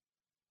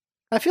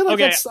 I feel like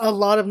Okay, that's a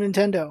lot of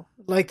Nintendo,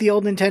 like the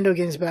old Nintendo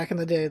games back in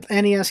the day,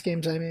 NES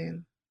games. I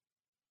mean,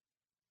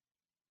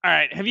 all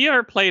right. Have you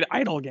ever played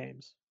idle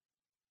games?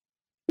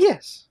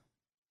 yes,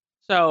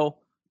 So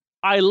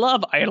I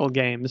love idle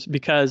games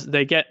because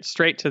they get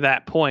straight to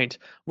that point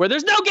where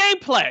there's no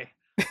gameplay.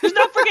 There's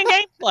no freaking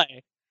gameplay.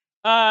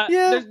 yeah,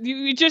 There's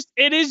you just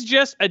it is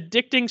just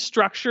addicting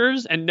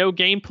structures and no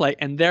gameplay,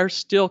 and they're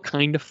still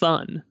kind of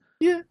fun.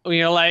 yeah.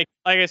 You know, like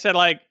I said,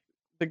 like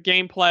the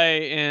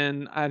gameplay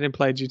in I didn't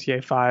play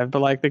GTA 5,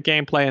 but like the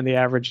gameplay in the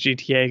average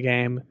GTA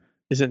game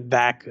isn't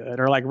that good.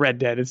 Or like Red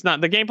Dead, it's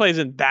not the gameplay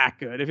isn't that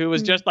good. If it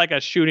was Mm. just like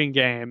a shooting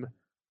game,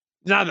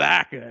 it's not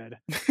that good.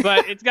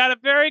 But it's got a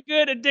very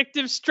good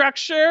addictive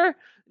structure,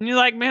 and you're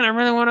like, man, I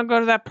really want to go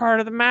to that part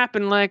of the map,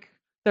 and like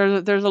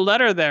there's a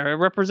letter there. It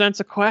represents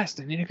a quest,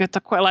 and you get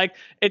the quest. Like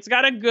it's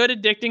got a good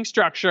addicting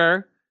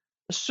structure.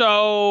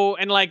 So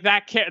and like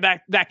that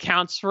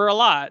counts for a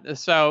lot.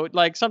 So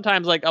like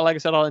sometimes like I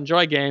said, I'll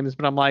enjoy games,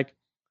 but I'm like,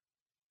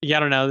 yeah, I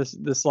don't know. This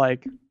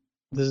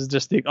is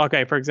just the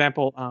okay. For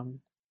example, you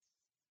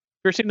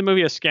ever seen the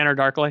movie A Scanner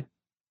Darkly?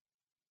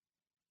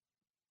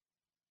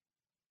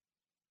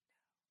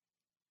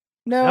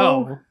 No,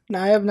 No. no,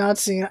 I have not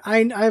seen it.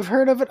 I've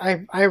heard of it.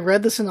 I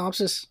read the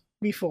synopsis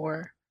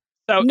before.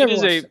 So it Never is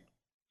a watched it.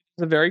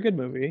 it's a very good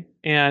movie,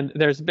 and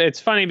it's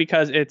funny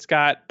because it's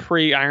got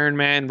pre Iron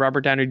Man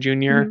Robert Downey Jr.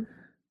 Mhm.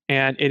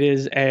 and it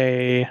is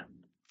a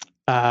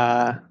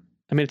I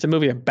mean it's a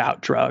movie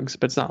about drugs,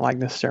 but it's not like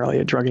necessarily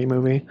a druggy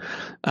movie.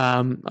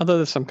 Although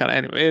there's some kind of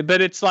anyway,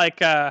 but it's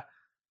like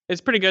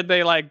it's pretty good.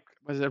 They like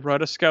was it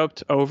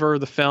rotoscoped over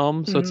the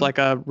film, so it's Mhm. like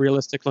a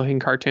realistic looking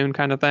cartoon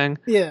kind of thing.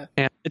 Yeah.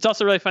 And it's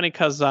also really funny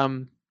because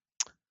the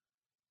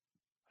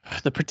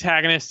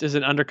protagonist is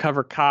an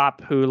undercover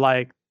cop who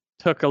like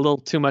took a little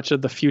too much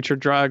of the future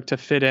drug to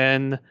fit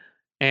in,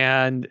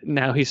 and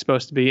now he's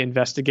supposed to be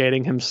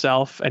investigating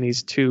himself, and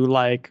he's too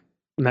like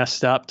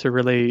messed up to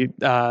really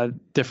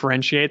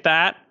differentiate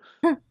that.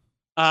 So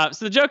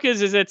the joke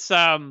is it's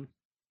oh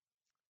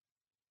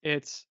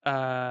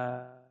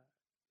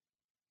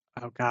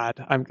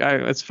god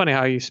it's funny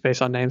how you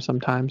space on names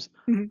sometimes.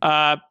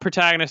 Mhm.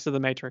 Protagonist of the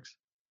Matrix.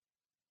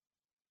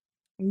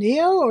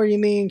 Neo, or you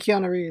mean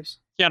Keanu Reeves?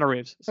 Keanu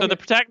Reeves. So Okay. the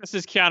protagonist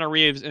is Keanu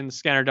Reeves in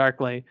Scanner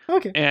Darkly.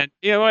 Okay. And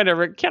you know,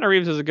 whatever. Keanu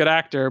Reeves is a good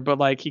actor, but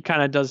like he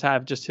kind of does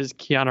have just his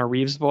Keanu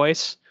Reeves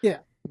voice, Yeah.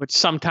 which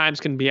sometimes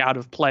can be out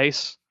of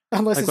place.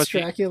 Unless Like it's what the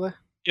Dracula.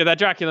 yeah, that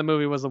Dracula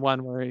movie was the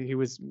one where it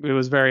was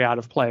very out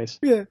of place.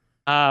 Yeah.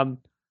 Um,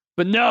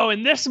 but no,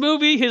 in this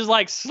movie, his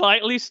like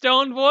slightly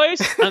stoned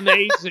voice,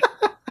 amazing.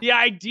 The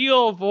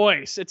ideal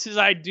voice. It's his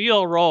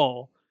ideal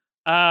role.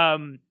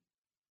 Um,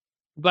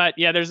 but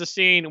yeah, there's a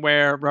scene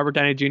where Robert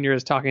Downey Jr.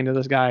 is talking to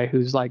this guy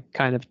who's like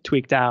kind of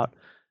tweaked out,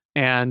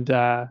 and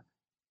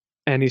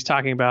he's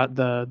talking about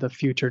the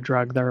future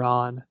drug they're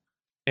on,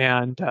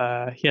 and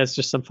he has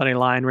just some funny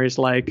line where he's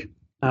like,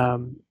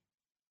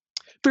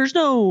 "There's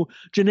no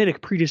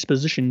genetic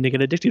predisposition to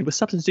get addicted with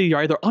substance. You're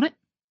either on it,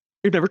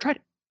 or you've never tried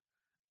it."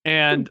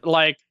 And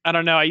like, I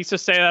don't know, I used to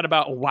say that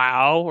about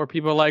WoW, where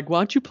people are like, "Why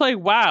don't you play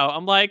WoW?"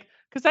 I'm like,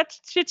 "Cause that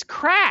shit's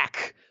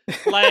crack."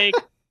 Like.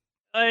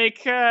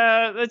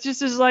 It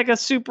just is like a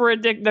super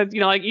addictive, you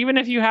know, like even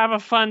if you have a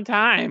fun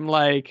time,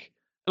 like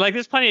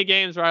there's plenty of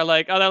games where I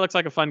like, oh, that looks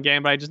like a fun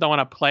game, but I just don't want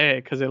to play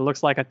it because it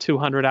looks like a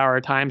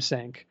 200-hour time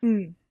sink.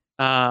 Mm.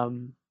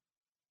 um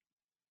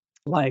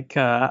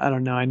I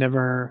don't know, I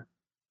never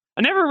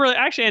really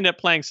actually ended up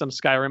playing some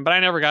Skyrim, but I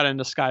never got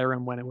into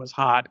Skyrim when it was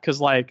hot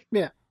because like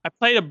Yeah. I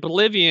played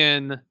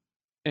Oblivion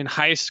in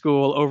high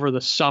school over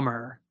the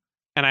summer,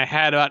 and I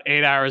had about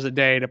 8 hours a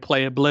day to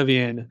play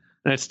Oblivion,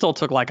 and it still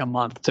took like a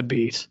month to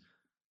beat.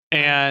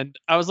 And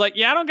I was like,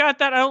 yeah, I don't got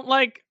that. I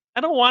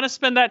don't want to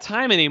spend that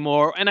time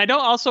anymore. And I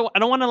don't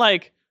want to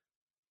like,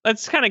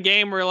 that's kind of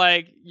game where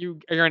like you're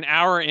an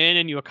hour in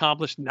and you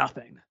accomplish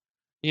nothing,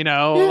 you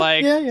know, Yeah.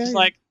 like Yeah. Yeah. just Yeah.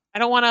 like, I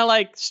don't want to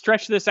like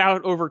stretch this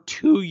out over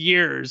 2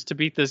 years to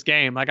beat this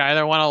game. Like I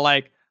either want to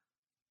like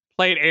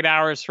play it 8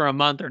 hours for a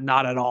month or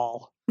not at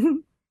all.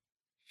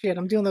 Shit,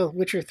 I'm doing the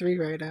Witcher 3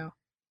 right now.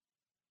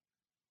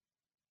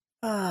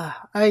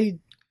 I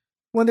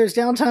when there's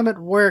downtime at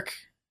work,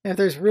 if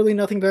there's really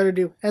nothing better to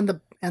do, and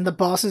the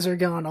bosses are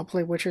gone, I'll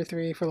play Witcher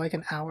 3 for like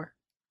an hour.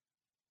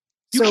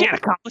 You So can't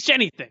accomplish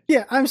anything.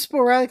 yeah, I'm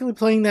sporadically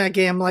playing that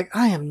game. Like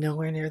I am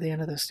nowhere near the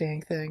end of this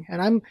dang thing,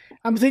 and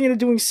I'm thinking of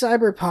doing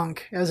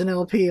Cyberpunk as an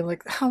LP.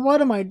 Like,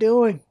 what am I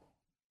doing?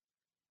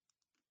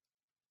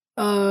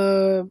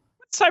 Uh,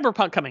 When's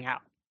Cyberpunk coming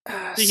out?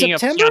 Speaking of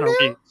September Keanu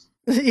now. Reeves.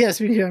 Yes,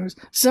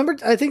 December.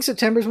 I think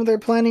September's when they're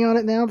planning on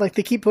it now. Like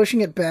they keep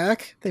pushing it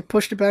back. They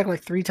pushed it back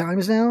like 3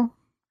 times now.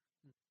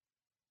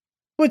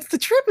 But the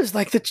trip is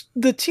like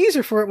the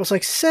teaser for it was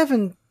like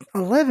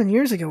 11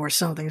 years ago or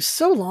something. It's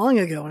so long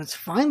ago, and it's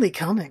finally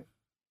coming.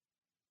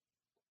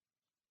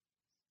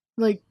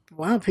 Like,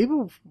 wow,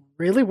 people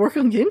really work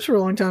on games for a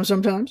long time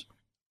sometimes.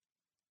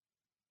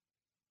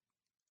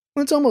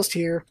 It's almost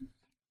here.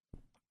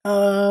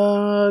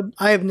 I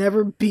have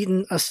never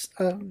beaten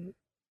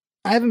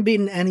I haven't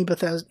beaten any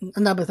Bethesda.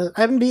 Not Bethesda.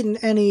 I haven't beaten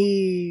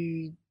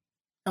any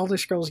Elder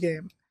Scrolls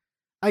game.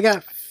 I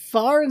got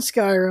far in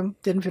Skyrim,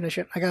 didn't finish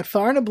it. I got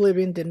far in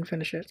Oblivion, didn't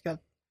finish it.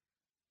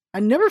 I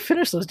never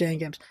finished those dang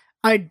games.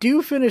 I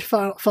do finish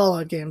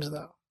Fallout games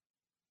though.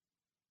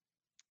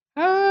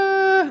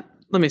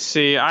 Let me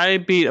see. I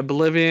beat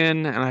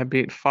Oblivion and I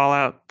beat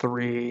Fallout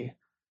 3,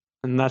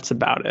 and that's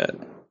about it.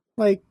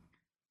 Like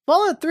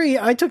Fallout 3,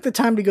 I took the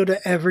time to go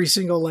to every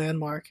single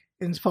landmark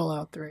in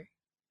Fallout 3.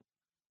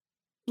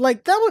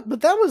 Like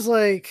that was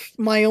like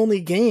my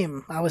only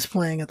game I was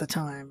playing at the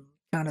time,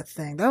 kind of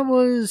thing. That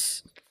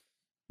was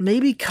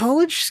maybe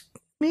College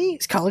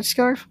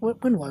Scarf.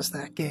 When was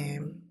that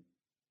game?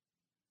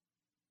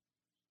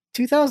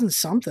 2000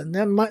 something.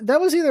 That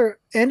was either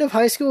end of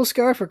high school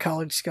Scarf or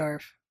college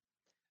Scarf.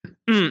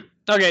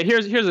 Okay,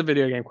 here's a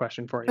video game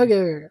question for you.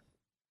 Okay.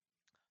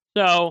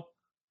 So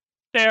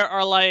there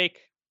are like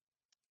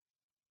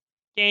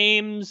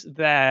games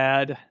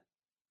that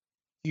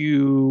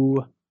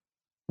you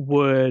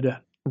would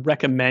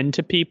recommend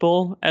to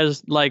people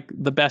as like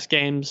the best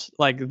games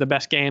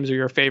or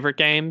your favorite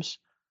games,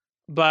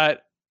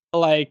 but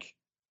like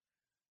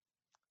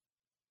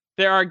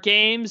there are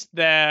games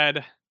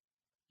that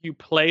you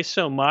play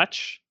so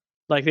much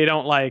like they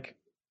don't like.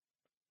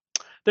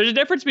 There's a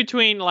difference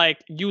between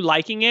like you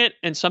liking it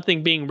and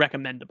something being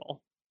recommendable.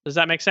 Does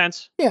that make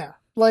sense? Yeah,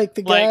 like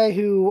the guy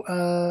who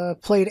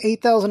played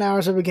 8,000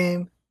 hours of a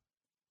game,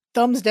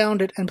 thumbs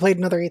downed it, and played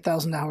another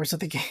 8,000 hours of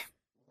the game.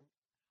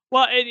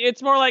 Well,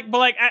 it's more like, but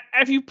like,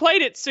 if you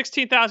played it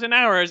 16,000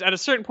 hours, at a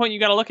certain point, you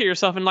got to look at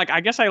yourself and like,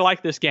 I guess I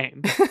like this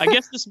game. I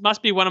guess this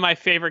must be one of my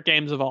favorite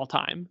games of all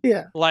time.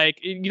 Yeah. Like,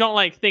 you don't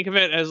like think of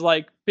it as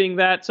like being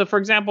that. So, for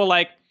example,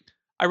 like,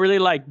 I really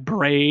like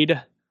Braid,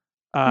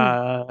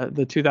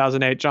 the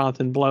 2008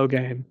 Jonathan Blow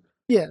game.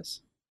 Yes.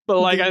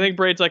 But like, I think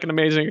Braid's like an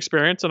amazing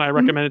experience, and I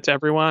recommend it to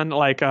everyone.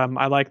 Like, I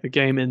like the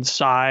game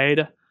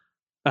Inside,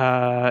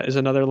 is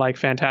another like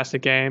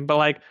fantastic game. But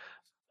like,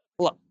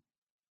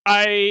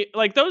 I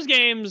like those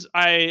games.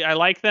 I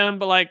like them,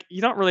 but like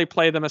you don't really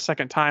play them a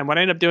second time. What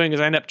I end up doing is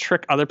I end up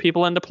trick other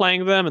people into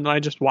playing them, and then I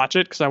just watch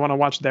it because I want to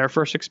watch their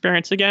first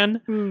experience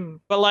again.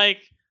 But like,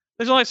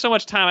 there's only so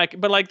much time.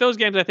 But like those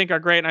games, I think are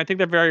great, and I think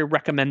they're very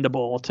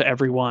recommendable to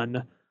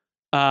everyone.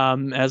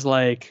 As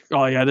like,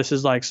 oh yeah, this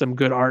is like some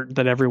good art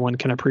that everyone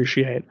can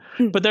appreciate.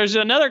 But there's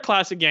another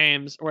class of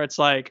games where it's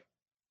like,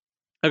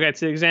 okay,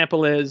 so the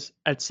example is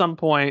at some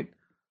point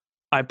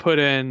I put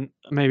in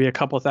maybe a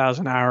couple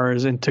thousand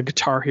hours into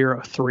Guitar Hero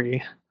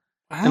 3.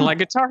 Wow. And like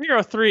Guitar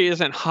Hero 3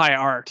 isn't high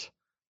art,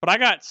 but I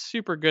got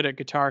super good at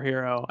Guitar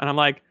Hero. And I'm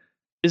like,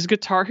 is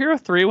Guitar Hero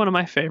 3 one of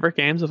my favorite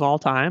games of all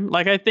time?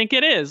 Like, I think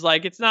it is.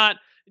 Like,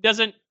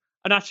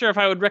 I'm not sure if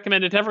I would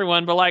recommend it to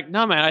everyone, but like,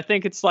 no, man, I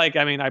think it's like,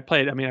 I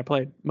played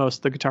most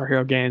of the Guitar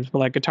Hero games, but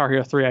like Guitar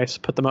Hero 3, I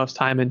put the most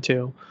time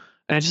into.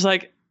 And it's just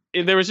like,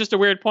 there was just a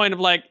weird point of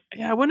like,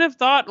 yeah, I wouldn't have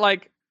thought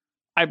like,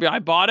 I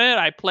bought it,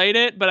 I played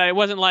it, but it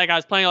wasn't like I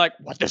was playing like,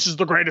 what, this is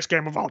the greatest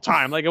game of all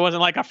time. Like, it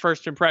wasn't like a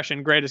first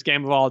impression greatest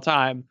game of all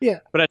time. Yeah.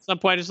 But at some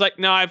point, it's like,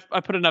 no, I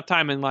put enough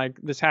time in, like,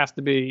 this has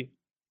to be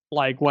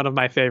like one of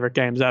my favorite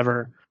games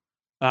ever.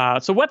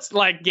 So what's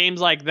like games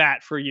like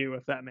that for you,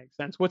 if that makes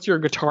sense? What's your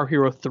Guitar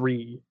Hero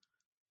 3?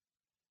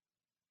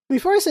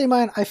 Before I say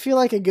mine, I feel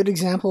like a good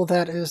example of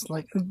that is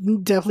like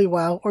definitely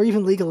WoW or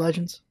even League of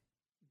Legends.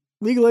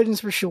 League of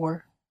Legends for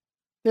sure.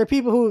 There are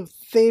people who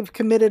they've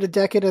committed a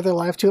decade of their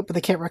life to it, but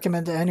they can't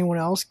recommend it to anyone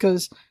else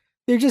because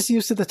they're just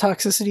used to the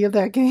toxicity of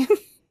that game.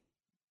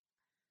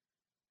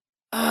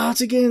 It's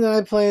a game that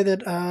I play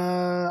that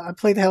I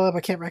played the hell up.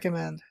 I can't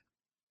recommend.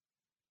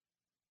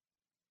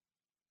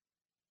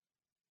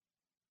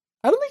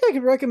 I don't think I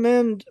could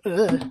recommend.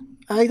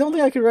 I don't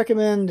think I could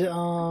recommend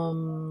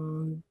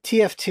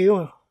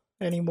TF2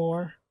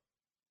 anymore.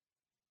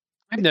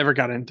 I've never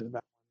got into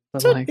that.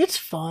 But it's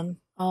fun.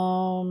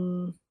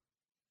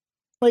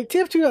 Like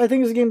TF2, I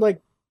think is a game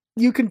like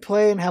you can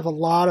play and have a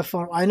lot of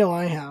fun. I know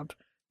I have,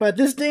 but at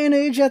this day and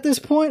age, at this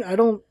point, I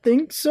don't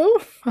think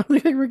so. I don't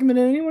think I can recommend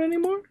it to anyone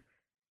anymore.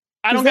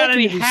 I don't got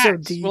any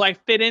hats. So will I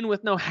fit in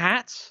with no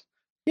hats?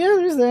 Yeah,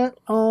 there's that.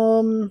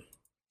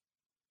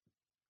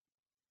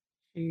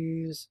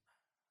 Jeez,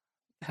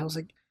 how's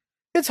it?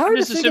 It's hard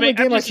to think of a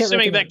game. I'm just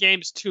assuming that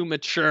game's too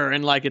mature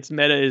and like its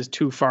meta is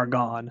too far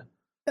gone.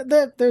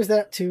 There's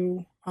that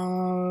too.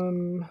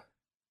 I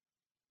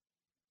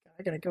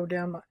gotta go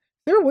down my.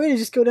 Is there a way to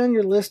just go down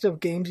your list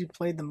of games you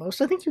played the most?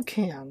 I think you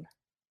can.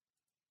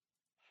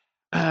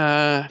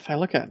 If I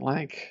look at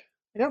like,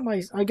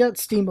 I got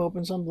Steam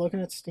open, so I'm looking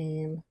at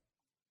Steam.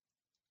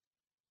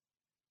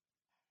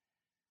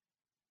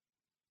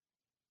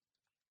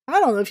 I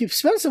don't know, if you've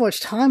spent so much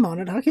time on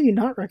it, how can you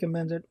not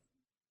recommend it?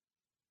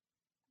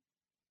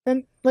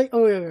 And like,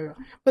 oh yeah.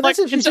 But that's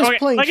if you're just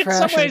playing like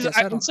trash.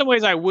 In some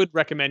ways, I would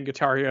recommend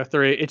Guitar Hero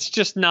 3. It's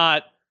just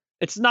not.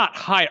 It's not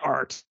high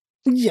art.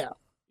 Yeah.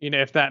 You know,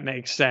 if that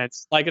makes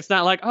sense. Like, it's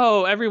not like,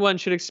 oh, everyone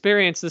should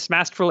experience this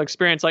masterful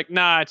experience. Like,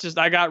 nah, it's just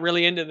I got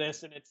really into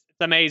this and it's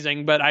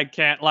amazing, but I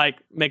can't like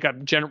make a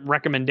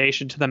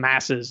recommendation to the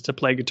masses to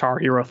play Guitar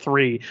Hero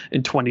 3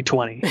 in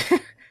 2020.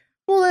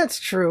 Well, that's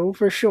true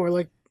for sure.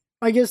 Like,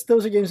 I guess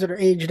those are games that are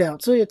aged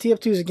out. So yeah,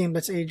 TF2 is a game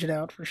that's aged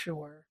out for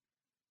sure.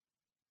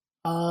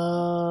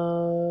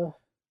 Uh,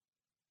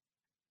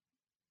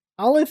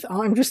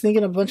 I'm just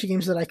thinking of a bunch of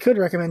games that I could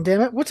recommend.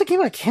 Damn it, what's a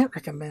game I can't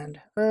recommend?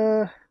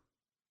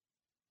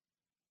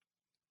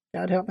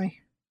 God help me,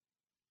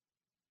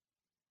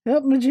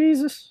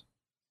 Jesus.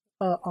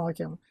 Oh,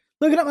 okay.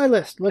 Looking at my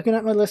list. Looking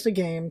at my list of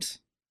games.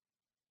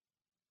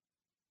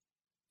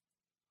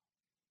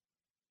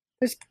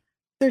 There's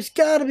there's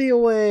got to be a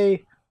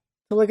way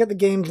to look at the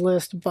games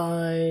list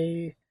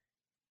by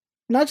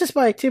not just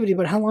by activity,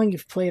 but how long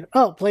you've played.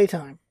 Oh,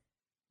 playtime.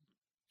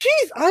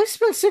 Jeez, I've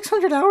spent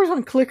 600 hours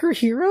on Clicker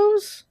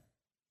Heroes.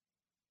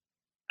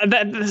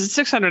 That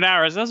 600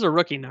 hours. Those are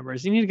rookie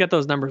numbers. You need to get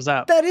those numbers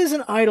up. That is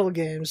an idle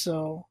game,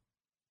 so.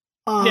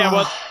 Yeah,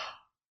 well,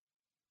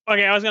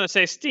 okay, I was gonna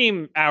say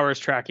Steam hours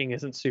tracking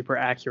isn't super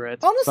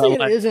accurate. Honestly,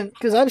 it isn't,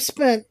 because I've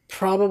spent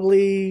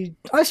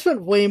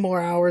way more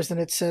hours than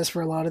it says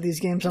for a lot of these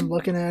games I'm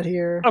looking at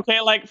here.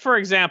 Okay, like for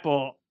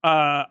example,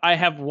 I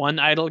have one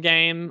idle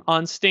game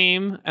on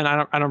Steam, and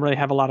I don't really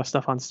have a lot of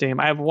stuff on Steam.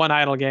 I have one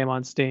idle game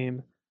on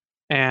Steam,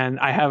 and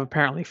I have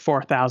apparently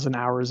 4,000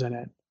 hours in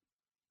it,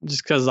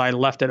 just because I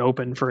left it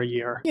open for a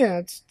year.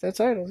 Yeah, that's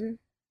idle. Yeah.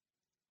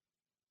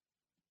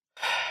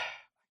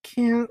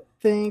 Can't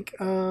think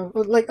of,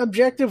 like,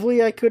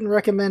 objectively I couldn't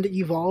recommend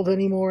Evolve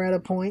anymore at a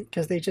point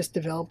because they just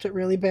developed it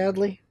really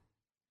badly.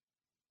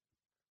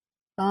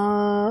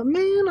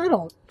 Man, I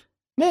don't.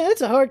 Man,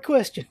 that's a hard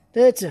question.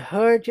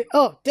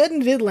 Oh, Dead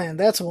in Vidland,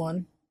 that's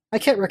one. I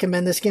can't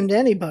recommend this game to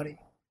anybody.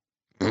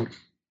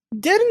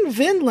 Dead in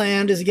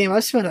Vinland is a game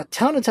I've spent a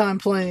ton of time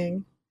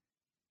playing,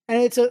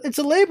 and it's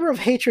a labor of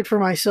hatred for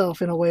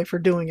myself in a way for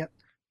doing it.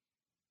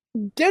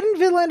 Dead in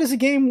Vinland is a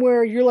game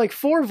where you're like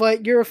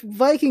you're a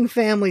Viking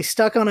family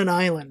stuck on an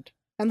island,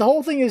 and the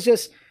whole thing is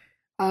just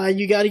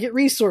you got to get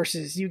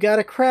resources, you got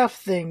to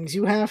craft things,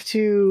 you have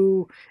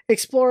to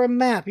explore a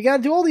map, you got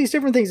to do all these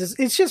different things.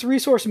 It's just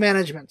resource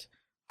management,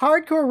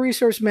 hardcore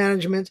resource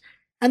management,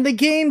 and the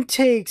game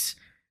takes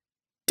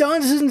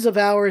dozens of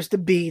hours to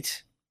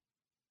beat.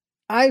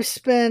 I've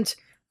spent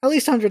at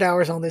least 100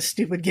 hours on this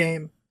stupid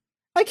game.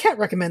 I can't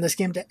recommend this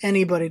game to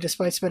anybody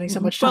despite spending so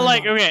much time.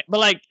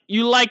 But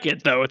you like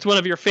it though. It's one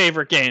of your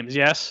favorite games,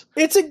 yes?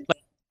 It's a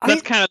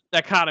that's kind of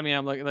the dichotomy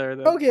I'm looking there.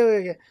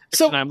 Okay.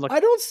 So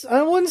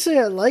I wouldn't say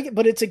I like it,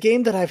 but it's a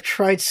game that I've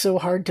tried so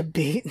hard to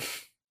beat.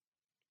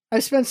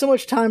 I've spent so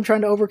much time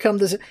trying to overcome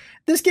this.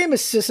 This game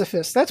is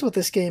Sisyphus. That's what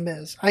this game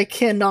is. I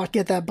cannot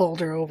get that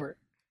boulder over.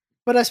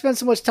 But I spent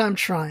so much time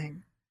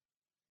trying.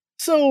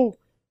 So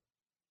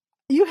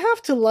you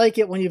have to like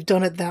it when you've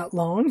done it that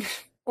long,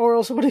 or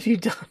else what have you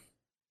done?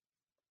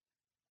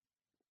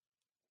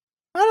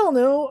 I don't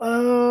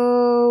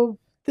know.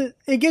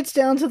 It gets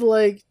down to the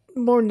like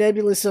more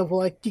nebulous of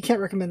like you can't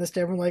recommend this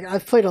to everyone. Like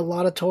I've played a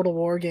lot of Total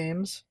War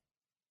games,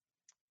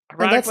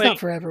 and that's not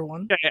for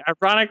everyone. Okay,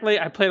 ironically,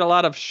 I played a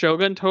lot of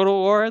Shogun Total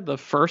War, the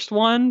first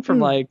one from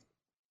like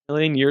a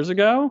million years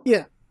ago.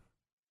 Yeah.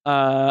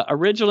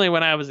 Originally,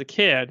 when I was a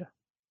kid,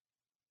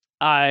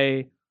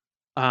 I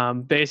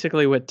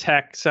basically would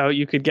tech so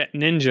you could get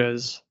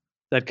ninjas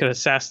that could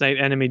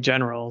assassinate enemy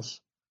generals.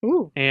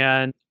 Ooh.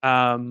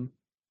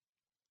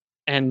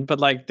 But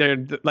like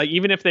they're like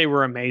even if they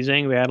were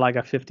amazing, they had like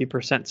a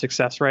 50%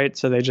 success rate,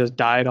 so they just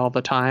died all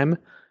the time.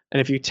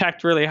 And if you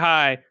teched really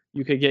high,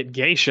 you could get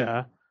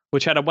geisha,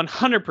 which had a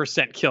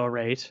 100% kill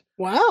rate.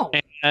 Wow.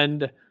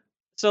 And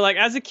so like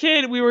as a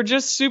kid, we were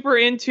just super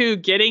into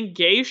getting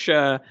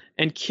geisha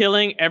and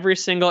killing every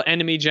single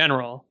enemy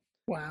general.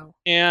 Wow.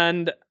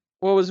 And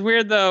what was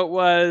weird though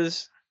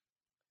was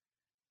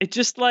it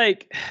just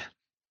like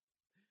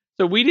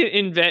so we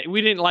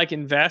didn't like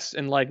invest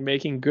in like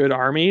making good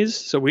armies,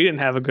 so we didn't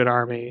have a good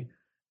army.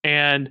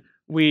 And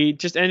we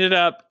just ended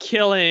up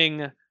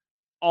killing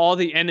all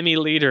the enemy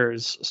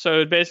leaders. So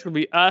it'd basically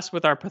be us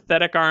with our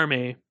pathetic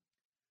army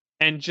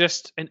and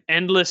just an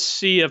endless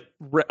sea of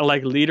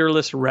like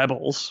leaderless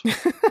rebels.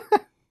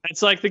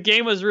 It's like the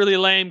game was really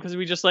lame because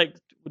we just like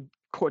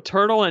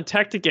turtle and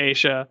tech to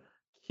geisha,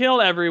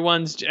 kill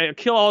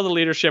all the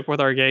leadership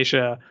with our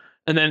geisha,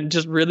 and then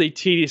just really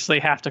tediously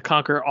have to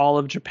conquer all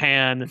of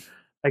Japan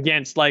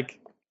against like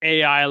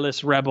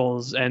AI-less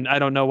rebels. And I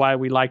don't know why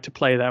we like to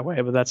play that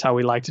way, but that's how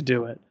we like to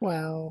do it.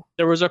 Wow.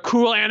 There was a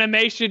cool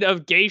animation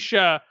of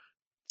geisha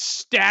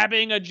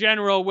stabbing a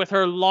general with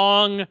her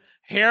long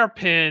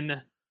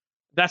hairpin.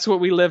 That's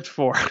what we lived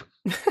for.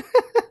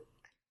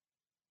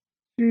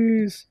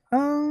 Jeez.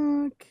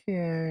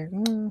 Okay.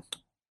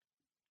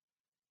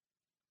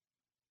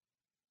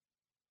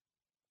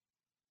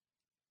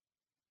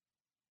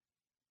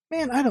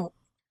 Man, I don't.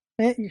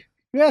 Man,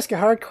 you ask a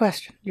hard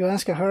question. You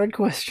ask too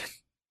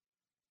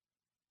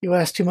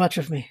much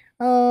of me.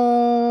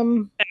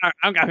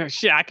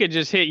 Shit, I could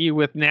just hit you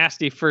with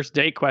nasty first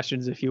date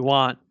questions if you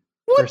want.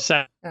 What?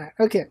 Right,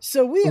 okay,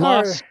 so we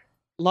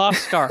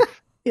Lost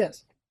Scarf.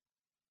 Yes.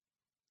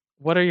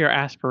 What are your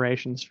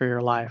aspirations for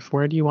your life?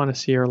 Where do you want to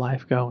see your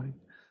life going?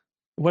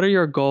 What are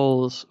your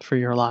goals for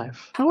your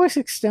life? How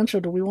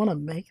existential do we want to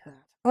make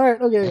that? All right.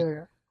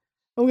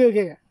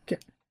 Okay.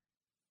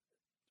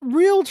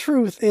 real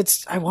truth,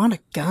 it's I want a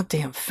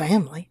goddamn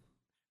family.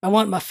 I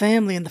want my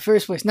family in the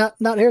first place. Not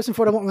Harrison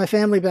Ford. I want my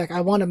family back.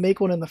 I want to make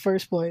one in the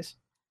first place.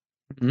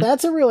 Mm-hmm.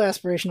 That's a real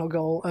aspirational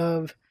goal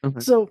of. Okay.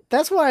 So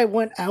that's why I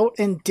went out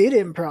and did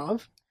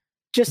improv,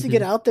 just to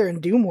get out there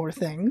and do more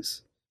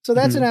things. So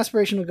that's an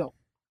aspirational goal.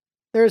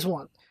 There's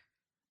one.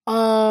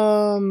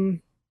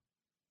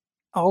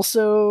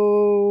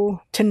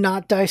 Also, to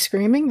not die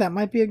screaming. That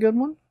might be a good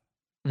one.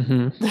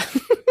 Mm-hmm.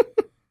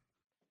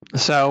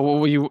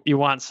 So you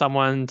want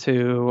someone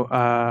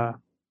to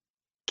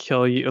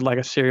kill you, like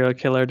a serial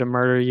killer, to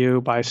murder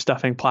you by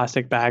stuffing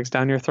plastic bags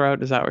down your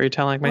throat? Is that what you're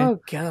telling me? Oh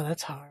god,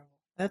 that's horrible.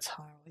 That's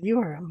horrible. You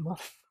are a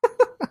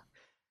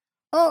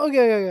Oh,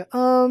 okay.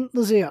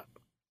 Let's see.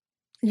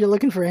 You're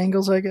looking for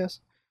angles, I guess.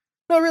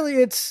 No, really,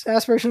 it's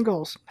aspiration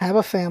goals. Have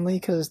a family,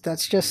 because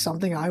that's just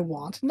something I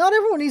want. Not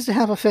everyone needs to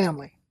have a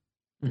family,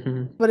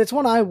 but it's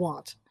one I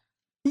want.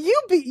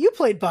 You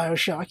played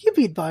Bioshock. You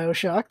beat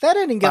Bioshock. That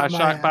ending got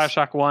my ass.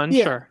 Bioshock 1,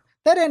 yeah, sure.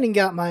 That ending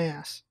got my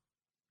ass.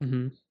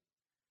 So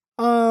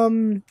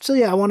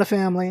yeah, I want a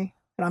family,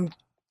 and I'm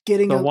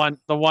getting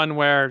the one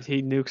where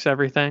he nukes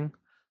everything.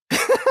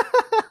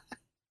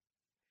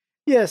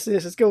 Yes,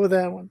 let's go with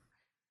that one.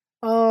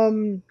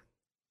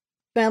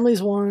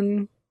 Family's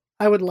one.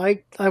 I would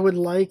like.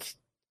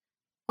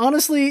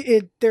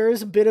 Honestly, there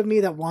is a bit of me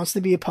that wants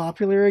to be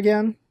popular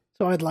again,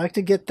 so I'd like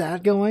to get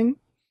that going.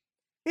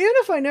 Even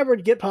if I never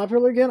get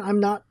popular again, I'm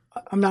not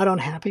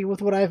unhappy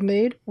with what I've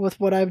made, with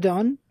what I've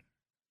done.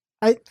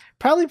 I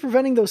probably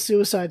preventing those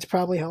suicides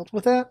probably helped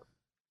with that,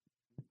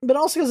 but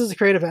also because it's a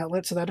creative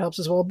outlet, so that helps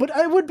as well. But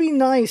it would be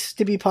nice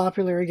to be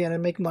popular again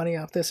and make money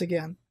off this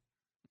again.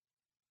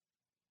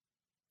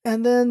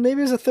 And then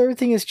maybe as a third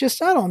thing is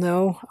just, I don't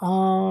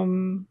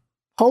know,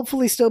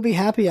 hopefully still be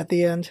happy at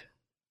the end.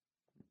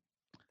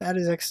 That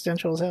is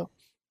existential as hell.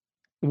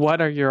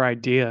 What are your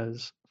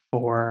ideas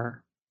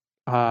for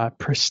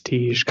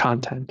prestige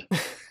content?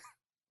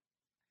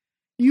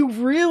 You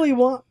really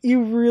want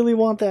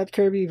that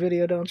Kirby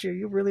video, don't you?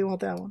 You really want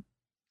that one.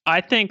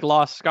 I think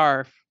Lost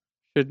Scarf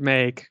should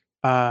make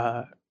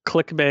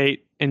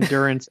clickbait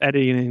endurance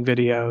editing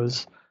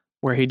videos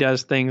where he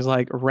does things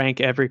like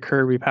rank every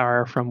Kirby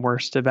power from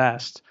worst to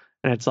best,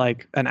 and it's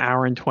like an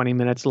hour and 20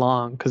 minutes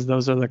long, because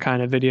those are the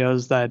kind of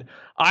videos that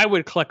I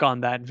would click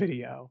on. That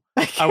video,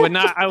 I would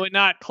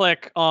not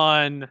click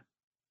on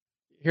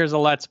here's a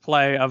let's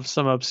play of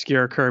some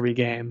obscure Kirby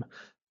game,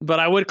 but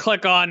I would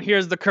click on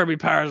here's the Kirby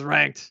powers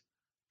ranked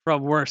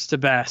from worst to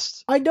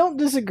best. I don't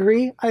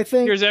disagree. I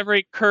think here's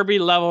every Kirby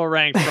level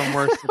ranked from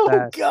worst to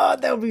best. Oh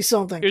god, that would be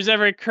something. Here's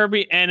every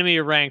Kirby enemy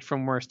ranked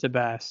from worst to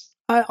best.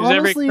 Here's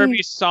honestly, every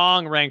Kirby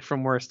song ranked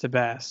from worst to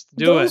best.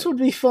 Those would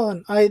be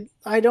fun. I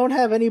don't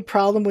have any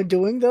problem with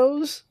doing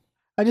those.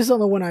 I just don't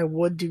know when I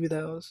would do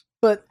those.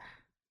 But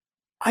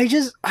I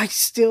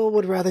still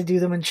would rather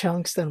do them in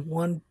chunks than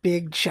one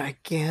big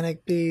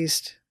gigantic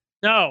beast.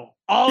 No,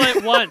 all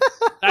at once.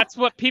 That's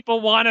what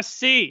people want to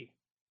see.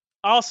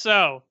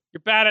 Also,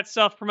 you're bad at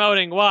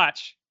self-promoting.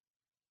 Watch.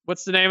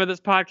 What's the name of this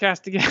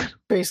podcast again?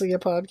 Basically a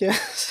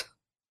podcast.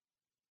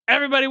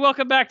 Everybody,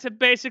 welcome back to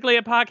Basically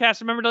a Podcast.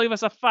 Remember to leave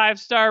us a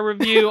 5-star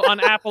review on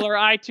Apple or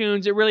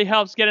iTunes. It really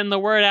helps getting the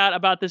word out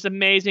about this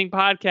amazing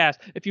podcast.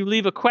 If you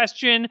leave a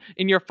question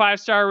in your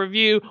 5-star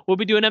review, we'll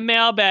be doing a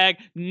mailbag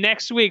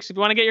next week. So if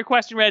you want to get your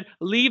question read,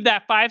 leave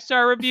that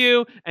 5-star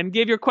review and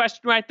give your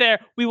question right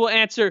there. We will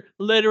answer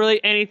literally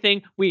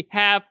anything. We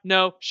have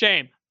no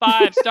shame.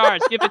 5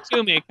 stars. Give it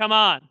to me. Come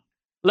on.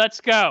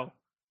 Let's go.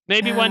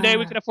 Maybe one day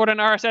we can afford an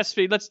RSS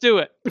feed. Let's do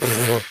it.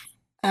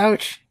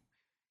 Ouch.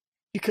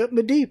 You cut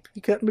me deep,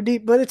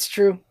 but it's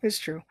true. It's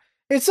true.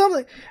 It's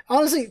something,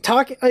 honestly,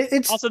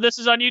 Also, this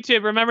is on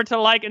YouTube. Remember to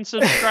like and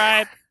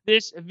subscribe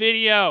this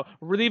video.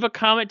 Leave a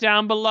comment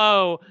down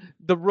below.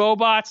 The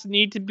robots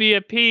need to be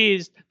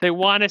appeased. They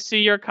want to see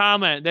your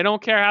comment. They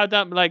don't care how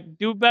dumb,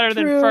 do better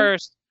than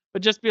first,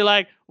 but just be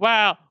like,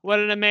 wow, what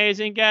an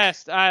amazing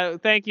guest.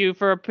 Thank you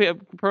for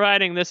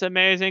providing this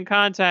amazing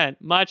content.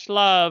 Much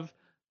love,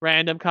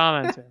 random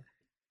commenter.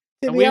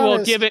 And we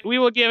will give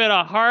it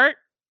a heart.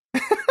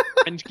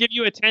 And give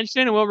you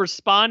attention, and we'll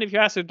respond if you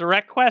ask a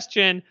direct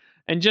question.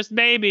 And just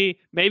maybe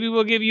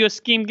we'll give you a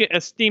Steam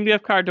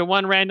gift card to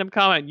one random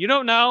comment. You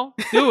don't know.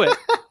 Do it.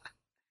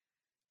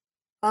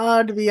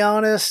 To be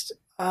honest,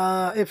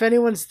 if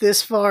anyone's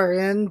this far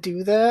in,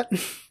 do that.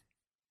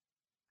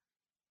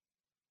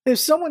 If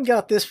someone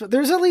got this,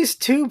 there's at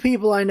least 2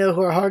 people I know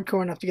who are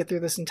hardcore enough to get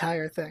through this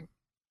entire thing.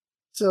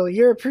 So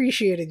you're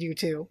appreciated, you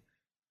two.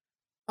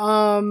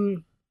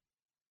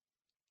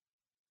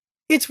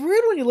 It's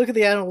weird when you look at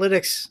the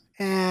analytics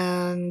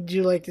and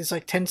you it's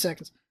 10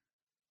 seconds.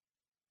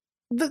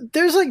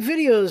 There's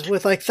videos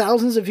with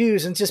thousands of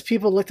views and just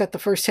people looked at the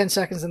first 10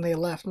 seconds and they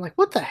left. I'm like,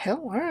 what the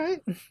hell? All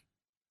right.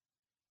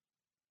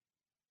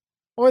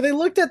 Or they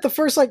looked at the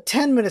first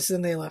 10 minutes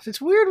and they left.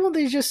 It's weird when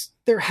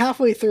they're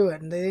halfway through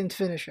it and they didn't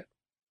finish it.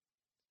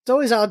 It's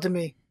always odd to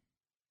me.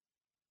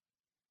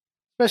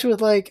 Especially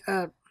with I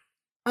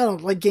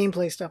don't know,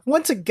 gameplay stuff.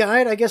 Once a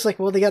guide, I guess they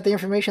got the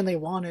information they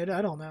wanted.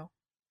 I don't know.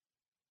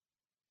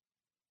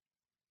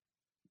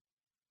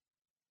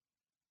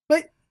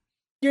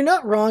 You're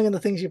not wrong in the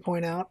things you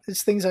point out.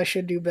 It's things I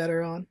should do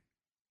better on.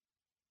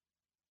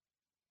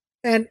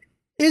 And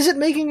is it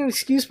making an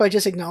excuse by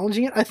just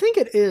acknowledging it? I think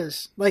it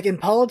is. Like in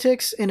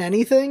politics, in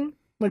anything,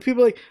 when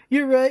people are like,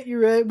 you're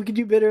right, we could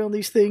do better on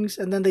these things,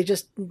 and then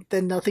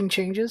then nothing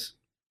changes.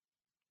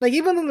 Like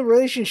even in the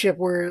relationship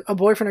where a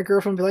boyfriend or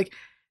girlfriend be like,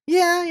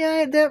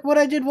 yeah, that what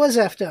I did was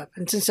effed up,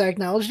 and since I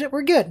acknowledged it,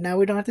 we're good. Now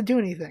we don't have to do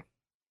anything.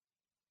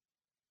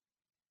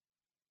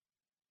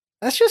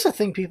 That's just a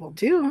thing people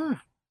do, huh?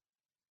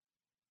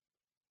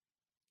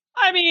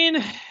 I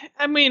mean,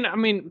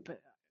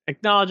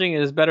 acknowledging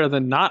is better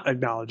than not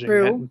acknowledging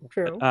True, it.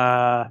 true.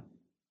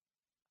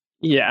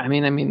 Yeah,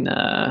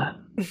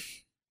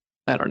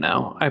 I don't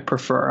know. I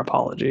prefer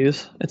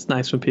apologies. It's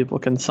nice when people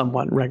can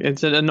somewhat.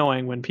 It's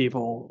annoying when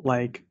people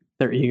like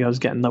their egos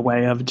get in the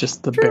way of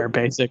just the True. bare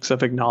basics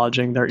of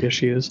acknowledging their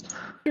issues.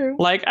 True.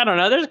 Like, I don't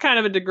know. There's kind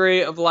of a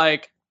degree of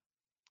like,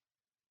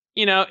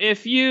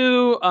 if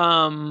you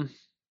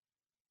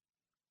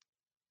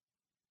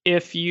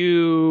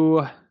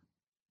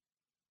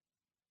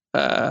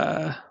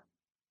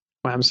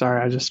well, I'm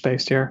sorry, I just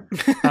spaced here.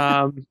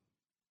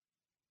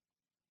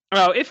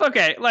 If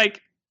okay, like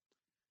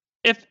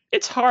if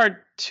it's hard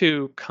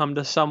to come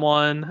to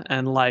someone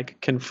and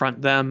like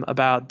confront them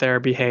about their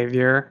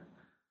behavior.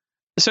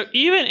 So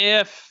even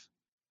if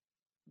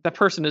the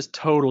person is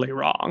totally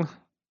wrong,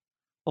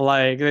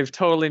 like they've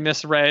totally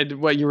misread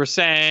what you were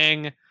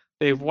saying,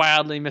 they've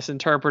wildly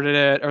misinterpreted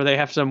it, or they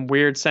have some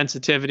weird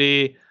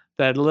sensitivity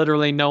that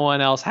literally no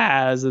one else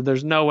has, that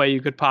there's no way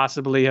you could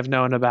possibly have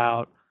known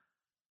about.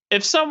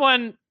 If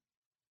someone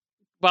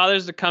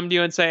bothers to come to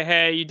you and say,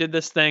 "Hey, you did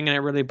this thing and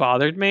it really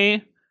bothered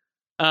me,"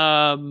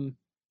 like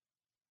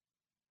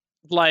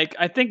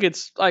I think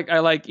it's like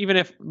even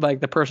if like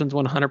the person's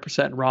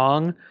 100%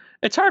 wrong,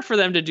 it's hard for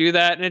them to do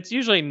that, and it's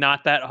usually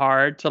not that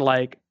hard to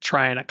like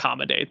try and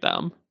accommodate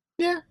them.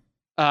 Yeah.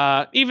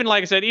 Even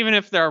like I said, even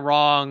if they're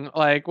wrong,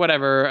 like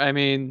whatever. I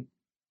mean,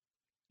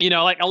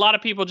 like a lot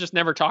of people just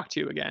never talk to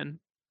you again,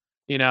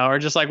 or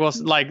just like, well,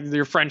 like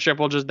your friendship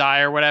will just die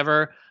or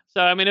whatever. So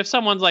I mean, if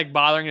someone's like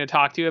bothering to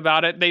talk to you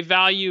about it, they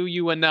value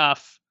you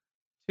enough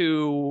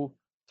to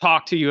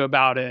talk to you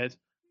about it,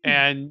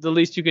 and the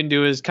least you can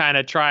do is kind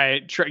of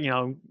try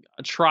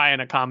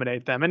and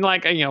accommodate them. And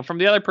like from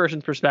the other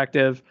person's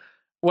perspective,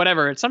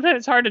 whatever. Sometimes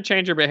it's hard to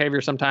change your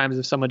behavior sometimes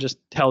if someone just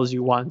tells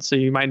you once, so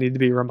you might need to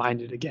be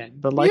reminded again.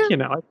 But like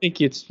Yeah. I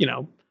think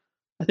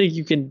I think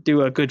you can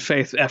do a good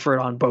faith effort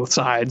on both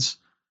sides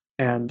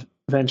and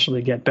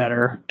eventually get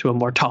better to a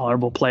more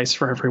tolerable place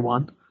for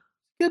everyone.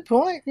 Good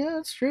point. Yeah,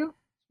 that's true.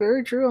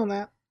 Very true on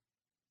that.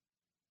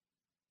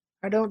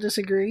 I don't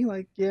disagree.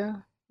 Like,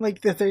 yeah,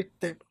 like that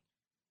because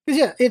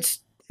yeah,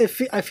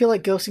 I feel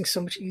like ghosting's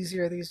so much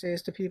easier these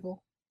days to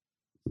people.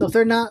 So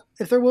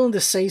if they're willing to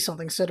say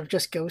something instead of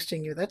just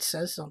ghosting you, that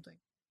says something.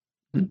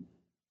 Mm-hmm.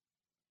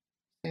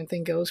 Same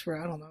thing goes for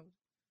I don't know.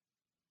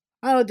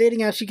 Dating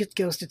apps you get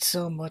ghosted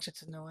so much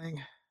it's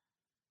annoying.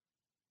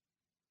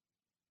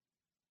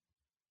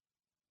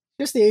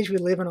 Just the age we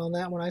live in on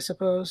that one, I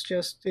suppose.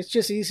 It's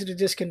just easy to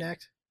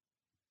disconnect.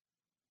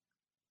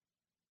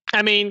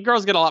 I mean,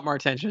 girls get a lot more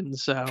attention,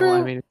 so True.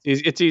 I mean,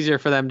 it's easier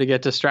for them to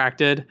get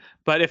distracted.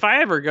 But if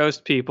I ever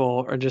ghost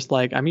people, or just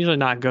like, I'm usually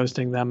not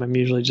ghosting them. I'm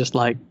usually just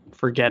like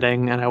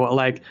forgetting, and I will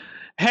like,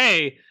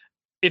 hey,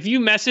 if you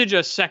message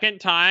a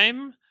second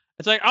time,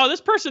 it's like, oh, this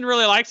person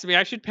really likes me.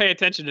 I should pay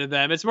attention to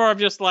them. It's more of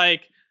just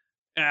like,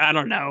 I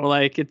don't know,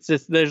 like it's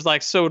just there's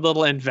like so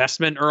little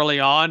investment early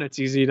on. It's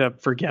easy to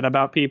forget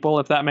about people,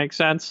 if that makes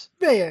sense.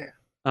 Yeah.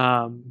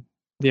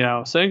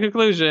 So in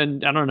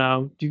conclusion, I don't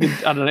know.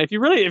 I don't know if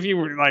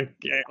you like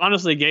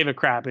honestly gave a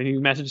crap and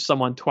you messaged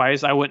someone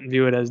twice, I wouldn't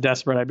view it as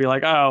desperate. I'd be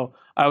like, oh,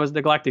 I was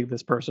neglecting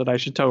this person.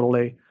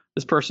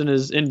 This person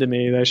is into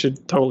me. I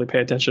should totally pay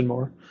attention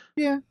more.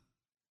 Yeah.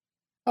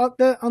 On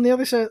the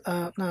other side,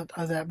 not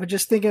of that, but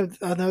just think of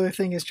another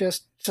thing is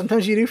just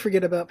sometimes you do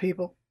forget about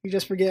people. You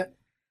just forget.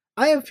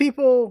 I have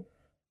people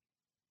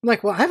I'm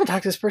like, well, I haven't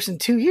talked to this person in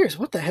 2 years.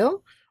 What the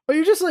hell? Or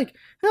you're just like,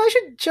 hey, I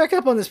should check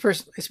up on this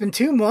person. It's been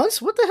 2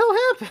 months. What the hell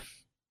happened?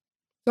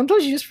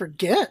 Sometimes you just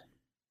forget.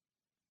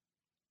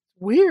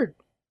 Weird.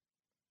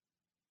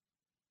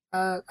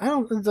 I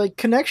don't like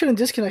connection and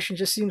disconnection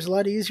just seems a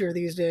lot easier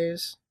these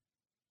days.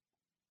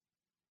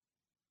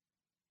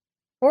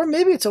 Or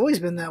maybe it's always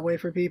been that way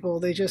for people.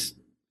 They just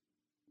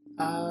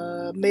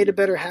made a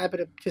better habit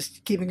of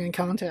just keeping in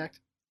contact.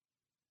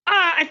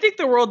 I think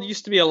the world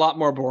used to be a lot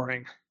more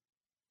boring,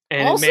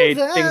 and Also it made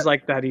that, things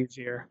like that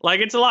easier. Like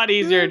it's a lot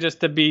easier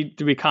just to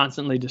be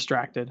constantly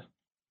distracted.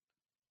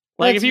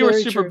 Like if you were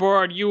super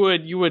bored, you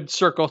would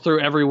circle through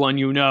everyone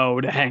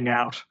to hang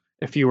out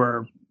if you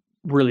were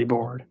really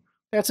bored.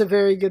 That's a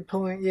very good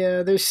point.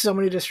 Yeah, there's so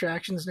many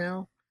distractions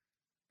now.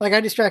 Like I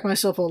distract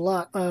myself a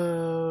lot.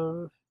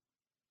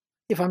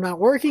 If I'm not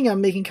working, I'm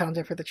making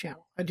content for the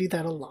channel. I do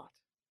that a lot.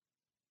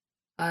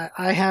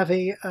 I have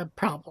a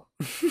problem.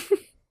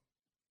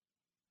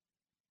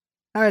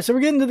 All right, so we're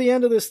getting to the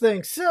end of this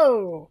thing.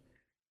 So,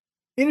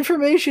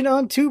 information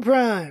on 2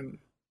 Prime.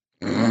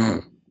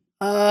 So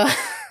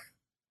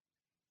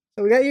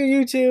So we got your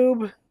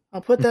YouTube.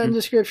 I'll put that in Mhm. the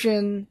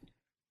description.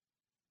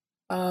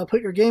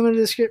 Put your game in the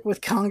description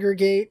with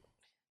Congregate.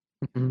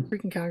 Mhm.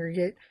 Freaking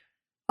Congregate.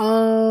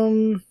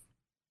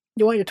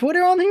 You want your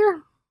Twitter on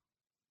here?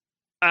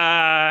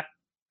 Uh,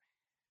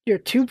 Your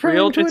Two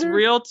real. Prime Twitter?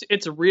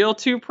 It's real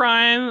two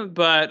prime,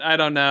 but I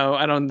don't know.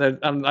 I don't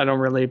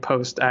really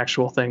post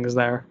actual things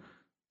there.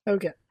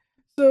 Okay.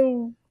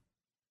 So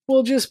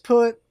we'll just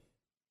put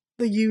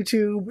the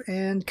YouTube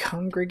and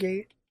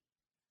Congregate,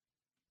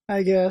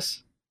 I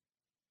guess.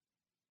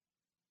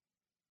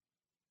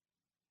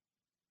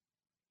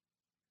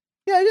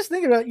 Yeah, I just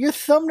think about it. Your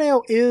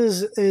thumbnail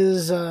is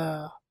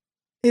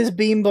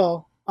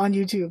Beanball on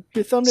YouTube.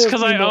 Your It's thumbnail is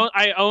because Beanball.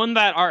 I own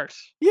that art.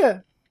 Yeah.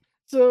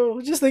 So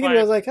just thinking about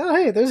it, I Like, was like, oh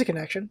hey, there's a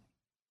connection.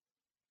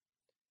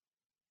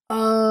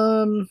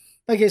 Um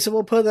okay, so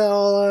we'll put that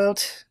all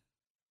out.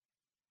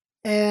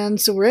 And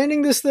so we're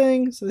ending this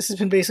thing. So this has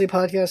been basically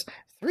a podcast.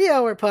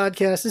 3-hour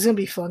podcast. This is gonna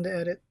be fun to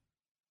edit.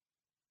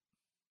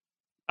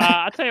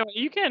 I'll tell you what.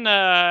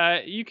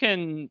 You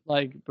can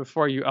like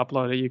before you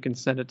upload it, you can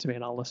send it to me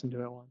and I'll listen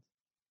to it once.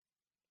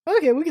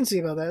 Okay, we can see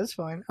about that. That's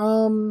fine.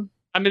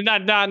 I mean,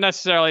 not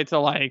necessarily to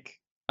like,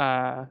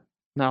 uh,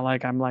 not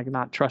like I'm like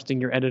not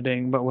trusting your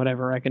editing, but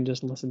whatever. I can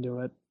just listen to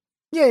it.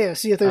 Yeah,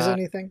 see if there's Uh,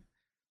 anything.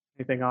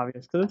 Anything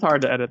obvious because it's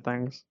hard to edit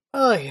things.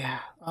 Oh yeah.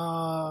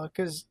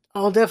 Because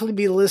I'll definitely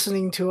be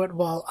listening to it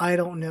while I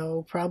don't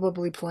know,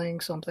 probably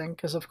playing something.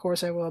 Because of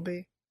course I will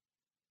be.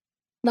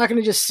 Not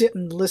gonna just sit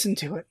and listen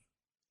to it.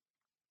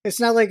 It's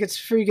not like it's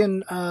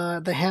freaking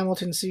the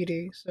Hamilton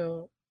CD.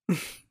 So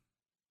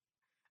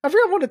I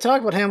forgot I wanted to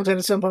talk about Hamilton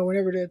at some point. We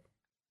never did.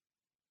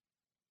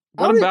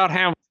 What about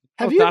Hamilton?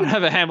 Have Both you not even,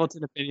 have a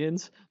Hamilton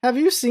opinions. have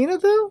you seen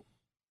it though?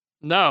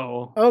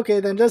 No, Okay,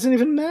 then it doesn't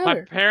even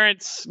matter.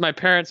 my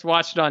parents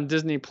watched it on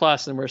Disney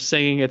Plus and were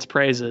singing its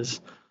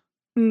praises.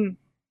 Hmm.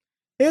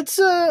 It's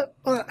a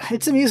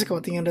musical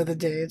at the end of the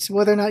day. It's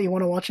whether or not you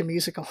want to watch a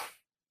musical.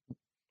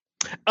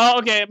 Oh,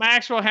 okay. My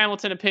actual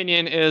Hamilton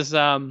opinion is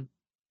Then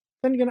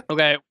you're gonna.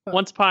 okay.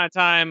 Once upon a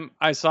time,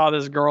 I saw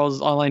this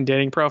girl's online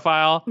dating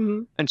profile,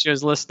 Mhm. and she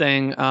was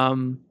listing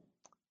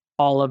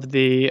all of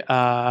the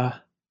uh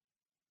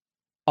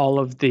all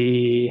of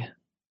the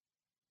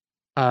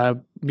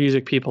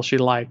music people she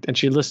liked, and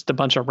she listed a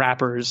bunch of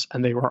rappers,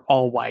 and they were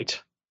all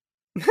white.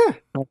 I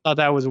thought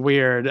that was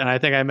weird, and I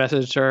think I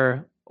messaged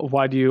her,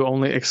 "Why do you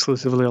only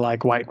exclusively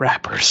like white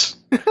rappers?"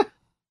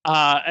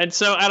 And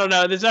so I don't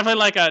know. There's definitely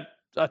like a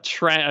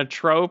trend, a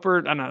trope, or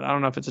I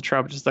don't know if it's a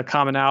trope, just a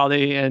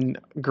commonality in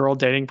girl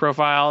dating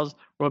profiles.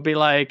 Would be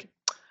like,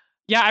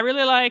 yeah, I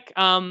really like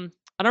I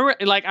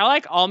don't like I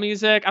like all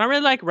music. I don't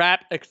really like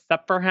rap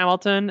except for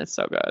Hamilton. It's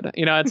so good.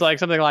 You know, it's like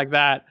something like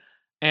that.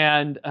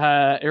 And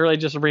it really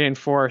just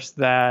reinforced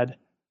that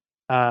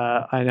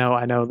I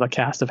know the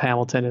cast of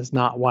Hamilton is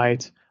not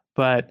white,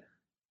 but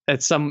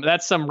that's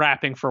some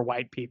rapping for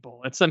white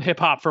people. It's some hip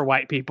hop for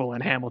white people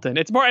in Hamilton.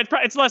 It's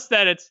less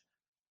that it's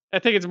I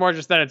think it's more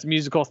just that it's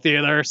musical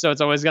theater, so it's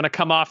always going to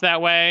come off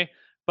that way.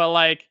 But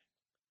like,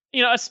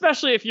 you know,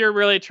 especially if you're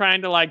really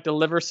trying to like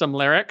deliver some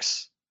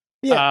lyrics,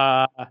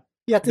 Yeah, uh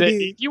you have to if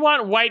be. you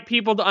want white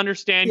people to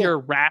understand Yeah, your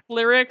rap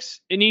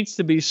lyrics, it needs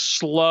to be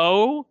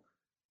slow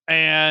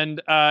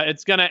and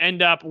it's going to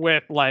end up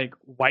with like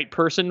white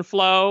person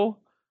flow,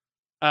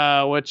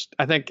 which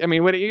I think, I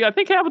mean, I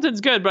think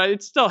Hamilton's good, but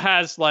it still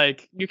has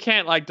like, you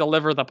can't like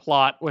deliver the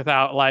plot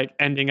without like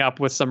ending up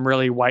with some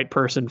really white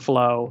person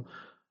flow.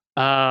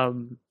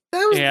 Um,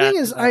 that was the and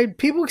thing is, I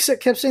people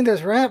kept saying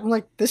there's rap. I'm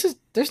like, there's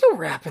no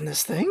rap in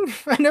this thing.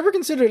 I never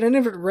considered any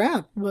of it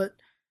rap, but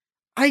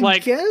I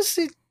like, guess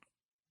it.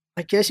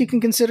 I guess you can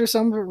consider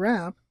some of it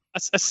rap.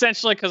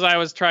 essentially, because I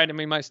was trying to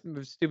make my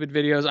stupid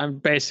videos, I'm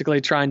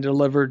basically trying to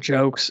deliver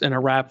jokes in a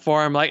rap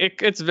form.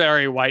 Like, it's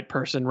very white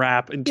person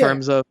rap in Yeah,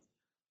 terms of,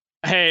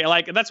 hey,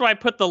 like, that's why I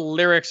put the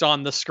lyrics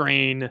on the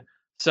screen.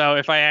 So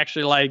if I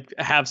actually like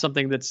have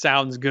something that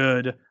sounds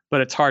good,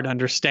 but it's hard to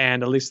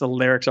understand, at least the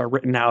lyrics are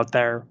written out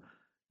there,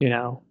 you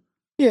know.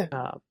 yeah.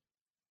 Uh,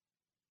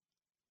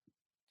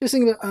 Just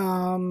think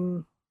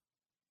about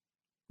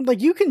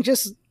like you can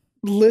just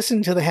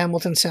listen to the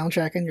Hamilton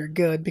soundtrack and you're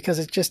good because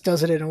it just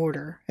does it in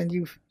order and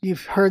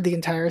you've heard the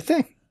entire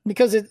thing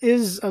because it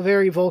is a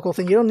very vocal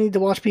thing. You don't need to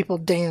watch people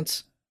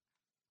dance.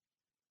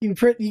 You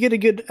get a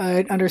good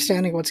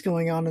understanding of what's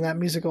going on in that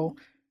musical.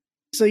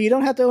 So you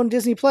don't have to own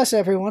Disney Plus,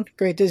 everyone.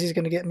 Great, Disney's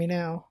going to get me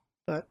now,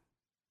 but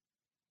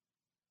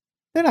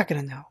they're not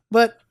going to know.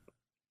 But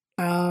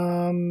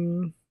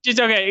just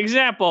okay,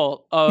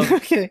 example of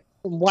okay.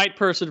 white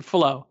person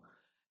flow.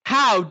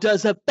 How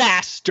does a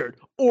bastard,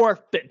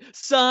 orphan,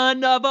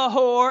 son of a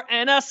whore,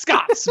 and a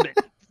Scotsman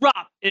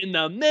drop in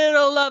the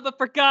middle of a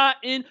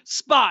forgotten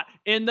spot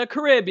in the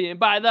Caribbean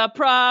by the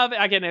prov?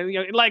 Again, you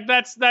know, like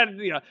that's that.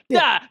 You know,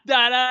 Yeah.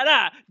 da da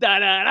da da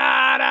da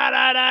da da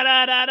da da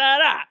da da da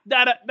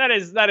da da.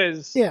 That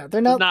is Yeah,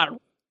 they're not. not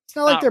It's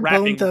not like not they're bone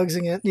rapping,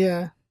 thugsing it.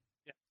 Yeah.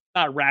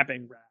 not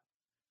rapping rap.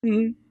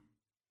 Mm-hmm.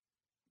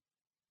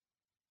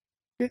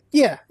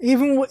 Yeah,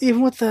 even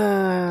with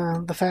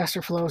the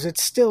faster flows,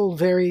 it's still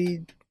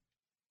very.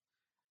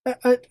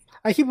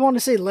 I keep wanting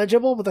to say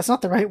legible, but that's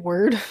not the right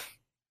word.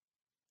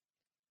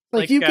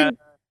 Like, you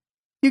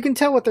can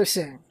tell what they're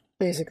saying,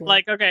 basically.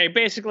 Like, okay,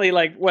 basically,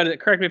 like,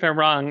 correct me if I'm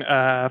wrong,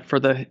 for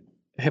the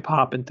hip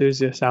hop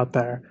enthusiasts out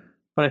there,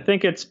 but I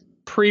think it's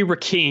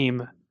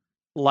pre-Rakim.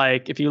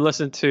 Like, if you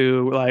listen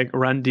to like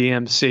Run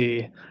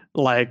DMC,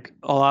 like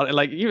a lot,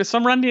 like even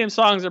some Run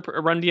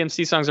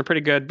DMC songs are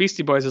pretty good.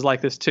 Beastie Boys is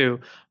like this too,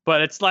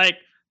 but it's like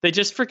they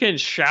just freaking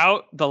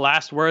shout the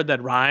last word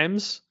that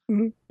rhymes.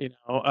 Mm-hmm. You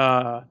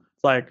know,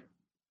 like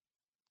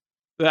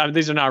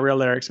these are not real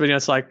lyrics, but you know,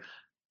 it's like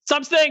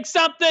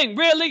something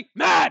really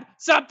mad,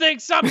 something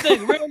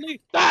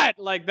really bad.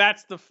 Like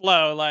that's the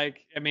flow.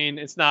 Like, I mean,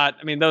 it's not.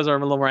 I mean, those are a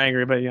little more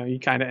angry, but you know, you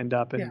kind of end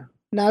up in. Yeah.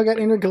 Now I got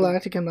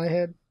Intergalactic in my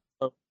head.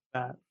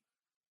 That.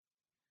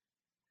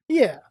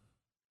 Yeah.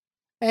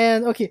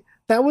 And okay,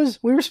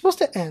 we were supposed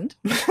to end.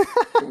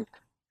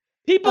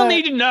 People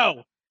need to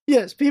know.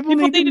 Yes, people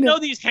need to know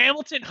these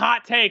Hamilton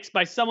hot takes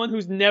by someone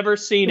who's never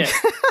seen it.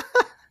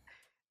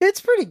 It's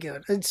pretty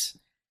good.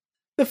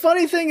 The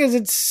funny thing is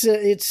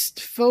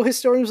it's faux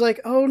historians like,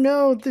 oh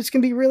no, this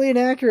can be really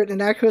inaccurate,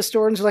 and actual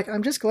historians are like,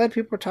 I'm just glad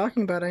people are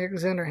talking about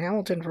Alexander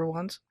Hamilton for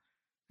once.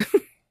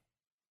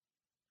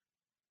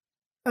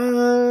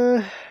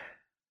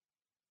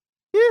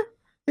 Yeah,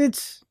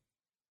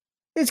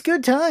 it's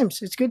good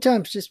times. It's good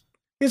times. Just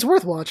it's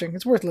worth watching.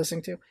 It's worth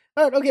listening to.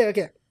 All right,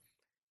 okay.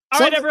 All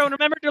right, everyone,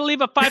 remember to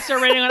leave a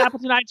 5-star rating on Apple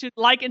and iTunes.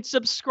 Like and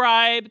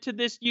subscribe to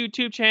this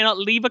YouTube channel.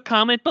 Leave a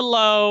comment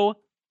below.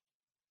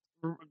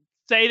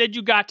 Say that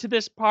you got to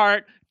this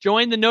part.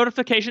 Join the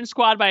notification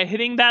squad by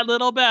hitting that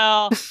little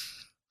bell.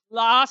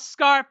 Lost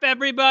Scarf,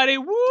 everybody.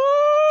 Woo!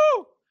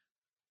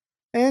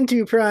 And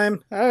 2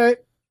 Prime. All right.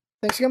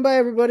 Thanks for coming by,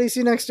 everybody.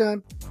 See you next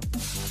time.